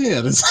too?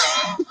 Hell, this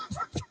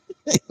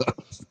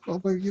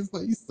motherfucker gets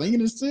like, you singing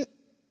this shit?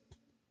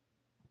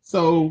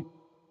 So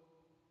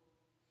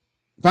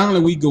finally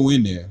we go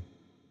in there.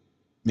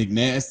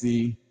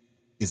 McNasty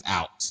is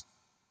out.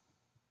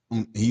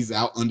 He's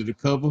out under the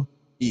cover.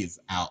 He is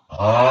out.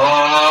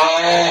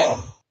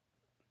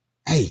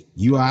 Hey,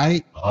 you all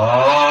right?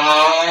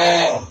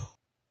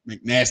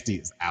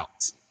 McNasty is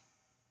out.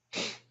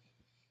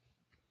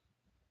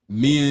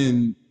 Me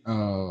and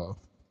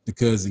the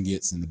cousin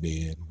gets in the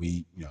bed.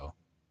 We,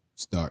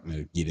 starting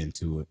to get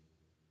into it.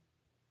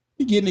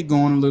 We're getting it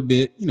going a little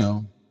bit,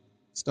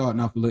 starting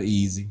off a little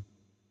easy.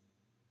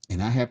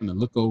 And I happen to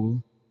look over,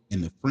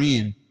 and the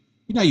friend,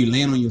 you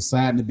laying on your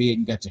side in the bed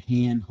and got your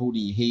hand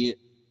holding your head.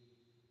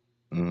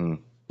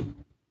 Mm-hmm.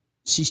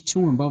 She's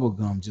chewing bubble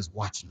gum just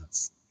watching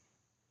us.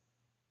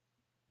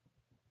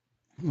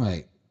 I'm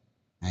like,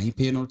 I ain't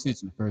paying no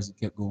attention. The person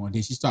kept going.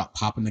 Then she started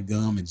popping the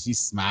gum and she's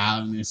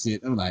smiling and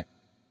shit. I'm like,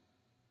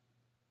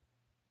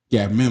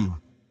 yeah, I remember.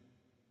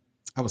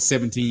 I was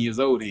 17 years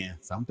old then,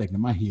 so I'm thinking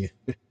in my head,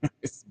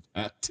 it's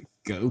about to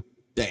go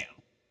down.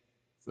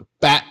 It's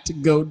about to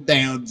go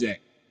down,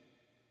 Jack.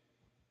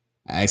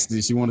 I asked her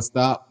if she want to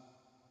stop.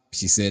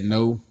 She said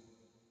no.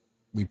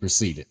 We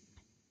proceeded.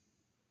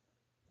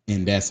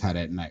 And that's how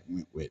that night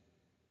went with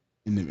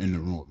in the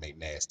room with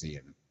McNasty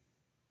and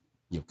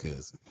your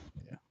cousin.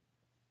 Yeah.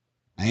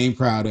 I ain't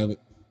proud of it,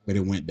 but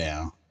it went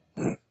down.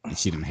 And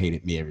she done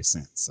hated me ever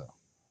since. So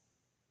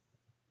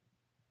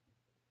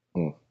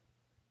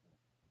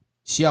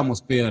she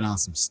almost fell down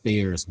some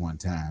stairs one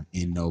time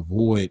to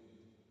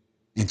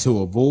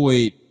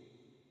avoid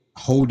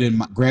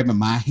grabbing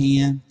my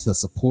hand to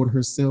support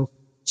herself.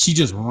 She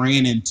just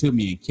ran into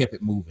me and kept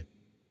it moving.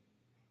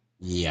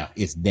 Yeah,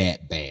 it's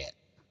that bad.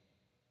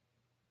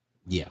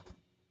 Yeah.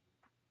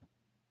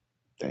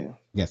 Damn.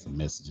 Got some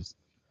messages.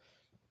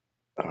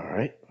 All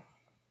right.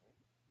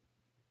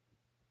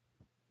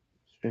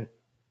 Shit.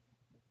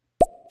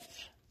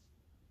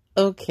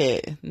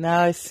 Okay,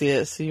 now I see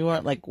it. So you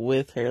weren't like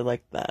with her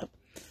like that.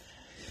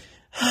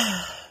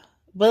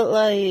 But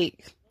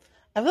like,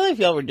 I feel like if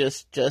y'all were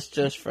just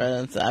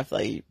friends, I feel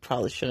like you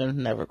probably should have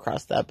never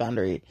crossed that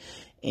boundary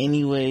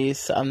anyways.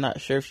 So I'm not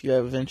sure if you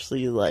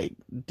eventually like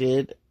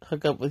did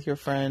hook up with your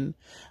friend.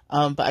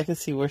 But I could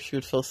see where she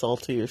would feel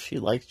salty if she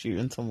liked you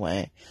in some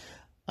way.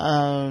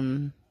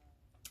 But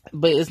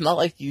it's not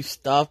like you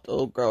stopped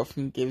old girl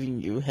from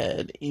giving you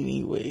head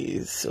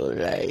anyways. So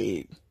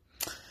like,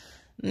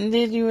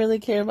 did you really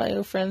care about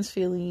your friend's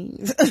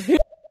feelings?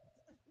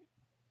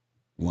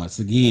 Once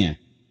again,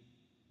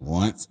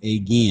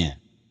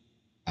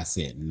 I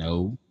said,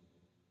 no,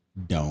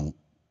 don't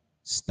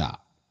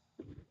stop.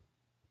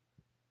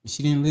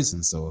 She didn't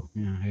listen, so,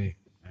 hey.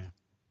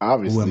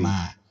 Obviously. Who am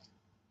I?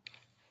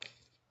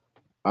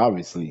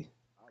 Obviously.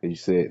 You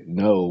said,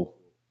 no,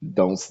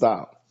 don't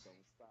stop.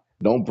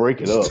 Don't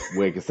break it up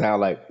where it can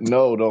sound like,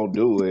 no, don't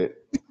do it.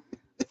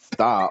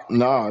 Stop.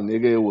 Nah,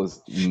 nigga, it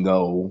was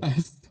no,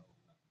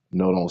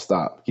 don't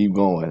stop. Keep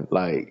going.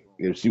 Like,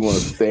 if she want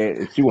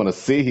to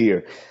sit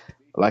here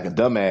like a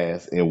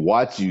dumbass and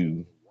watch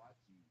you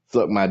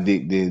suck my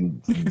dick,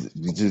 then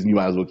you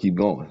might as well keep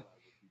going.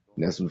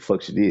 And that's what the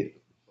fuck she did.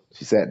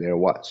 She sat there and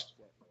watched.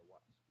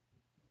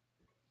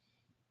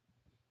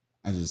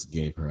 I just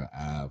gave her an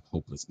eye of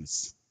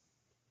hopelessness.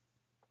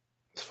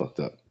 It's fucked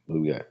up. What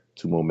do we got?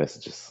 2 more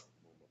messages.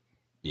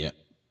 Yep.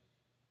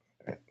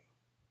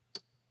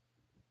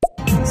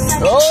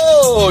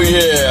 Oh,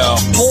 yeah.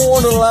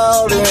 Porn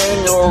allowed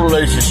in your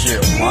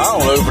relationship. I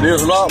don't know if it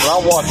is or not, but I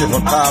watch it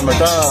from time to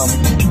time.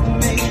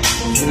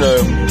 You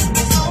know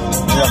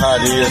how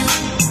it is.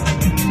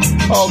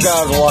 All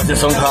guys watch it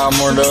sometime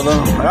or another.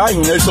 I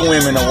even know some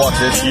women that watch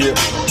this shit.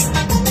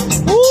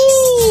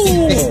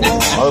 Woo!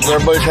 I hope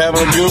everybody's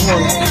having a good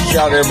one.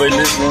 Shout out everybody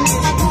listening.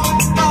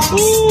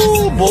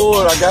 Woo,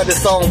 boy, I got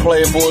this song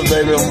playing for us,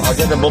 baby. I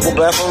got the bubble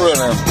bath for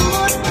running.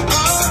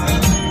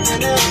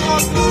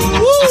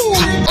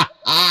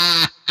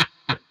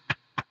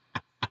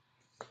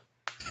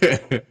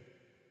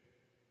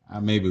 I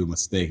may be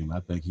mistaken, but I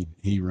think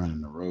he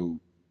running the road.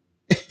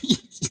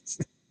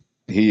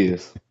 He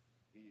is.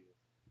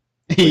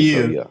 He So,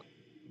 is.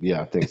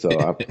 yeah, I think so.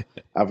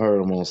 I've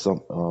heard him on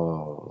some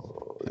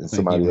in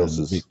somebody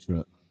else's big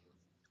truck.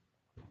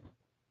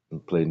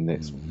 Play the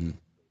next one.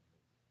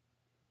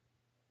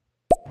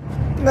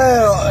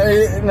 Now,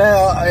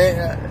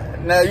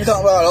 you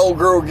talking about an old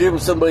girl giving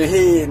somebody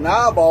head, and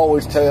I've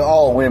always tell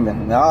all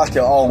women, now I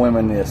tell all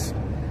women this,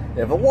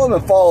 if a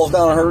woman falls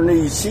down on her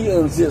knees, she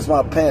unzips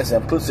my pants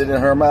and puts it in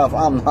her mouth,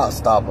 I'm not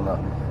stopping her.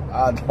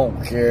 I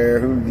don't care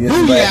who gets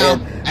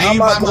mad. I'm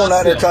not going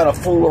out there trying to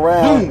fool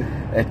around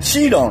and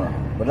cheat on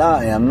her, but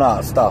I am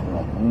not stopping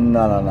her.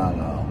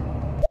 No.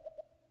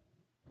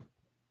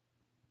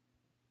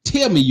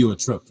 Tell me you're a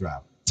truck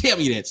driver. Tell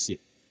me that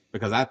shit.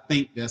 Because I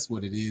think that's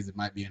what it is. It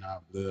might be in our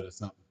blood or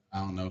something. I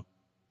don't know.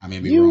 I may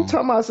be wrong.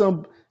 Talking about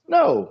some?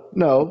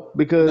 No,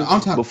 because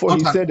before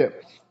he said that,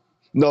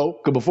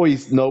 before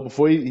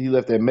he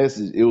left that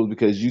message, it was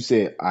because you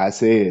said I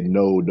said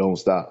no, don't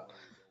stop.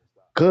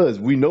 Cause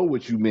we know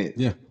what you meant.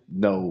 Yeah.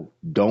 No,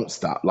 don't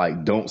stop.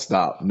 Like don't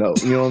stop. No,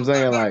 you know what I'm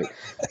saying? Like,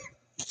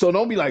 so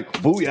don't be like,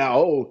 booyah.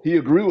 Oh, he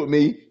agreed with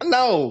me.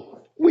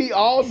 No, we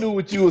all knew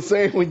what you were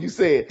saying when you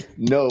said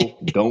no,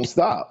 don't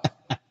stop.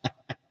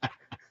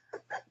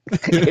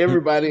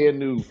 Everybody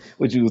knew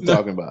what you was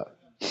talking about.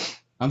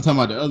 I'm talking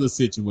about the other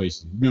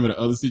situation. Remember the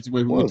other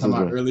situation we were talking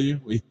about earlier?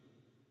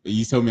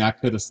 You told me I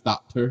could have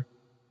stopped her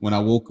when I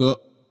woke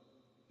up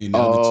and the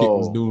other chick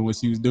was doing what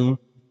she was doing.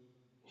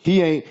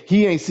 He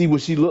ain't see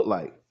what she looked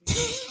like.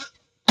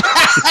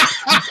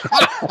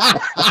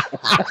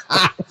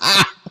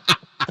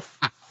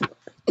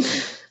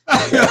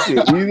 That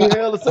shit easy as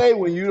hell to say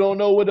when you don't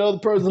know what the other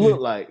person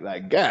look like.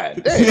 Like,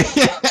 God damn.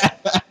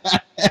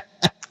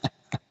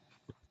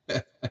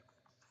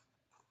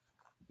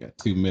 Got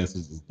 2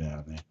 messages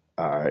down there.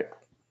 All right.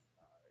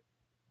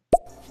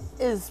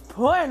 Is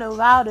porn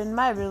allowed in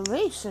my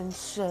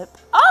relationship?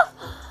 Oh,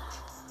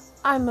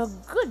 I'm a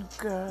good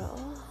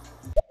girl.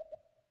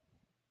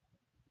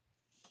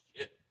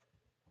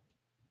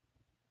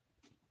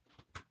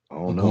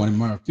 Oh no. Going in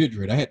my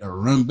refrigerator. I had to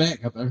run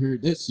back after I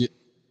heard that shit.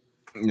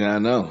 Yeah, I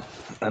know.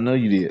 I know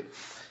you did.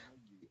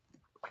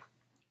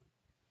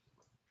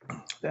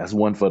 That's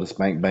one for the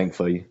spank bank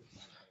for you.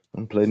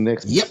 I'm gonna play the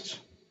next match.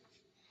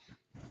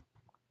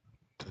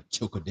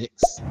 Chocodex.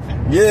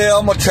 Yeah,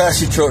 I'm a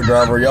trashy truck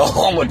driver, y'all.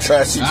 I'm a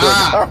trashy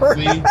truck driver.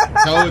 See?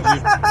 Told you.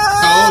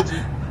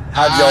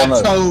 How'd y'all know?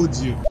 I told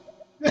you.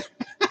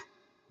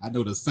 I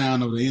know the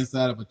sound of the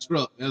inside of a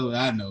truck. That's what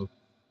I know.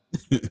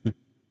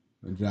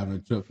 Been driving a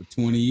truck for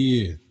 20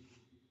 years.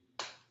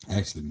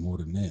 Actually, more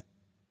than that.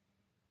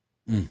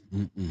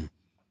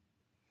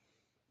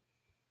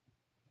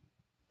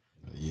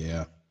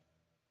 Yeah.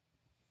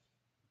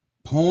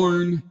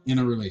 Porn in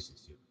a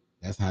relationship.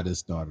 That's how this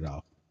started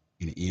off.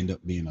 And it ended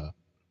up being a...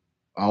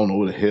 I don't know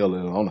what the hell.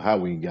 I don't know how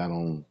we got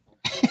on.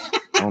 I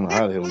don't know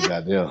how the hell we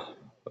got there.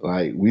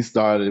 Like we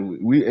started,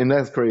 and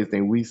that's the crazy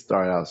thing. We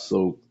started out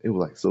it was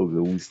like so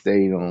good. We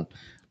stayed on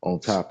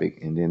topic,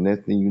 and then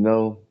next thing you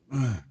know,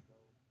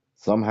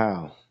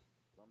 somehow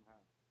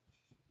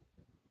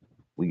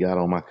we got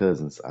on my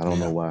cousins. I don't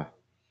know why.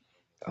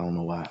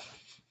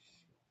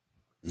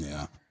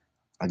 Yeah.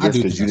 I guess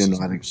because you didn't know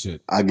how to.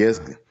 I guess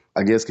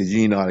because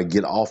you didn't know how to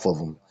get off of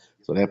them.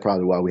 So that's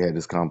probably why we had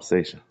this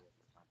conversation.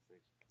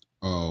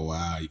 Oh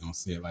wow, you gonna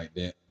say it like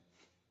that?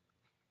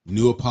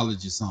 New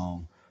apology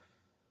song.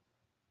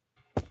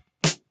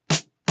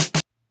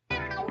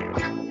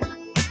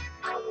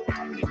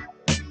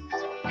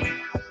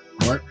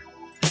 Work.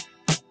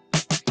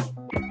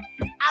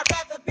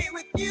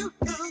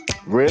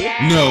 Really?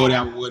 No,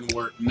 that wouldn't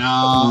work.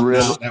 No,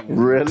 really? No, that won't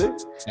really?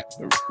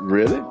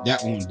 Really?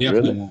 That one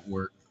definitely won't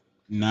work.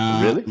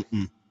 No. Really?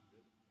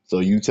 So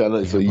you tell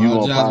her? So you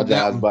gonna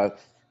apologize by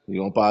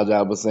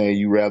saying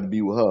you rather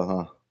be with her,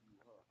 huh?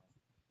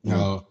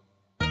 No.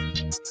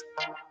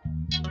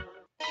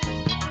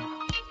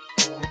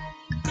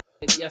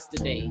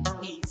 Yesterday,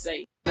 he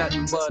say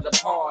nothing but a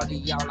party.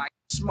 Y'all like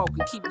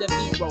smoking, keep the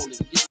beat rolling.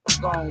 This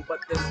gone, but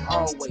there's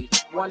always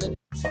one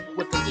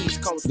with the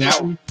East Coast,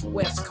 flow,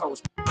 West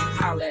Coast.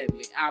 Holla at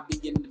me, I'll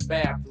be in the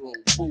bathroom,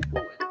 boo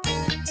booing.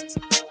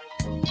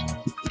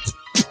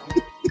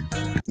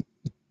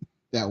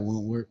 That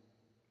won't work.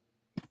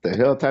 The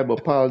hell type of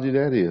apology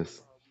that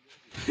is?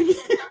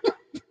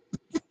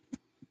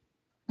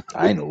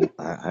 I know.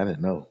 I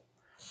didn't know.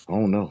 I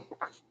don't know.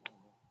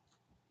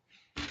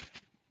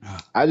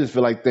 I just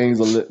feel like things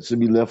should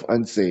be left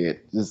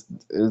unsaid. Just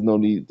there's no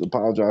need to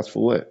apologize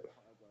for what.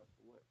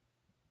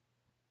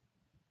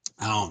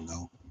 I don't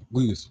know.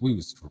 We was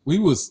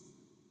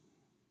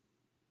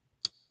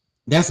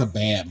that's a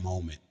bad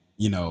moment.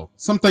 You know,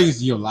 some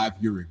things in your life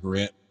you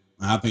regret.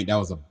 And I think that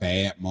was a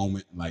bad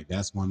moment. Like,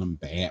 that's one of them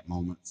bad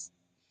moments.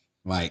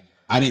 Like,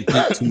 I didn't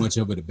think too much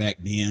of it back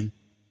then.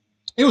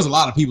 It was a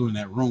lot of people in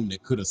that room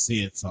that could have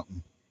said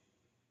something.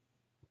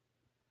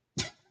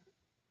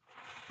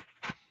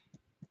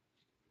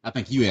 I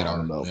think you had I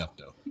don't already know. left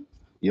though.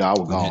 Yeah, I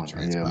was When that gone.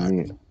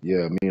 transpired.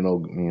 Me and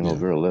old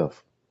girl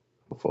left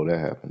before that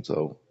happened.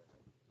 So,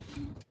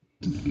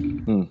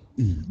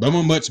 But I'm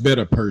a much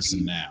better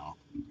person now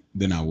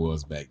than I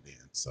was back then.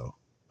 So,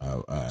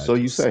 so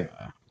you say?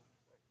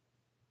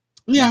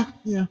 Yeah,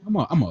 I'm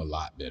a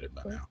lot better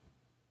by now.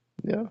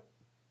 Yeah,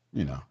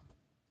 You know.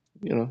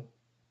 you know,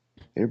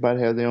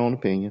 everybody has their own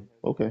opinion.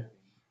 Okay,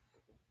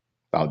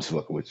 I'll just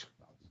fuck with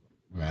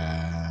you.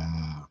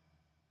 Wow.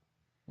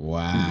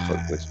 I'm just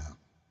fuck with Wow.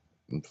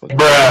 you. I'm fucking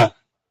with you.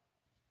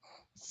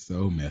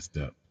 So messed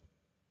up.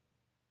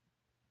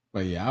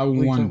 But yeah, I What are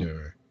you talking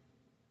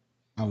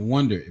about?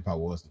 wonder if I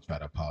was to try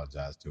to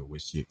apologize to her,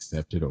 would she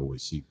accept it or would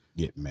she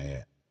get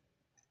mad?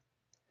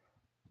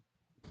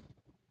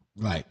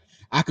 Like,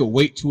 I could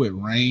wait till it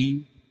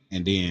rained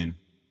and then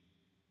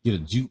get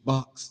a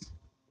jukebox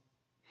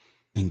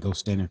and go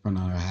stand in front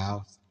of her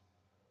house.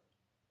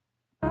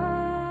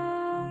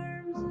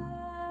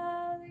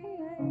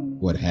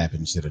 What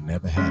happened should have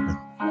never happened.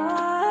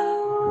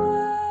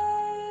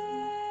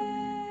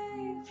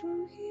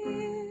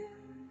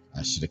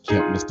 I should have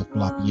kept Mr.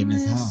 Floppy in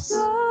his house.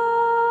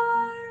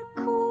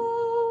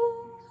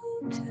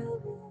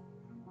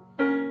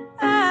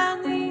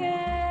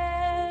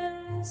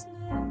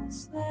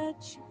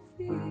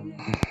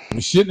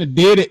 We shouldn't have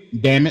did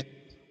it, damn it.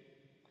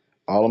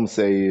 All I'm gonna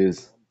say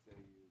is,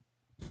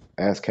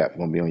 ASCAP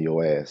gonna be on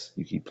your ass.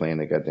 You keep playing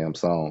that goddamn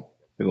song.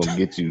 They're gonna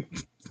get you.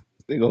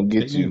 They're gonna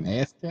get They name you.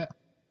 ASCAP?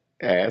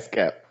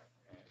 ASCAP.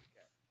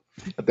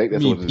 I think You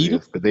that's mean what it Peter?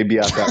 is. Cause they be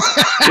outside.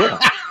 Yeah,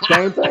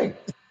 same thing.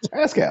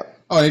 ASCAP.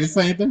 Oh, they the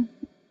same thing?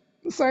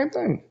 The same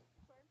thing.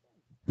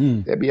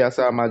 Mm. They be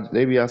outside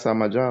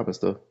my job and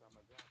stuff.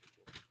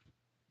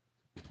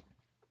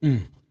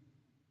 Mm.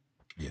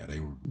 Yeah, they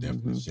would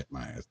definitely shut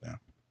my ass down.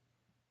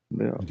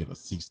 Yeah, Get a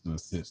cease and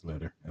desist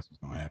letter. That's what's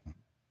gonna happen.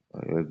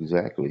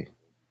 exactly.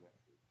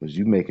 Cause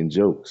you making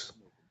jokes.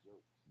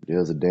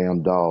 There's a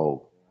damn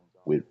dog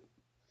with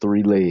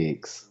 3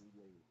 legs,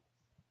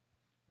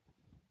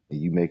 and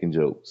you making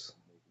jokes.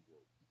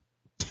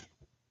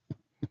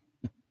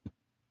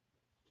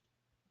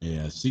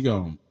 Yeah, if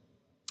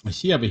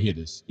she ever hear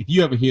this, if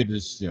you ever hear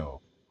this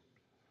show,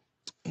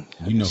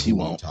 you know She who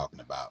I'm won't. talking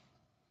about.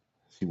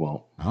 She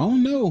won't. I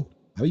don't know.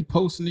 I be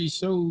posting these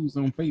shows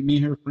on Facebook. Me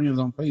and her friends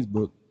on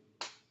Facebook.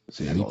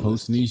 She I ain't be gonna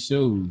posting these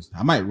shows.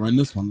 I might run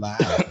this one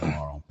live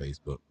tomorrow on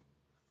Facebook.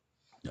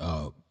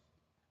 And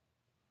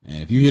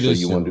if you You hear sure this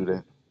you want to show, do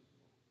that?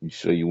 You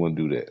sure you want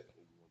to do that?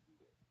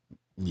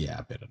 yeah,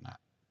 I better not.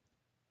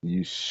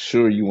 You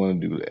sure you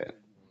want to do that?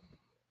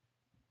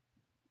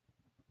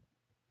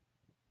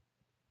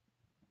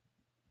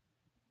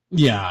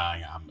 Yeah,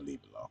 I'm gonna leave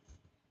it alone.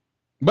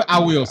 But I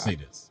will say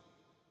this.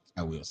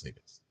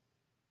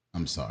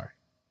 I'm sorry.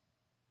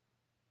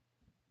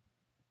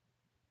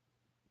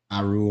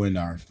 I ruined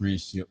our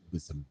friendship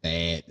with some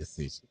bad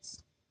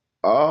decisions.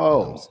 I'm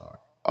Oh,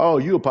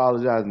 sorry. you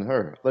apologizing to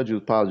her? I thought you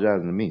was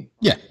apologizing to me.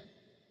 Yeah.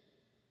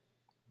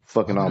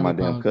 Fucking Why all would I my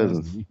be damn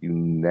apologizing to cousins. you? You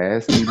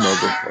nasty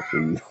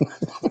motherfucker.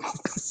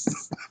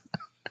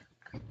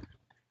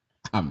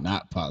 I'm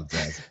not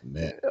apologizing for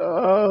that.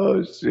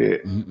 Oh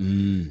shit.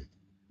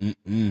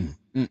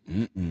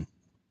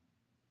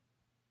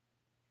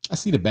 I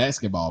see the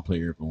basketball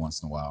player every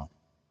once in a while.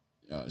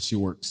 She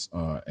works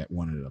at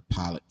one of the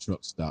pilot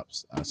truck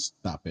stops. I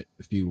stop at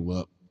to fuel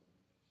up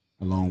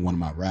along one of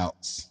my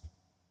routes,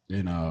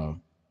 and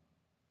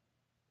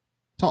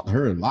talk to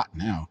her a lot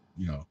now.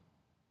 You know,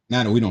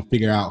 now that we don't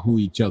figure out who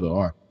each other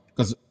are,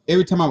 because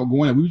every time I would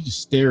go in, we would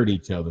just stare at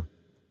each other,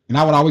 and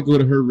I would always go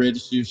to her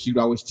register. She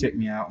would always check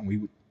me out, and we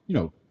would, you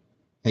know,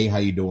 hey, how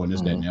you doing?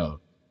 This, that, and the other.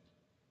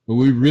 But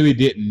we really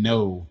didn't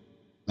know.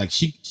 Like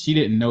she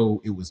didn't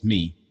know it was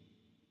me.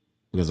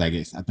 Because I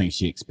think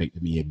she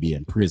expected me to be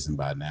in prison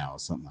by now or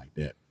something like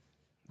that.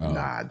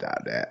 Nah, I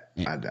doubt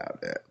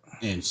that.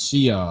 And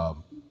she,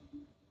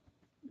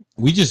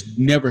 we just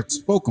never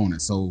spoke on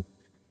it. So,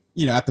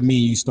 you know, after me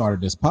and you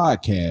started this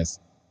podcast,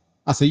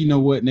 I said, you know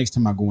what? Next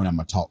time I go in, I'm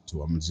gonna talk to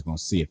her. I'm just gonna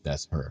see if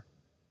that's her.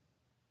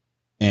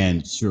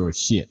 And sure as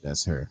shit,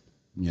 that's her.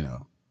 You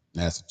know,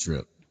 that's a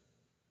trip.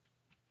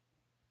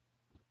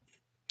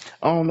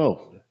 I don't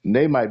know.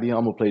 They might be.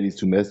 I'm gonna play these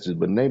 2 messages,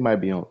 but they might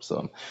be on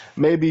something.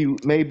 Maybe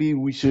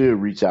we should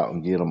reach out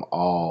and get them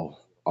all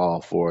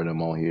 4 of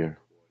them on here.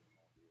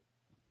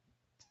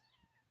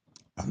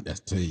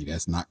 That's tell you,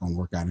 that's not gonna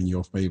work out in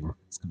your favor.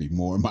 It's gonna be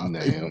more in my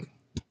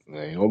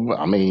favor.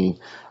 I mean,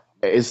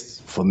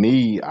 it's for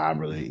me. I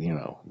really, I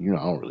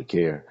don't really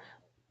care,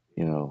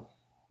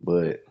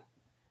 but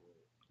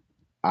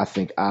I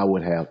think I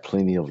would have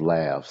plenty of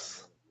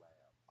laughs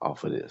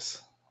off of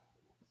this.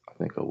 I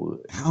think I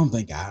would. I don't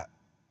think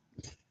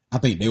I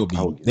think they would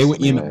I would get they so would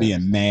many end up laughs.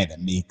 being mad at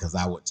me because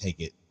I would take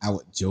it. I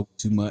would joke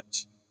too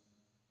much.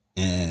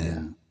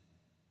 and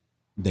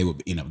they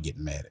would end up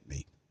getting mad at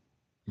me.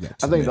 We got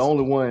I two think the messages.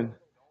 only one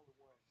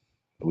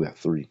we got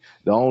three.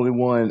 The only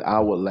one I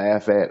would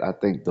laugh at, I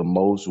think the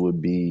most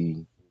would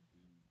be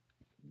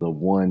the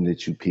one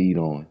that you peed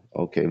on.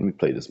 Okay, let me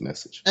play this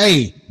message.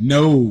 Hey,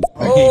 no.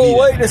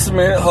 Oh, wait just a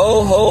minute.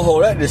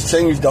 Ho. That just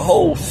changed the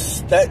whole.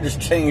 That just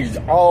changed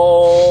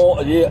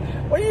all. Yeah.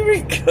 What do you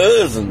mean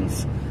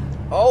cousins?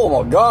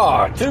 Oh, my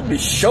God. To be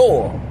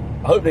sure.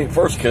 I hope they ain't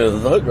first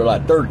cousins. I hope they're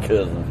like third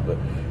cousins. But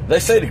they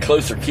say the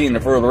closer kin,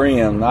 the further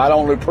in. I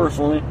don't know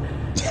personally.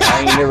 I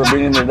ain't never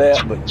been into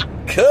that. But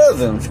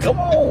cousins, come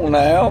on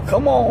now.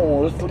 Come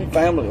on. Let's leave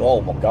family.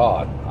 Oh, my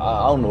God.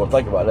 I don't know what to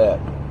think about that.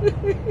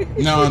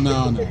 No.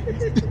 No.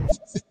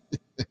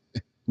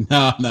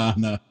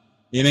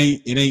 It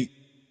ain't.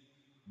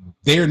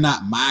 They're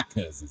not my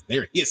cousins.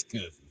 They're his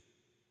cousins.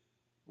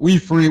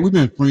 We've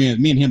been friends.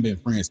 Me and him been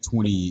friends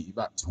 23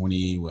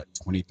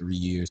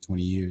 years,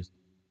 20 years.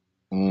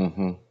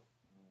 Mm-hmm.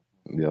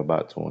 Yeah,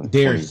 about 20.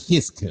 They're 20.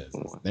 his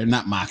cousins. They're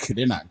not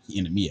they're not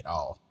into me at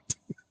all.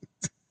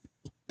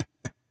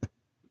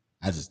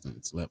 I just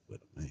didn't slept with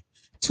them, man.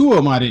 Two of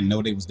them I didn't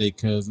know they was their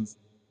cousins.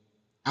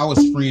 I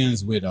was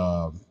friends with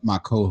my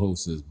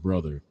co-host's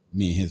brother.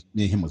 Me and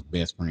him was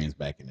best friends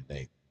back in the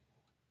day.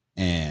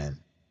 And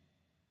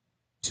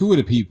two of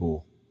the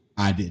people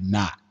I did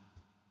not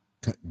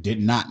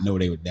know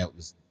that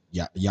was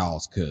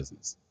y'all's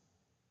cousins.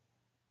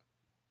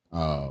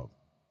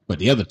 But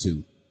the other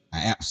two,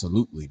 I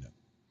absolutely know.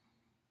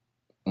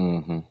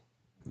 Mm-hmm.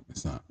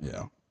 It's not,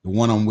 yeah. The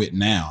one I'm with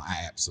now,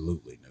 I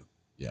absolutely knew.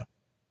 Yeah.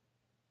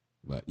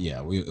 But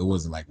yeah, it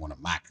wasn't like one of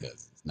my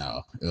cousins.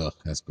 No,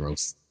 that's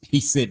gross. He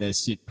said that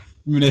shit.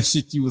 Remember that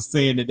shit you was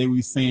saying that they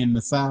were saying in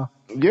the South?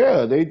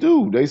 Yeah, they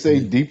do. They say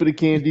deeper the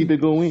can, deeper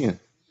go in.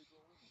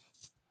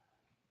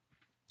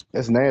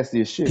 That's nasty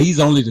as shit. He's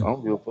only I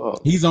don't give a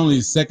fuck. He's only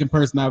the second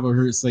person I've ever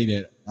heard say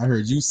that. I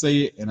heard you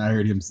say it, and I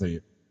heard him say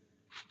it.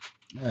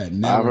 I had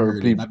never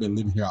heard people. I've been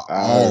living here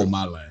all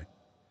my life.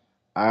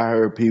 I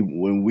heard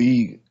people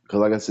because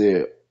like I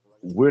said,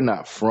 we're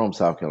not from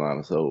South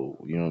Carolina,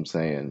 so you know what I'm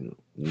saying.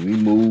 When we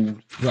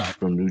moved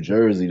from New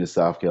Jersey to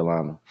South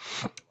Carolina,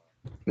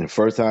 and the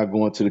first time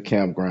going to the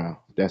campground,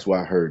 that's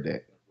why I heard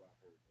that.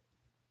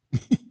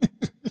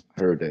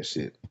 Heard that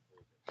shit.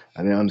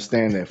 I didn't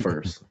understand that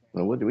first.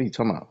 Like, what are you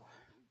talking about?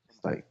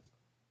 It's like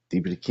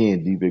deeper the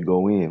can, deeper it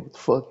go in. What the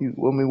fuck you?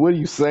 I mean, what are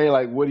you saying?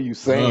 Like, what are you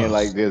saying? Ugh.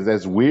 Like,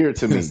 that's weird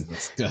to me.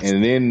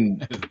 And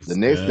then the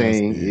next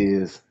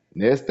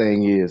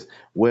thing is,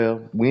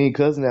 well, we ain't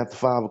cousin after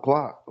 5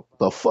 o'clock. What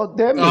the fuck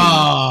that mean?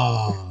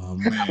 Oh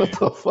man, what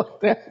the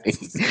fuck that mean?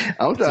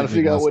 I'm trying to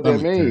figure out what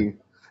that mean.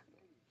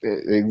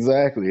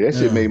 Exactly. That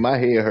shit made my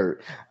head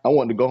hurt. I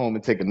wanted to go home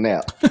and take a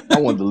nap. I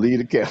wanted to leave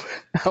the camp.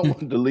 I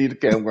wanted to leave the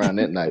campground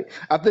that night.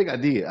 I think I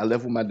did. I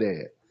left with my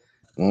dad.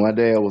 When my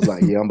dad was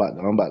like, "Yeah, I'm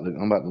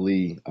about to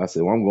leave," I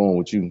said, "Well, I'm going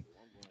with you."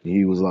 And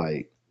he was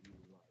like,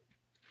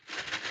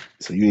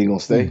 "So you ain't gonna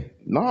stay?"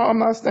 No, I'm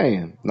not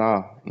staying.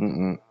 Nah,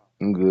 I'm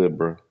good,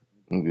 bro.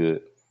 I'm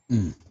good.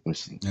 When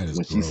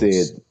she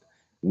said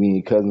we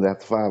ain't cousins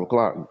after 5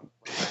 o'clock,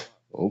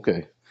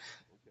 okay,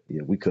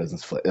 yeah, we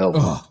cousins forever.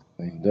 Ugh.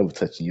 I ain't never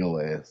touching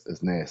your ass.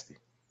 That's nasty.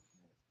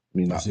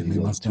 Me not these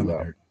other two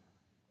out.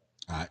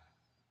 All right.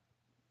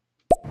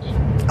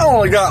 I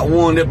only got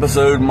one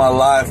episode in my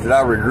life that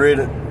I regret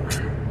it.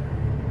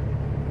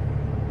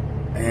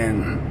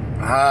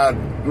 And I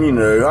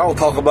don't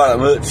talk about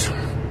it much.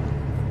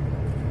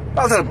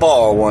 I was at a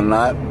bar one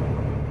night,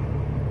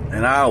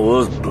 and I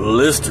was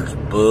blistered.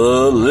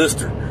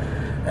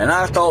 And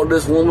I thought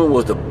this woman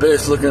was the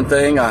best looking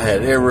thing I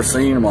had ever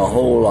seen in my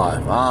whole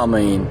life. I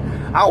mean,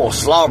 I was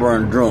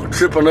slobbering drunk,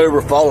 tripping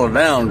over, falling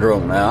down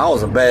drunk now. I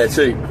was in bad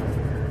shape.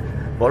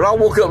 But I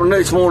woke up the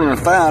next morning and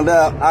found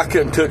out I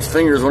couldn't touch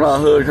fingers when I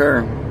hugged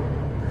her.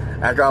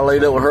 After I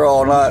laid up with her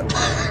all night,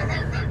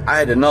 I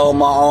had to gnaw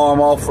my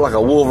arm off like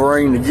a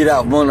Wolverine to get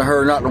out from under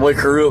her, not to wake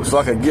her up, so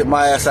I could get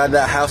my ass out of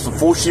that house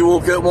before she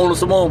woke up on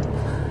us more.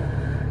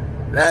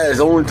 That is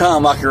the only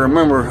time I can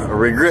remember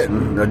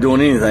regretting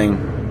doing anything,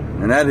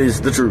 and that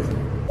is the truth.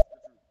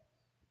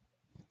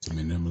 I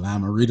mean, them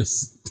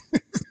Limeritas.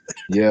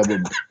 Yeah, but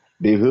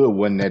Big Hood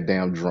wasn't that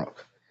damn drunk.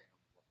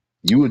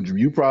 You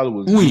probably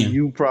was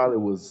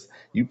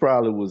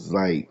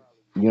like,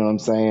 you know what I'm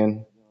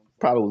saying?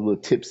 Probably was a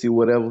little tipsy or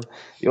whatever.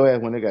 Your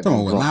ass when they got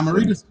them drunk.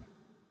 Limeritas?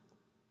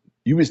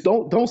 You just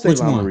don't say Which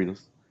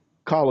Limeritas.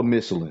 Call her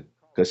Michelin,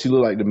 because she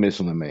looked like the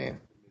Michelin Man.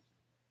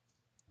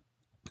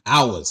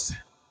 I was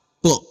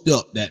fucked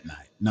up that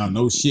night.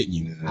 No shit,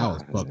 I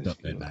was fucked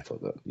up that night.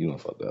 You done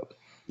fucked up.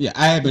 Yeah,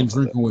 I had been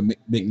drinking with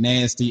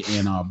McNasty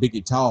and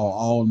Biggie Tall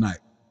all night,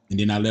 and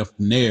then I left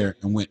from there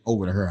and went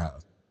over to her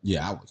house.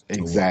 Yeah, I was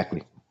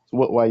exactly. So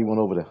why you went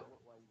over there?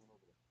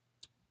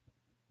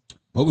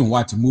 We've been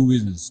watching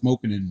movies and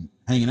smoking and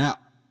hanging out.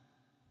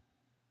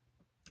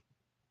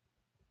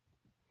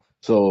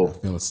 So I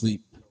fell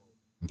asleep.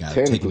 Got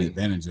taken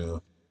advantage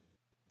of.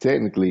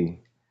 Technically,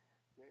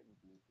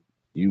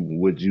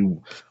 would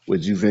you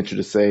venture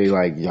to say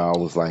like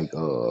y'all was like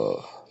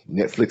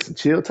Netflix and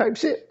chill type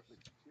shit?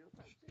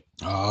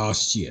 Oh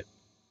shit.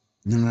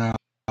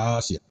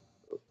 Oh shit.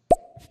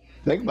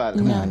 Think about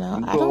it. No,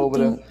 You I go don't over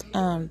there.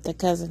 think the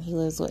cousin he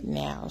lives with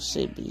now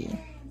should be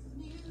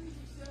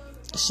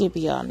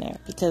on there,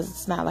 because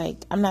it's not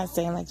like, I'm not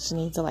saying like she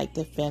needs to like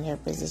defend her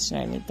position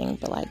or anything,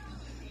 but like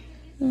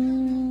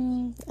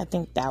I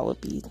think that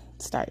would be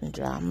starting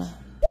drama.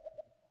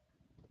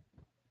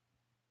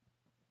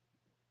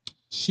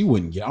 She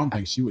wouldn't get. I don't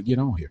think she would get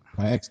on here.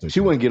 I asked her. She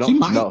wouldn't get She on.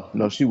 might.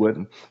 No, she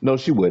wouldn't. No,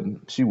 she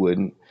wouldn't. She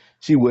wouldn't.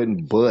 She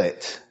wouldn't.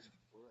 But,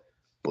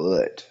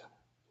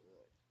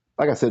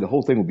 like I said, the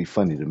whole thing would be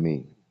funny to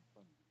me.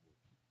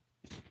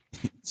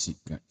 She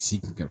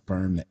can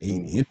confirm the 8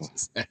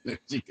 inches.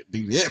 She could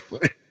do that.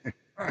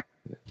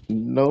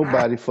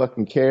 Nobody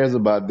fucking cares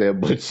about that,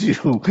 but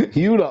you.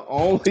 You the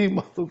only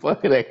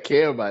motherfucker that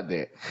care about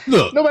that.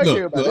 Nobody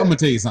care about Look. that. I'm gonna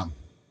tell you something.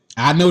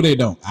 I know they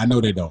don't.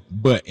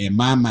 But in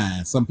my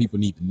mind, some people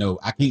need to know.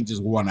 I can't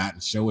just run out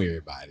and show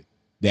everybody.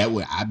 That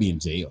would I'd be in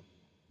jail.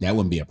 That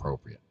wouldn't be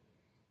appropriate.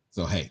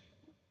 So hey.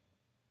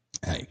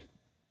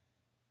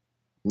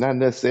 Not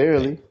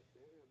necessarily.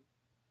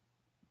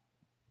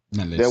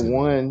 Not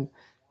necessarily.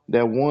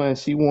 That one,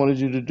 she wanted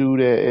you to do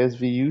that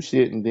SVU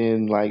shit, and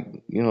then like,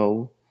 you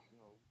know,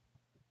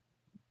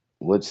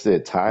 what you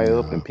said, tie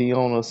up and pee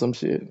on or some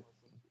shit.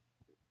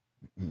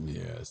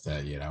 Yeah,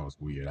 that was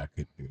weird. I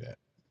couldn't do that.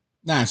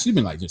 Nah, she'd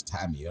been like, just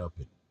tie me up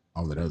and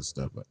all that other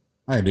stuff, but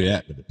I could do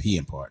that, but the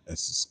peeing part,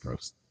 that's just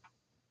gross.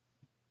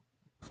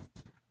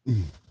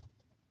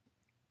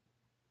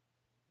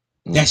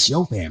 That's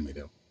your family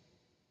though.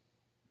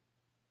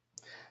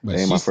 But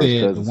They ain't she my first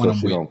said cousin, the one so I'm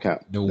she with, don't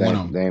count. the one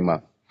I'm,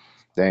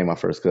 They ain't my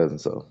first cousin,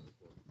 so.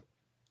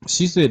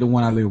 She said the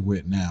one I live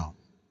with now,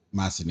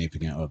 my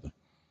significant other.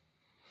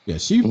 Yeah,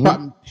 she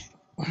probably.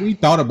 We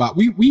thought about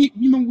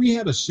we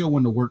had a show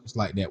in the works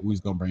like that. We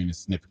was gonna bring the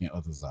significant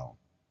others on,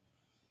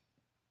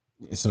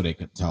 so they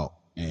could talk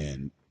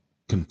and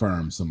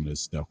confirm some of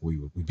this stuff we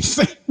would be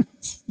saying.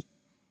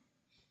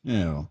 You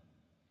know,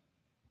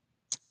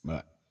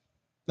 but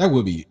that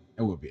would be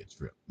a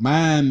trip.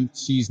 Mine,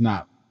 she's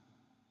not.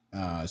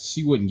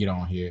 She wouldn't get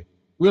on here.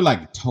 We're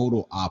like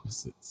total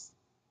opposites.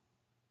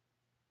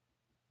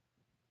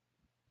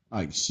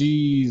 Like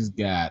she's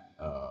got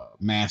a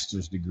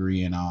master's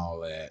degree and all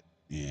that,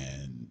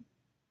 and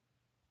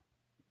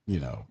you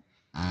know,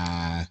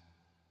 I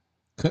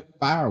cut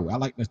firewood. I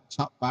like to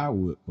chop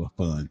firewood for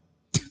fun.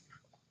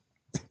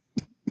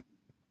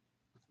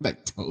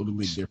 Like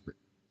totally different.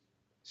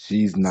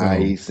 She's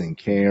nice and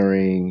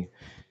caring.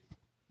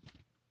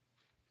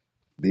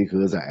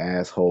 Because an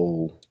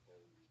asshole.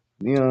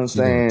 You know what I'm She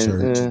go to saying?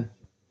 church.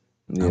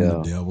 Yeah. I'm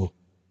the devil.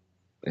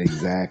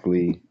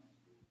 Exactly.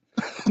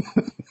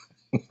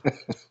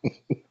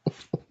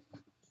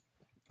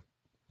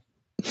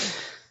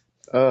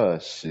 Oh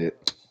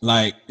shit.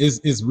 Like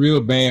it's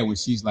real bad when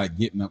she's like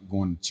getting up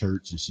going to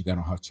church and she got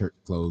on her church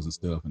clothes and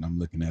stuff, and I'm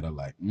looking at her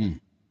like, and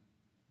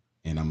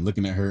I'm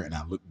looking at her and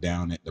I look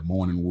down at the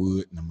morning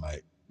wood and I'm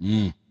like,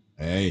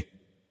 hey,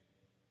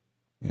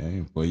 yeah,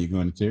 before you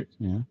going to church,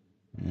 yeah,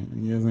 you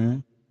know what I'm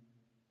saying?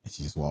 And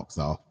she just walks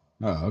off.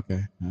 Oh,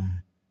 okay.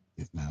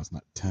 Guess now it's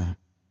not the time.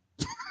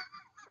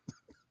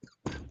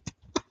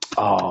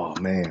 Oh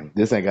man,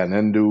 this ain't got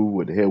nothing to do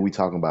with the hell we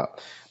talking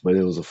about, but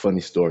it was a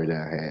funny story that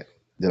I had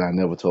that I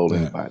never told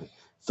anybody.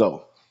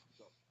 So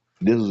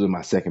this was in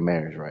my second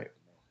marriage, right?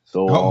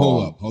 So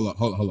hold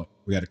up.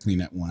 We got to clean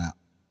that one out.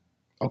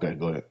 Okay,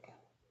 go ahead.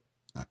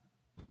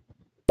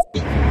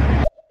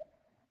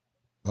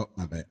 Oh,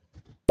 my bad.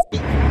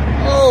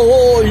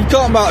 Oh, you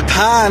talking about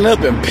tying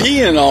up and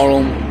peeing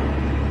on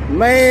them?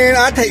 Man,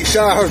 I take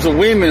showers with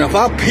women. If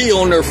I pee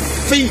on their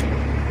feet,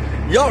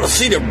 you ought to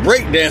see the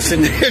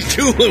breakdancing they're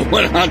doing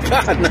when I'm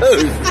tying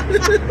those.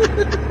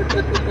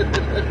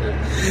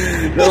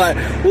 They're like,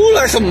 ooh,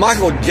 like some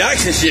Michael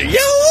Jackson shit. Yo!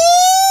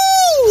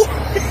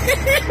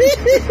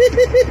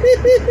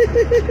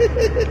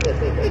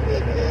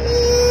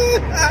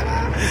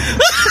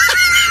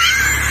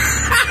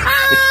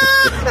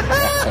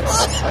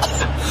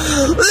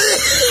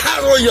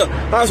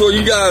 That's what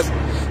you guys.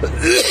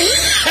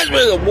 That's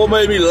what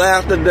made me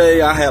laugh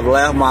today. I have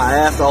laughed my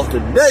ass off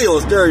today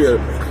on stereo.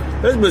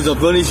 That's been some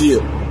funny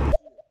shit.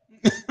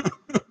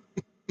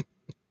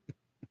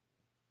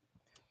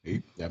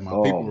 That's my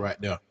people right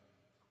there.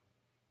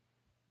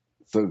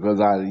 So, because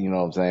you know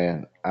what I'm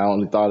saying, I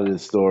only thought of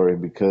this story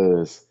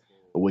because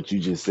of what you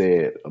just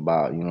said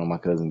about, you know, my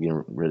cousin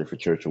getting ready for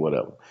church or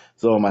whatever.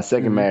 So, in my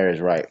second marriage,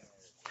 right,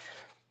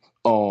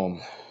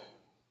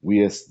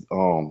 me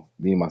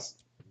and my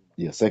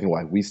second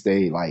wife, we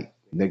stayed like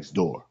next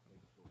door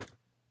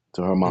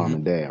to her mom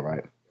and dad,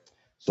 right?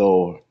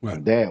 So, my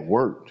dad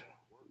worked.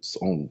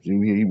 So,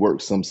 he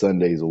worked some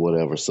Sundays or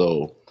whatever.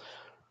 So,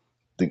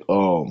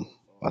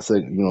 I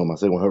said, you know,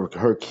 when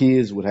her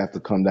kids would have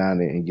to come down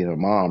there and get her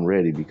mom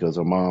ready because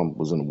her mom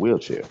was in a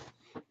wheelchair.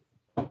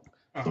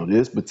 So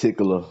this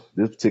particular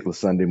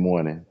Sunday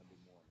morning,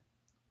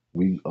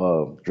 we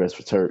dressed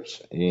for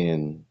church,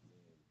 and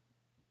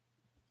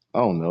I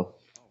don't know,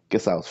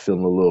 guess I was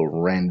feeling a little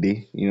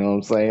randy, you know what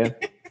I'm saying?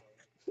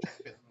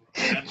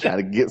 Try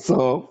to get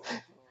some.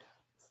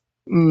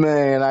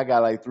 Man, I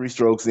got like 3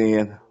 strokes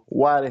in.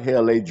 Why the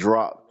hell they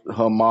dropped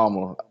her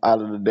mama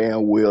out of the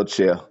damn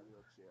wheelchair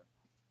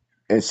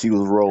and she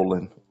was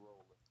rolling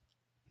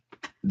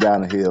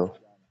down the hill?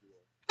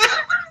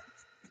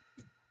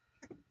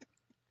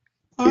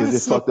 Oh, Is that's it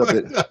so fucked up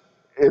fucked that up.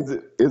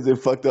 is it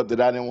fucked up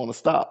that I didn't want to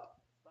stop?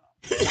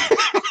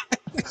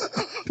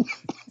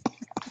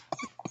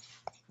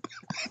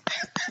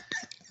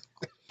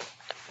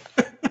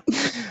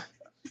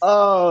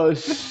 Oh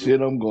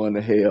shit, I'm going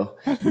to hell.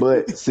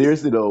 But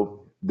seriously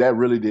though, that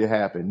really did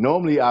happen.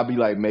 Normally I'll be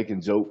like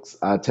making jokes.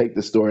 I take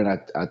the story and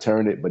I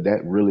turn it, but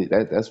that really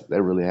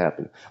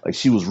happened. Like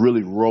she was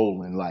really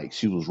rolling, like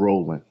she was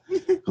rolling.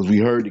 Because we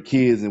heard the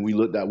kids and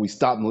we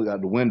stopped and looked out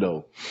the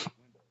window.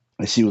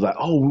 And she was like,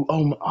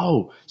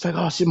 oh. She's like,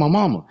 oh shit, my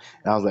mama.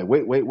 And I was like,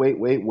 wait.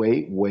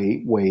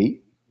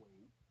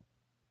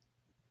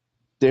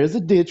 There's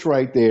a ditch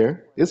right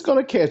there. It's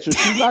gonna catch her.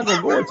 She's not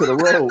gonna go into the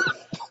road.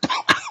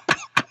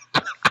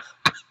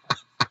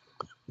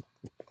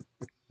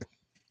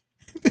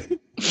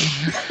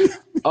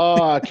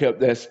 Oh, I kept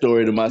that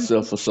story to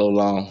myself for so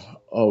long.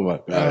 Oh my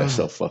god, that's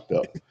so fucked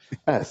up.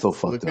 That's so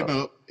fucked Looking up.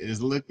 up.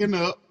 It's looking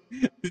up.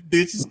 The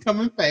ditch is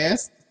coming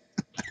fast.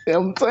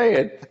 I'm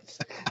saying,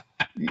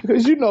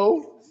 because you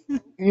know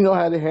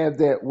how they have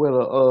that where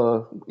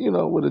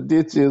where the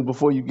ditch is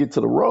before you get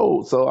to the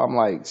road. So I'm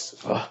like,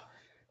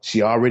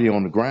 she already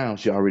on the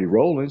ground. She already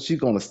rolling. She's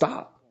gonna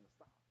stop.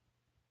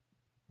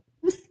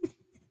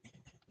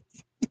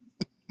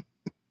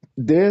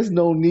 There's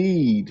no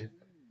need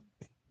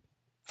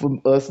for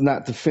us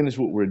not to finish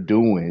what we're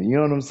doing. You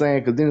know what I'm saying?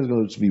 Because then it's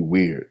going to be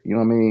weird. You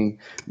know what I mean?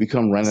 We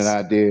come running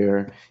out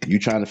there. You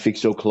trying to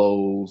fix your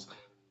clothes.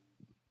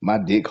 My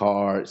dick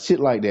hard. Shit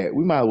like that.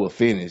 We might as well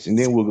finish, and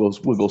then we'll go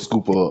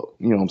scoop her up.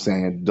 You know what I'm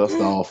saying? Dust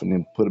off, and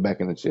then put it back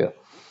in the chair.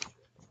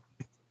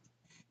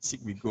 She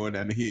could be going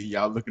down the hill.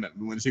 Y'all looking at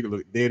the window. She could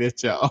look dead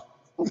at y'all.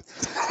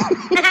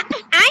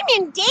 I'm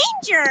in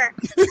danger.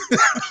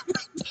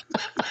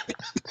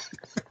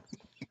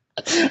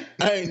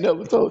 I ain't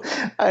never told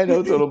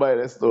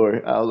nobody that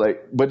story. I was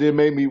like, but it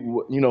made me,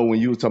 when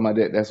you were talking about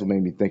that, that's what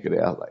made me think of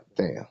that. I was like,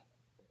 damn.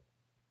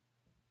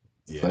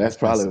 Yeah, So that's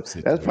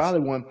probably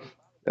one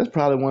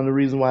of the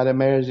reasons why that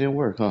marriage didn't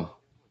work, huh?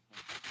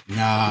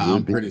 Nah,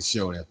 I'm pretty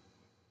sure that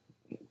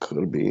could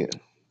have been.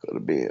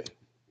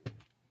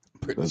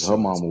 pretty Because sure her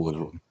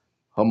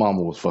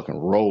mama was fucking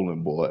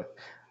rolling, boy.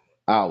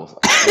 I was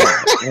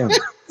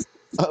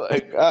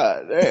like,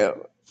 God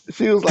damn.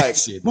 She was like,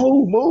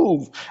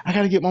 move. I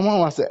gotta get my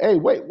mom. I said, hey,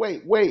 wait.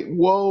 Whoa.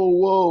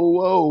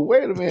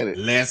 Wait a minute.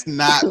 Let's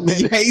not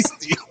be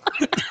hasty.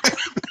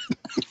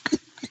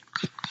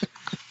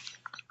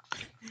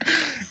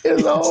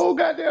 There's a whole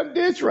goddamn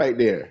ditch right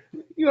there.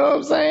 You know what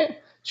I'm saying?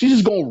 She's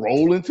just gonna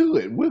roll into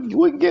it.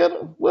 We'll get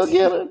her.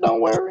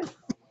 Don't worry.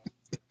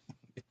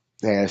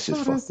 Damn, that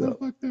shit's fucked up.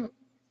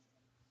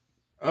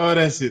 Oh,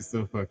 that shit's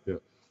so fucked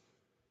up.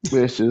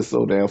 That shit's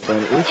so damn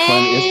funny. It's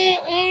funny.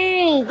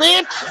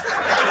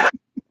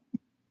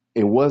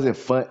 It wasn't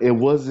fun.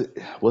 Was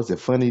it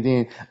funny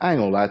then? I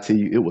ain't gonna lie to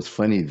you. It was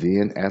funny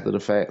then after the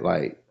fact,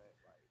 like,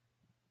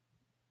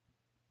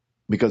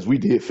 because we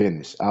did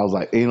finish. I was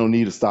like, ain't no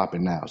need to stop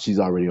it now. She's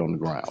already on the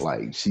ground.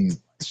 Like,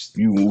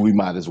 we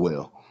might as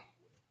well.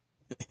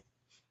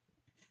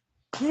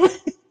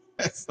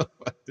 That's so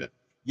fucked up.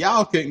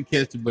 Y'all couldn't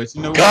catch it, but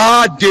you know what?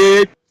 God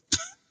did.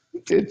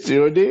 It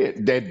sure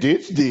did. That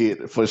ditch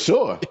did, for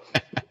sure.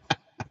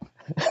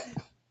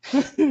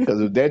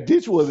 Because if that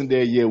ditch wasn't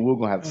there, yeah, we're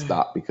gonna have to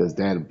stop because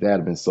that'd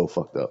have been so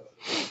fucked up.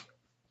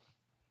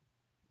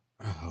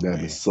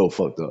 That'd been so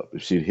fucked up.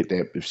 If she'd hit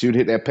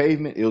that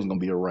pavement, it was gonna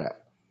be a wrap.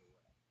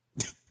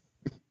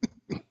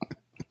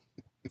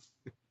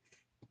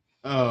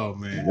 Oh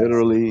man.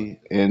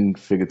 Literally and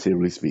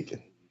figuratively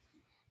speaking.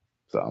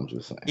 So I'm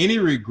just saying. Any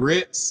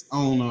regrets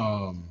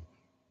on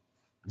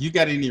you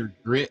got any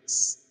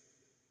regrets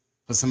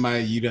for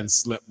somebody you done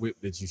slept with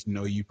that you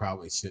know you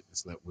probably shouldn't have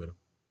slept with them?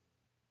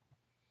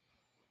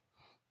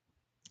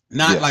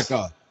 Not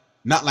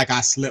like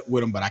I slept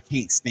with them, but I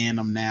can't stand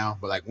them now.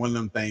 But like one of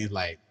them things,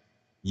 like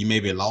you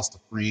maybe lost a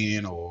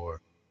friend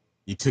or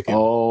you took it.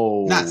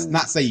 Oh,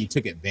 not say you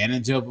took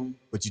advantage of them,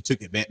 but you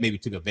maybe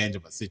took advantage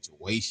of a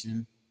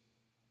situation.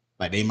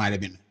 Like they might have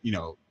been,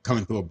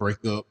 coming through a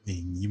breakup,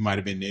 and you might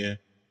have been there,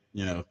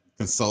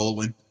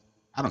 consoling.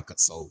 I don't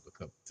console a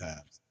couple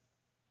times.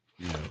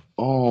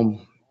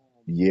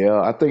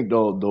 Yeah, I think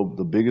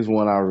the biggest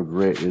one I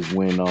regret is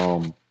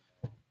when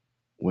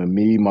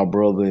me, my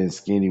brother, and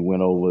Skinny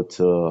went over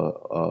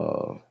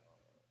to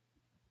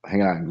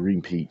hang out in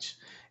Green Peach,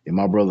 and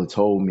my brother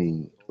told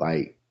me,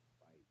 like,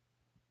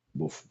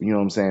 you know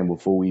what I'm saying,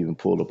 before we even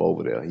pulled up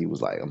over there, he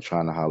was like, I'm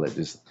trying to holler at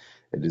this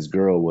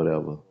girl,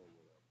 whatever.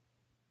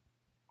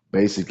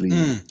 Basically,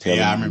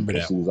 telling I me remember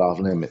that she was off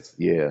limits.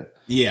 Yeah,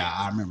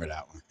 I remember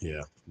that one.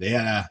 Yeah.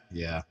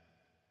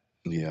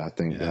 I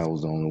think that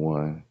was the only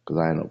one because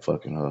I ended up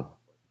fucking her,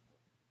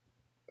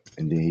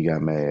 and then he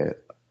got mad.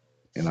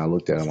 And I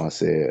looked at him. I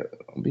said,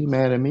 "Don't be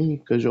mad at me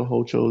because your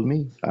hoe chose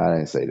me." I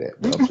didn't say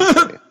that, but I'm just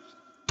saying.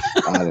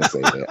 I didn't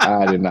say that.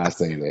 I did not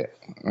say that.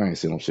 I ain't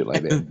say no shit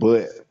like that.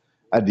 But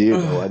I did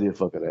though. I did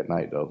fuck her that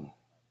night though.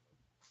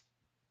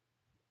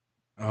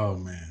 Oh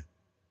man,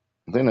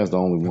 I think that's the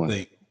only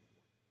one.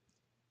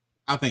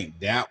 I think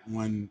that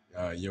one,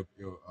 your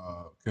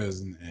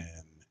cousin,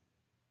 and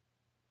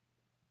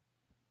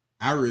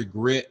I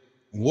regret.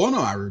 One,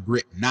 I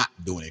regret not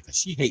doing it because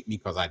she hate me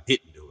because I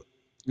didn't do it.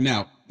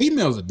 Now,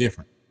 females are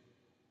different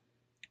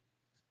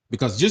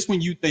because just when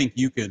you think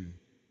you can,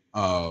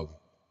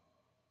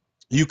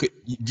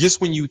 just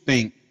when you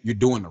think you're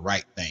doing the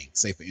right thing.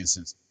 Say, for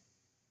instance,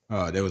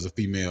 there was a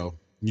female.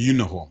 You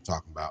know who I'm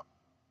talking about.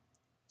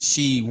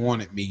 She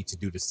wanted me to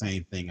do the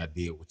same thing I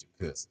did with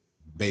your cousin.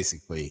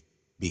 Basically,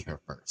 be her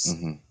first.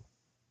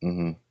 Mm-hmm.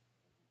 Mm-hmm.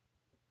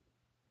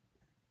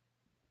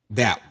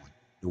 That one,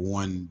 the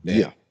one that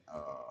yeah,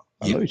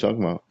 I know you're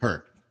talking about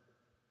her.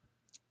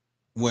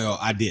 Well,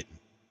 I didn't.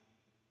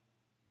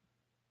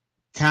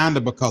 Kind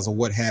of because of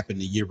what happened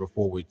the year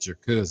before with your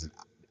cousin.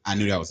 I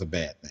knew that was a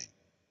bad thing.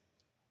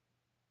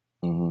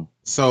 Mm-hmm.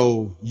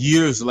 So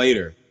years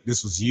later,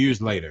 this was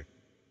years later,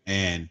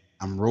 and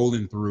I'm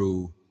rolling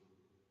through,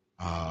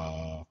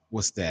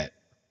 what's that?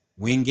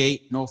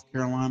 Wingate, North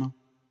Carolina,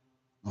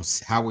 on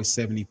Highway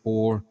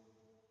 74.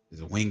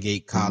 There's a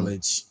Wingate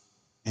College,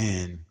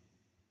 and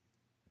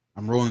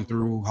I'm rolling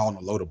through, hauling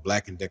a load of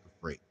Black & Decker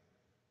freight.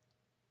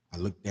 I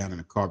look down in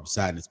the car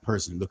beside this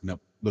person looking up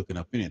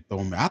in it,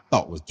 throwing me. I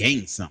thought was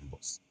gang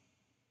symbols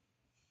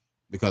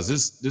because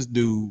this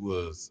dude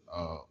was,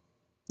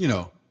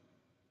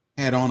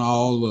 had on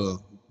all the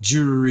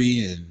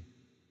jewelry and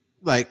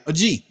like a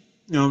G.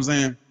 You know what I'm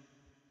saying?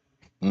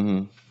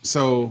 Mm-hmm.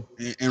 So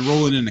and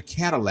rolling in a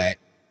Cadillac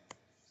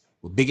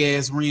with big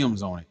ass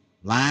rims on it,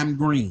 lime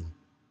green,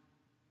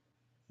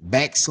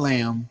 back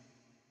slam,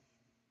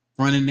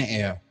 front in the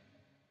air,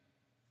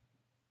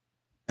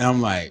 and I'm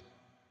like,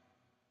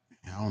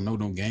 I don't know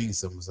them gang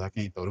symbols. I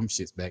can't throw them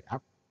shits back. I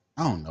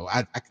don't know.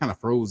 I kind of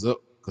froze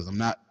up because I'm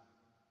not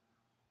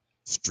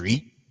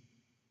street.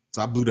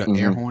 So I blew the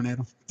air horn at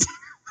him.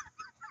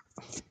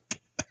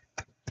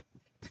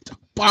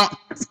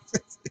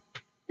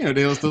 You know,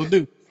 they'll still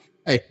do.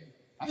 Hey,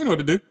 I know what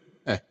to do.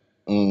 Hey,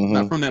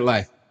 not from that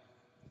life.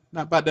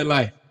 Not about that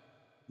life.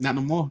 Not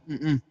no more.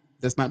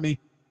 That's not me.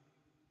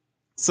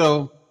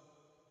 So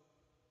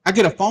I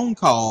get a phone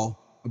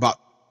call about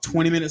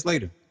 20 minutes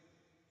later.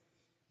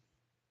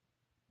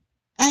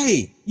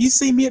 Hey, you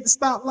see me at the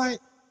stoplight?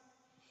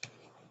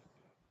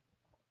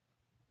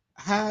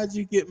 How'd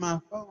you get my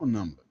phone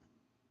number?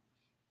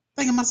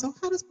 Thinking to myself,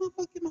 how does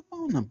motherfucker get my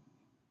phone number?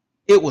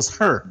 It was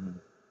her.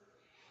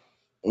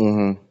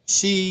 Mm-hmm.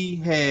 She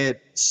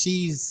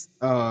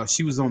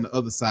was on the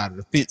other side of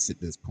the fence at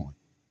this point.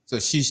 So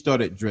she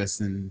started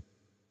dressing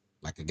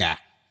like a guy.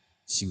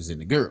 She was in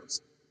the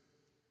girls.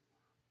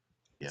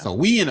 Yeah. So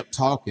we end up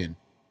talking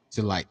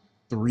till like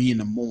 3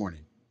 a.m.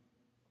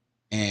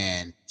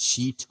 And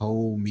she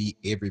told me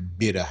every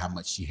bit of how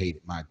much she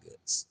hated my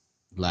guts.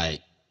 Like,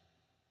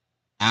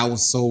 I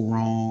was so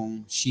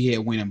wrong. She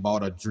had went and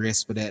bought a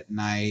dress for that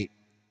night,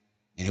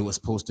 and it was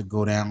supposed to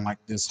go down like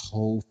this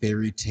whole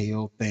fairy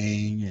tale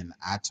thing. And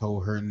I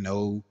told her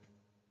no,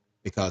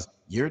 because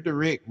your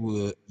direct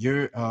words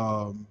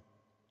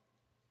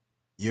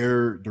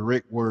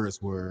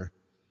were,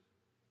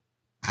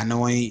 I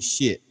know I ain't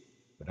shit,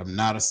 but I'm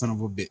not a son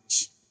of a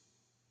bitch.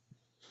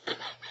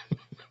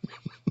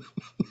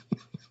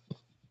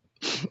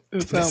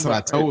 That's what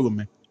I told him,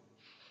 man.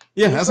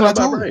 Yeah, that's what I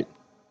told him.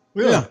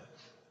 Yeah.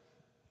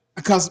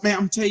 Because, man,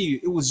 I'm telling you,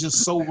 it was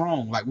just so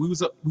wrong. Like, we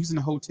was in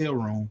the hotel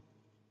room,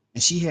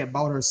 and she had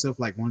bought herself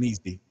like one of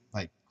these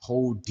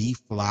whole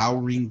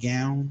deflowering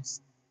gowns,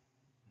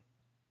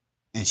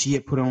 and she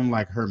had put on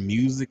like her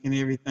music and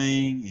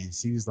everything, and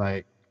she was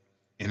like,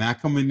 and I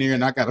come in there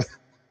and I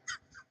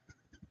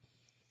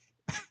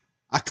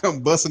come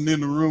busting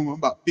in the room. I'm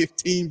about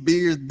 15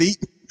 beers deep.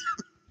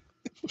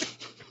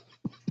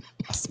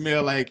 I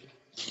smell like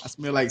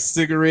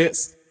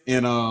cigarettes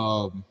and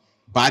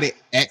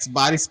Axe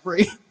body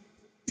spray.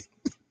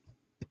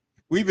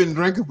 We've been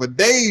drinking for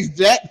days,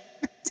 Jack.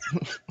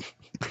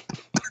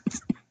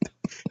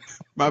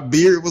 My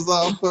beard was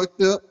all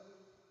fucked up.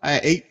 I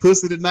had ate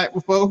pussy the night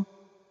before.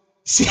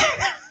 She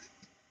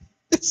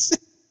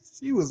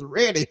was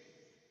ready.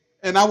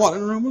 And I walked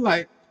in the room, I'm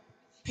like,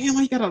 damn,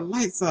 why you got her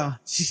lights off?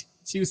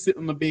 She was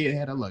sitting on the bed,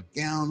 had her little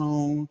gown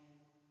on,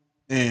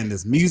 and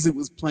this music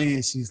was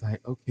playing. She's like,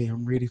 okay,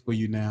 I'm ready for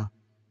you now.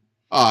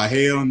 Oh,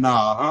 hell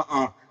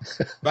nah.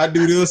 If I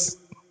do this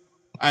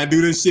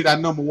shit, I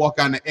know I'm gonna walk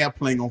out in the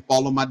airplane, gonna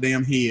fall on my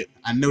damn head.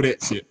 I know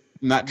that shit.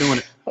 I'm not doing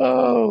it.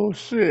 Oh,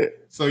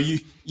 shit. So you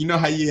know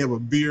how you have a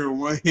beer in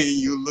one hand,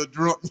 you're a little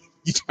drunk,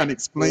 you trying to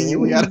explain your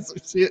way out of some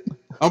shit?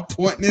 I'm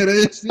pointing at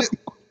that shit.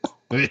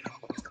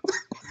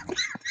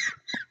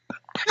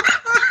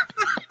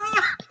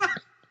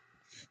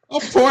 I'm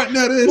pointing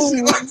at this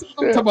shit.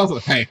 I'm talking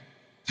about, hey,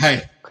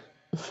 I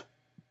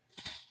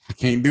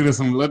can't do this.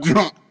 I'm a little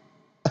drunk.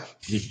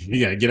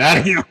 You gotta get out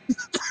of here.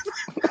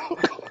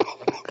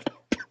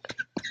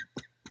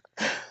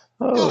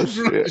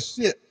 Oh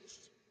shit.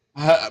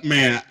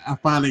 Man, I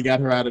finally got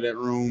her out of that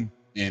room,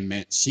 and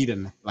man, she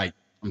didn't like.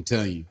 I'm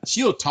telling you,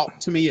 she'll talk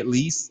to me at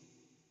least,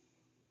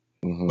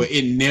 but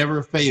it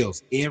never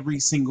fails. Every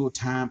single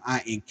time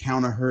I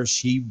encounter her,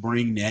 she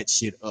bring that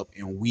shit up,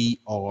 and we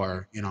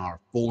are in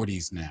our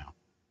 40s now.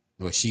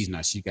 Well, she's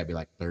not. She got to be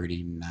like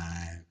 39.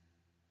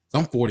 So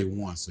I'm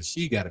 41, so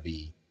she got to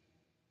be.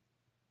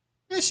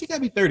 Yeah, she got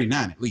to be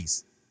 39 at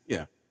least.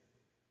 Yeah.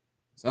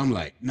 So I'm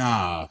like,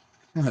 nah.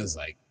 I was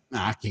like,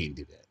 nah, I can't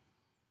do that.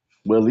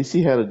 Well, at least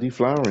she had a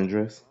deflowering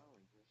dress.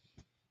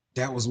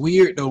 That was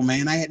weird though,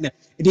 man. I had to.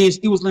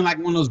 It was in like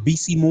one of those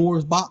BC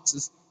Moore's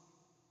boxes.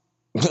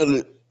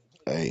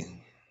 Hey,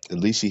 at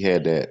least she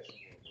had that.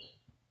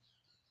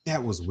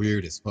 That was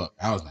weird as fuck.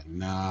 I was like,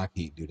 nah, I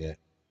can't do that.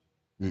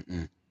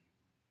 I'm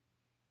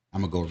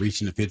gonna go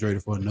reach in the refrigerator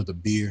for another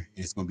beer,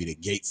 and it's gonna be the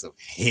gates of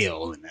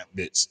hell in that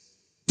bitch.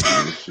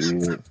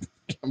 Shit.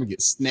 I'm gonna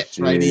get snatched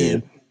right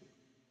in.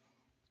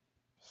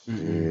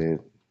 Shit.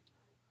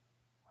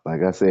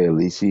 Like I said, at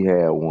least she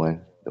had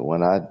one. The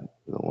one I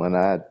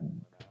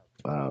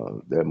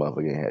that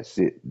motherfucker had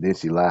shit. Then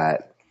she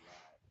lied.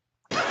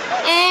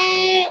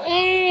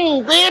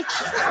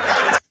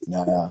 Bitch.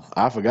 Nah,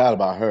 I forgot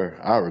about her.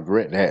 I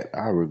regret that.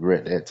 I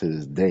regret that to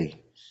this day.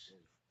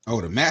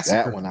 Oh, the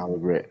massacre. That one I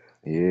regret.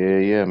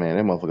 Yeah, man.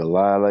 That motherfucker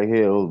lied like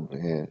hell,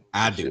 man.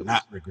 I do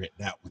not regret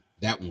that one.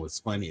 That one was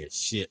funny as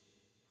shit.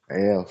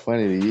 Yeah,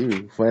 funny to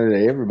you. Funny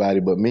to everybody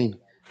but me.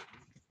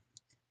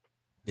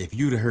 If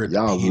you'd have heard the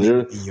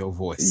panic in your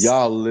voice.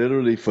 Y'all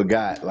literally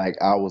forgot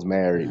like I was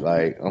married.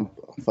 Like I'm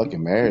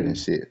fucking married and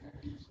shit.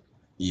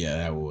 Yeah,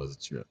 that was a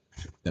trip.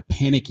 The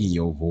panic in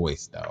your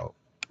voice, dog.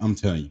 I'm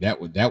telling you, that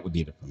would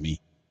did it for me.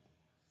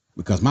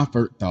 Because my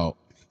first thought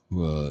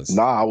was,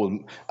 I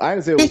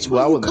didn't say bitch,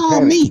 I wasn't call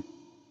panic. Me?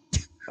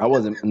 I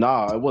wasn't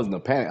it wasn't a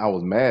panic. I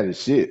was mad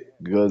as shit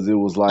because it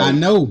was like I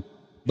know,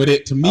 but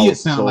to me it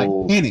sounded like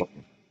panic.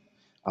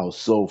 I was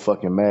so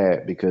fucking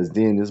mad because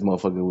then this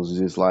motherfucker was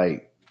just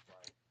like,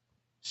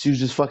 she was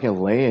just fucking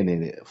laying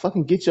in it.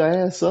 Fucking get your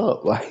ass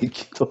up. Like,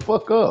 get the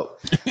fuck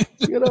up.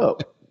 Get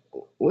up.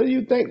 What do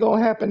you think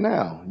gonna happen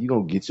now? You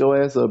gonna get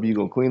your ass up, you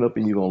gonna clean up,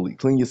 and you gonna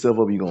clean yourself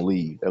up, you gonna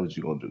leave. That's what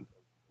you gonna do.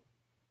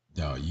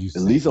 No, at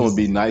least I'm gonna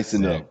be nice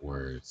enough.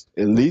 Words.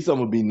 At least I'm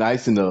gonna be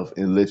nice enough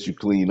and let you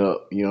clean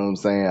up. You know what I'm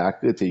saying? I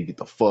could tell you get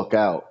the fuck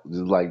out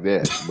just like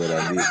that, but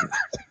I didn't.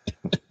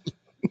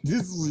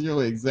 This is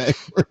your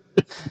exact word.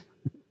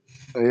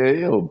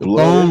 Yeah,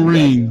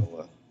 The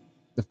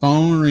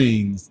phone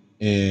rings,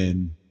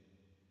 and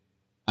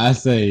I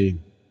say,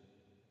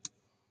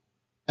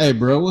 "Hey,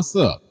 bro, what's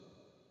up?"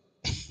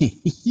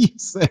 You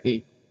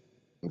say,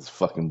 "It's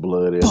fucking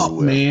blood fuck,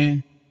 everywhere."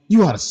 Man,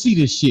 you ought to see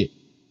this shit.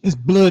 There's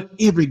blood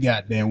every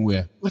goddamn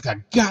where. Like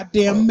a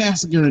goddamn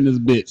massacre in this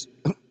bitch.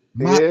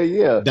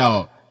 Yeah.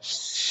 Dog.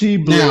 She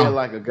bled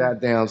like a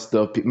goddamn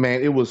stuff.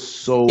 Man, it was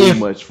so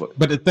much fun.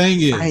 But the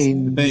thing is, I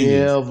ain't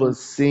never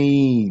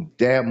seen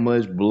that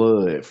much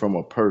blood from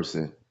a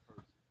person.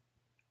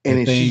 And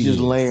then she's just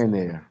laying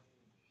there.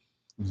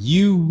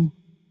 You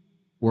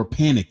were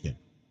panicking.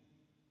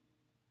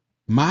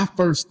 My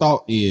first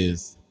thought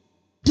is,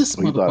 this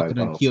motherfucker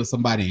done killed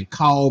somebody and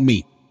called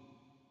me.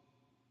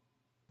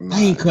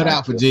 I ain't cut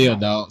out for jail,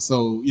 dog.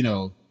 So,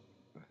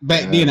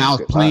 back then I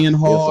was playing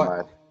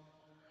hard.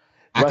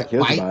 I could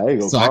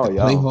fight, so I could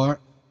play hard.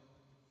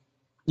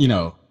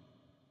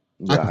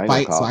 I can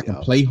fight, so I can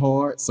play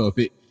hard. So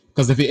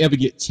because if it ever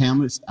get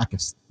challenged, I can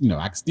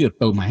still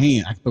throw my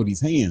hand. I can throw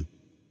these hands,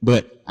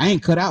 but I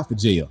ain't cut out for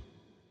jail.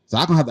 So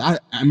I don't have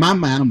to. In my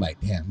mind, I'm like,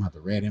 damn, I'm gonna have to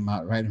rat him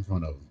out right in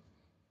front of him.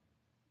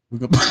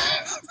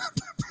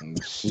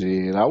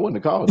 Shit, I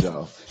wouldn't have called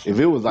y'all if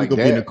it was like that.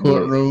 Be in the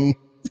courtroom.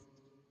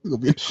 We're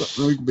gonna be in the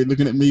courtroom. You gonna be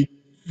looking at me.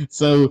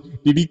 So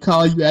did he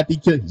call you after he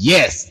killed?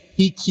 Yes,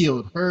 he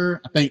killed her.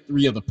 I think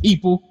 3 other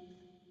people.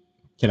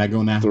 Can I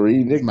go now?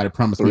 3 niggas. Somebody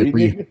promised me a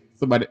free.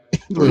 Somebody.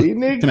 3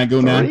 niggas. Can I go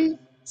now? 3?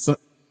 So,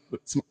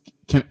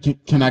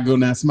 can I go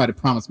now? Somebody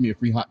promised me a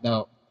free hot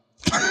dog.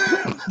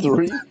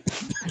 3.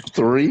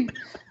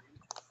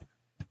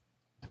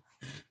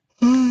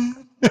 I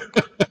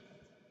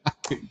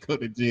couldn't go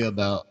to jail,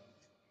 dog.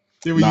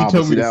 Then when you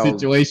told me the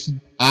situation,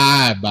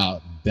 I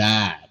about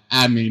died.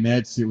 I mean,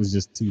 that shit was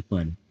just too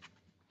funny.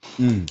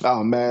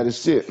 Oh, man, the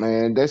shit,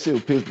 man. That shit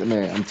was pissed,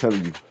 man. I'm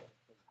telling you.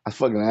 I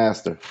fucking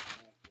asked her.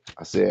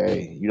 I said,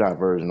 hey, you're not a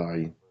virgin, are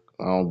you?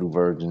 I don't do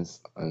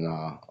virgins. And,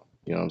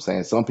 you know what I'm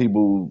saying? Some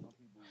people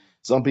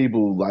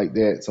like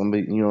that. Some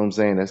people, you know what I'm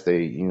saying? That's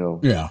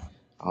Yeah.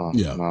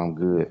 No, I'm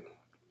good.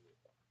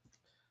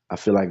 I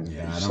feel like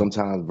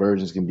sometimes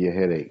virgins can be a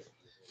headache.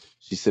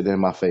 She said that in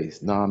my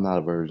face. No, I'm not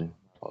a virgin.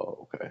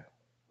 Oh, okay.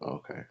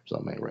 Okay.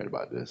 Something ain't right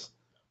about this.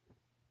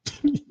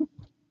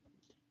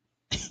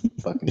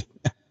 Fucking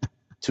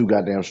 2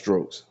 goddamn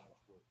strokes.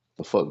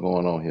 The fuck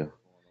going on here?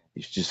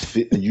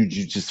 You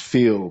just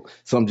feel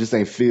something just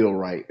ain't feel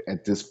right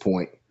at this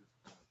point.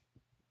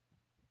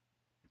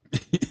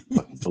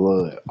 Fucking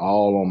blood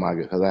all on my,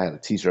 because I had a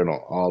t-shirt on,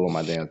 all on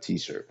my damn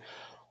t-shirt.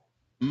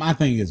 My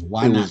thing is,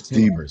 why not tell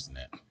the person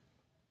that?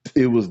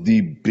 It was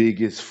the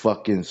biggest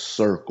fucking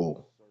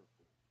circle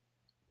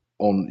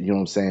on, you know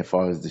what I'm saying, as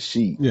far as the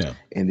sheet. Yeah.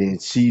 And then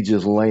she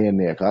just laying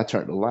there, cause I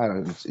turned the light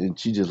on, and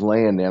she just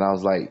laying there, and I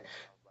was like,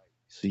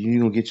 so you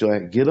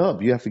gonna get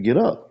up. You have to get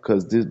up,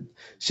 cause this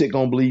shit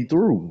gonna bleed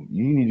through.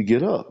 You need to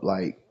get up.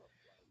 Like,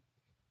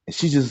 and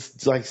she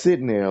just like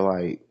sitting there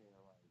like,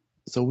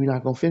 so we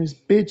not gonna finish?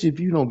 Bitch, if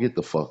you don't get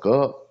the fuck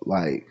up.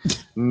 Like,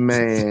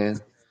 man,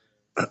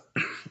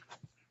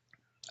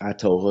 I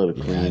told her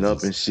to clean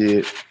up and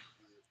shit.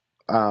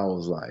 I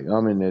was like,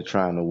 I'm in there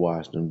trying to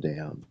wash them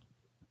damn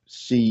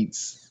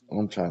sheets.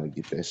 I'm trying to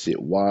get that shit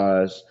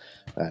washed.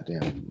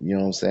 Goddamn, you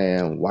know what I'm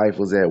saying? Wife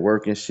was at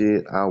work and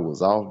shit. I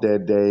was off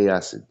that day. I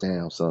said,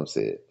 damn, son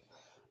said,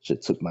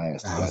 shit took my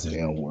ass to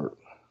goddamn work.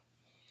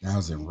 I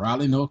was in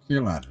Raleigh, North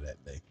Carolina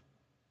that day.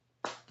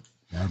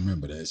 I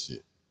remember that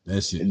shit.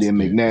 That shit. And then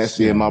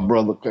McNasty and my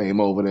brother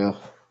came over there.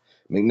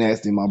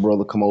 McNasty and my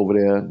brother come over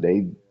there.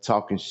 They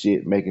talking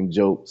shit, making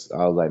jokes.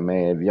 I was like,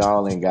 man, if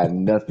y'all ain't got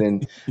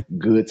nothing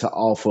good to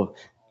offer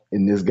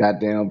in this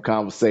goddamn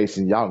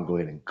conversation, y'all can go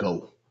ahead and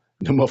go.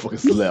 The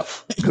motherfuckers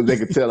left because they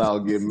could tell I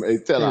was getting. They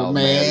tell I was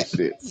mad as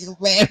shit.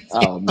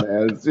 I was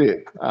mad as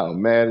shit. I was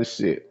mad as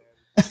shit.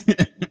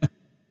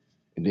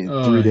 And then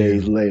 3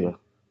 days later,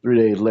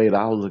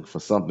 I was looking for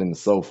something in the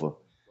sofa.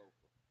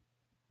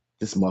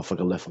 This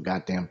motherfucker left a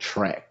goddamn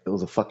track. There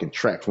was a fucking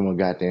track from a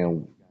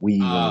goddamn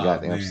weave on the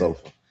goddamn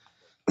sofa.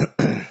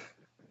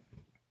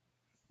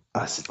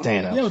 I said,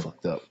 damn, that was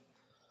fucked up.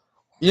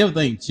 You ever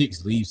think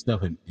chicks leave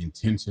stuff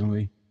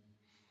intentionally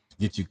to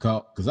get you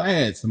caught? Because I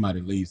had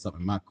somebody leave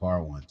something in my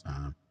car one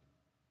time,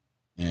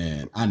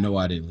 and I know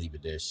I didn't leave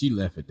it there. She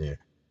left it there,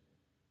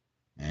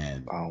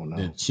 and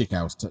the chick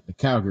the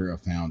cowgirl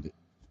found it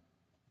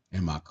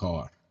in my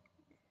car.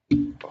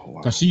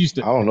 Because she used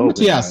to. I don't know. I'm gonna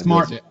tell you how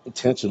smart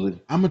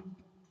intentionally. I'm gonna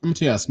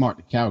tell you how smart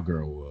the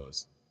cowgirl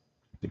was.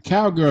 The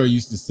cowgirl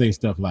used to say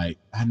stuff like,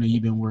 "I know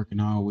you've been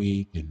working all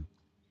week, and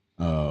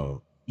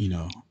you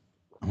know,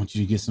 I want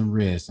you to get some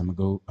rest. I'm gonna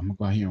go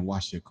out here and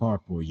wash your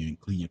car for you and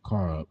clean your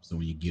car up, so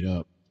when you get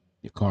up,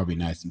 your car be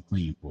nice and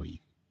clean for you."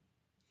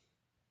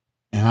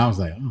 And I was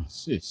like, "Oh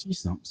shit, she's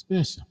something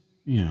special,"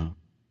 you know.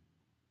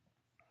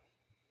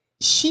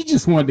 She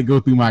just wanted to go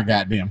through my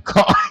goddamn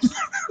car.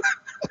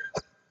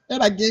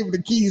 And I gave her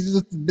the keys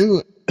just to do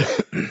it.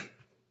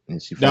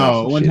 And she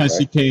found one shit, time right?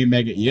 she came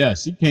back.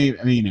 She came.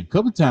 I mean, a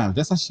couple times.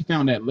 That's how she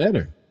found that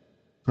letter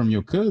from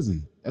your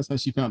cousin. That's how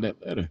she found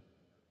that letter.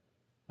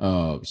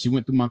 She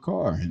went through my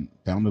car and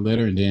found the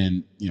letter, and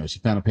then she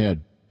found a pair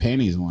of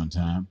panties one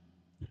time,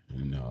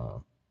 and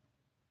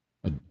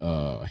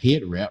a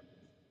head wrap.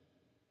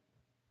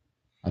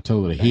 I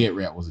told her the head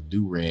wrap was a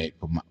do rag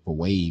for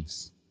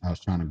waves. I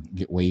was trying to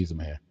get waves in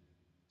my hair.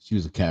 She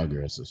was a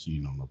cowgirl, so she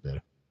didn't know no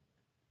better.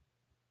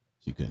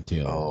 She couldn't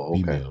tell. Oh,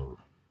 okay. Female.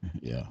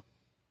 Yeah.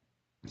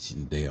 She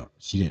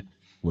didn't.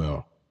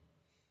 Well,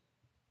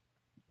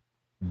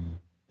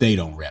 they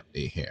don't wrap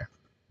their hair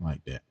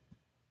like that.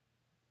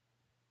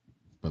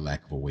 For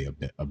lack of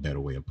a better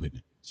way of putting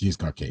it. She's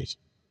Caucasian.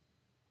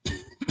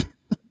 Just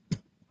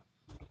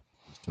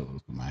told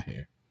us for my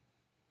hair.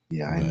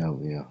 Yeah, I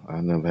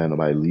never had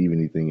nobody leave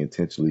anything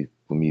intentionally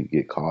for me to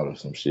get caught or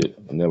some shit.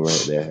 I never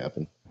had that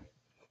happen.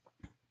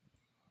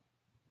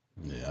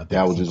 Yeah, I think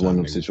that was just one of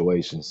them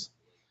situations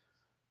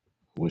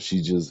where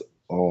she just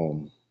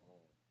we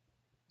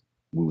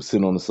were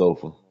sitting on the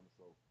sofa,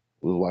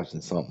 we was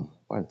watching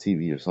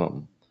TV or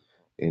something,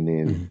 and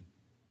then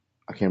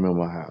I can't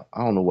remember how.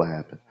 I don't know what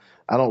happened.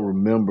 I don't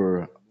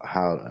remember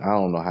how. I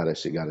don't know how that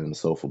shit got in the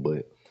sofa,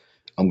 but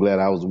I'm glad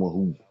I was the one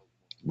who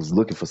was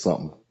looking for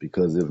something,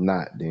 because if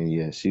not, then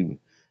yeah,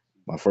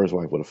 my first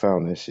wife would have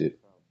found that shit.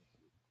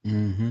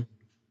 Mm-hmm.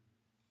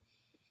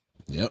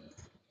 Yep.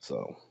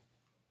 So,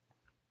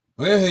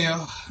 well,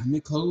 hell, let me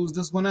close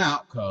this one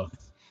out, cause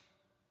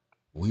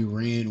we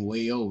ran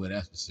way over.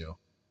 That's for sure.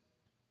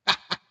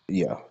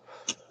 Yeah,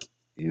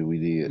 we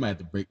did. I might have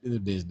to break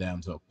this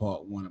down to a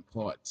part 1 and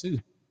part 2.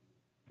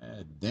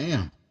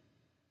 Damn.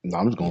 No,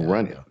 I'm just gonna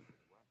run it.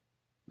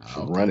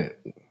 Okay. Run it.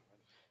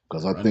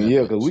 Because I think,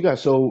 because we got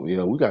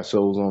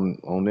shows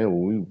on there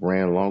where we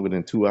ran longer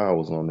than 2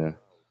 hours on there.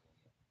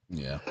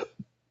 Yeah.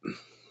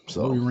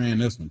 So we ran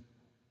this one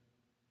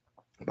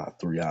about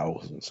 3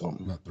 hours and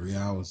something. About 3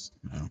 hours.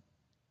 Yeah.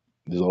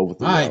 Just over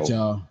 3 hours. All hours. right,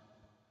 y'all.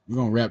 We're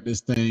gonna wrap this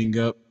thing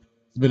up.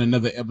 It's been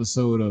another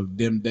episode of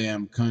Them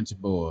Damn Country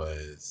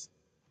Boys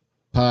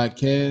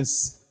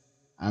podcast.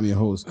 I'm your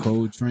host,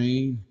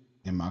 Coltrane,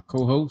 and my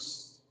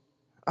co-host.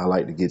 I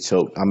like to get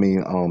choked. I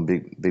mean,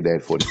 Big Daddy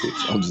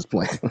 46. I'm just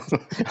playing.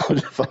 I'm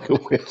just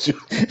fucking with you.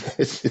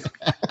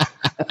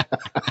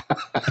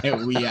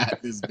 And we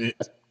out this bitch.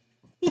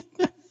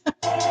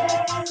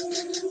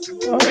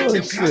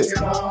 Oh shit.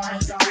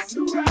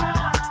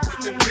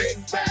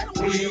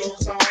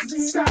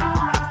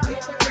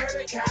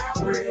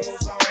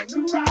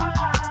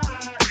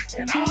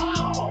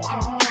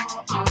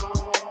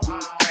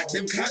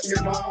 Them country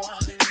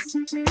boys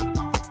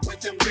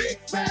with them big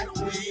fat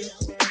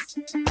wheels.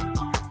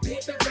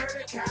 Beat the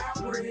dirty cow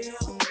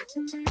grill.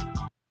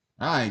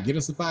 All right, get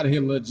us up out of here,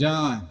 Lil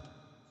John.